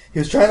somebody. He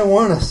was trying to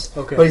warn us.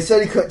 Okay. But he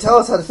said he couldn't tell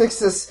us how to fix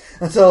this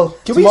until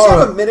Can we tomorrow. just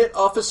have a minute,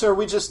 officer?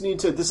 We just need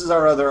to. This is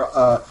our other.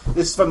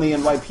 This is from the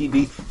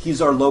NYPD.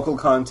 He's our local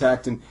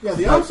contact, and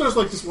the officer's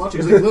like just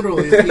watching. Like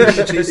literally, it's eating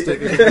a cheese stick.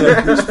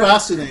 It's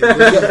fascinating.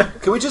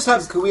 Can we just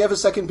have? Can we have a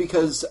second?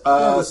 Because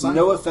the sign.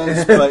 no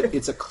offense, but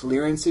it's a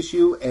clearance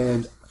issue,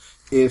 and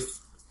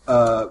if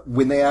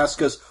when they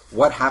ask us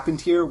what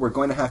happened here, we're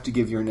going to have to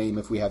give your name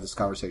if we have this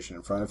conversation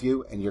in front of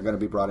you, and you're going to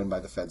be brought in by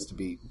the feds to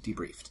be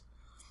debriefed.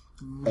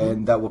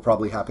 And that will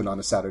probably happen on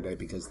a Saturday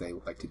because they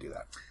like to do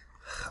that.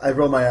 I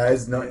roll my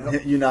eyes,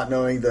 you not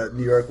knowing the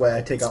New York way.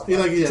 I take out $10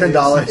 yeah.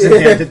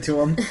 and hand it to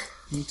him.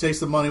 He takes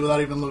the money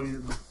without even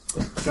looking.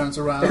 Turns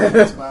around and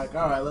gets back.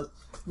 All right, let's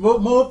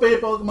move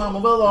people. Come on,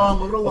 move it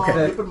along.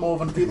 Okay. Keep it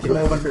moving.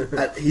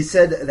 He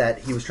said that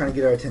he was trying to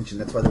get our attention.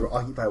 That's why the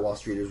Occupy Wall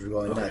Streeters were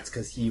going nuts,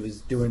 because he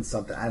was doing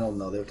something. I don't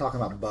know. They were talking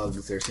about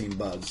bugs. They were seeing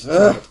bugs.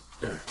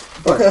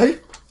 Okay.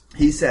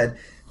 He said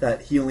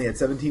that he only had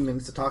 17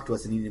 minutes to talk to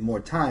us and he needed more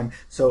time.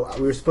 So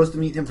we were supposed to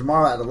meet him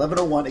tomorrow at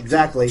 11:01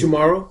 exactly.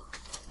 Tomorrow?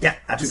 Yeah,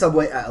 at the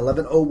subway at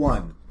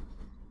 11:01.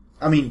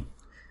 I mean,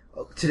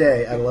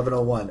 today at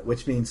 11:01,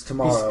 which means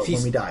tomorrow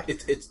when we die.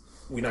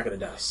 We're not going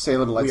to die.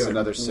 Salem lights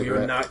another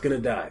cigarette. We're not going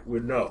to die.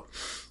 No,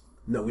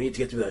 we need to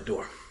get through that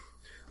door.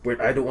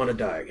 I don't want to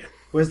die again.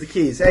 Where's the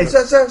keys? Hey,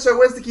 sir,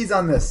 where's the keys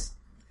on this?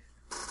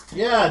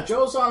 Yeah,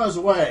 Joe's on his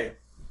way.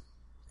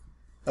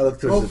 I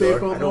look towards the door.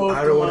 People,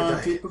 I don't want to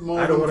die. Keep it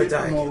moving, I don't want to keep it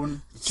die.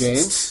 moving.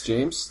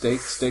 James,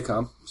 stay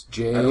calm.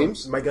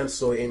 James, My gun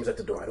still aims at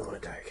the door. I don't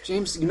want to die again.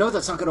 James, you know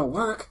that's not going to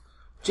work.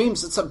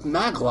 James, it's a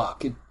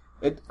maglock.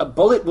 A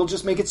bullet will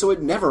just make it so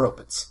it never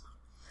opens.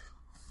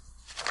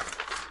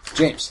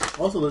 James.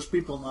 Also, there's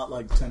people not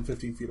like 10,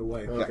 15 feet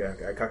away. Okay.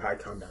 I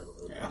calm down a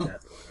little bit.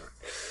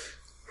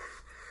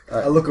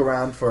 Yeah. I look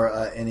around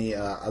for any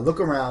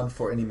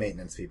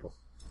maintenance people.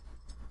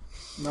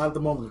 Not at the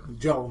moment.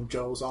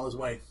 Joe's on his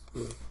way.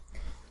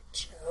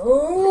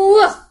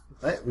 Joe!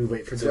 Right, we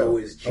wait for It's Joe.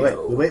 always Oh, wait,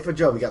 Joe. we wait for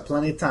Joe. We got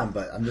plenty of time,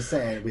 but I'm just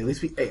saying, at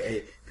least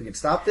hey, if we can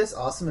stop this,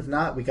 awesome. If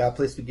not, we got a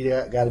place we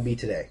got to be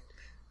today,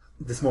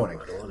 this morning.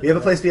 We have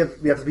a place we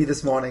have to be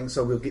this morning,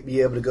 so we'll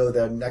be able to go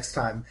there next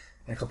time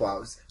in a couple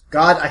hours.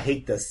 God, I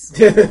hate this.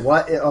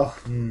 What?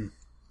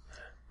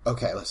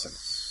 Okay, listen.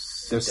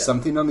 There's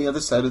something on the other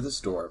side of this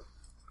door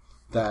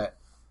that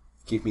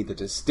gave me the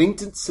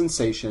distinct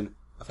sensation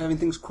of having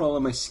things crawl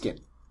on my skin.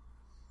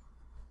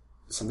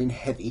 Something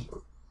heavy.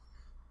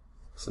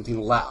 Something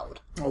loud.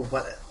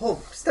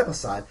 Step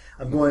aside.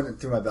 I'm going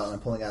through my belt and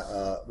I'm pulling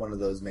out one of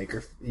those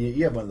maker.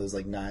 You have one of those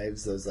like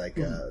knives, those like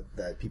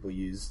that people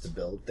use to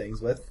build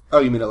things with. Oh,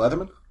 you mean a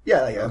Leatherman?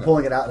 Yeah, I'm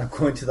pulling it out and I'm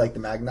going to like the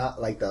magnet,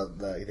 like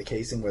the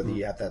casing where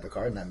you have to have the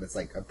card, and it's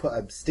like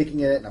I'm sticking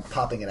in it and I'm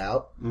popping it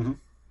out, and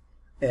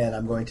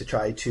I'm going to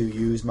try to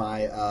use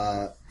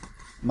my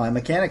my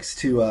mechanics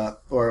to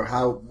or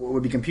what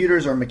would be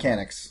computers or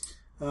mechanics.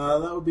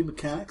 That would be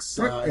mechanics.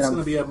 It's going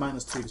to be a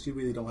 -3 because you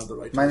really don't have the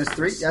right.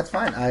 -3, that's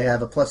fine. I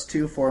have a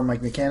 +2 for my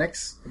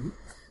mechanics,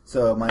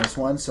 so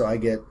 -1. So I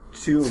get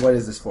 2. What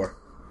is this for?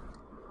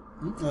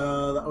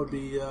 That would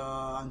be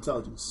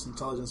intelligence.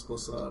 Intelligence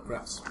plus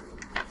crafts.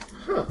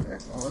 Okay,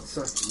 well, let's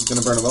You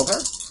gonna burn a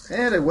willpower?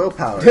 and a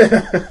willpower.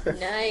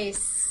 Nice.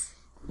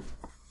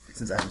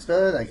 Since I haven't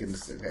spelled it, I can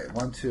just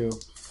 1, 2,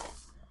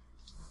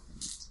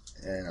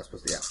 and I'm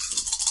supposed to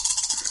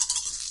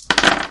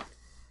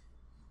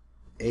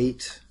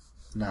 8,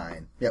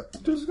 9. Yep.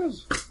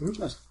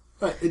 Nice.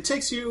 Right, it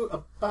takes you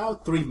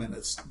about 3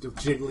 minutes of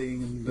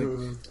jiggling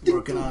and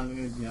working on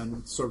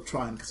and sort of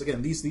trying, because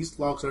again these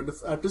locks are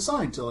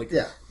designed to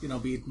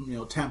be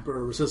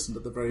tamper resistant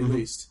at the very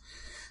least.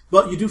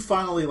 But you do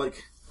finally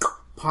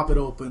pop it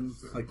open,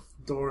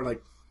 door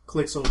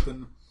clicks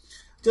open.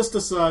 Just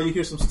as you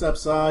hear some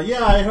steps,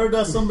 I heard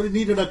somebody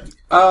needed a...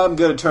 I'm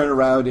gonna turn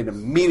around and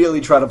immediately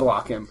try to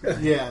block him.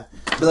 Yeah.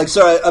 Be like,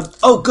 sorry,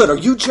 oh good, are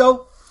you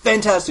Joe?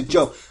 Fantastic,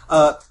 Joe.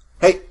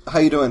 Hey, how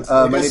you doing?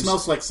 My My it name's...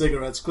 smells like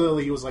cigarettes.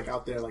 Clearly he was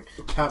out there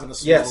having a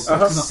smoke. Yes,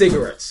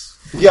 cigarettes.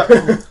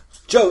 Yeah.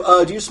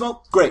 Joe, do you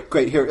smoke? Great.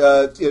 Here,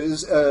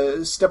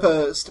 step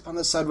on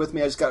this side with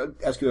me. I just got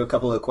to ask you a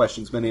couple of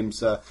questions. My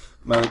name's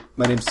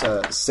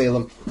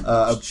Salem.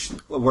 I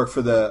work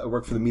for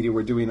the media.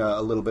 We're doing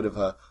a little bit of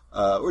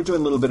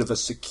a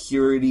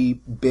security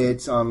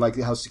bit on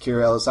how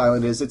secure Ellis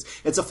Island is.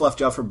 It's a fluff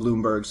job for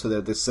Bloomberg, so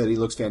that the city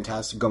looks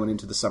fantastic going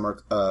into the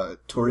summer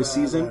tourist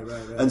season.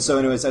 Right. And so,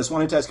 anyways, I just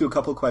wanted to ask you a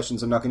couple of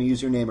questions. I'm not going to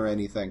use your name or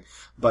anything,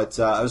 but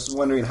I was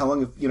wondering how long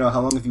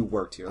have you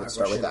worked here? Let's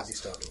start with that.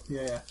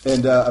 Yeah.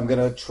 And I'm going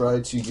to try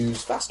to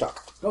use fast talk.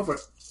 Go for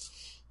it.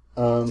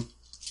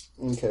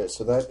 Okay,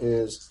 so that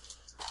is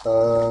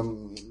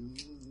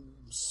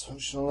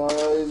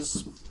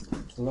socialize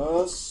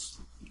plus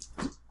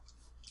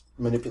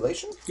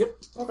manipulation? Yep.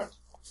 Okay.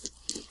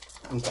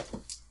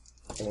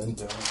 And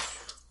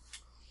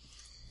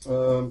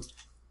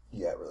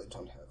yeah, I really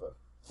don't have a...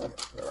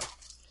 Okay, there are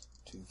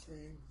 2,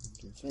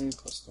 3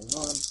 plus the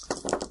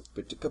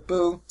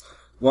 1.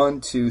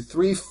 1, 2,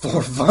 3,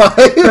 4,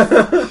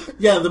 5.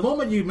 Yeah, the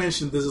moment you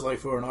mentioned this is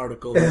for an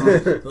article,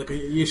 are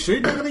you sure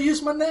you're not going to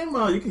use my name?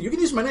 You can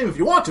use my name if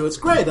you want to. It's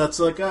great. That's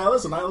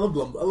listen, I love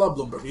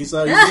Bloomberg. He's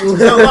done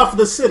a lot for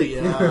the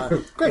city.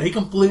 He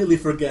completely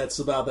forgets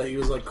about that. He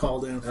was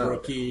called in for a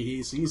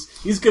key.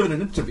 He's given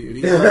an interview.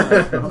 He's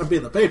going to be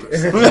in the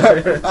papers.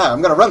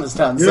 I'm going to run this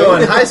town.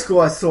 In high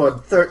school I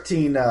scored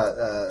 13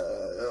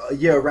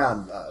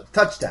 year-round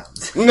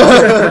touchdowns.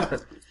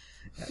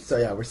 So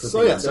yeah, we're slipping.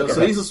 So yeah, in.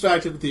 so he's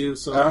distracted with you.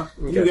 So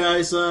you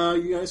guys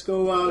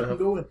go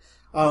go in.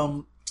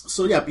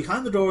 So yeah,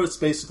 behind the door it's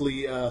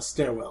basically a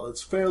stairwell.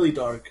 It's fairly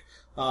dark.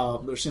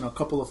 There's a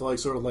couple of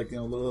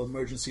little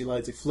emergency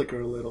lights. They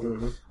flicker a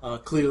little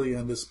clearly,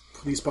 and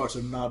these parts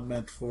are not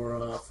meant for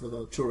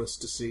the tourists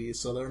to see.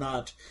 So they're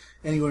not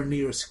anywhere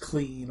near as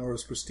clean or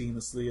as pristine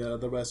as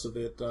the rest of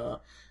it.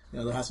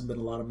 There hasn't been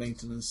a lot of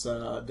maintenance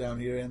down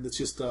here, and it's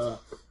just a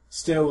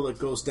stairwell that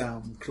goes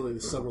down clearly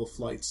several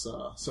flights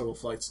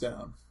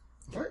down.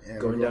 Right, and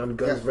Going we're down, the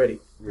guns ready.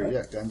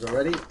 Yeah, guns are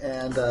ready,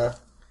 and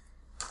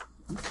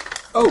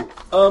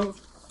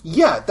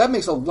Yeah, that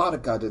makes a lot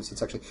of goddamn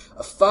sense, actually.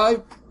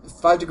 5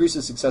 degrees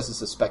of success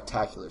is a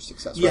spectacular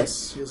success, right?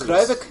 Yes. Could I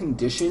have a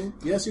condition?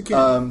 Yes, you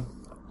can.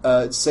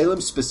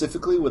 Salem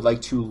specifically would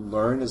like to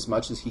learn as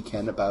much as he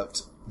can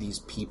about these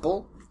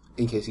people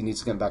in case he needs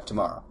to come back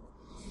tomorrow.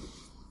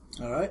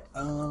 All right.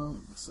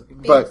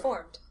 Be But-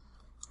 informed.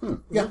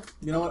 Yeah,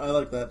 you know what? I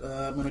like that.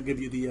 I'm going to give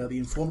you the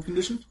informed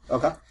condition.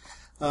 Okay.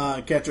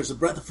 Captures a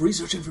breadth of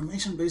research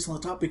information based on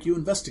the topic you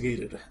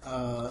investigated.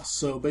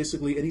 So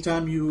basically,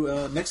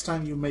 next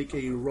time you make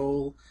a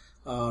roll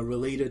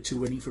related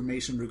to any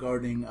information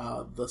regarding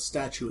the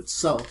statue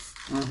itself,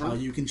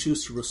 you can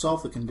choose to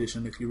resolve the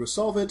condition. If you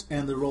resolve it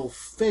and the roll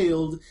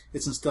failed,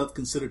 it's instead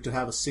considered to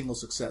have a single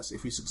success.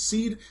 If you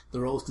succeed, the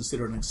roll is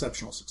considered an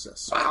exceptional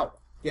success. Wow.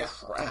 Yeah.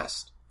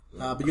 Christ.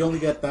 But you only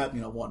get that,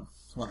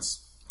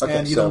 once. Okay,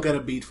 and you so- don't get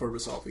a beat for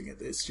resolving it.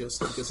 It's just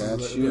this is a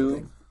good Statue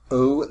thing.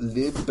 au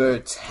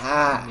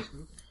liberté.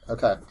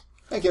 Okay.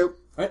 Thank you.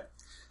 Right.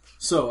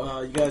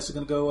 So you guys are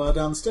going to go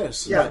down the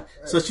stairs. Yeah. Right.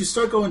 So as you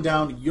start going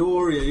down,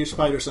 your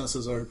spider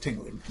senses are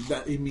tingling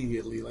that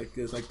immediately.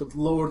 It's like the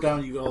lower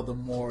down you go, the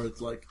more it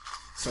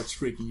starts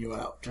freaking you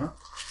out.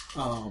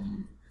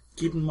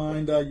 Keep in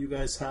mind, you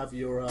guys have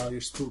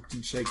your spooked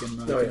and shaken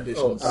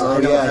conditions.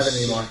 I don't have it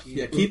anymore.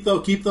 Yeah,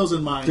 keep those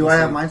in mind. Do I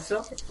have mine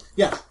still?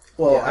 Yeah.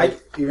 Well,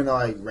 even though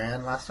I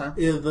ran last time.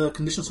 The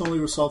conditions only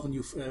resolve when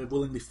you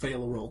willingly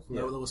fail a roll.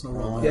 There was no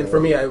roll. And for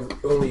me, I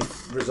only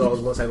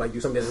resolve once I do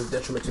something that's a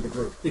detriment to the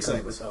group.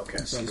 Exactly. Okay.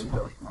 Exactly.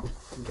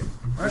 Okay.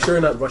 You sure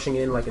you're not rushing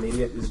in like an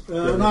idiot?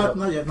 Not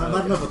yet.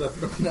 Not enough of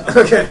that. No.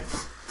 Okay.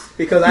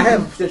 Because I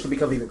have potentially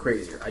become even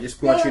crazier. I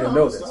just want you to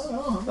know this.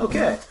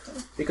 Okay.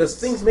 Because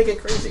things may get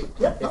crazy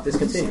if this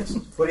continues.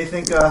 What do you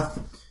think?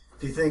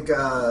 Do you think?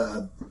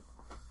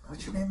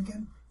 What's your name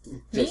again?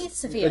 Me,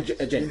 Sophia.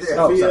 James.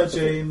 Sophia,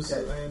 sorry. James.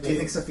 Do you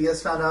think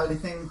Sophia's found out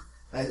anything?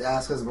 I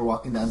ask as we're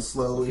walking down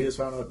slowly. Sophia's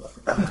found out.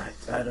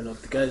 I don't know.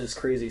 The guy that's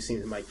crazy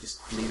seems might just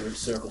lead her in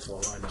circles for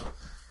all I know.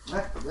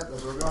 Right, yep,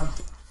 that's where we're going.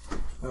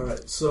 All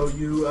right, so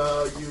you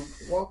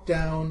walk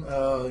down,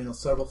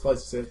 several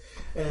flights of stairs,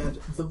 and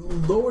the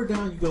lower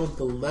down you go,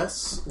 the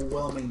less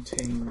well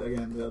maintained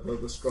again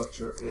the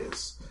structure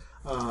is.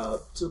 To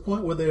the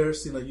point where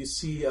there's you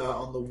see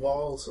on the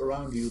walls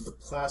around you, the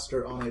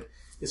plaster on it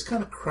is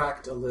kind of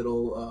cracked a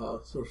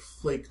little, sort of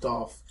flaked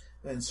off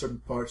in certain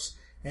parts,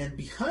 and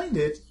behind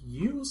it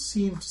you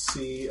seem to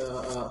see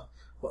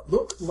what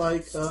look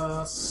like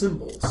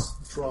symbols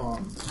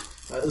drawn.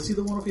 Does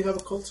either one of you have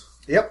a cult?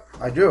 Yep,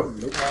 I do.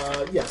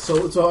 Yeah,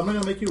 so I'm not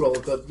gonna make you roll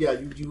it, but yeah,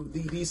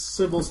 these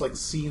symbols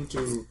seem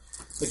to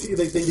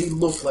they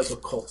look like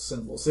occult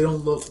symbols. They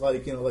don't look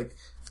like like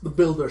the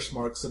builder's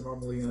marks that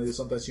normally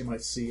sometimes you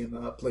might see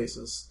in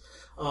places.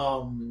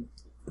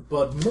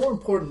 But more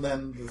important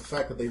than the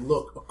fact that they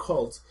look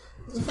occult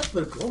is the fact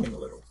that they're glowing a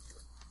little.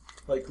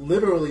 Like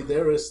literally,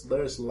 there is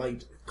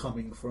light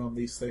coming from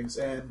these things,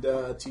 and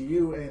to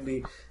you,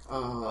 Andy,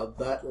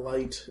 that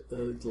light,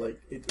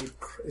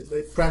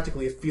 it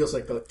practically it feels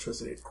like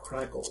electricity. It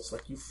crackles,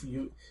 like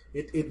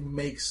it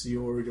makes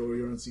your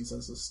unseen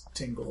senses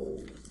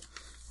tingle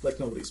like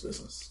nobody's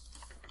business.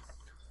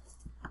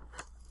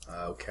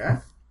 Okay.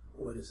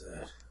 What is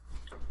that?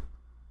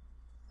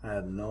 I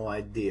have no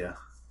idea.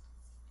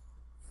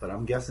 But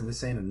I'm guessing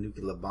this ain't a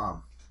nuclear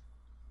bomb.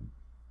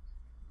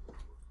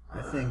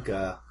 I think,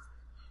 hell,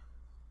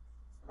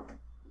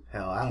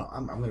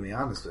 I'm going to be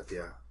honest with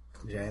you,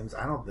 James.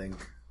 I don't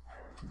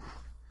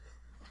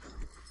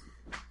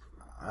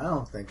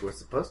think we're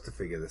supposed to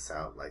figure this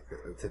out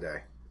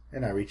today.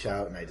 And I reach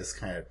out and I just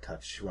kind of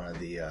touch one of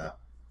the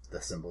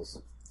symbols.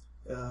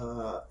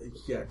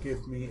 Yeah,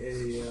 give me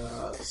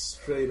a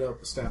straight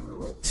up stamina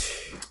roll.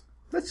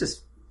 Let's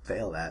just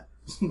fail that.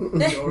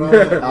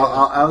 Alright.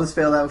 I'll just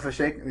fail that with a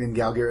shake, and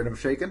Gal get rid of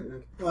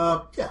shaking.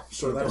 Yeah,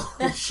 sure,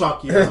 that'll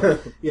shock you.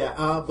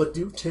 Yeah, but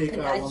do take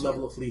And one I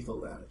level of lethal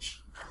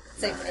damage.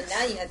 So, and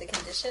now you have the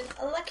condition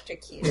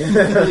electrocute.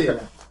 Yeah.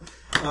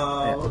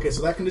 Okay,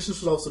 so that condition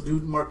should also do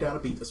mark down a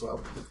beat as well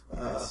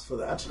for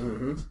that.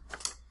 Mm-hmm.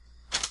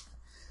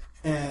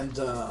 And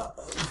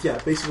yeah,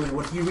 basically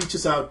when he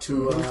reaches out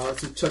to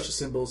touch the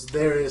symbols,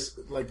 there is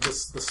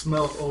the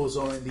smell of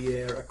ozone in the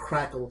air, a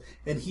crackle,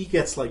 and he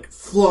gets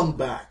flung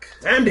back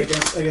Andy!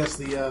 against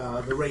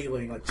the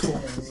railing,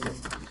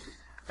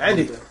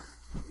 Andy!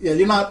 Yeah,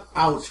 you're not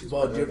out,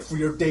 but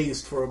you're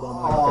dazed for a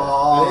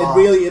moment.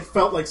 It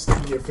felt like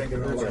sticking your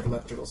finger in an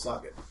electrical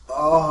socket.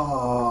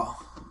 Oh.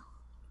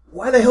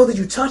 Why the hell did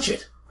you touch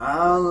it? I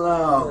don't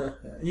know.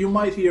 You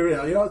might hear,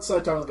 you're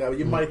outside talking to the guy, but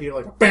you might hear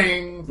like a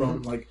bang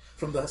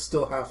from the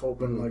still half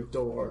open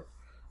door.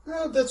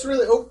 Oh, that's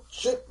really... Oh,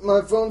 shit,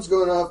 my phone's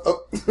going off.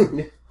 Oh,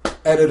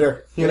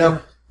 editor,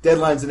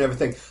 deadlines and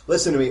everything.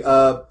 Listen to me.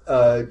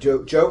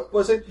 Joe,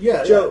 was it?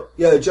 Yeah, Joe.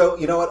 Yeah, Joe,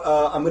 you know what?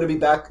 I'm going to be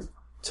back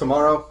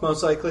tomorrow,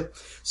 most likely.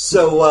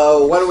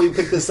 So, why don't we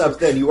pick this up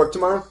then? You work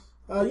tomorrow?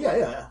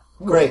 Yeah.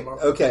 Great.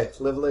 Okay.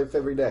 Live life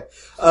every day.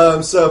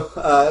 I'll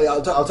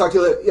talk to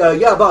you later.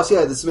 Yeah, boss.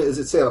 Yeah, this is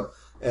it Salem,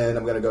 and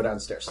I'm gonna go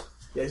downstairs.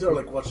 Yeah, he sort of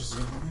like watches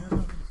you.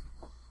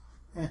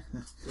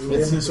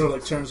 He sort of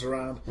like turns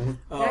around. You're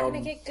not going to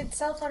get good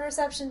cell phone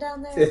reception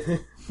down there.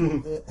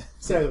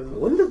 So,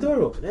 When the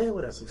door open?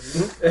 Whatever.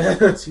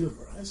 it's you,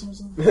 Verizon or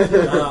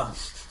something.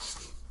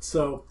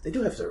 So They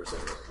do have service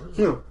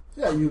everywhere.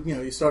 yeah,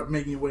 you start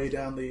making your way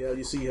down the.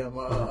 You see him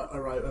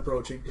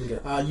approaching.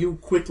 You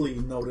quickly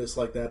notice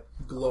like that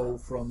glow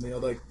from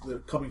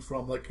coming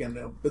from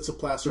bits of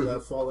plaster that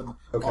have fallen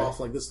off.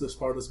 Like this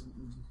part is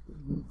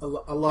a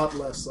lot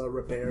less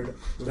repaired.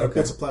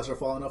 Bits of plaster are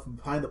falling off, and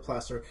behind the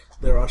plaster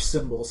there are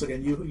symbols.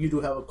 Again, you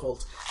do have a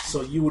cult,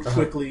 so you would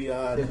quickly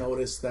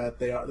notice that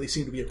they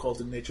seem to be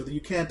occult in nature. That you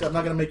can't. I'm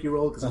not going to make you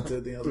roll because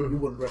you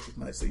wouldn't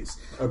recognize these.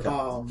 Okay.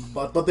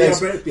 But they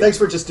Thanks, are very. thanks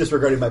for just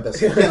disregarding my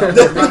best.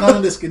 Not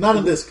in this case. Not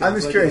in this case. I'm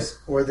just curious.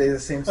 Were they the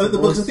same But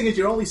symbols? the thing is,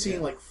 you're only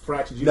seeing like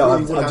fractions. You No,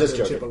 really I'm would have just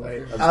to joking. chip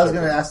away. I was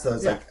going to ask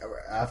those. Yeah. Like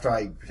after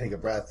I take a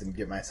breath and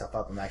get myself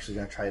up, I'm actually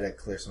going to try to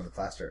clear some of the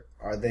plaster.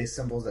 Are they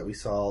symbols that we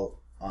saw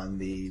on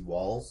the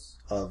walls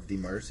of the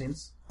murder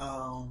scenes?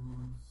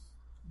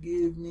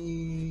 Give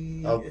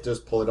me. I'll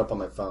just pull it up on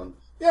my phone.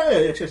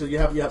 Yeah. Sure. You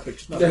have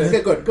pictures. No,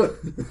 okay, good.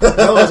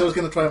 Otherwise, I was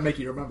going to try and make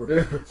you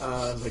remember.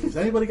 Has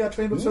anybody got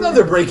trained with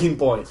Another breaking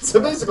point.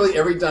 So basically,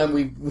 every time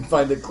we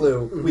find a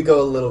clue, we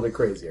go a little bit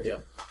crazier. Yeah.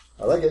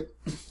 I like it.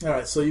 All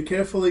right, so you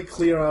carefully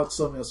clear out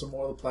some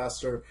more of the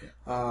plaster.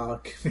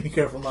 Be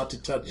careful not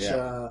to touch.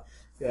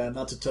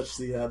 Not to touch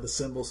the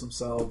symbols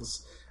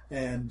themselves.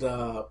 And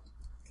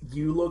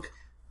you look.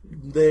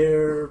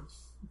 There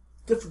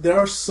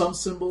are some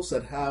symbols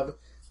that have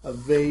a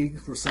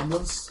vague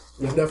resemblance.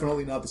 They're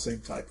definitely not the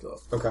same type,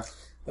 though. Okay.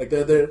 Like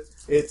they're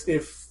it's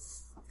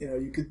if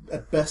you could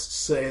at best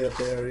say that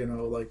they're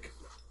like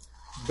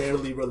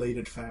barely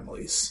related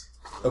families.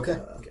 Okay.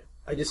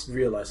 I just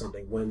realized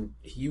something. When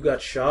you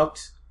got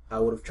shocked, I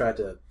would have tried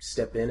to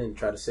step in and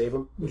try to save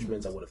him, which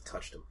means I would have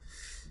touched him.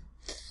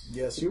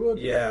 Yes, you would.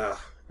 Yeah.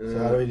 So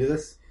how do we do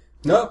this?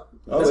 No.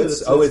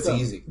 It's done.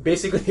 easy.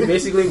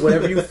 Basically,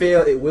 whenever you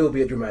fail, it will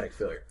be a dramatic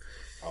failure.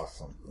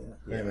 Awesome.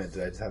 Wait a minute,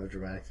 did I just have a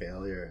dramatic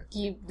failure?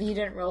 You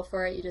didn't roll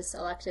for it. You just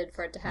elected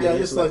for it to happen. Yeah,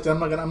 just like I'm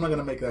not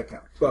gonna make that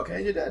count.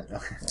 Okay, you're dead.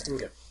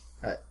 Okay.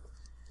 Alright.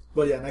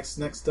 But yeah, next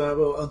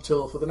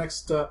until the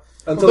next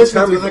Until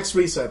the next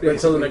reset. Yeah,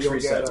 until the basically, next you'll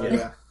reset, get,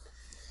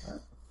 yeah.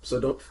 So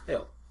don't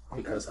fail,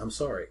 because I'm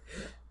sorry.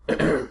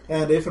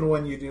 And if and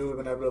when you do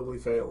inevitably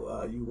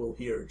fail, you will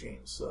hear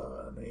James'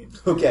 name.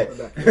 Okay.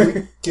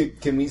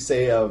 Can we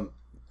say,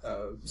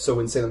 so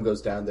when Salem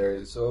goes down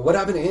there, so what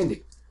happened to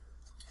Andy?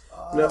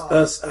 No,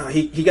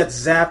 he got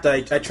zapped.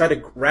 I tried to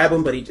grab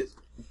him, but he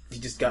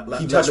just got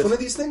left. He touched one of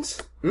these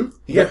things? He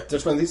Yeah.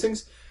 touched one of these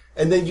things?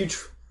 And then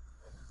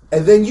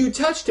you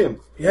touched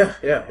him. Yeah.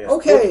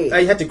 Okay. Well,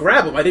 I had to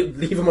grab him. I didn't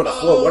leave him on the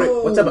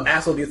floor. What type of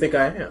asshole do you think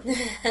I am?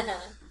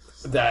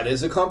 That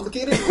is a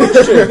complicated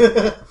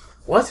question.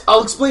 What?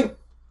 I'll explain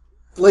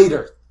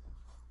later.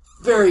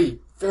 Very,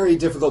 very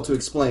difficult to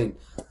explain.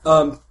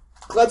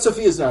 Glad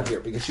Sophia's not here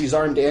because she's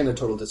armed and a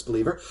total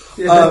disbeliever.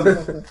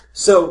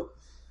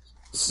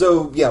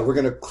 So yeah, we're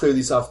gonna clear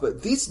these off.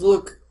 But these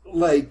look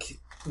like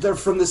they're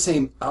from the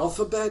same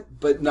alphabet,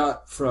 but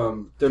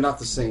they're not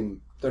the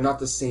same. They're not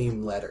the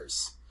same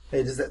letters.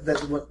 Hey, is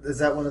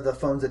that one of the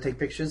phones that take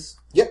pictures?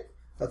 Yep.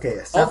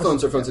 Okay. All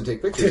phones are phones that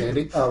take pictures,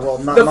 Andy. Oh, well,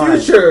 not The mine.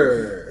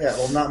 future. Yeah,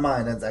 well, not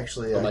mine. That's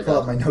actually, my I pull God.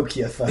 up my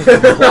Nokia phone.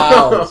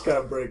 Wow. It's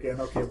gotta break in.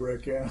 Okay,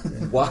 break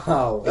in.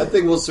 Wow. That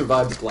thing will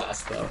survive the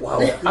blast, though. Wow,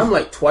 I'm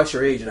like twice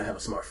your age and I have a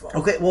smartphone.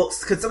 Okay, well,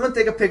 could someone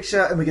take a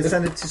picture and we can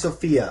send it to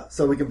Sophia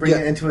so we can bring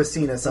it into a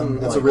scene at some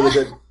point? That's a really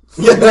good...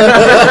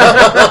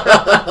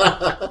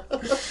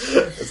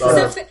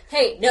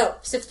 Hey, no,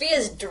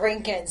 Sophia's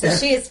drinking, so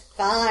she is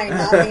fine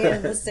not being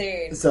in the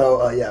scene.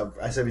 So, yeah,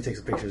 I said we take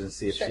some pictures and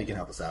see if she can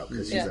help us out.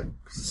 Because she's Yeah.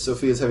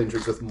 Sophia's having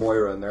drinks with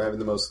Moira, and they're having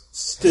the most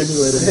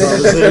stimulating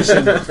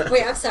conversation.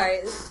 Wait, I'm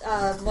sorry.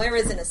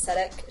 Moira's an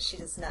ascetic. She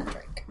does not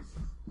drink.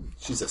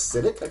 She's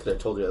acidic? I could have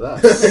told you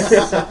that.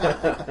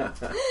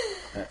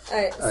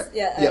 Alright,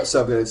 Yeah,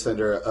 so I'm going to send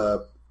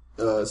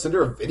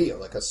her a video,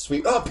 like a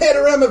sweet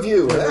panorama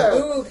view. Yeah.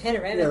 Ooh,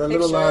 panoramic Yeah, the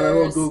pictures.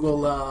 little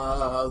Google,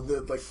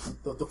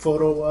 the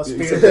photo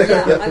sphere.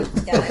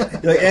 Yeah.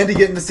 You're like, Andy,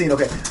 get in the scene.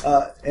 Okay,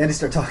 Andy,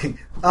 start talking.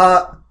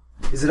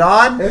 Is it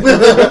on?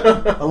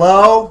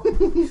 Hello?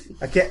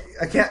 I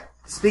can't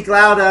speak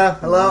louder.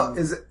 Hello?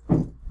 Is it?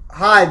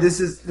 Hi, this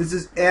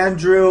is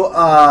Andrew.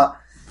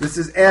 This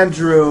is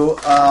Andrew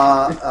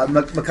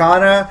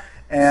McConnor,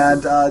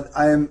 And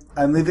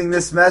I'm leaving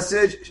this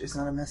message. It's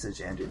not a message,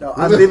 Andrew. No,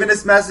 I'm leaving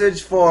this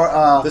message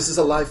for. This is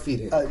a live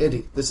feed,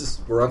 Andy.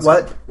 We're on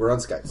what? Skype. We're on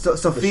Skype. So,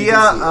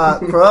 Sophia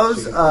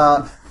Crows.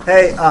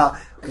 Hey,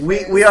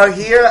 we are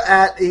here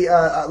at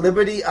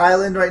Liberty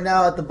Island right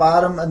now at the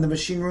bottom in the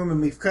machine room, and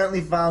we've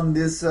currently found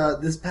this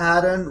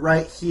pattern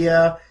right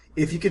here.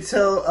 If you could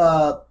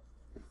tell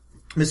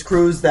Miss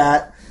Cruz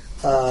that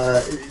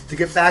to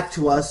get back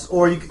to us,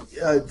 or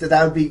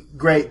that would be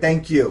great.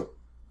 Thank you.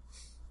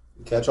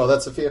 Catch all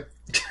that, Sophia?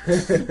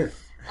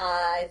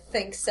 I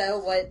think so.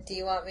 What do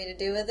you want me to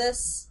do with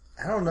this?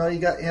 I don't know. You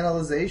got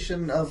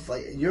analyzation of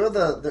you're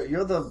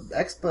the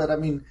expert. I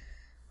mean,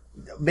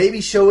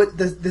 maybe show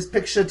this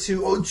picture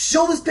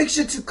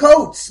to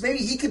Coates. Maybe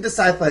he could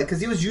decipher it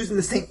because he was using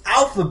the same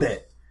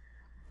alphabet.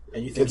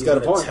 And you think It's he's got a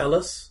going to point. tell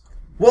us?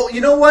 Well,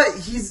 you know what?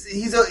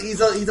 He's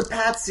a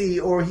patsy,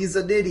 or he's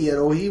an idiot,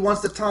 or he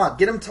wants to talk.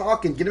 Get him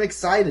talking. Get him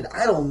excited.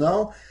 I don't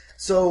know.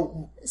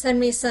 So Send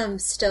me some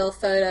still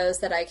photos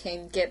that I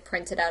can get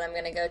printed out. I'm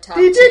going to go talk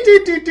to.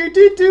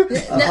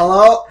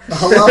 hello.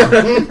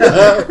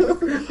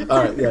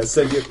 All right, yeah.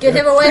 Send you. Get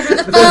him away from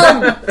the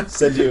phone!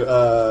 Send you.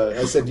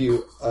 I send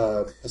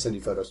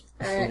you photos.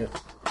 Alright.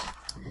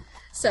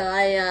 So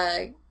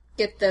I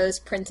get those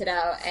printed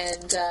out,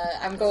 and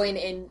I'm going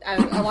in.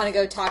 I want to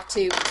go talk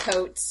to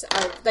Coates,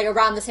 like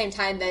around the same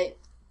time that,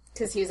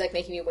 because he was like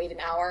making me wait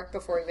an hour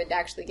before he would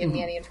actually give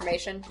me any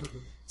information.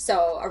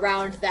 So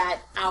around that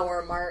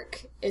hour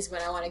mark is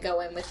when I want to go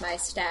in with my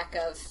stack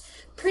of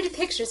pretty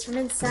pictures from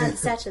inside the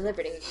Statue of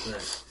Liberty.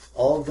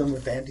 All of them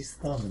with Andy's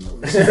thumb in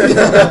them.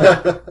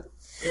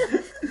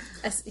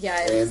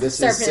 And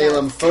this is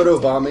Salem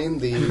photobombing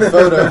the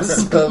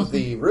photos of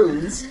the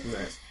runes.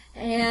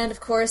 And of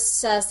course,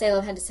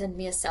 Salem had to send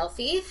me a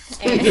selfie.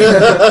 And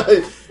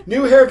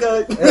New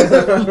haircut.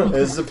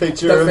 There's a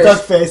picture of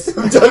Duck face.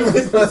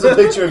 There's a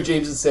picture of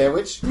James's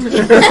sandwich.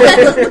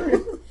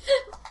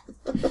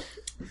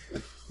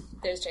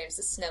 there's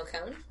James's snow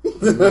cone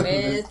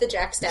with the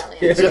Jack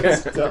Stallion.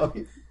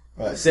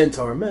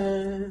 Centaur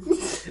man.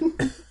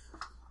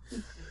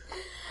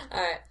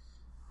 Alright.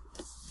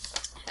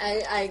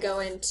 I go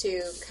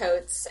into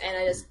Coates and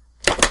I just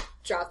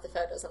drop the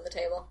photos on the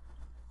table.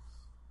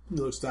 He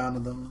looks down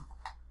at them.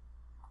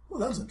 Well,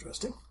 that was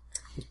interesting.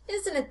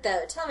 Isn't it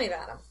though? Tell me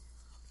about them.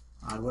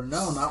 I wouldn't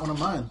know. Not one of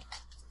mine.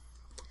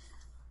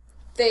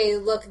 They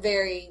look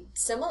very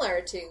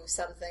similar to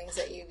some things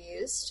that you've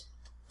used.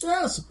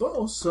 Yeah, I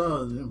suppose.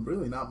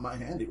 Really not my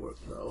handiwork,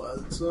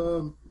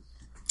 though.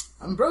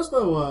 I'm impressed,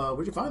 though.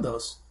 Where'd you find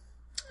those?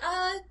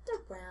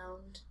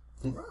 Around.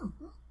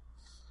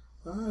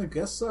 I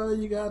guess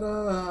you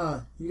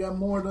got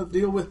more to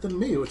deal with than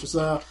me, which is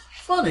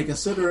funny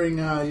considering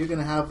you're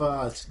gonna have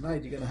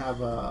tonight. You're gonna have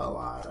a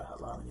lot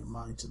on your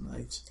mind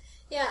tonight.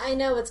 Yeah, I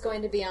know what's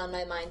going to be on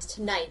my mind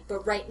tonight,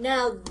 but right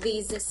now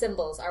these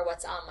symbols are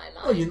what's on my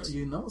mind. Oh,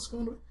 you know what's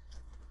going to be?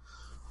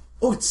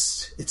 Oh, it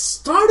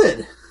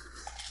started.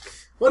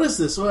 What is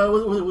this?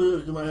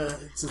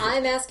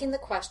 I'm asking the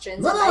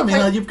questions. No, I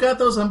mean you've got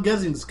those. I'm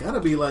guessing it's got to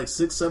be like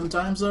 6-7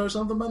 times or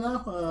something by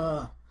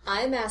now.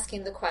 I'm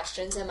asking the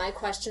questions, and my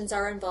questions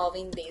are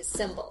involving these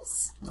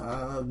symbols.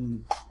 I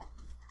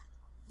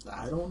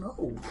don't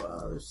know.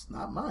 It's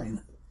not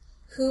mine.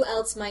 Who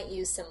else might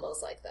use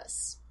symbols like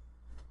this?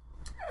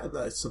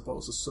 I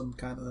suppose it's some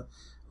kind of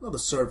another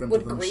servant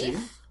Would of the Grief?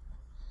 machine.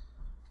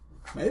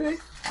 Maybe.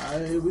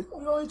 We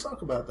don't really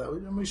talk about that.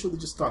 We should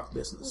just talk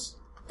business.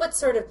 What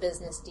sort of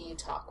business do you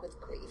talk with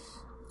Grief?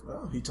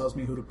 Well, he tells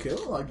me who to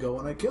kill. I go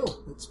and I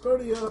kill. It's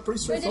pretty Where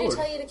straightforward. did he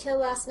tell you to kill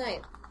last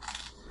night?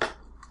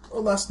 Oh,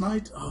 last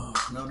night? Oh,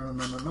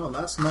 no.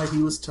 Last night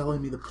he was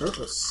telling me the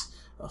purpose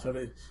of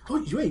every...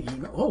 Oh, wait, you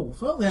know... Oh,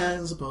 well, yeah,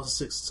 I suppose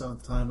 6th,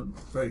 7th time at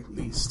the very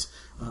least.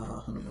 I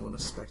mean, I wouldn't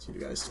expect you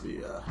guys to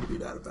be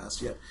that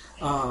advanced yet.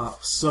 But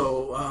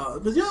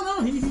yeah, no,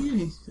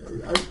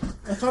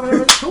 I thought I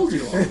already told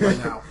you all by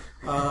now.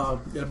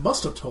 I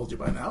must have told you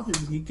by now.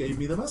 He gave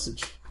me the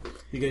message.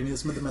 He gave me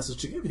the message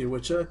to give you,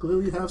 which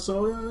clearly you have,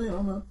 so,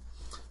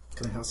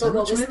 can I have a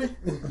sandwich, maybe?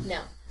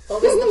 No.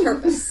 What was the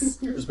purpose?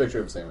 There's a picture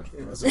of a sandwich.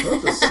 That's the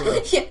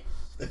purpose. Yeah.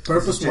 The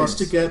purpose was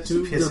to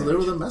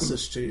deliver the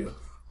message to you.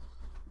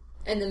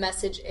 And the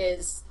message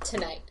is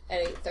tonight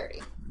at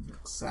 8:30.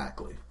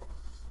 Exactly.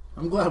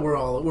 I'm glad we're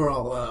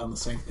all on the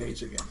same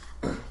page again.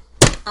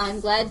 I'm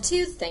glad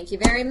too. Thank you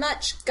very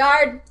much.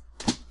 Guard!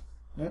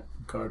 Yeah,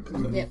 card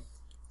comes in. Yep.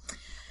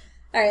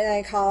 Alright, then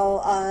I call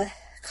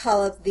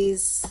up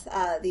these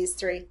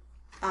three.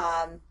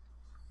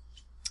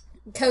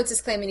 Coates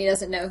is claiming he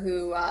doesn't know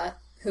who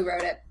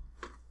wrote it.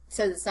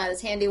 Says it's not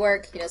his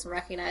handiwork. He doesn't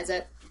recognize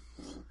it.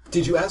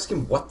 Did you ask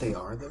him what they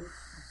are, though?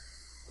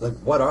 Like,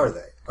 what are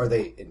they? Are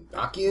they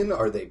Enochian?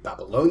 Are they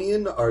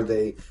Babylonian? Are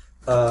they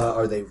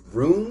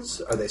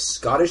runes? Are they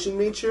Scottish in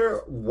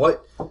nature?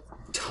 What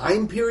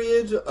time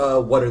period?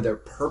 What are their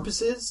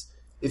purposes?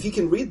 If you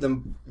can read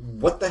them,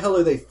 what the hell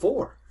are they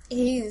for?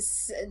 You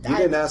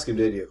didn't ask him,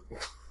 did you?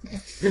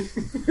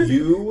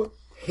 You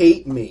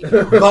hate me,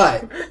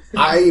 but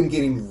I am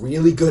getting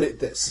really good at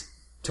this.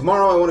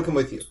 Tomorrow I want to come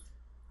with you.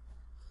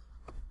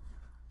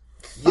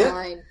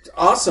 Fine.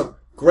 Awesome.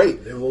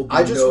 Great. There will be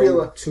I just no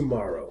realized.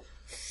 tomorrow.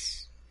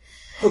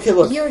 Okay,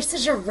 look. You're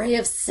such a ray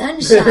of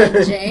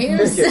sunshine,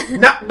 James.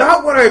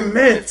 Not what I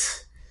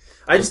meant.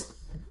 I just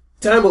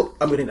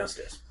I'm getting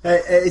downstairs.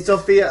 Hey,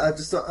 Sophia, I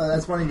just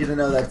wanted you to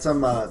know that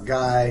some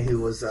guy who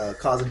was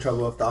causing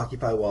trouble with the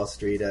Occupy Wall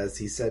Street, as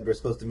he said, we're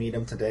supposed to meet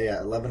him today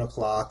at 11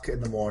 o'clock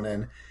in the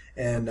morning,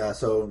 and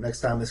so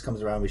next time this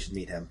comes around, we should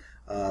meet him.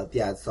 I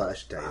just thought I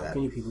should tell you How that.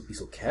 can you people be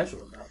so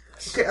casual about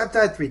this? Okay, I've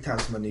died 3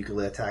 times from a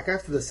nuclear attack.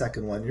 After the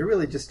second one, you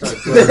really just start...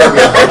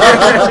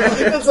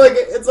 It's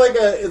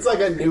like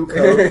a new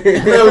code.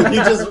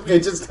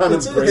 It just kind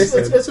of breaks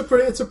in.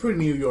 It's a pretty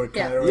New York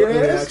kind of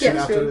reaction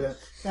after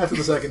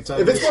the second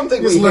time. If it's one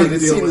thing we learn hate, to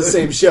it's deal seeing with the it.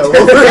 same show.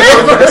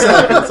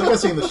 It's like I've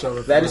seen the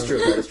show. That is true.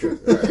 That is true.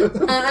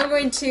 All right. I'm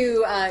going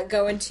to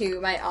go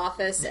into my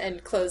office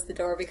and close the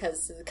door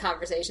because the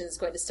conversation is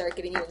going to start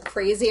getting even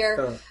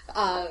crazier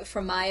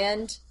from my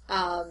end.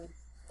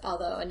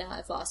 Although now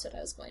I've lost what I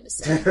was going to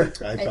say.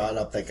 I brought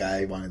up that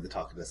guy wanted to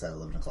talk to us at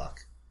 11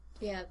 o'clock.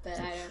 Yeah, but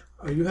I don't.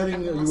 Are you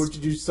heading?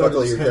 Did you start?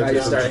 Luckily, you're I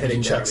just started heading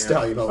heading check down,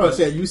 style. You know. Oh,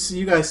 so yeah,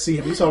 you guys see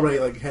him. He's already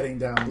like heading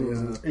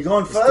down. You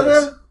going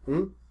further?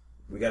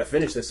 We got to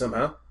finish this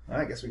somehow.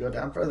 I guess we go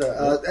down further.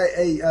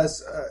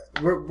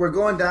 We're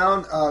going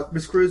down,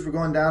 Miss Cruz. We're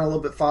going down a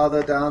little bit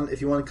farther down. If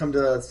you want to come to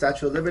the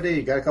Statue of Liberty,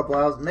 you got a couple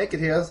hours to make it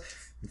here.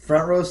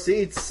 Front row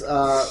seats.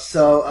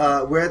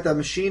 So we're at the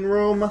machine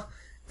room,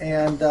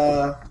 and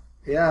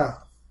yeah.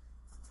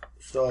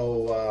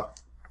 So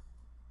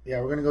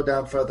we're gonna go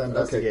down further and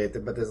investigate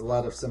it. But there's a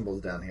lot of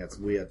symbols down here. It's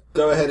weird.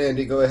 Go ahead,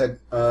 Andy. Go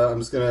ahead.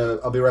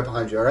 I'll be right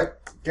behind you. All right.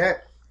 Okay.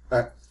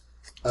 All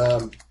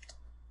right.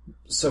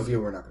 Sophia,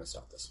 we're not going to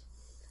stop this.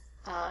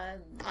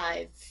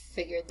 I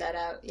figured that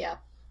out. Yeah.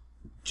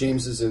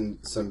 James is in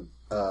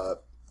a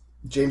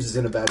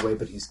bad way,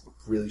 but he's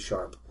really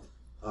sharp.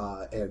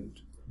 And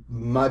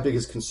my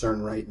biggest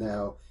concern right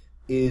now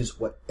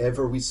is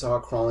whatever we saw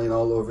crawling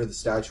all over the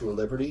Statue of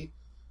Liberty,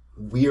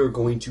 we are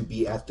going to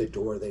be at the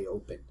door they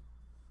open.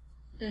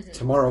 Mm-hmm.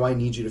 Tomorrow, I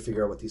need you to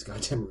figure out what these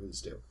goddamn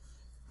runes do.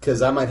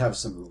 Because I might have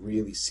some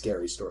really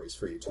scary stories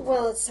for you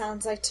tomorrow. Well, it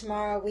sounds like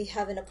tomorrow we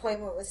have an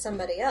appointment with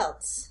somebody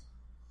else.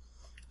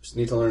 Just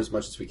need to learn as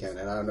much as we can,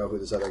 and I don't know who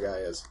this other guy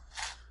is.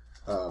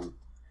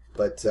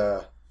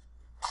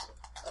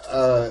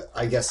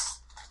 I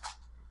guess...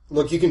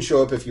 Look, you can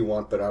show up if you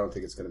want, but I don't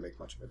think it's going to make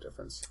much of a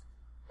difference.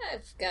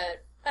 I've got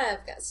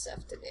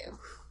stuff to do.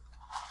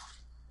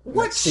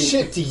 What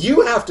shit do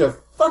you have to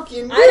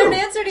fucking do? I don't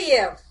answer to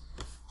you.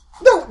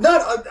 No,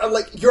 not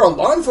like you're a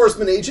law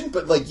enforcement agent,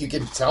 but like you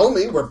can tell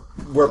me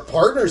we're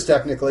partners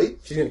technically.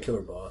 She's gonna kill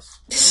her boss.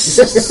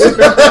 You're just, like,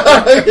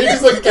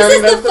 This is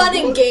counting the up fun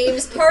and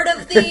games part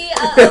of the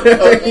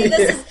movie.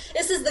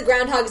 This is the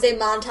Groundhog's Day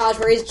montage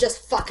where he's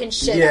just fucking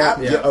shit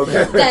up. Yeah,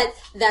 okay.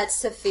 That's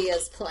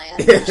Sophia's plan.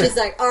 She's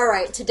like, all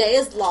right, today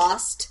is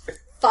lost.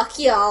 Fuck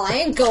y'all,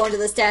 I ain't going to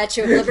the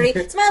Statue of Liberty.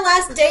 It's my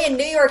last day in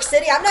New York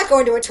City. I'm not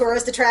going to a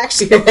tourist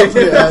attraction. Yeah,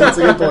 that's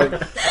a good point.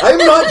 I'm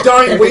not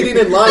dying waiting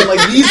in line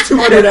like these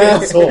 200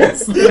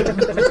 assholes.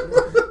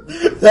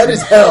 That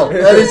is hell.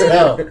 That is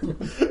hell.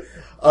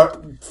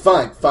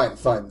 Fine.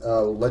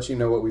 We'll let you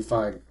know what we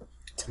find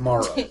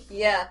tomorrow.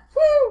 Yeah.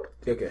 Woo!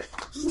 Okay.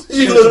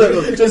 She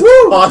literally just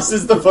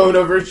tosses the phone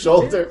over her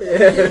shoulder.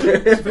 Yeah,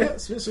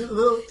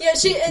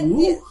 she...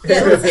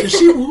 Is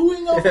she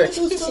wooing up?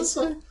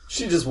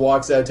 She just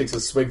walks out, takes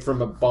a swig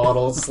from a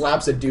bottle,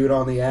 slaps a dude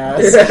on the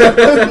ass,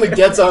 and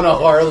gets on a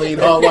Harley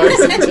and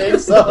hotwires and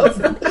takes off.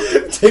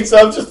 Takes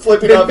off, just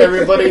flipping off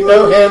everybody.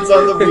 No hands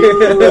on the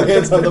wheel, no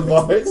hands on the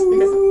bars.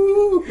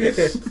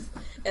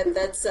 And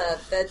that's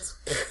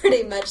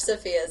pretty much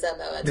Sophia's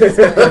MO at this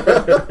point.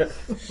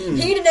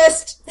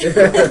 Hedonist!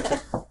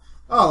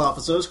 All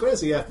officers,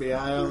 crazy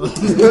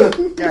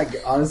FBI. Yeah,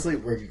 honestly,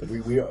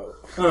 we are.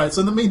 All right. So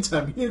in the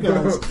meantime, you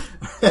guys are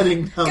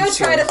heading down. Go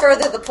try to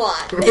further the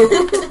plot.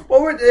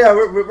 Well, we're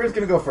just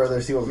gonna go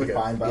further, see what we can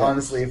find. But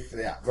honestly,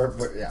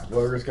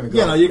 we're just gonna go.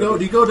 Yeah, no,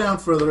 you go down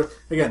further.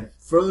 Again,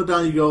 further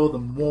down you go, the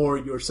more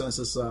your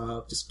senses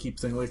just keep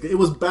thinking. Like it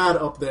was bad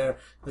up there,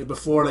 like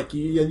before. Like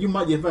you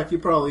might, in fact, you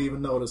probably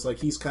even notice like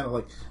he's kind of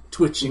like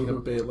twitching a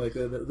bit. Like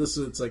this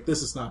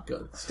is not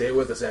good. Stay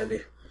with us,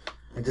 Andy.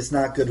 I'm just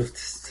not good with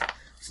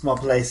small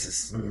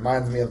places. It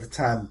reminds me of the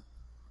time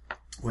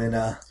when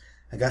I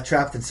got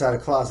trapped inside a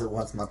closet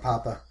once. My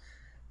papa,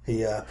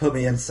 he put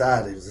me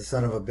inside. He was a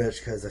son of a bitch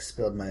because I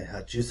spilled my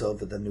juice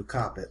over the new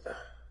carpet.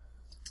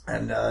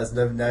 And I've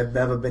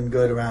never been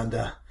good around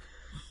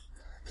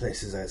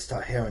places. I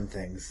start hearing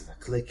things,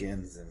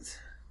 click-ins, and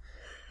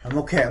I'm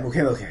okay. Don't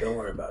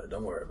worry about it.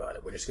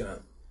 We're just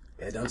gonna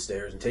head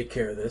downstairs and take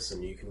care of this,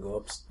 and you can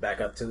go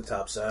back up to the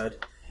top side.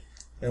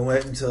 And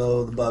wait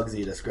until the bugs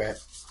eat us, great.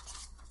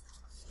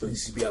 At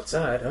least you'd be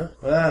outside, huh?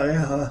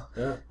 Well,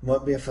 yeah.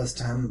 Won't be a first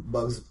time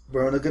bugs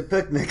ruin a good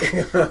picnic.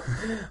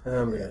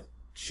 I'm gonna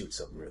shoot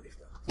something really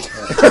fast.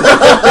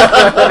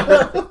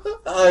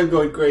 I'm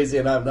going crazy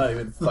and I'm not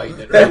even fighting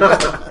it right now.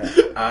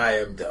 I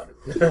am done.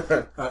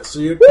 Alright, so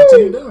you're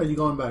continuing down, or are you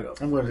going back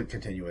up? I'm going to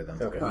continue with them.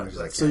 Okay. as much as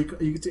I So can.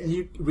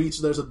 you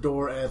reach, there's a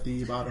door at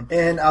the bottom.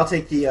 And I'll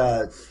take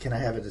the. Can I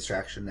have a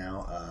distraction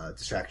now?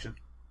 Distraction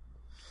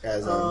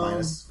as a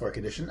minus for a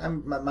condition.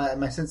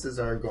 My senses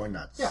are going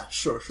nuts. Yeah,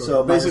 sure.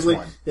 So basically,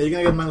 -1. yeah, you're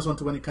gonna get -1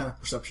 to any kind of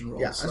perception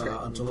rolls Yeah, that's great.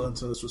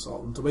 until it's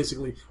resolved. Until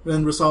basically,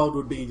 then resolved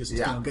would be just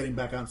Yeah. getting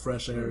back on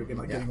fresh air,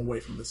 getting away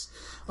from this.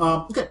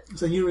 Okay,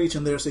 so you reach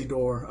and there's a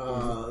door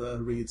that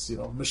reads,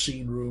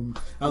 machine room.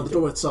 The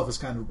door itself is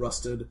kind of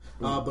rusted,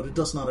 but it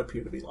does not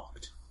appear to be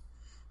locked.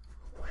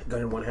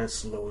 Gun in one hand,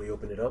 slowly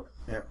open it up.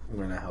 Yeah, I'm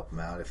going to help him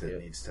out if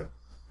it needs to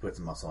put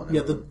some muscle on it.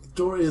 Yeah, the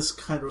door is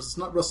kind of, it's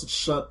not rusted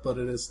shut, but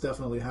it is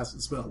definitely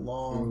it's been a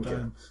long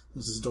time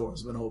since this door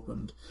has been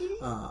opened.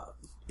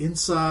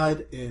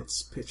 Inside,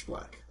 it's pitch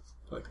black.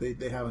 Like,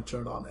 they haven't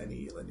turned on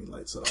any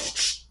lights at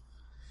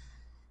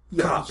all.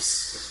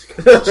 Cops!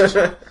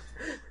 Yeah,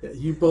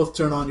 you both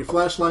turn on your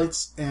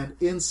flashlights, and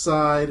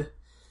inside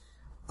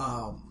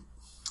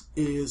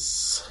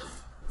is,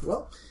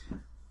 well,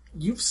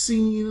 you've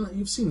seen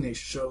nature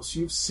shows.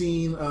 You've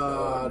seen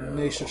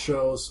nature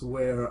shows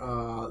where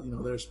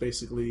there's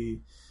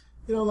basically,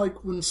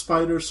 like when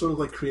spiders sort of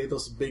like create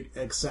those big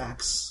egg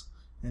sacs,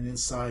 and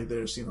inside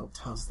there's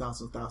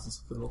thousands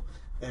of little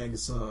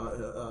eggs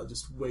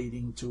just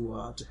waiting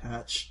to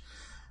hatch.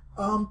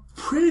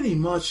 Pretty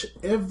much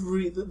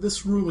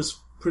this room is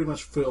pretty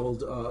much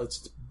filled.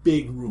 It's a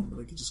big room,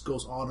 like it just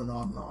goes on and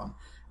on and on.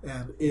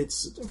 And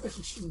it's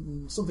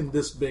something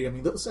this big. I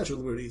mean, the Statue of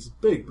Liberty is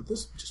big, but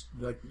this just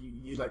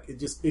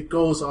it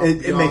goes on.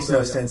 It makes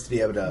no sense to be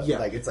able to. Yeah,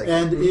 Like it's like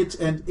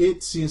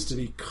it seems to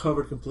be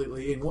covered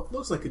completely in what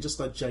looks like just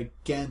a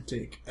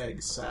gigantic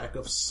egg sac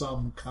of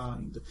some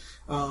kind,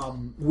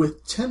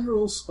 with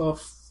tendrils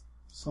of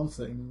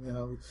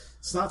something.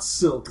 It's not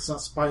silk, it's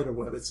not spider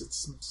web,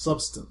 it's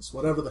substance,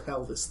 whatever the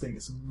hell this thing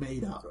is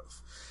made out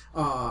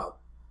of.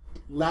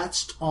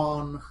 Latched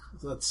on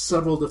at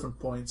several different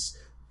points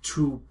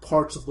to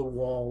parts of the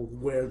wall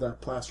where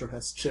that plaster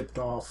has chipped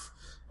off,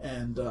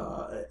 and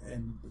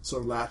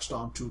sort of latched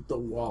onto the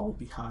wall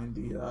behind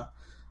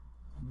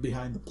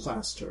the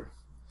plaster,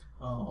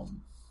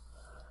 and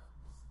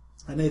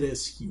it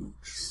is huge.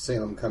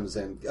 Salem comes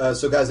in.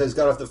 So, guys, I just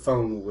got off the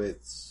phone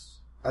with.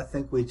 I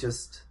think we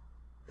just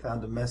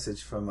found a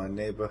message from our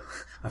neighbor,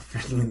 our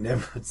friendly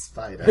neighborhood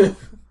spider.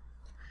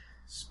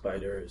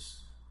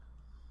 Spiders.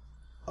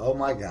 Oh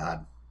my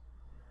god.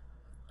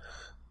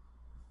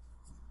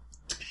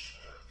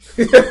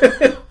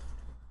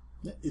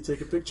 Yeah, you take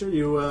a picture.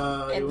 You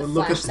And the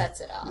look flash at.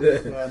 sets it off.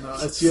 Yeah, no,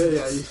 it's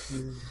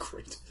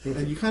Great.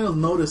 and you kind of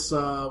notice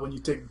when you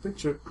take the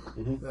picture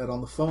that on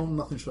the phone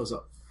nothing shows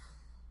up.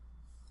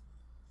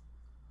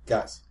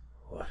 Guys.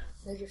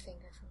 Move your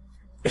finger from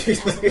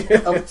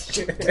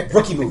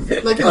Rookie move.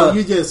 Like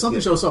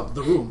something shows up in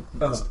the room.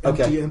 It's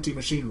okay. empty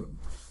machine room.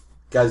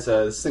 Guys,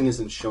 this thing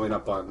isn't showing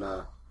up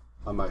on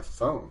my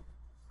phone.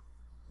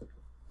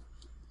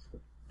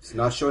 It's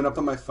not showing up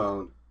on my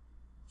phone.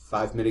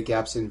 5-minute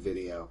gaps in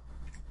video.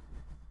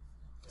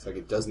 It's like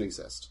it doesn't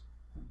exist.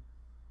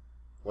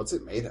 What's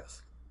it made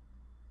of?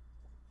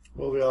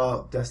 Well, we're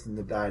all destined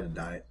to die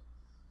tonight.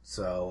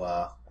 So,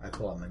 I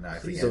pull out my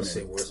knife Please again. don't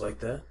say words like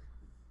that.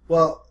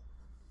 Well,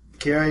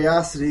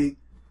 curiosity.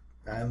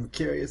 I'm a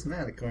curious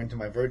man, according to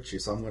my virtue.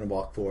 So I'm going to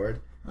walk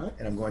forward, Alright.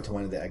 and I'm going to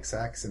one of the egg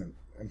sacs, and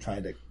I'm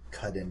trying to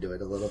cut into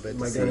it a little bit.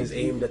 My to gun see. is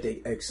aimed at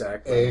the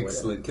exact.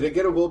 Excellent. Can I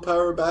get a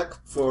willpower back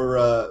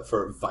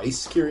for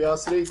vice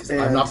curiosity? Because I'm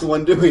And- not the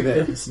one doing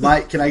it.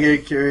 Can I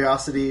get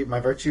curiosity, my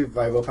virtue,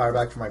 my willpower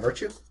back for my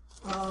virtue?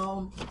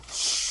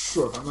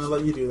 Sure, I'm going to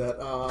let you do that.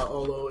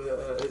 Although,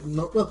 I'm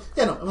going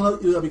to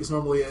let you do that because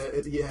normally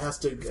it has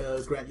to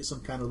grant you some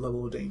kind of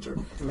level of danger.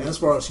 And as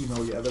far as you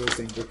know, there is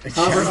danger.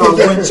 However,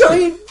 when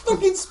Giant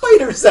fucking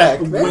spider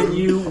sack, man.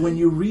 when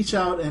you reach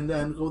out and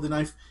go with the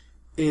knife,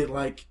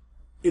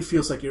 it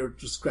feels like you're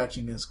just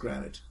scratching against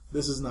granite.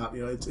 This is not,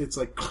 it's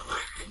like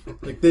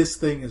this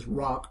thing is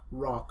rock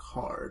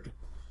hard.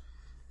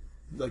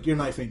 Like your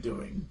knife ain't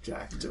doing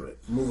jack to it.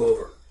 Move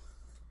over.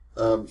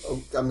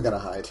 I'm gonna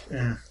hide.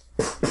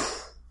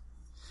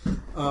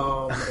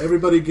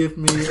 Everybody give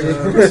me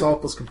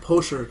assault plus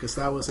composure because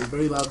that was a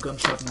very loud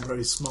gunshot in a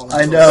very small.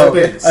 I know.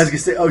 I space. was gonna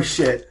say, oh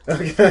shit.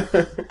 Okay.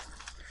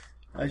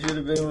 I should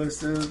have been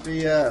with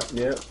Yeah.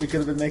 we could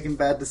have been making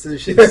bad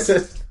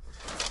decisions.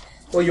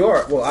 Well, you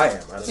are. Well, I am. I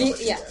don't know about you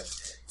Yeah.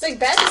 guys. It's like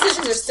bad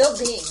decisions are still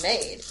being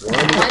made. 1,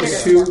 Mine are gonna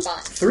 2, be fun.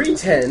 3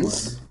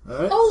 10s. All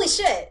right. Holy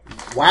shit!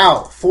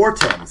 Wow, 4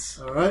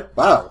 10s. All right.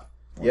 Wow.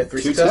 Yeah,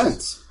 3 2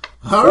 successes.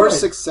 10s. All 4 right.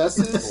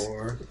 successes.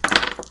 4,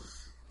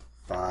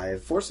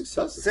 5, 4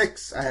 successes.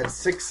 6. I had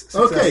 6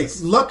 Okay,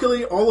 successes.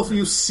 luckily all of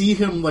you see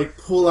him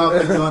pull out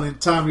the gun in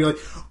time. You're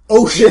like,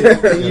 oh shit!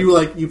 And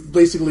you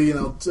basically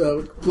plug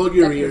your Duck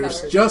your ears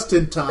feathers. just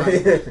in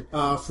time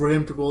for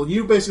him to pull.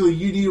 You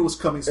knew it was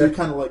coming, so you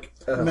kind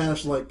of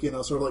managed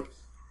sort of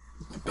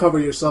cover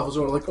yourself as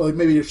well. Like, or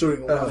maybe you're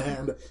shooting with one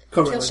hand,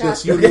 covering Kill like shot.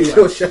 this. You Okay, knew,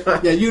 kill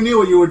shot. yeah, you knew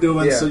what you were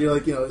doing, Yeah. so you're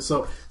like,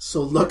 so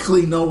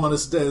luckily no one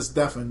is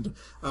deafened.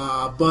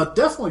 But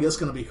definitely it's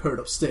going to be heard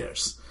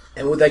upstairs.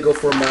 And would that go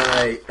for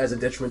as a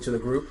detriment to the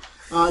group?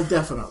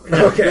 Definitely.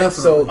 Okay, Definitely.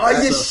 so-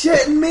 Are you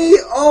shitting me?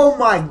 Oh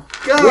my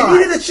We god!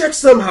 needed to check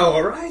somehow,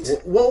 alright?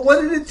 Well,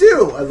 what did it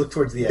do? I look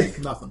towards the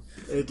egg. Nothing.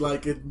 The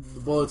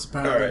bullets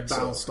apparently Alright, so-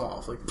 bounced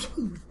off. Like,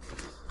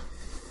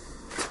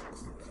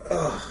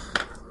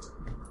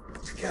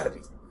 It's gotta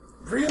be.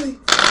 Really?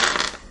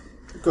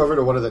 Go over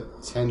to one of the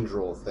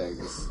tendril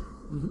things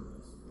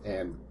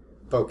and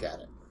poke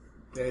at it.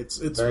 it's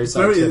Very it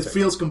scientific.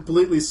 feels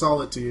completely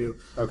solid to you.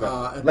 Okay.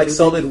 And Like it-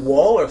 solid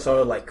wall or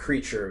solid like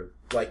creature?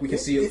 Like we can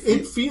see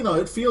It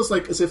feels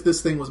like as if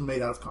this thing was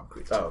made out of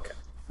concrete. Oh, okay.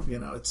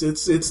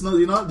 It's not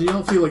you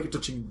don't feel like you're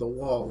touching the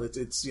wall. It's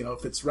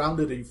if it's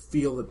rounded, you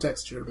feel the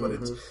texture, but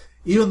it's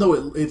even though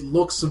it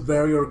looks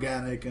very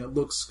organic and it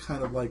looks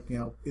kind of like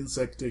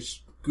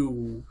insectish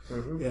goo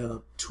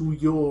to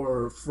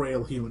your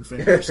frail human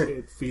fingers,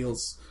 it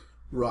feels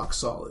rock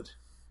solid.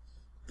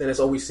 And that's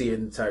all we see in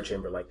the entire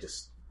chamber, like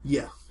just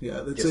Yeah.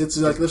 It's Just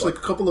like there's like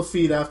a couple of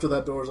feet after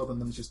that door's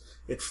open, and then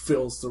it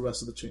fills the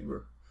rest of the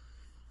chamber.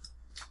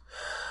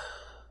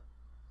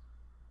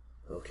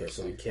 okay,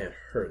 so we can't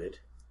hurt it.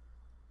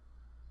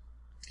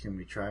 Can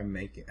we try and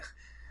make it?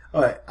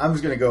 All right, I'm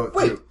just gonna go.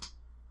 Wait.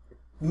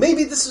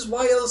 Maybe this is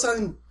why Ellis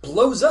Island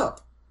blows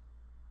up.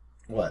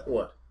 What?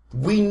 What?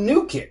 We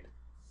nuke it.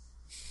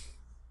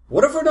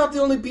 What if we're not the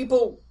only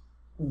people...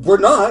 We're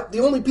not the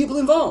only people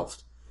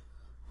involved.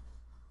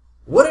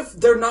 What if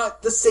they're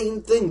not the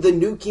same thing, the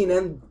nuking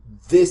and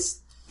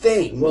this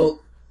thing?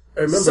 Well,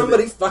 I remember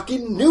somebody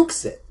fucking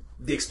nukes it.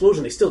 the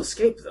explosion. They still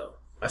escaped though.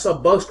 I saw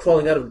bugs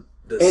crawling out of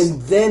this.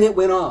 And then it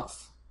went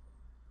off.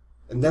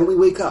 And then we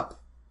wake up.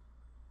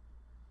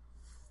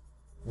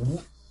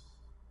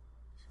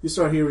 You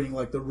start hearing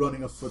like the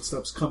running of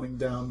footsteps coming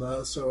down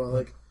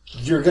like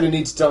You're going to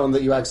need to tell them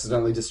that you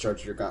accidentally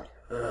discharged your gun.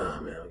 Oh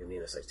man, I'm gonna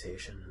need a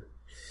citation.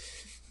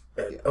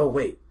 Oh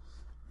wait,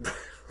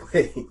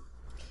 wait.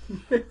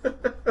 I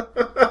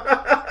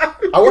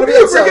want to be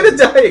outside. We're gonna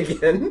die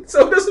again,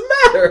 so it doesn't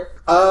matter.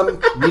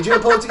 Need you to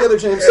pull it together,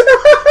 James.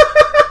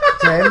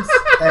 James,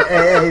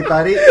 hey,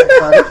 buddy.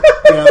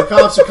 yeah, the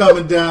cops are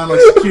coming down like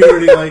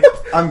security like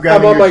I'm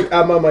grabbing.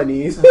 I'm on my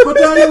knees. put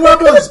down your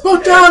weapons,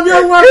 put down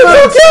your weapons.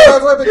 Don't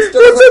have weapons,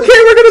 don't have It's weapons. okay.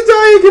 We're gonna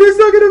die again. It's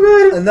not gonna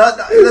matter.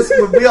 Listen,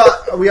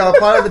 we are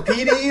part of the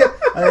PD,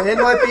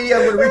 NYPD.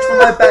 I'm gonna reach for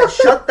my bat.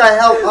 Shut the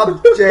hell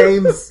up,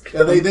 James.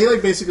 Yeah, they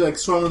like basically like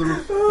storm in the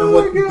room.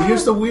 And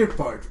here's the weird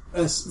part: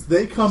 as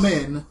they come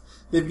in,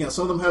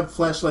 some of them have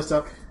flashlights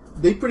out.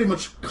 They pretty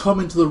much come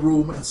into the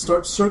room and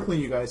start circling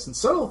you guys, and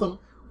some of them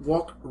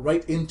walk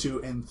right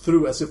into and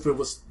through as if it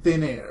was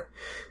thin air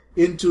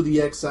into the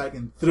egg sac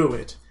and through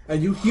it,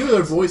 and you hear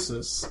their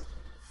voices,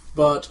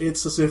 but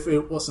it's as if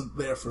it wasn't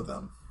there for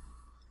them.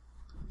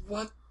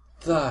 What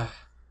the...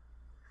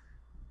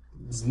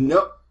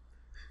 No.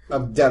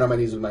 I'm down on my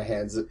knees with my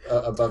hands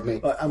above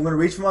me. I'm gonna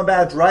reach for my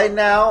badge right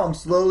now. I'm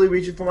slowly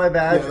reaching for my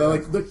badge. Yeah, they're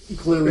like they're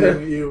clearly at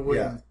you.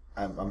 Yeah,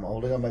 I'm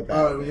holding on my badge.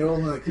 All right, when you're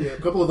only like a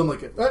couple of them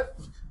like a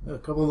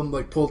couple of them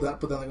like pulled that,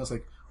 but then I was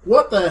like,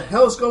 "What the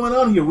hell is going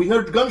on here? We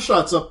heard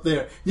gunshots up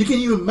there. Can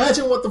you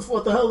imagine what the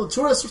hell the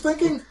tourists were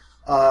thinking?"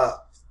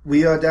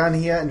 We are down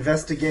here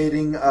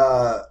investigating.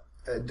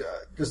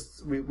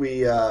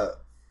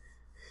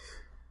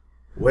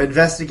 We're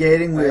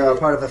investigating. We are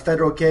part of a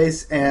federal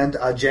case, and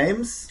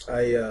James.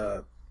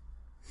 I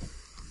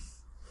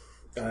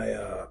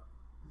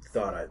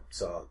thought I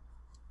saw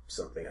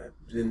something.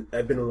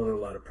 I've been under a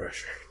lot of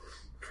pressure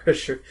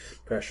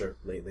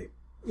lately.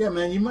 Yeah,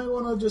 man, you might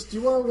want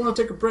to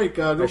take a break.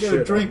 Go get a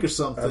should. drink or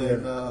something.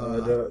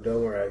 Don't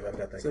worry, I've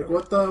got that. It's like,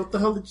 what the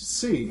hell did you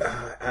see?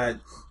 A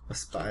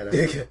spider.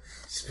 It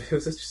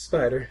was a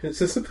spider.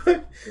 It's a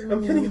spider.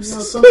 I'm getting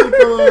upset. Some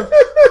people.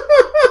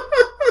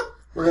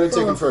 We're going to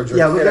take him for a drink.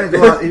 Yeah, we're gonna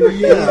go out.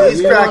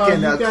 He's cracking.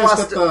 you guys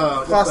get the hell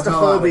out of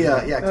Claustrophobia.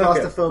 here. Yeah,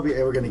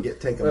 claustrophobia. We're gonna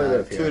take him out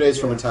of 2 here. days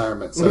from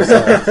retirement. So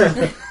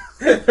sorry.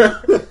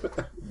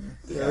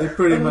 Yeah, they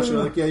pretty much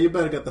are like, yeah, you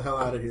better get the hell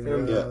out of here.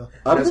 Yeah.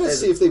 I'm going to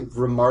see if they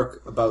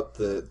remark about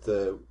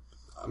the...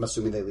 I'm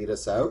assuming they lead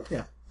us out.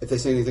 Yeah. If they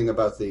say anything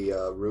about the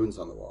runes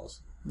on the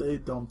walls. They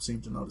don't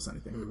seem to notice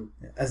anything.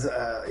 Yeah.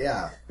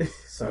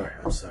 Sorry.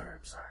 I'm sorry.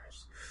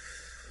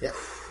 Yeah.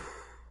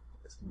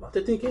 It's a lot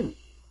to take in.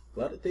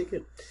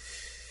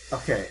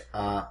 Okay.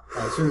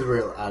 As soon as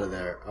we're out of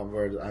there, I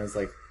was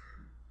like,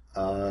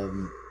 I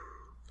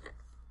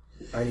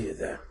needed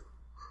that.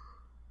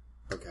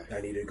 Okay.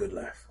 I needed a good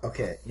laugh.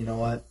 okay, you know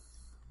what?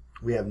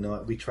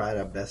 We tried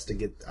our best to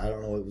get. I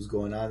don't know what was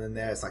going on in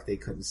there. It's like they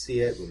couldn't see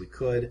it, but we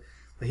could.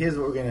 But here's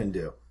what we're gonna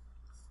do.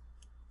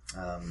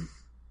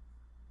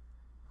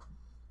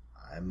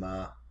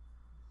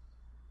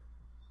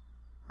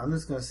 I'm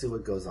just gonna see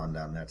what goes on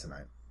down there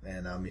tonight,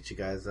 and I'll meet you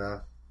guys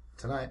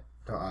tonight.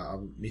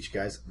 I'll meet you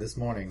guys this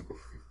morning,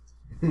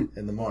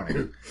 in the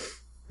morning,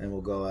 and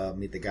we'll go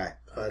meet the guy.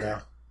 But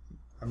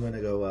I'm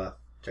gonna go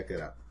check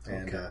it out.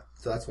 And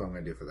so that's what I'm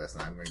going to do for this.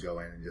 And I'm going to go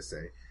in and just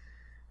say,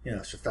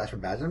 flash my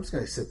badge. I'm just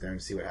going to sit there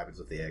and see what happens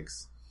with the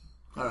eggs.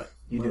 All right.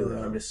 You do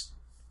that.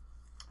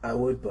 I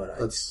would, but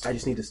I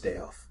just need to stay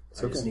off.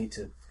 I just need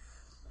to.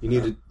 You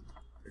need to.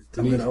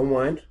 I'm going to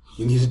unwind.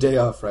 You need a day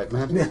off, right,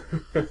 man?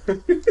 I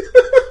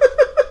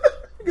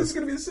guess it's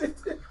going to be the same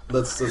thing.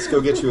 Let's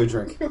go get you a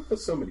drink.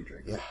 So many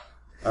drinks. Yeah.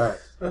 All right.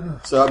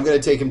 So I'm going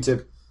to take him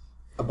to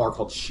a bar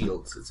called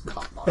Shields. It's a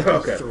cop bar.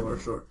 Okay.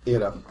 Sure.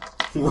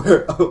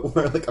 Where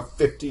like a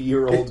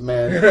 50-year-old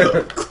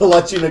man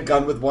clutching a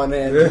gun with one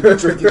hand and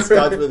drinking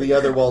scotch with the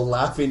other while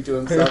laughing to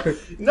himself.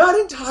 Not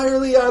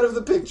entirely out of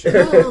the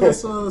picture.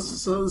 So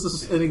this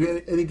is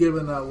any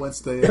given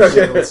Wednesday. At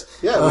Shields.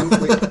 Yeah,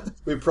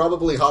 we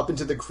probably hop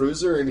into the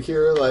cruiser and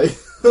hear like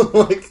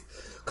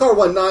Car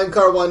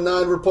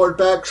 19, report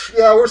back.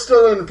 Yeah, we're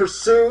still in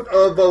pursuit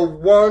of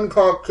one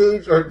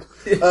Caucasian or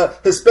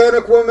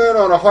Hispanic woman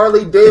on a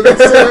Harley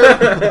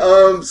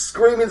Davidson,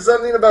 screaming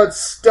something about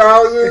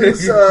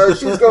stallions.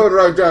 She's going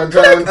right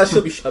downtown.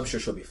 I'm sure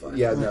she'll be fine.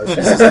 Yeah, no,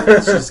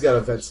 she's got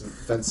to vent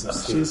some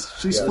steam.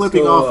 She's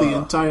flipping off the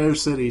entire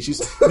city.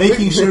 She's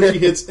making sure she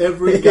hits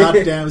every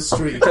goddamn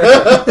street.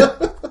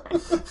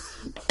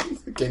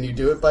 Can you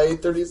do it by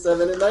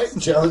 8:37 at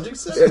night? Challenging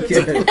session.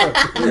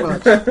 Pretty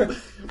much.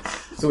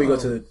 So we go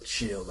to the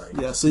Shield.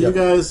 Yeah. So you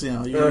guys,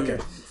 okay.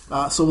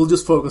 So we'll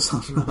just focus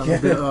on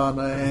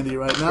Andy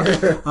right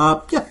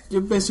now.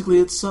 You're basically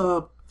it's.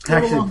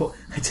 Actually,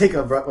 I take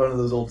one of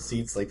those old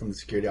seats like from the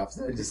security office.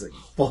 And I just like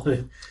fold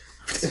it,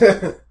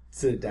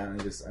 sit it down,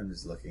 and I'm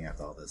just looking at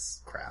all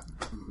this crap.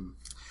 Mm-hmm.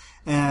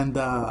 And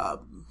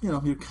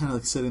you're kind of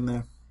like sitting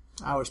there.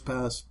 Hours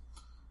pass.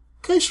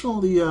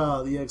 Occasionally,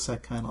 the egg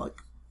sac kind of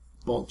like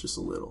bulges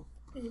a little.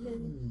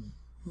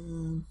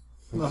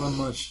 Not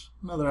much.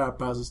 Another hour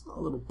passes. A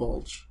little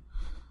bulge.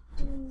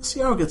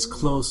 The hour gets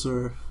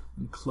closer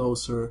and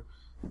closer,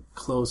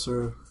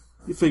 closer.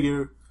 You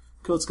figure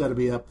Coat's got to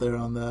be up there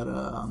on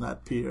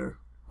that pier,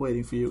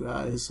 waiting for you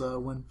guys.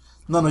 When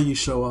none of you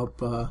show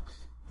up,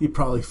 he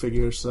probably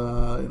figures,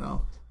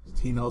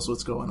 he knows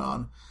what's going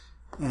on.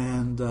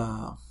 And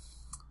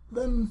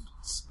then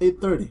it's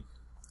 8:30.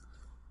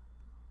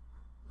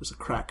 There's a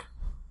crack.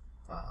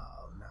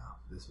 Oh no,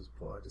 this was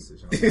poor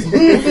decision.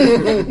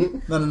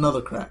 Then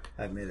another crack.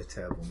 I made a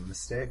terrible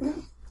mistake.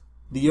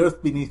 The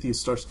earth beneath you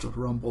starts to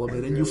rumble a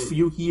bit, and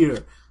you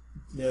hear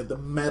the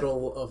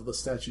metal of the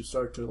statue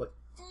start to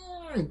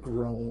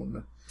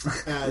groan.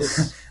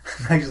 As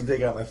I'm actually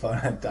taking out my phone.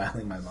 I'm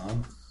dialing my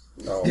mom.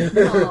 Oh.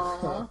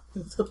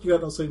 you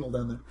got no signal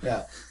down there.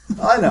 Yeah,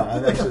 I know.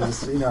 I'm actually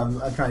just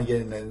I'm trying to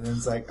get in there, and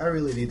it's like I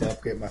really need to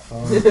upgrade my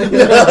phone.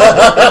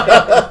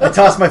 I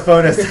toss my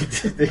phone as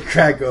the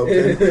crack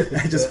open.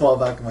 I just fall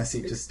back in my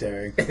seat, just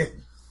staring.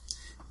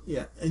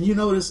 Yeah, and you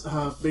notice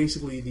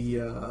basically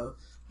the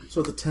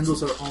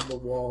tendrils that are on the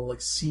wall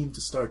seem to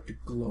start to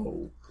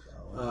glow.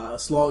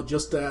 Slow,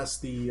 just as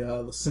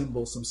the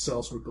symbols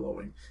themselves were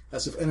glowing,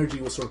 as if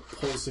energy was sort of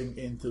pulsing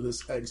into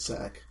this egg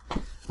sac.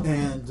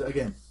 And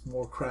again,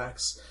 more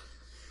cracks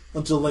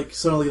until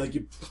suddenly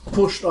you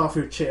pushed off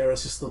your chair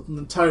as just the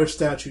entire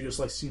statue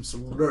just seems to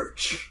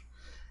lurch,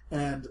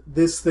 and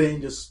this thing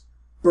just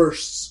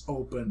bursts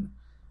open.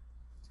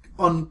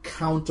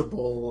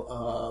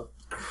 Uncountable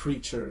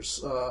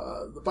creatures,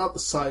 about the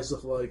size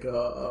of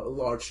a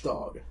large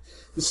dog,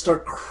 just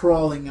start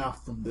crawling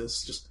out from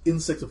this. Just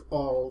insects of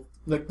all,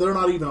 they're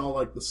not even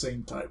all the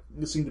same type.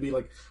 They seem to be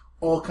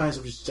all kinds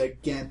of just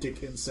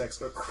gigantic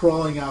insects are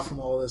crawling out from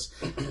all this.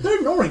 They're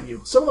ignoring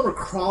you. Some of them are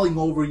crawling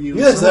over you.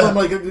 Yes, some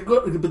of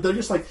them but they're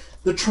just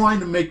they're trying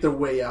to make their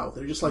way out.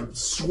 They're just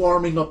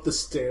swarming up the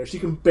stairs.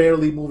 You can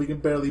barely move. You can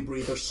barely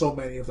breathe. There's so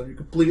many of them. You're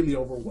completely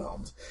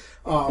overwhelmed.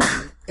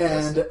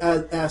 And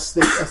as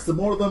the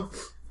more of them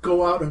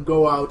go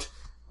out,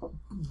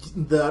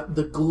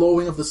 the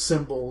glowing of the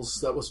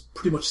symbols that was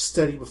pretty much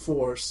steady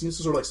before seems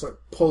to sort of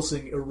start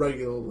pulsing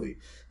irregularly,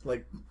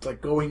 like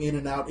going in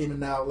and out,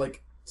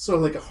 sort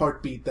of like a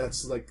heartbeat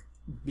that's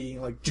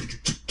being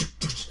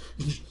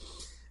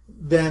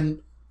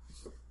then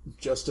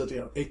just at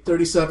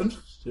 8:37,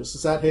 just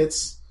as that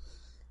hits,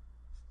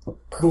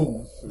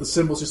 boom, the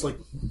symbols just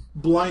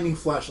blinding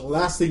flash. The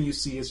last thing you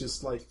see is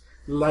just light.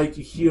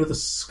 You hear the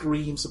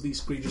screams of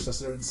these creatures as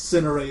they're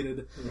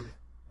incinerated,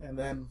 and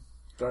then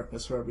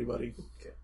darkness for everybody.